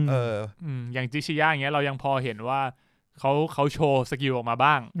ด้วยอย่างจิชิยะอย่างเงี้ยเรายังพอเห็นว่าเขาโชว์สกิลออกมา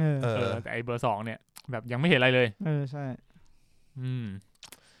บ้างแต่ไอ้เบอร์2เนี่ยแบบยังไม่เห็นอะไรเลยใช่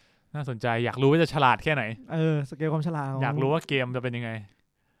น่าสนใจอยากรู้ว่าจะฉลาดแค่ไหนสเกลความฉลาดอยากรู้ว่าเกมจะเป็นยังไง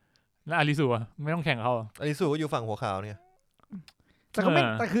แล้วอาริสุไม่ต้องแข่งเขาอาริสุก็อยู่ฝั่งหัวขาวเนี่ยแต่ก็ไม่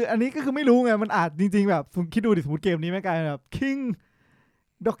แต่คืออันนี้ก็คือไม่รู้ไงมันอาจจริงๆแบบคิดดูดิสมมติเกมนี้ไม่กลายแบบคิง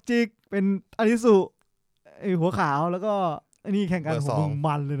ดอกจิกเป็นอาริสุไอหัวขาวแล้วก็อันนี้แข่งกันของ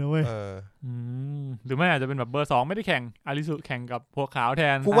มันเลยนะเว้ยหรือไม่อาจจะเป็นแบบเบอร์2ไม่ได้แข่งอาริสุแข่งกับหัวขาวแท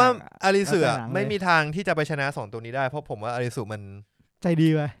นกูว่าอาริสุไม่มีทางที่จะไปชนะ2ตัวนี้ได้เพราะผมว่าอาริสุมันใจดี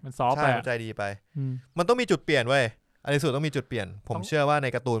ไปมันซอฟไปใจดีไปมันต้องมีจุดเปลี่ยนเว้ยอาริสุต้องมีจุดเปลี่ยนผมเชื่อว่าใน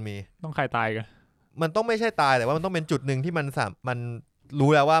การ์ตูนมีต้องใครตายกันมันต้องไม่ใช่ตายแต่ว่ามันต้องเป็นจุดหนึ่งที่มันรู้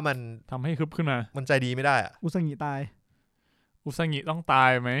แล้วว่ามันทำให้คึบขึ้นมามันใจดีไม่ได้อะอุซังิตายอุซังิต้องตาย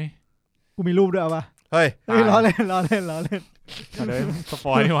ไหมกูมีรูปด้วยป่ะเฮ้ยล้อเล่นเลยสป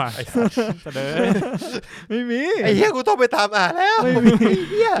อยล์ว่ะไม่มีไอ้เหี้ยกูต้องไปตามอ่านแล้วไม่มี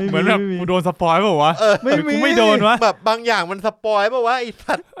เหมือนแบบกูโดนสปอยล์ป่าววะไม่โดนวะแบบบางอย่างมันสปอยล์ป่าววะไอ้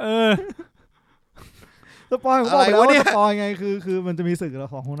สัตว์สปอยล์ผมบอกแล้วว่าสปอยล์ไงคือมันจะมีศึก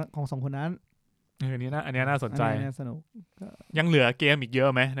ของ2คนนั้นอันนี้น่าสนใจสนุกยังเหลือเกมอีกเยอะ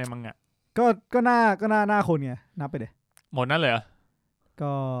ไหมในมังงะก็น่าคนไงนับไปเลยหมดนั่นเลย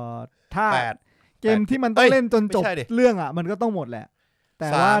ก็ถ้าเกมที่มันต้องเล่นจนจบเรื่องอ่ะมันก็ต้องหมดแหละแต่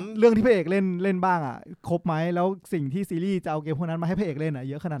ว่าเรื่องที่พระเอกเล่นบ้างอ่ะครบไหมแล้วสิ่งที่ซีรีส์จะเอาเกมพวกนั้นมาให้พระเอกเล่นอ่ะ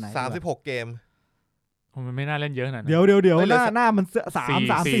เยอะขนาดไหน36เกมมันไม่น่าเล่นเยอะขนาดนั้นเดี๋ยวหน้ามัน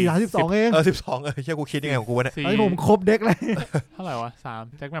32เอง12เชื่อกูคิดยังไงของกูเนี่ยไอ้ผมครบเด็กเลยเท่าไหร่วะ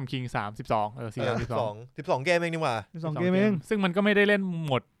3แจ็คแมมคิง32 12เกมเองนี่หว่า12เกมเองซึ่งมันก็ไม่ได้เล่น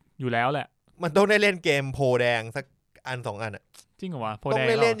หมดอยู่แล้วแหละมันต้องได้เล่นเกมโพแดงสักอัน2อันอ่ะจริงเหรอวะต้อง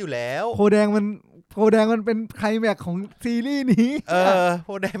ได้เล่นอยู่แล้วโพแดงมันเป็นไคลแม็กของซีรีส์นี้โพ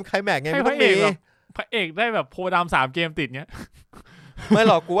แดงไคลแม็กไงมันต้องมีพระเอกได้แบบโพดำ3เกมติดเงี้ยไม่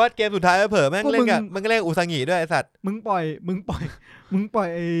หรอกกูว่าเกมสุดท้ายเผลอแม่งเล่นกับมันก็เล่นอุซังิด้วยไอ้สัตว์มึงปล่อย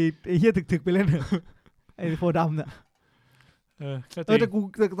ไอ้เหี้ยถึกๆไปเล่นเถอะไอ้โพดำเนี่ยแต่ตอนนั้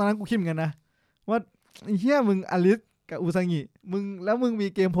นกูคิดเหมือนกันนะว่าไอ้เหี้ยมึงอลิส กับอุซังิมึงมี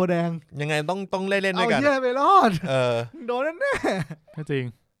เกมโพแดงยังไงต้องเล่นด้ เอา วยกัน เหี้ยไปรอด โดนแน่ ก็จริง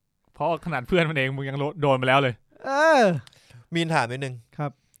เพราะขนาดเพื่อนมันเองมึงยังโดนมาแล้วเลยมีนถามนิดนึงครั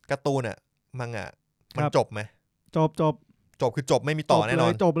บการ์ตูนอ่ะมังงะมันจบไหมจบคือจบไม่มีต่อแน่นอ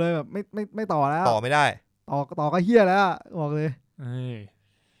นจบเลยแบบไม่ต่อแล้วต่อไม่ได้ต่อก็เหี้ยแล้วบอกเลย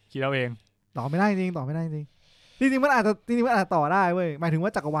คิดเอาเองต่อไม่ได้จริงต่อไม่ได้จริงมันอาจจะต่อได้เว้ยหมายถึงว่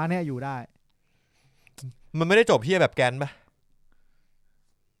าจักรวาลเนี่ยอยู่ได้มันไม่ได้จบเหี้ยแบบแกนป่ะ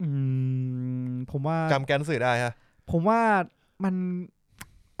ผมว่าจำแกนสื่อได้ฮะผมว่ามัน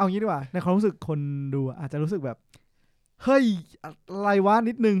เอางี้ดีกว่าในความรู้สึกคนดูอาจจะรู้สึกแบบเฮ้ยอะไรวะ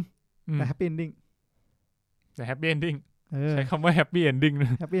นิดนึงแต่แฮปปี้เอนดิ้งใช้คำว่าแฮปปี้เอนดิ้งน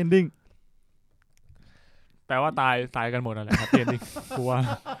ะแฮปปี้เอนดิ้งแปลว่าตายกันหมดอะไรแฮปปี้เอนดิ้งกูว่า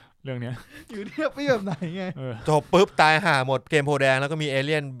เรื่องเนี้ยอยู่ที่แฮปปี้แบบไหนไงจบปุ๊บตายห่าหมดเกมโพแดงแล้วก็มีเอเ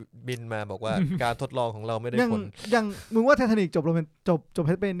ลี่ยนบินมาบอกว่าการทดลองของเราไม่ได้ผลอย่างมึงว่าไททานิคจบแ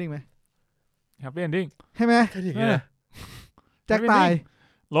ฮปปี้เอนดิ้งไหมแฮปปี้เอนดิ้งใช่ไหมแจ็คตาย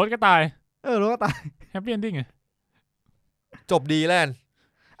รถก็ตายรถก็ตายแฮปปี้เอนดิ้งไงจบดีแล้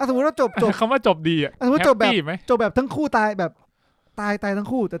วสมมติว่าจบคำว่าจบดีสมมติจบแบบทั้งคู่ตายแบบตายทั้ง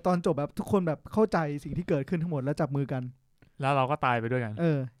คู่แต่ตอนจบแบบทุกคนแบบเข้าใจสิ่งที่เกิดขึ้นทั้งหมดแล้วจับมือกันแล้วเราก็ตายไปด้วยกัน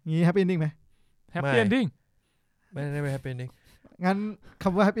งี้แฮปปี้เอนดิ้งไหมแฮปปี้เอนดิ้งไม่ได้แฮปปี้เอนดิ้งงั้นค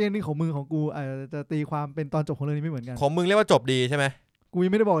ำว่าแฮปปี้เอนดิ้งของมึงของกูอาจจะตีความเป็นตอนจบของเรื่องนี้ไม่เหมือนกันของมึงเรียกว่าจบดีใช่ไหมกูยั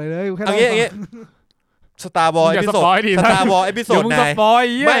งไม่ได้บอกเลยแค่อย่างงี้สตาร์บอยเอพิโซด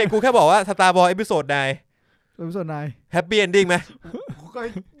9ไม่กูแค่บอกว่าสตาร์บอยเอพิโซด9แฮปปี้เอนดิ้งไหมก็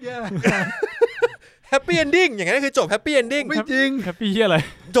แย่แฮปปี้เอนดิ้งอย่างนั้นคือจบแฮปปี้เอนดิ้งไม่จริงแฮปปี้เหี้ยอะไร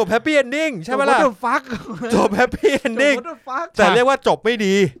จบแฮปปี้เอนดิ้งใช่ป่ะล่ะจบแฮปปี้เอนดิ้งแต่เรียกว่าจบไม่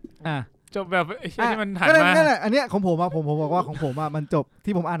ดีจบแบบไอ้ที่มันหันมานั่นแหละอันเนี้ยของผมบอกว่าของผมมันจบ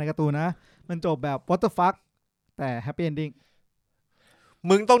ที่ผมอ่านในการ์ตูนนะมันจบแบบ what the fuck แต่แฮปปี้เอนดิ้ง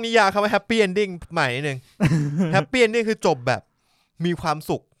มึงต้องนิยามคำว่าแฮปปี้เอนดิ้งใหม่นิดนึงแฮปปี้เอนดิ้งคือจบแบบมีความ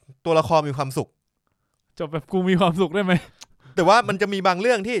สุขตัวละครมีความสุขจบแบบกูมีความสุขได้ไหมแต่ว่ามันจะมีบางเ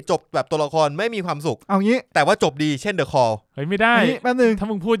รื่องที่จบแบบตัวละครไม่มีความสุขเอางี้แต่ว่าจบดีเช่น The Call เฮ้ยไม่ได้แป๊บนึงถ้า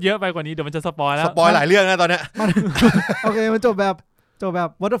มึงพูดเยอะไปกว่านี้เดี๋ยวมันจะสปอยแล้วสปอยหลายเรื่องนะตอนเนี้ยโอเคมันจบแบบ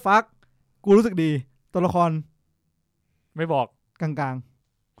what the fuck กูรู้สึกดีตัวละครไม่บอกกลาง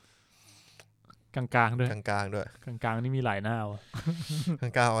ด้วยกลางด้วยกลางนี่มีหลายหน้าว่ะ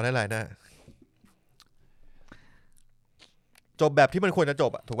กลางเอาได้หลายหน้าจบแบบที่มันควรจะจ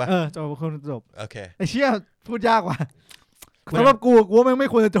บอ่ะถูกป่ะจบควรจะจบโอเคไอ้เชี่ยพูดยากว่ะสำหรับกูว่ามันไม่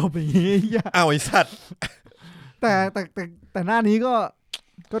ควรจะจบอย่างงี้อ้าวไอ้สัตว์แต่หน้านี้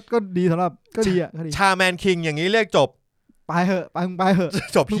ก็ดีสำหรับก็ดีอ่ะก็ดีชาแมนคิงอย่างนี้เรียกจบไปเหอะไปเหอะ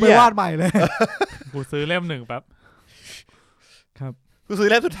จบมึงไปวาดใหม่เลยกูซื้อเล่ม1แป๊บครับกูซื้อ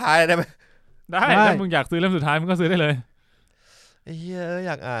เล่มสุดท้ายได้ไหมได้ถ้ามึงอยากซื้อเล่มสุดท้ายมึงก็ซื้อได้เลยไอ้เหี้ยอ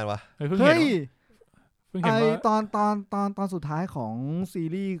ยากอ่านว่ะเฮ้ยไอตอนสุดท้ายของซี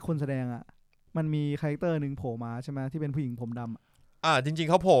รีส์คนแสดงอ่ะมันมีคาแรคเตอร์นึงโผล่มาใช่ไหมที่เป็นผู้หญิงผมดำจริงๆ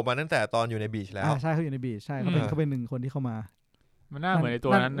เขาโผล่มาตั้งแต่ตอนอยู่ในบีชแล้วใช่เขาอยู่ในบีชใช่เขาเป็น1คนที่เข้ามามันน่าเหมือนในตั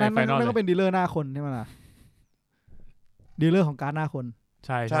วนั้นในไฟนอลเลยนั่นก็เป็นดีลเลอร์หน้าคนใช่ไหมล่ะดีลเลอร์ของการ์ดหน้าคนใ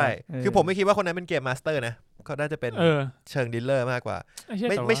ช่คือผมไม่คิดว่าคนนั้นเป็นเกมมาสเตอร์นะเขาน่าจะเป็นเชิงดีลเลอร์มากกว่า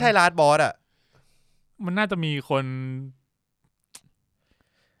ไม่ใช่ลาสบอสอ่ะมันน่าจะมีคน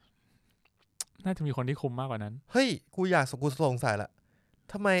ที่คุมมากกว่านั้นเฮ้ยกูสงสัยละ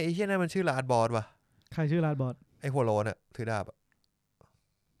ทำไมไอ้เหี้ยนั่นมันชื่อลาสบอสวะใครชื่อลาสบอสไอ้หัวโลนอ่ะถือดาบอ่ะ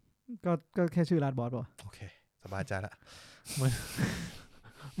ก็แค่ชื่อลาสบอสป่ะโอเคสบายใจละเห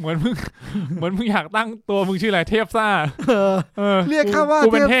มือนมึงอยากตั้งตัวมึงชื่ออะไรเทพซ่าเรียกข้าว่ากู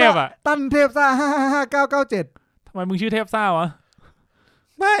เป็นเทพอ่ะตั้นเทพซ่า55997ทำไมมึงชื่อเทพซ่าวะ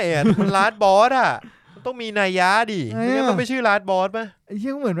ไม่อะมันลาสบอสอ่ะต้องมีนัยยะดิไม่งั้นมันไม่ชื่อลาสบอสป่ะไอ้เหี้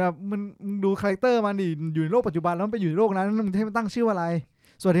ยเหมือนแบบมันดูคาแรคเตอร์มันดิอยู่ในโลกปัจจุบันแล้วมันไปอยู่ในโลกนั้นมึงให้มันตั้งชื่อว่าอะไร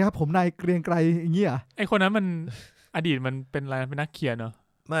สวัสดีครับผมนายเกรียงไกรอย่างเงี้ยไอ้คนนั้นมันอดีตมันเป็นอะไรเป็นนักเขียนเนอะ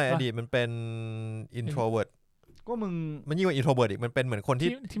ไม่อดีตมันเป็น introvert ก็มันยิ่งกว่า introvert อีกมันเป็นเหมือนคน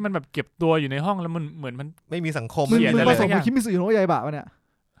ที่มันแบบเก็บตัวอยู่ในห้องแล้วมันเหมือนมันไม่มีสังคมมึงผสมกับคิมิสึโนะยายบะป่ะเนี่ย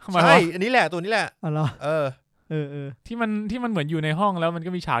ใช่อันนี้แหละตัวนี้แหละอ๋อเหรอที่มันเหมือนอยู่ในห้องแล้วมันก็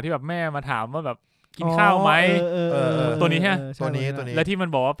มีฉากที่แบบแม่มาถามว่าแบบกินข้าวไหมตัวนี้ใช่ตัวนี้แล้วที่มัน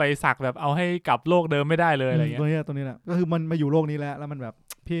บอกว่าไปสักแบบเอาให้กลับโลกเดิมไม่ได้เลยอะไรเงี้ยตัวนี้แหละก็คือมันมาอยู่โลกนี้แล้วมันแบบ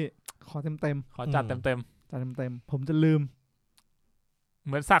พี่ขอเต็มขอจัดเต็มผมจะลืมเ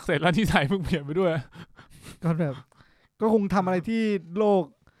หมือนสักเสร็จแล้วที่ใส่มึงเปลี่ยนไปด้วยก็แบบก็คงทำอะไรที่โลก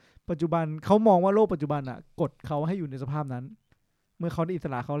ปัจจุบันเขามองว่าโลกปัจจุบันอ่ะกดเขาให้อยู่ในสภาพนั้นเมื่อเขาได้อิส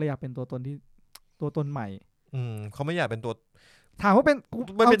ระเขาเลยอยากเป็นตัวตนใหม่เขาไม่อยากเป็นตัว ถามว่าเป็น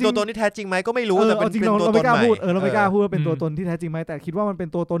มันเป็นตัวตนที่แท้จริงไหมก็ไม่รู้แต่เป็นตัวตนใหม่เราไม่กล้าพูดว่าเป็นตัวตนที่แท้จริงไหมแต่คิดว่ามันเป็น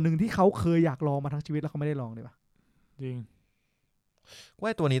ตัวตนหนึ่งที่เขาเคยอยากลองมาทั้งชีวิตแล้วเขาไม่ได้ลองดีป่ะจริงว่า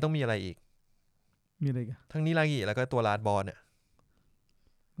ตัวนี้ต้องมีอะไรอีกมีอะไรกันทั้งนี้ลากิแล้วก็ตัวลาดบอลเนี่ย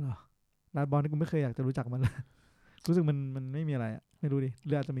ลาดบอลนี่กูไม่เคยอยากจะรู้จักมันเลยรู้สึกมันไม่มีอะไรอ่ะไม่รู้ดิห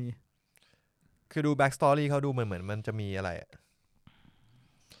รืออาจจะมีคือดูแบ็กสตอรี่เขาดูเหมือนมันจะมีอะไร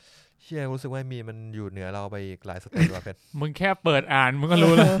เชื่อรู้สึกว่ามีมันอยู่เหนือเราไปอีกหลายสเต็ปว่าเป็นมึงแค่เปิดอ่านมึงก็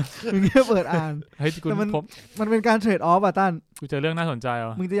รู้แล้วมึงแค่เปิดอ่านเฮ้ยแต่มันเป็นการเทรดออฟอ่ะตั้นกูเจอเรื่องน่าสนใจอ่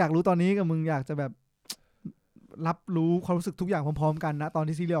ะมึงจะอยากรู้ตอนนี้กับมึงอยากจะแบบรับรู้ความรู้สึกทุกอย่างพร้อมๆกันนะตอน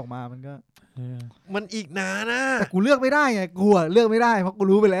ที่ซีรีส์ออกมามันก็มันอีกนานนะแต่กูเลือกไม่ได้ไงกูเลือกไม่ได้เพราะกู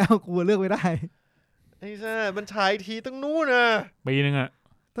รู้ไปแล้วกูเลือกไม่ได้ไอ้แซ่มันฉายทีตั้งนู้นนะปีนึงอ่ะ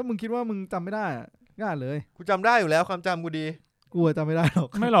ถ้ามึงคิดว่ามึงจำไม่ได้ง่ายเลยกูจำได้อยู่แล้วความจำกูดีกูจำไม่ได้หรอก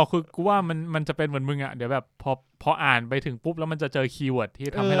ไม่หรอกคือกูว่ามันจะเป็นเหมือนมึงอ่ะเดี๋ยวแบบพออ่านไปถึงปุ๊บแล้วมันจะเจอคีย์เวิร์ดที่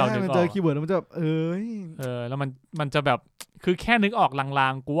ทำให้เรานึกออกเจอคีย์เวิร์ดแล้วมันจะแล้วมันจะแบบคือแค่นึกออกลา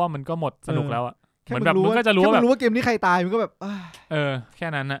งๆกูว่ามันก็หมดสนุกแล้วอ่ะเหมือนแบบมึงก็จะรู้ว่าเกมนี้ใครตายมึงก็แบบแค่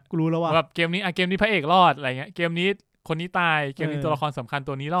นั้นน่ะกูรู้แล้วว่าแบบเกมนี้พระเอกรอดอะไรเงี้ยเกมนี้คนนี้ตายเกมนี้ตัวละครสำคัญ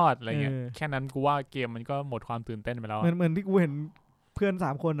ตัวนี้รอดอะไรเงี้ยแค่นั้นกูว่าเกมมันก็หมดความตื่นเต้นไปแล้วเหมือนที่กูเห็นเพื่อน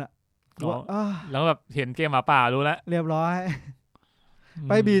3คนอ่ะแล้วแบบเห็นเกมหมาป่ารู้แล้วเรียบร้อย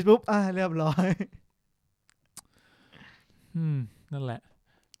ไปบีชปุ๊บเรียบร้อยนั่นแหละ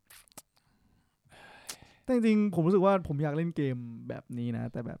แต่จริงๆผมรู้สึกว่าผมอยากเล่นเกมแบบนี้นะ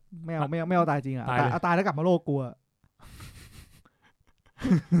แต่แบบไม่เอาตายจริงอ่ะตายแล้วกลับมาโลกกลัว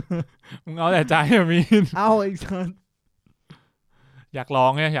มึงเอาแต่ใจอะมีนเอาอีกสันอยากลอง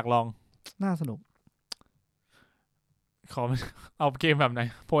ไงอยากลองน่าสนุกขอเอาเกมแบบไหน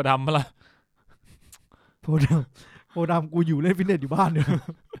โพดำมาละโพดำกูอยู่เล่นฟิตเนสอยู่บ้านเนี่ย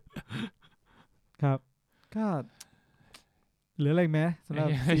ครับก็เหลืออะไรไหมสำหรับ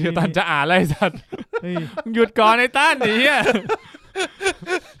ตันจะอ่านอะไรสัตว์หยุดก่อนไอ้ต้านหนีอ่ะ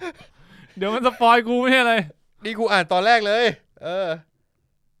เดี๋ยวมันสปอยกูไม่ใช่อะไรนี่กูอ่านตอนแรกเลย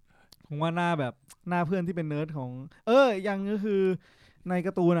ผมว่าหน้าเพื่อนที่เป็นเนิร์ดของยังก็คือในก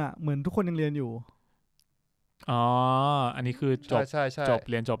าร์ตูนอ่ะเหมือนทุกคนยังเรียนอยู่อันนี้คือจบ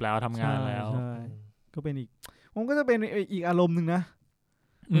เรียนจบแล้วทำงานแล้วก็เป็นอีกผมก็จะเป็นอีกอารมณ์นึงนะ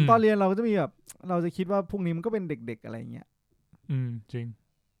เหมือนตอนเรียนเราก็จะมีแบบเราจะคิดว่าพวกนี้มันก็เป็นเด็กๆอะไรเงี้ยจริง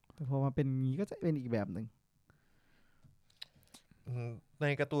แต่พอมาเป็นงี้ก็จะเป็นอีกแบบนึงใน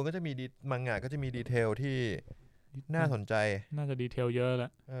การ์ตูนก็จะมีมังงะก็จะมีดีเทลที่น่าสนใจน่าจะดีเทลเยอะแหล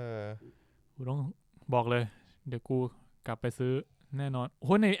ะกูต้องบอกเลยเดี๋ยวกูกลับไปซื้อแน่นอนโ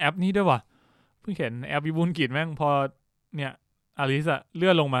อ้ในแอปนี้ด้วยว่ะเพิ่งเห็นแอปวิบูลย์กิจแม่งพอเนี่ยอลิซอะเลื่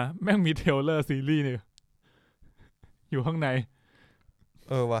อนลงมาแม่งมีเทรลเลอร์ซีรีส์เนี่ยอยู่ข้างใน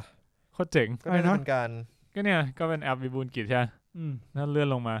ว่ะโคตรเจ๋งก็เป็นการก็เนี่ยก็เป็นแอปวิบูลย์กิจใช่นั่นเลื่อน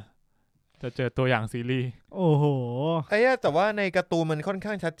ลงมาจะเจอตัวอย่างซีรีส์โอ้โหแต่ว่าในการ์ตูนมันค่อนข้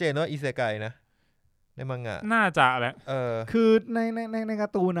างชัดเจนว่าอิเซไกนะในมังงะน่าจะแหละคือในกา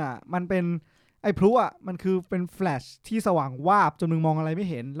ร์ตูนอ่ะมันเป็นไอ้พลุอ่ะมันคือเป็นแฟลชที่สว่างวาบจนมึงมองอะไรไม่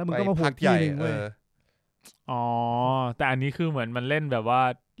เห็นแล้วมึงก็มาโผล่ที่นึงเว้ยแต่อันนี้คือเหมือนมันเล่นแบบว่า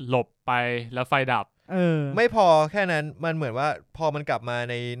หลบไปแล้วไฟดับไม่พอแค่นั้นมันเหมือนว่าพอมันกลับมา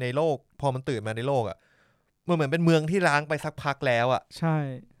ในโลกพอมันตื่นมาในโลกอ่ะมันเหมือนเป็นเมืองที่ร้างไปสักพักแล้วอ่ะใช่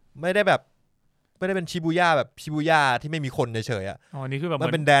ไม่ได้เป็นชิบูย่าแบบชิบูย่าที่ไม่มีคนเฉยๆอ่ะนี่คือแบบมั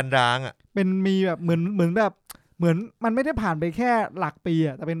นเป็นแดนร้างอ่ะเป็นมีแบบเหมือนแบบเหมือนมันไม่ได้ผ่านไปแค่หลักปี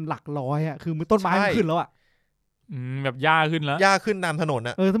อ่ะแต่เป็นหลักร้อยอ่ะคือต้นไม้ขึ้นแล้วอ่ะแบบหญ้าขึ้นแล้วหญ้าขึ้นตามถนน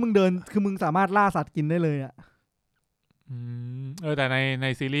อ่ะถ้ามึงเดินคือมึงสามารถล่าสัตว์กินได้เลยอ่ะแต่ใน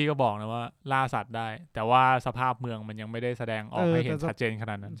ซีรีส์ก็บอกนะว่าล่าสัตว์ได้แต่ว่าสภาพเมืองมันยังไม่ได้แสดงออกให้เห็นชัดเจนข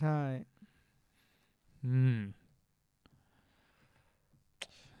นาดนั้นใช่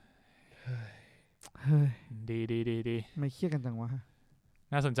ดีไม่เครียดกันจังวะ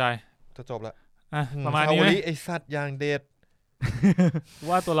น่าสนใจจะจบละประมาณนี้ไหมไอสัตว์อย่างเด็ด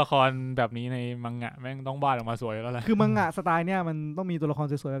ว่าตัวละครแบบนี้ในมังงะแม่งต้องวาดออกมาสวยแล้วแหละคือมังงะสไตล์เนี้ยมันต้องมีตัวละคร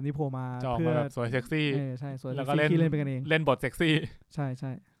สวยๆแบบนี้โผล่มาเพื่อแบบสวยเซ็กซี่ใช่สวยแล้วก็เล่นไปกันเองเล่นบทเซ็กซี่ใ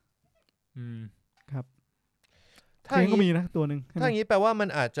ช่ครับถ้าอย่างนี้ก็มีนะตัวนึงถ้าอย่างนี้แปลว่ามัน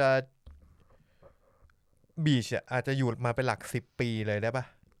อาจจะบีชอาจจะอยู่มาเป็นหลัก10 ปีเลยได้ปะ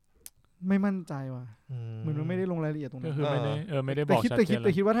ไม่มั่นใจว่ะมันไม่ได้ลงรายละเอียดตรงนั้นก็คือไม่ได้บอกชัดเจนแ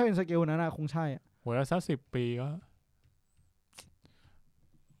ต่คิดว่าถ้าเป็นสเกลนั้นคงใช่โหแล้วสัก10 ปีก็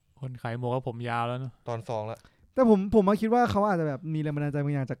คนขายหมวกก็ผมยาวแล้วเนาะตอน2แล้วแต่ผมมาคิดว่าเขาอาจจะแบบมีแรงบันดาลใจบ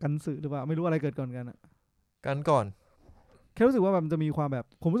างอย่างจากกันสึหรือเปล่าไม่รู้อะไรเกิดก่อนกันอ่ะกันก่อนแค่รู้สึกว่าแบบมันจะมีความแบบ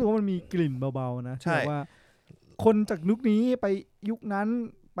ผมรู้สึกว่ามันมีกลิ่นเบาๆนะใช่ว่าคนจากยุคนี้ไปยุคนั้น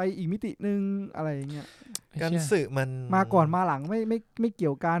ไปอีกมิตินึงอะไรอย่างเงี้ยการสึมันมาก่อนมาหลังไม่เกี่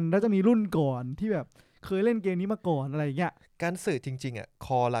ยวกันแล้วจะมีรุ่นก่อนที่แบบเคยเล่นเกมนี้มาก่อนอะไรอย่างเงี้ยการสึจริงๆอ่ะค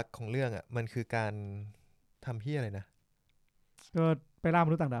อหลักของเรื่องอ่ะมันคือการทำเหี้ยอะไรนะก็ไปล่าม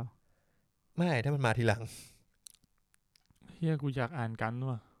นุษย์ต่างดาวไม่ถ้ามันมาทีหลังเฮียกูอยากอ่านกัน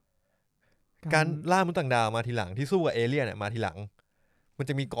ว่ะการล่ามนุษย์ต่างดาวมาทีหลังที่สู้กับเอเลี่ยนเนี่ยมาทีหลังมัน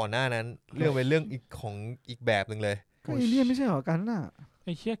จะมีก่อนหน้านั้นเรื่องเป็นเรื่องอีกของอีกแบบนึงเลยก็เอเลี่ยนไม่ใช่หรอกันน่ะไ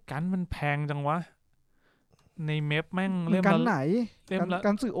อ้เฮียกันมันแพงจังวะในเมฟแม่งเล่มกันไหน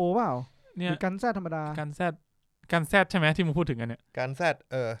กันสึโอเปล่าเนี่ยกันแซดธรรมดากันแซดใช่ไหมที่มึงพูดถึงกันเนี่ยกันแซด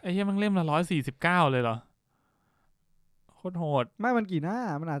ไอ้เฮียมันเล่มละ149เลยเหรอโคตรโหดไม่มันกี่หน้า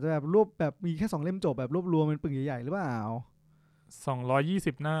มันอาจจะแบบรวบแบบมีแค่2เล่มจบแบบรวบรวมเป็นปึกใหญ่ๆหรือเปล่า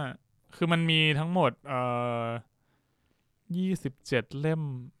220หน้าคือมันมีทั้งหมด27เล่ม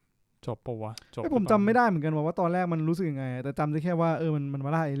จบปะวะจบผมจำไม่ได้เหมือนกันว่าตอนแรกมันรู้สึกยังไงแต่จำได้แค่ว่ามันม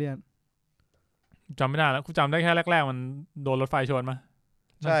าล่าเอเลี่ยนจำไม่ได้แล้วกูจำได้แค่แรกๆมันโดนรถไฟชนมา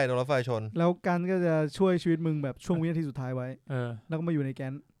ใช่โดนรถไฟชนแล้วกันก็จะช่วยชีวิตมึงแบบช่วงวินาทีสุดท้ายไว้แล้วก็มาอยู่ในแก๊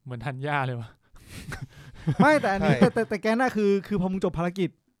นเหมือนทันย่าเลยวะไม่แต่อันนี้แต่แก๊นน่ะคือพอมึงจบภารกิจ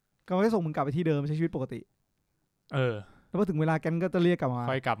ก็จะส่งมึงกลับไปที่เดิมใช้ชีวิตปกติแล้วพอถึงเวลาแก๊นก็จะเรียกกลับมา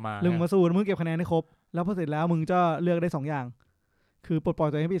ค่อยกลับมาเรื่องมาสู้มึงเก็บคะแนนให้ครบแล้วพอเสร็จแล้วมึงจะเลือกได้2อย่างคือปลดปล่อย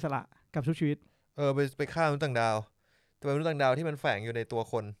ตัวเองให้อิสระกับชุบชีวิตไปฆ่ามนุษย์ต่างดาวแต่เป็นมนุษย์ต่างดาวที่มันแฝงอยู่ในตัว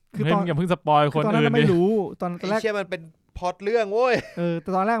คนคือตอนอย่าเพิ่งสปอยคนอื่นไม่รู้ตอนแรกมันเป็นพล็อตเรื่องโว้ยแต่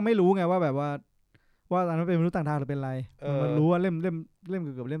ตอนแรกไม่รู้ไงว่าแบบว่าตอนนั้นเป็นมนุษย์ต่างดาวหรือเป็นอะไรมันรู้ว่าเล่มเกื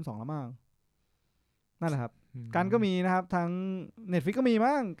อบเล่ม2แล้วมั้งนั่นแหละครับการก็มีนะครับทั้ง Netflix ก็มี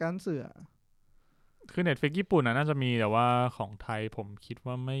มั้งการเสือคือ Netflix ญี่ปุ่นน่าจะมีแต่ว่าของไทยผมคิด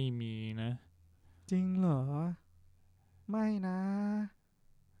ว่าไม่มีนะจริงเหรอไม่นะ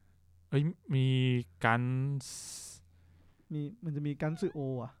มีกันมันจะมีกันสึโอ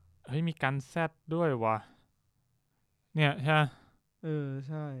อ่ะมีกันแซดด้วยวะเนี่ยใช่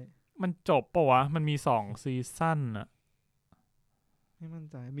ใช่มันจบปะวะมันมี2ซีซั่นอะไม่มั่น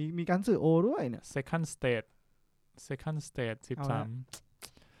ใจมีกันสึโอด้วยเนี่ย second stage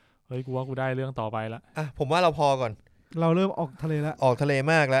 13เฮ้ยกูว่ากูได้เรื่องต่อไปละผมว่าเราพอก่อนเราเริ่มออกทะเลแล้วออกทะเล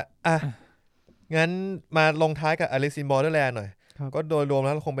มากแล้วงั้นมาลงท้ายกับ Alice in Borderland หน่อยก็โดยรวมแ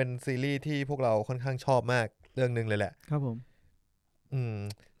ล้วคงเป็นซีรีส์ที่พวกเราค่อนข้างชอบมากเรื่องนึงเลยแหละครับผม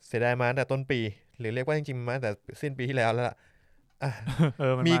เสียดายมาตั้งแต่ต้นปีหรือเรียกว่าจริงๆมาตั้งแต่สิ้นปีที่แล้วล่ะ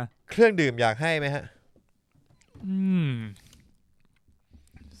มีเครื่องดื่มอยากให้ไหมฮะ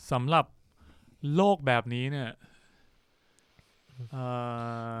สำหรับโลกแบบนี้เนี่ย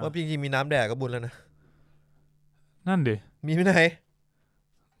ว่าจริงๆมีน้ำแดดก็บุญแล้วนะนั่นดิมีไม่ไหน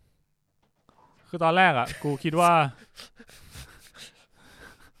คือตอนแรกอ่ะกูคิดว่า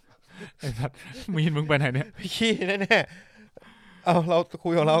ไอ้สัตว์มึงไปไหนเนี่ยพี่ขี้แน่ๆเอาเราคุ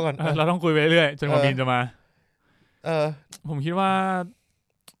ยของเราก่อนเราต้องคุยไปเรื่อยจนกว่ามีนจะมาผมคิดว่า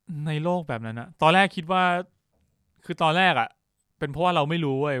ในโลกแบบนั้นนะตอนแรกคิดว่าคือตอนแรกอ่ะเป็นเพราะว่าเราไม่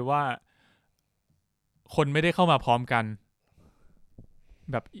รู้เว้ยว่าคนไม่ได้เข้ามาพร้อมกัน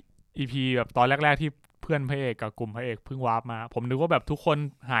แบบ EP แบบตอนแรกๆที่เพื่อนพระเอกกับกลุ่มพระเอกเพิ่งวาร์ปมาผมนึกว่าแบบทุกคน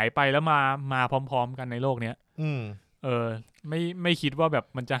หายไปแล้วมาพร้อมๆกันในโลกเนี้ยไม่คิดว่าแบบ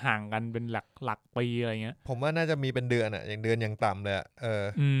มันจะห่างกันเป็นหลักปีอะไรเงี้ยผมว่าน่าจะมีเป็นเดือนอะอย่างเดือนอย่างต่ำเลย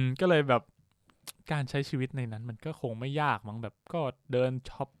ก็เลยแบบการใช้ชีวิตในนั้นมันก็คงไม่ยากมั้งแบบก็เดิน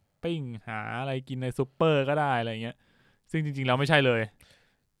ช้อปปิ้งหาอะไรกินในซุปเปอร์ก็ได้อะไรเงี้ยซึ่งจริงๆแล้วไม่ใช่เลย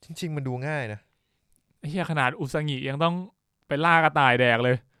จริงๆมันดูง่ายนะเฮียขนาดอุซางิยังต้องไปล่ากระต่ายแดกเล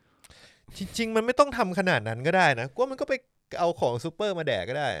ยจริงๆมันไม่ต้องทำขนาดนั้นก็ได้นะก็มันก็ไปเอาของซุปเปอร์มาแดก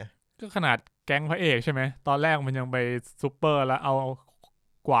ก็ได้ก็ขนาดแก๊งพระเอกใช่ไหมตอนแรกมันยังไปซุปเปอร์แล้วเอา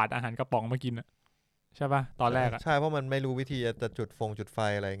กวาดอาหารกระป๋องมากินอะใช่ป่ะตอนแรกใช่เพราะมันไม่รู้วิธีจะจุดไฟ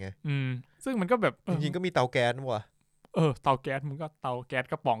อะไรไงซึ่งมันก็แบบจริงๆก็มีเตาแก๊สว่ะเตาแก๊สมึงก็เตาแก๊ส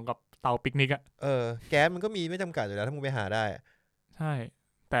กระป๋องกับเตาปิกนิกอะแก๊สมันก็มีไม่จำกัดอยู่แล้วถ้ามึงไปหาได้ใช่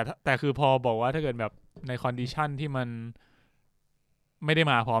แต่คือพอบอกว่าถ้าเกิดแบบในคอนดิชันที่มันไม่ได้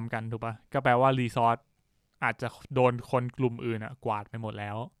มาพร้อมกันถูกป่ะก็แปลว่ารีซอสอาจจะโดนคนกลุ่มอื่นอะกวาดไปหมดแล้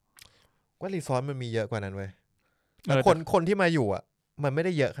วว่ารีซอสมันมีเยอะกว่านั้นเว้ยแต่คนที่มาอยู่อ่ะมันไม่ไ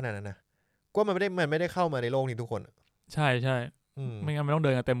ด้เยอะขนาดนั้นนะก็มันไม่ได้เข้ามาในโลกนี้ทุกคนใช่ไม่งั้นไม่ต้องเ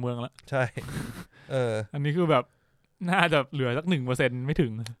ดินกันเต็มเมืองแล้วใช่อันนี้คือแบบน่าจะเหลือสัก 1% ไม่ถึ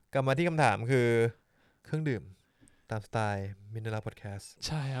งกลับมาที่คำถามคือเครื่องดื่มตามสไตล์มินเนอร์พอดแคสต์ใ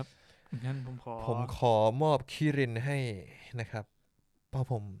ช่ครับงั้นผมขอมอบคิรินให้นะครับเพราะ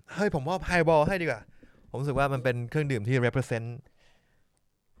ผมมอบไฮบอลให้ดีกว่าผมรู้สึกว่ามันเป็นเครื่องดื่มที่ represent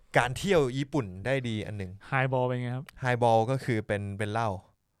การเที่ยวญี่ปุ่นได้ดีอันหนึ่งไฮบอลเป็นไงครับไฮบอลก็คือเป็นเหล้า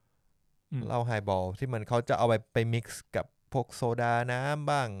ไฮบอลที่มันเขาจะเอาไปมิกซ์กับ พวกโซดาน้ำ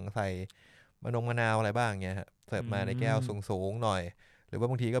บ้างใส่มะนาวอะไรบ้างเงี้ยฮะเสิร์ฟมาในแก้วสูงๆหน่อยหรือว่า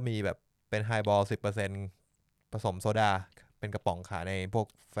บางทีก็มีแบบเป็นไฮบอล10%ผสมโซดาเป็นกระป๋องขายในพวก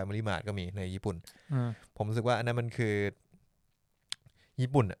Family Mart ก็มีในญี่ปุ่นผมรู้สึกว่าอันนั้นมันคือ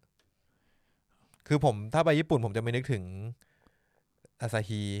ญี่ปุ่นอ่ะคือผมถ้าไปญี่ปุ่นผมจะไม่นึกถึงอาซา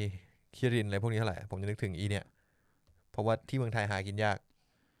ฮิคิรินอะไรพวกนี้เท่าไหร่ผมจะนึกถึงเนี่ยเพราะว่าที่เมืองไทยหากินยาก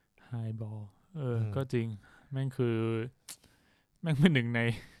ไฮบอลก็จริงแม่งคือแม่งเป็นหนึ่งใน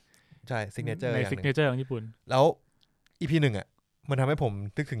ใช่ซิกเนเจอร์ในซิกเนเจอร์ของญี่ปุ่นแล้วEP 1อ่ะมันทำให้ผม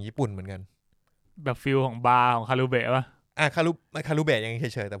นึกถึงญี่ปุ่นเหมือนกันแบบฟิลของบาร์ของคารุเบะป่ะคารุเบะยังเ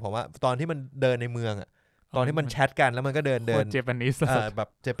ฉยๆแต่ผมว่าตอนที่มันเดินในเมืองอ่ะตอนที่มันแชทกันแล้วมันก็เดินเจแปนิสแบบ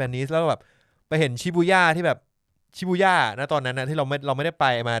เจแปนิสแล้วแบบไปเห็นชิบูย่าที่แบบชิบูย่านะตอนนั้นนะที่เราไม่ได้ไป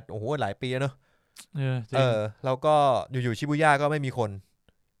มาโอ้โหหลายปีแล้วเนอะแล้วก็อยู่ชิบูย่าก็ไม่มีคน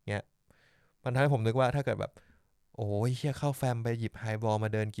เงี้ยมันทำให้ผมนึกว่าถ้าเกิดแบบโอ้ยเฮียเข้าแฟมไปหยิบไฮบอลมา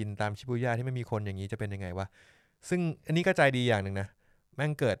เดินกินตามชิบูย่าที่ไม่มีคนอย่างนี้จะเป็นยังไงวะซึ่งอันนี้ก็ใจดีอย่างหนึ่งนะแม่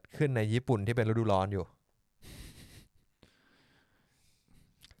งเกิดขึ้นในญี่ปุ่นที่เป็นฤดูร้อนอยู่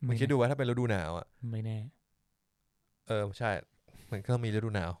มึงคิดดูว่าถ้าเป็นฤดูหนาวอ่ะไม่แน่ใช่มันก็มีฤดู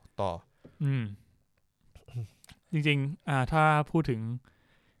หนาวต่อจริงๆถ้าพูดถึง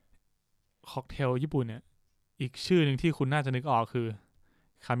ค็อกเทลญี่ปุ่นเนี่ยอีกชื่อหนึ่งที่คุณน่าจะนึกออกคือ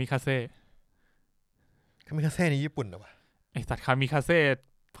คามิคาเซ่ในญี่ปุ่นเหรอวะไอสัตว์คามิคาเซ่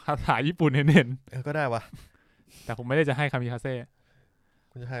ภาษาญี่ปุ่นเน้นก็ได้วะแต่ผมไม่ได้จะให้คามิคาเซ่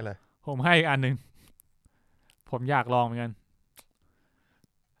คุณจะให้อะไรผมให้อีกอันหนึ่งผมอยากลองเหมือนกัน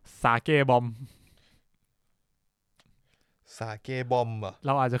สาเกบอมเหรอเ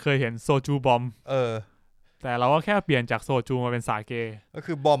ราอาจจะเคยเห็นโซจูบอมแต่เราก็แค่เปลี่ยนจากโซจูมาเป็นสาเกก็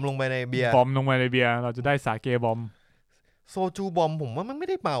คือบอมลงไปในเบียร์เราจะได้สาเกบอมโซจูบอมผมว่ามันไม่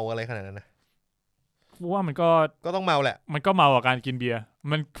ได้เมาอะไรขนาดนั้นนะว่ามันก็ต้องเมาแหละมันก็เมากับการกินเบียร์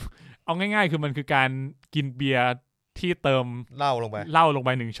มันเอาง่ายๆคือมันคือการกินเบียร์ที่เติมเหล้าลงไป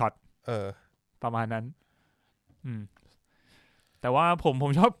1ช็อตประมาณนั้นแต่ว่าผ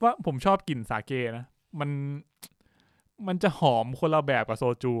มชอบกลิ่นสาเกนะมันจะหอมคนละแบบกับโซ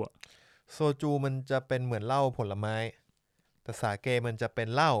จูอ่ะโซจูมันจะเป็นเหมือนเหล้าผลไม้แต่สาเกมันจะเป็น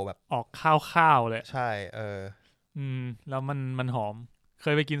เหล้าแบบออกข้าวเลยใช่แล้วมันหอมเค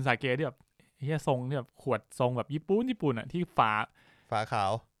ยไปกินสาเกที่แบบเฮียทรงที่แบบขวดทรงแบบญี่ปุ่นอ่ะที่ฝาขา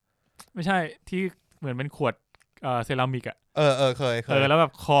วไม่ใช่ที่เหมือนเป็นขวดเซรามิกอ่ะเคยแล้วแบ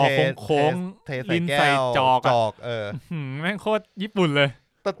บคอโค้งลิ้นใส่จอกแม่งโคตรญี่ปุ่นเลย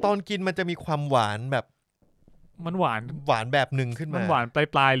แต่ตอนกินมันจะมีความหวานแบบมันหวานแบบหนึ่งขึ้นมามันหวานป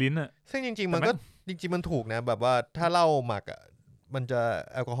ลายลิ้นอ่ะซึ่งจริงๆมันถูกนะแบบว่าถ้าเหล้าหมักอ่ะมันจะ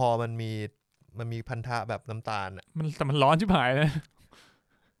แอลกอฮอล์มันมีพันธะแบบน้ำตาลอ่ะแต่มันร้อนชิบหายเลย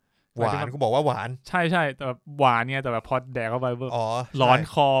หวานกูบอกว่าหวานใช่แต่แบบหวานเนี่ยแต่แบบพอแดกเข้าไปร้อน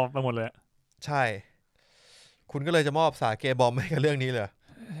คอไปหมดเลยใช่คุณก็เลยจะมอบสาเกบอมให้กับเรื่องนี้เลย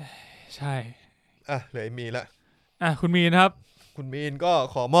ใช่เหลือมีละคุณมีนครับคุณมีนก็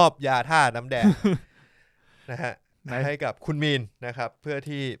ขอมอบยาท่าน้ำแดงนะฮะให้กับคุณมีนนะครับเพื่อ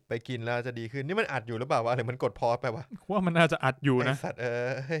ที่ไปกินแล้วจะดีขึ้นนี่มันอัดอยู่หรือเปล่าวะหรือมันกดพอสไปวะว่ามันน่าจะอัดอยู่นะสัตว์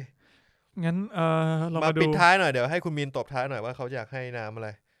งั้นเรามาปิดท้ายหน่อยเดี๋ยวให้คุณมีนตบท้ายหน่อยว่าเขาอยากให้น้ำอะไร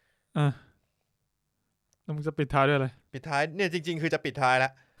แล้วมึงจะปิดท้ายด้วยอะไรปิดท้ายเนี่ยจริงๆคือจะปิดท้ายแล้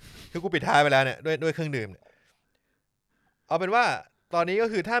วคือกูปิดท้ายไปแล้วเนี่ยด้วยเครื่องดื่มเนี่ยเอาเป็นว่าตอนนี้ก็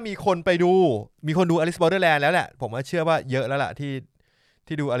คือถ้ามีคนดู Alice Borderland แล้วแหละผมว่าเชื่อว่าเยอะแล้วล่ะ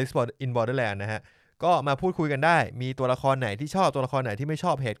ที่ดู Alice in Borderland นะฮะก็มาพูดคุยกันได้มีตัวละครไหนที่ชอบตัวละครไหนที่ไม่ช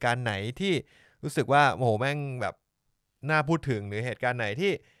อบเหตุการณ์ไหนที่รู้สึกว่าโอ้โหแม่งแบบน่าพูดถึงหรือเหตุการณ์ไหน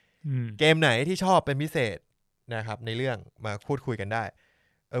ที่เกมไหนที่ชอบเป็นพิเศษนะครับในเรื่องมาพูดคุยกันได้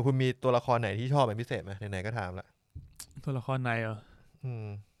คุณมีตัวละครไหนที่ชอบเป็นพิเศษไหมไหนๆก็ถามละตัวละครไหน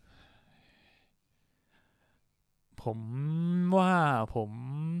ผมว่าผม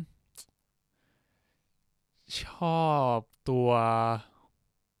ชอบตัว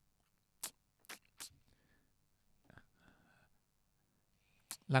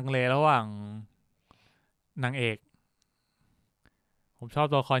ลังเลระหว่างนางเอกผมชอบ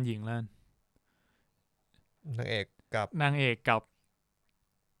ตัวละครหญิงแล้วนางเอกกับ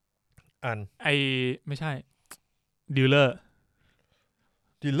อันไม่ใช่ดีลเลอ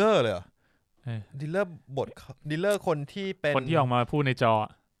ร์เลยเหรอดีลเลอร์ดีลเลอร์คนที่เป็นคนที่ออกมาพูดในจอ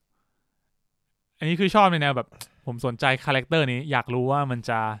อันนี้คือชอบในแนวแบบผมสนใจคาแรคเตอร์นี้อยากรู้ว่ามัน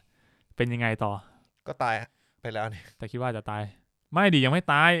จะเป็นยังไงต่อก็ตายไปแล้วนี่แต่คิดว่าจะตายไม่ดิยังไม่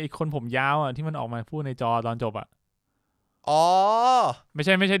ตายไอ้คนผมยาวที่มันออกมาพูดในจอตอนจบไม่ใ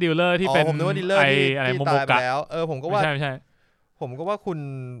ช่ดีลเลอร์ที่เป็นผมนึกว่าดีลเลอร์ที่อะไรโมโมกะแล้วผมก็ว่าไม่ใช่ผมก็ว่าคุณ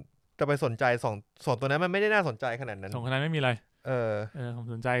จะไปสนใจสองตัวนั้นมันไม่ได้น่าสนใจขนาดนั้นสองคนนั้นไม่มีอะไรผม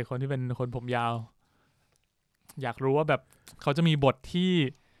สนใจคนที่เป็นคนผมยาวอยากรู้ว่าแบบเขาจะมีบทที่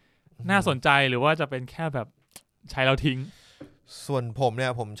น่าสนใจหรือว่าจะเป็นแค่แบบใช้เราทิ้งส่วนผมเนี่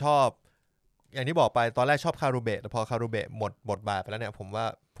ยผมชอบอย่างที่บอกไปตอนแรกชอบคารุเบะแต่พอคารุเบะหมดบทบาทไปแล้วเนี่ยผมว่า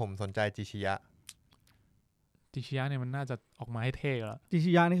ผมสนใจจิชิยะเนี่ยมันน่าจะออกมาให้เท่แล้วจิ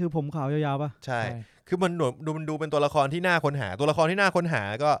ชิยะนี่คือผมขาวยาวๆป่ะใช่คือมันดูเป็นตัวละครที่น่าค้นหาตัวละครที่น่าค้นหา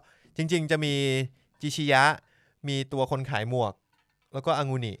ก็จริงๆจะมีจิชิยะมีตัวคนขายหมวกแล้วก็อา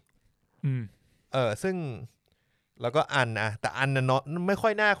งูนิซึ่งแล้วก็อันนะแต่อันน่ะเนาะไม่ค่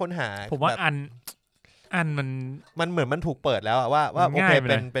อยน่าค้นหาผมว่าอันมันเหมือนมันถูกเปิดแล้วว่าโอเค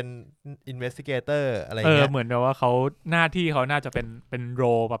เป็น investigator อะไรเงี้ยเหมือนแบบว่าเขาหน้าที่เขาน่าจะเป็นโร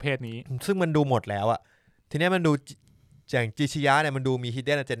ประเภทนี้ซึ่งมันดูหมดแล้วอะทีนี้มันดูอย่างจิชิยะเนี่ยมันดูมี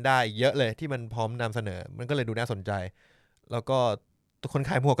hidden agenda อีกเยอะเลยที่มันพร้อมนำเสนอมันก็เลยดูน่าสนใจแล้วก็คนข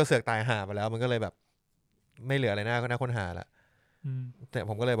ายหมวกก็เสือกตายห่าไปแล้วมันก็เลยแบบไม่เหลืออะไรน่าค้นหาละแต่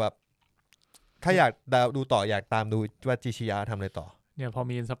ผมก็เลยแบบถ้าอยากดูต่ออยากตามดูว่าจิชิยะทำอะไรต่อเนี่ยพอ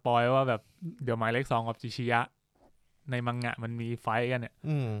มีสปอยว่าแบบเดี๋ยวหมายเลข2กับจิชิยะในมังงะมันมีไฟท์กันเนี่ย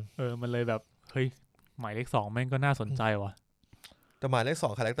มันเลยแบบเฮ้ยหมายเลข2แม่งก็น่าสนใจว่ะแต่หมายเลข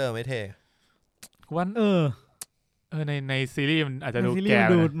2คาแรคเตอร์ไม่เท่วันในซีรีส์มันอาจจะดูแก่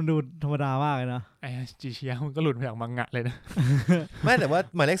มันดูธรรมดามากเลยนะไอ้จิชิยะมันก็หลุดมาจากมังงะเลยนะไม่แต่ว่า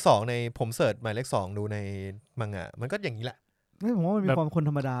หมายเลข2ในผมเสิร์ชหมายเลข2ดูในมังงะมันก็อย่างนี้แหละไม่ผมว่ามันมีความคน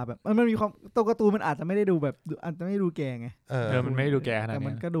ธรรมดาแบบมันมีความตัวการ์ตูนมันอาจจะไม่ได้ดูแบบอาจจะไม่ดูแก่ไงมันไม่ได้ดูแก่ขนาดนี้แต่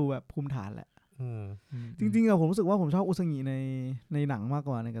มันก็ดูแบบภูมิฐานแหละจริงๆอะผมรู้สึกว่าผมชอบอุซางิในหนังมากก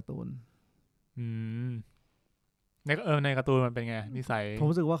ว่าในการ์ตูนในการ์ตูนมันเป็นไงนิสัยผม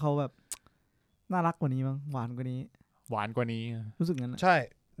รู้สึกว่าเขาแบบน่ารักกว่านี้มั้งหวานกว่านี้รู้สึกงั้นใช่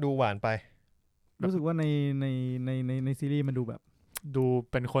ดูหวานไปรู้สึกว่าในซีรีส์มันดูแบบดู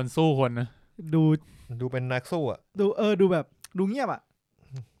เป็นคนสู้คนนะดูเป็นนักสู้อ่ะดูแบบดูเงียบอ่ะ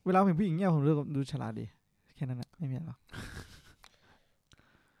เวลาเห็นผู้หญิงเงียบผมรู้สึกดูฉลาดดีแค่นั้นแหละไม่มีอะไรหรอก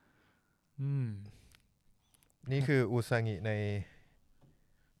นี่คืออุซางิใ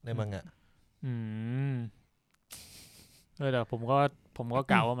นมังงะแต่ผมก็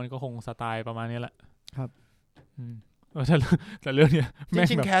กล่าวว่ามันก็คงสไตล์ประมาณนี้แหละครับแต่เรื่องเนี้ยจ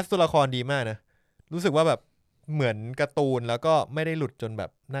ริงๆแคสตัวละครดีมากนะรู้สึกว่าแบบเหมือนการ์ตูนแล้วก็ไม่ได้หลุดจนแบบ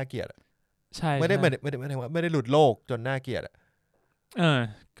น่าเกลียดใช่ไม่ได้หลุดโลกจนน่าเกลียด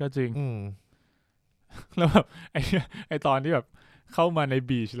ก็จริงแล้วแบบไอตอนที่แบบเข้ามาใน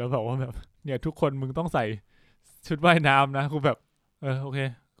บีชแล้วบอกว่าแบบเนี่ยทุกคนมึงต้องใส่ชุดว่ายน้ำนะกูแบบโอเค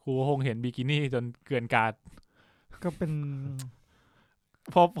กูคงเห็นบิกินี่จนเกินกาดก็เป็น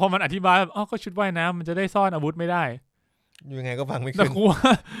พอมันอธิบายก็ชุดว่ายน้ำมันจะได้ซ่อนอาวุธไม่ได้ยังไงก็ฟังไม่ขึ้นแต่กู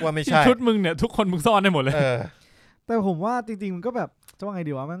ว่าไม่ใช่ชุดมึงเนี่ยทุกคนมึงซ่อนได้หมดเลยแต่ผมว่าจริงๆมันก็แบบจะว่าไง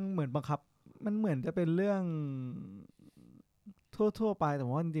ดีวะมันเหมือนบังคับมันเหมือนจะเป็นเรื่องทั่วไปแต่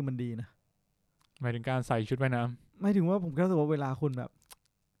ว่าจริงๆมันดีนะหมายถึงการใส่ชุดว่ายน้ำหมายถึงว่าผมก็รู้สึกว่าเวลาคุณแบบ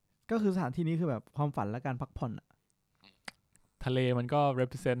ก็คือสถานที่นี้คือแบบความฝันและการพักผ่อนอะทะเลมันก็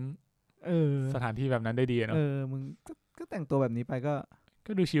represent สถานที่แบบนั้นได้ดีเนาะมึงก็แต่งตัวแบบนี้ไป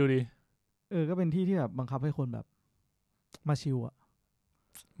ก็ดูชิลดีก็เป็นที่ที่แบบบังคับให้คนแบบมาชิลอะ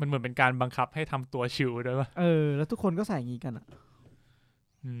มันเหมือนเป็นการบังคับให้ทำตัวชิลด้วยป่ะแล้วทุกคนก็ใส่งี้กันอะ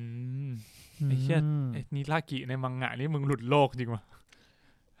ไอ้เชี่ยไอ้นิรากิในมังงะนี่มึงหลุดโลกจริงวะ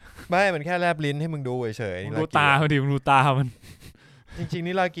ไม่มันแค่แลบลิ้นให้มึงดูเฉยๆดูตามันดิมึงดูตามันจริงๆ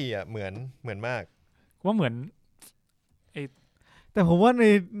นิรากิอ่ะเหมือนมากว่าเหมือนแต่ผมว่าใ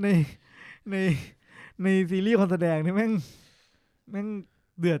นซีรีส์คนแสดงนี่แม่ง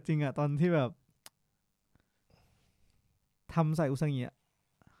เดือดจริงอะตอนที่แบบทำใส่อุซางิ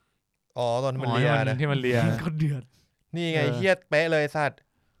ตอนมันเลียนะที่มันเลียก็เดือดนี่ไงเฮี้ยเป๊ะเลยสัตว์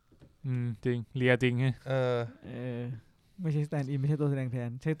จริงเลียจริงไงไม่ใช่สแตนด์อินไม่ใช่ตัวแสดงแทน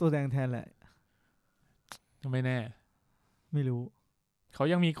ใช้ตัวแสดงแทนแหละก็ไม่แน่ไม่รู้เขา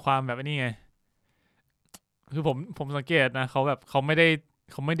ยังมีความแบบนี้ไงคือผมสังเกตนะเขาแบบเขาไม่ไ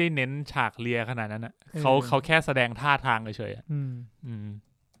ด้เน้นฉากเลียขนาดนั้นนะเขาแค่แสดงท่าทางเฉยๆ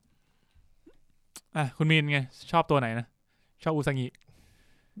คุณมีนไงชอบตัวไหนนะชอบอุซางิ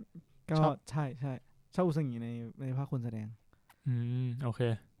ก็ใช่ชอบอุซางิในภาคคนแสดงโอเค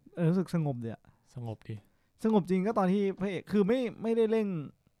รู้สึกสงบดีอะสงบดีสงบจริงก็ตอนที่พระเอกคือไม่ได้เร่ง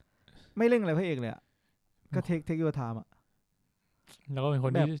อะไรพระเอกเลยอะก็เทคยูไทม์อะแล้วก็เป็นค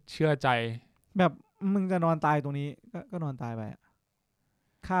นที่เชื่อใจแบบมึงจะนอนตายตรงนี้ก็นอนตายไป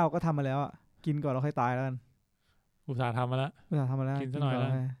ข้าวก็ทำมาแล้วอ่ะกินก่อนแล้วค่อยตายแล้วกันอุตส่าห์ทำมาแล้วกินซะหน่อยแล้ว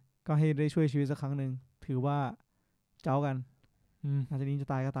ก็ให้ได้ช่วยชีวิตสักครั้งนึงถือว่าเจ้ากันอาจจะนี้จะ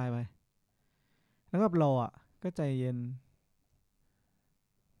ตายก็ตายไปแล้วก็รออ่ะก็ใจเย็น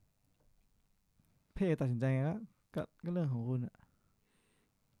พี่เอกตัดสินใจไงก็เรื่องของคุณอะ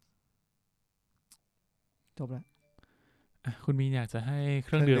จบแล้วคุณมีอยากจะให้เค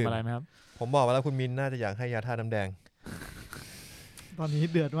รื่องดื่มอะไรไหมครับผมบอกว่าแล้วคุณมินน่าจะอยากให้ยาธาตุน้ำแดงตอนนี้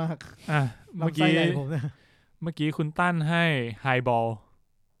เดือดมากเมื่อกี้คุณตั้นให้ไฮบอล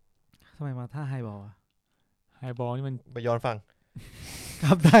ทำไมมาท่าไฮบอลไฮบอลนี่มันไปย้อนฟังค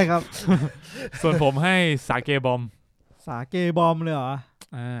รับได้ครับ ส่วนผมให้สาเกบอมสาเกบอมเลยเหรอ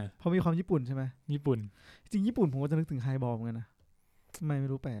เพราะมีความญี่ปุ่นใช่ไหมญี่ปุ่นจริงญี่ปุ่นผมก็จะนึกถึงไฮบอลเหมือนกันนะไม่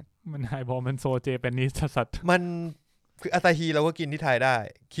รู้แปลกมันไฮบอลมันโซเจแปนนิสสัตว์มันคืออาตาฮีเราก็กินที่ไทยได้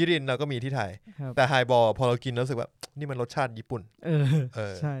คิรินเราก็มีที่ไทยแต่ไฮบอลพอเรากินแล้วรู้สึกว่านี่มันรสชาติญี่ปุ่น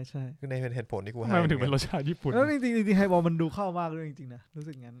ใช่ใช่คือในเหตุผลที่กูให้มันถึงเป็นรสชาติญี่ปุ่นแล้วจริงๆไฮบอลมันดูเข้ามากเลยจริงๆนะรู้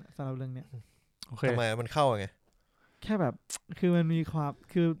สึกงั้นสำหรับเรื่องเนี้ยทำไมมันเข้าไงแค่แบบคือมันมีความ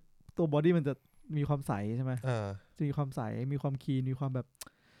คือตัวบอดี้มันจะมีความใสใช่ไหมจะมีความใสมีความคีนมีความแบบ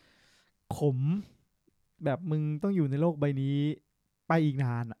ขมแบบมึงต้องอยู่ในโลกใบนี้ไปอีกน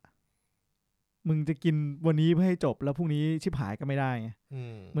านอ่ะมึงจะกินวันนี้เพื่อให้จบแล้วพรุ่งนี้ชิบหายก็ไม่ได้ไง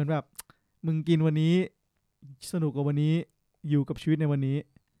เหมือนแบบมึงกินวันนี้สนุกกับวันนี้อยู่กับชีวิตในวันนี้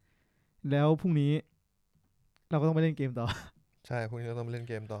แล้วพรุ่งนี้เราก็ต้องไปเล่นเกมต่อใช่พรุ่งนี้เราต้องไปเล่น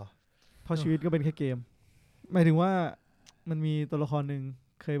เกมต่อเพราะชีวิตก็เป็นแค่เกมหมายถึงว่ามันมีตัวละครหนึ่ง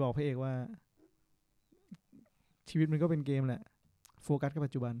เคยบอกพระเอกว่าชีวิตมันก็เป็นเกมแหละโฟกัสกับปั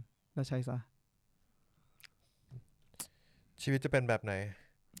จจุบันแล้วใช้ซะชีวิตจะเป็นแบบไหน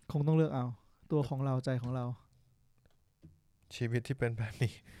คงต้องเลือกเอาตัวของเราใจของเราชีวิตที่เป็นแบบ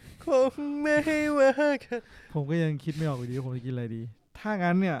นี้คงไม่ว่ากันผมก็ยังคิดไม่ออกอยู่ดีว่าผมจะกินอะไรดีถ้า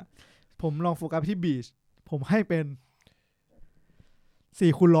งั้นเนี่ยผมลองโฟกัสที่บีชผมให้เป็น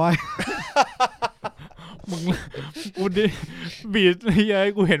4x100มึงกูดิบีชเฮ้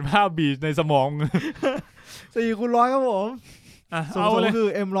ยกูเห็นภาพบีชในสมอง4x100ครับผมเอาเลยคือ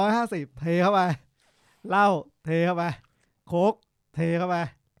M150 เทเข้าไปเหล้าเทเข้าไปโค้กเทเข้าไป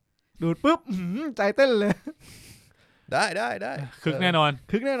ดูดปุ๊บใจเต้นเลยได้คึกแน่นอ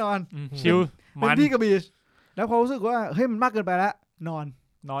นชิลมันพี่กับบีชแล้วพอรู้สึกว่าเฮ้ยมันมากเกินไปแล้วนอน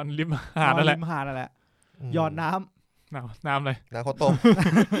ริมหาดนั่นแหละหยอดน้ำเลยน้ำข้าวต้ม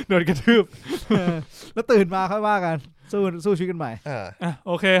โดนกระทืบแล้วตื่นมาค่อยว่ากันสู้ชีวิตกันใหม่โ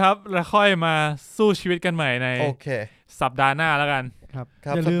อเคครับแล้วค่อยมาสู้ชีวิตกันใหม่ในสัปดาห์หน้าแล้วกันครับ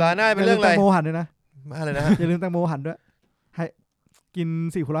สัปดาห์หน้าเป็นเรื่องอะไรแตงโมหั่นด้วยนะอะไรนะอย่าลืมแตงโมหั่นด้วยให้กิน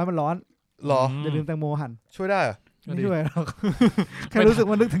4x100มันร้อนหรออย่าลืมแตงโมหั่นช่วยได้ไม่ช่วยหรอกแค่รู้สึก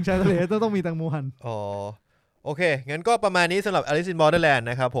ว่านึกถึงชายทะเลต้องมีแตงโมหั่นโอเคงั้นก็ประมาณนี้สำหรับ Alice in Borderland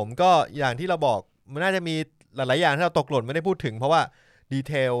นะครับผมก็อย่างที่เราบอกมันน่าจะมีหลายๆอย่างที่เราตกหล่นไม่ได้พูดถึงเพราะว่าดีเ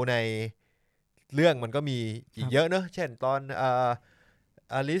ทลในเรื่องมันก็มีอีกเยอะเนอะเช่นตอน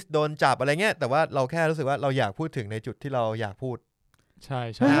อลิสโดนจับอะไรเงี้ยแต่ว่าเราแค่รู้สึกว่าเราอยากพูดถึงในจุดที่เราอยากพูดใช่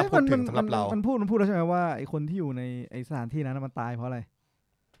พูดถึงสำหรับเรามันพูดแล้วใช่ไหมว่าไอคนที่อยู่ในไอสถานที่นั้นมันตายเพราะอะไร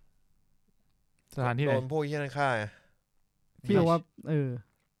สถานที่ไหนโดนพวกที่นั่นฆ่าที่บอกว่า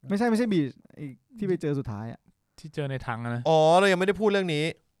ไม่ใช่บีชที่ไปเจอสุดท้ายอ่ะที่เจอในถังนะเรายังไม่ได้พูดเรื่องนี้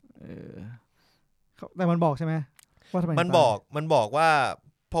แต่มันบอกใช่ไหมว่าทำไมมันบอกว่า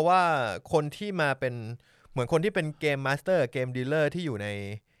เพราะว่าคนที่มาเป็นเหมือนคนที่เป็นเกมมาสเตอร์เกมดีลเลอร์ที่อยู่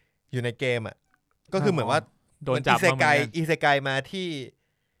ในเกมอ่ะก็คือเหมือนว่าโดนจับอีเซไกมาที่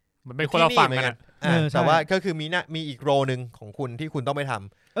มันเป็นคนละฝั่งกันแต่ว่าก็คือมีอีกโรนึงของคุณที่คุณต้องไปท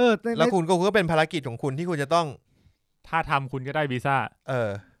ำแล้วคุณก็เป็นภารกิจของคุณที่คุณจะต้องถ้าทำคุณก็ได้วีซ่า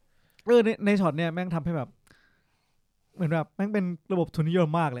ในช็อตเนี้ยแม่งทำให้แบบเหมือนแบบแม่งเป็นระบบทุนนิยม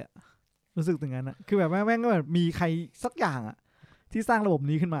มากเลยรู้สึกอย่างนั้นนะคือแบบแม่งก็แบบมีใครสักอย่างอ่ะที่สร้างระบบ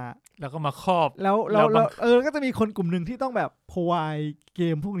นี้ขึ้นมาแล้วก็มาครอบแล้วก็จะมีคนกลุ่มหนึ่งที่ต้องแบบพรอไวด์เก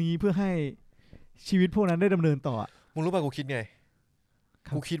มพวกนี้เพื่อให้ชีวิตพวกนั้นได้ดำเนินต่อมึงรู้ป่ะกูคิดไง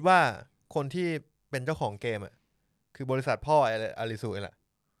กูคิดว่าคนที่เป็นเจ้าของเกมอ่ะคือบริษัทพ่ออาริสุแหละ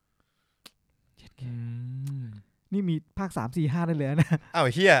นี่มีภาค3 4 5ได้เลยนะอ้าว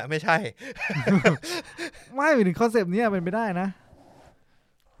เหี้ยไม่ใช่ ไม่ถึงคอนเซปต์นี้เป็นไปได้นะ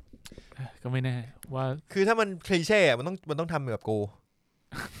ก็ไม่แน่ว่าคือถ้ามันคลีเช่มันต้องทำแบบกู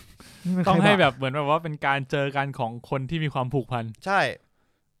ต้องให้แบบเหมือนแบบว่าเป็นการเจอกันของคนที่มีความผูกพันใช่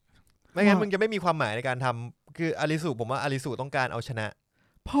ไม่งั้นมึงจะไม่มีความหมายในการทำคืออาริสุผมว่าอาริสุต้องการเอาชนะ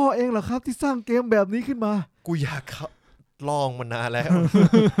พ่อเองเหรอครับที่สร้างเกมแบบนี้ขึ้นมากูอยากลองมานานแล้ว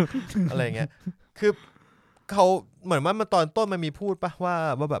อะไรเงี้ยคือเขาเหมือนว่ามันตอนต้นมันมีพูดป่ะว่า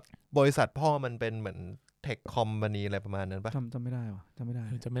แบบบริษัทพ่อมันเป็นเหมือนเทคคอมพานีอะไรประมาณนั้นป่ะจำไม่ได้ว่ะจำไม่ได้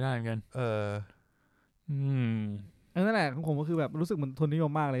เหมือนกันนั่นแหละของผมก็คือแบบรู้สึกมันทุนนิย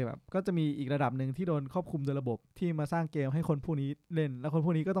มมากเลยแบบก็จะมีอีกระดับหนึ่งที่โดนครอบคลุมโดยระบบที่มาสร้างเกมให้คนพวกนี้เล่นแล้วคนพ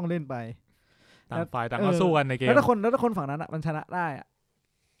วกนี้ก็ต้องเล่นไปต่างฝ่ายต่างมาสู้กันในเกมแล้วถ้าคนฝั่งนั้นมันชนะได้อะ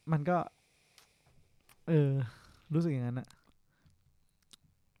มันก็ รู้สึกอย่างนั้นอะ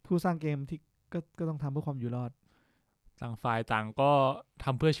ผู้สร้างเกมที่ก็ต้องทำเพื่อความอยู่รอดต่างฝ่ายต่างก็ท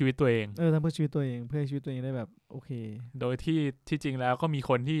ำเพื่อชีวิตตัวเองทำเพื่อชีวิตตัวเองเพื่อให้ชีวิตตัวเองได้แบบโอเคโดยที่จริงแล้วก็มี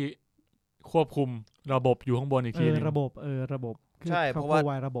คนที่ควบคุมระบบอยู่ข้างบนอีกทีนึงระบบใช่เพราะว่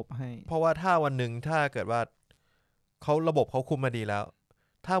าระบบให้เพราะว่าถ้าวันหนึ่งถ้าเกิดว่าระบบเขาคุมมาดีแล้ว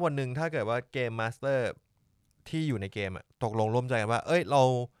ถ้าวันหนึ่งถ้าเกิดว่าเกมมาสเตอร์ที่อยู่ในเกมตกลงร่วมใจกันว่าเรา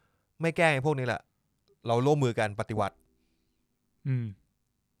ไม่แกล้งพวกนี้แหละเราร่วมมือกันปฏิวัติ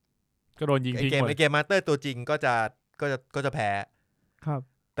ก็โดนยิงทิ้งหมดเกมมาสเตอร์ตัวจริงก็จะแพ้ครับ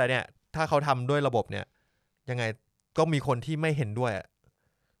แต่เนี่ยถ้าเขาทำด้วยระบบเนี่ยยังไงก็มีคนที่ไม่เห็นด้วย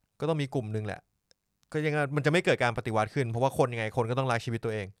ก็ต้องมีกลุ่มนึงแหละก็ยังไงมันจะไม่เกิดการปฏิวัติขึ้นเพราะว่าคนยังไงคนก็ต้องรักชีวิตตั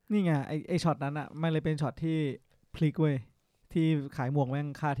วเองนี่ไงไอช็อตนั้นอ่ะมันเลยเป็นช็อตที่พลิกเว้ยที่ขายหมวกแม่ง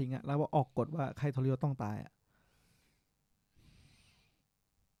ฆ่าทิ้งอ่ะแล้วว่าออกกฎว่าใครทรยศต้องตายอ่ะ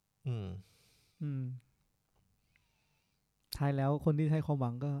ท้ายแล้วคนที่ให้ความหวั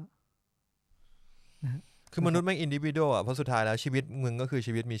งก็นะคือมนุษย์แม่งอินดิวิโดอ่ะเพราะสุดท้ายแล้วชีวิตมึงก็คือ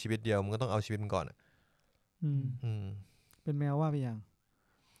ชีวิตมีชีวิตเดียวมึงก็ต้องเอาชีวิตมึงก่อนอ่ะเป็นแมวว่าไปอย่าง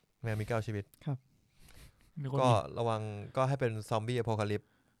แมวมี9ชีวิตครับก็ระวังก็ให้เป็นซอมบี้อโพคาลิป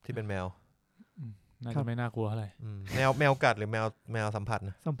ที่เป็นแมวน่าจะไม่น่ากลัวเท่าไหร่แมวกัดหรือแมวสัมผัส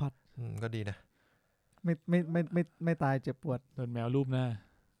นะสัมผัสก็ดีนะไม่ตายเจ็บปวดโดนแมวรูปหน้า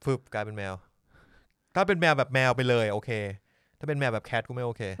ฟึบกลายเป็นแมวถ้าเป็นแมวแบบแมวไปเลยโอเคถ้าเป็นแมวแบบแคทกูไม่โ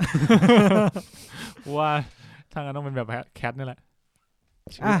อเคว่าทางนั้นต้องเป็นแบบแคทนี่แหละ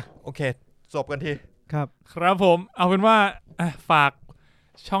โอเคจบกันทีครับผมเอาเป็นว่าฝาก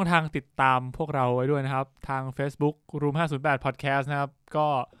ช่องทางติดตามพวกเราไว้ด้วยนะครับทาง Facebook Room 508 Podcast นะครับก็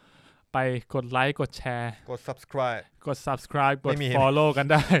ไปกดไลค์กดแชร์กด subscribe กด follow กัน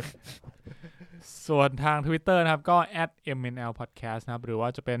ได้ ส่วนทาง Twitter นะครับก็ @mnlpodcast นะครับหรือว่า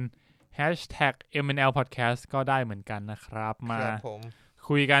จะเป็น #mnlpodcast ก็ได้เหมือนกันนะครับมา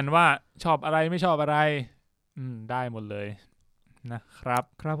คุยกันว่าชอบอะไรไม่ชอบอะไรได้หมดเลยนะครับ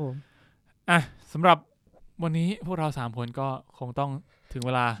ครับผมสำหรับวันนี้พวกเรา3คนก็คงต้องถึงเ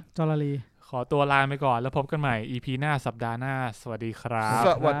วลาจอลลีขอตัวลาไปก่อนแล้วพบกันใหม่ EP หน้าสัปดาห์หน้าสวัสดีครับ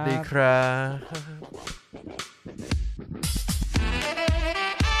สวัสดีครับ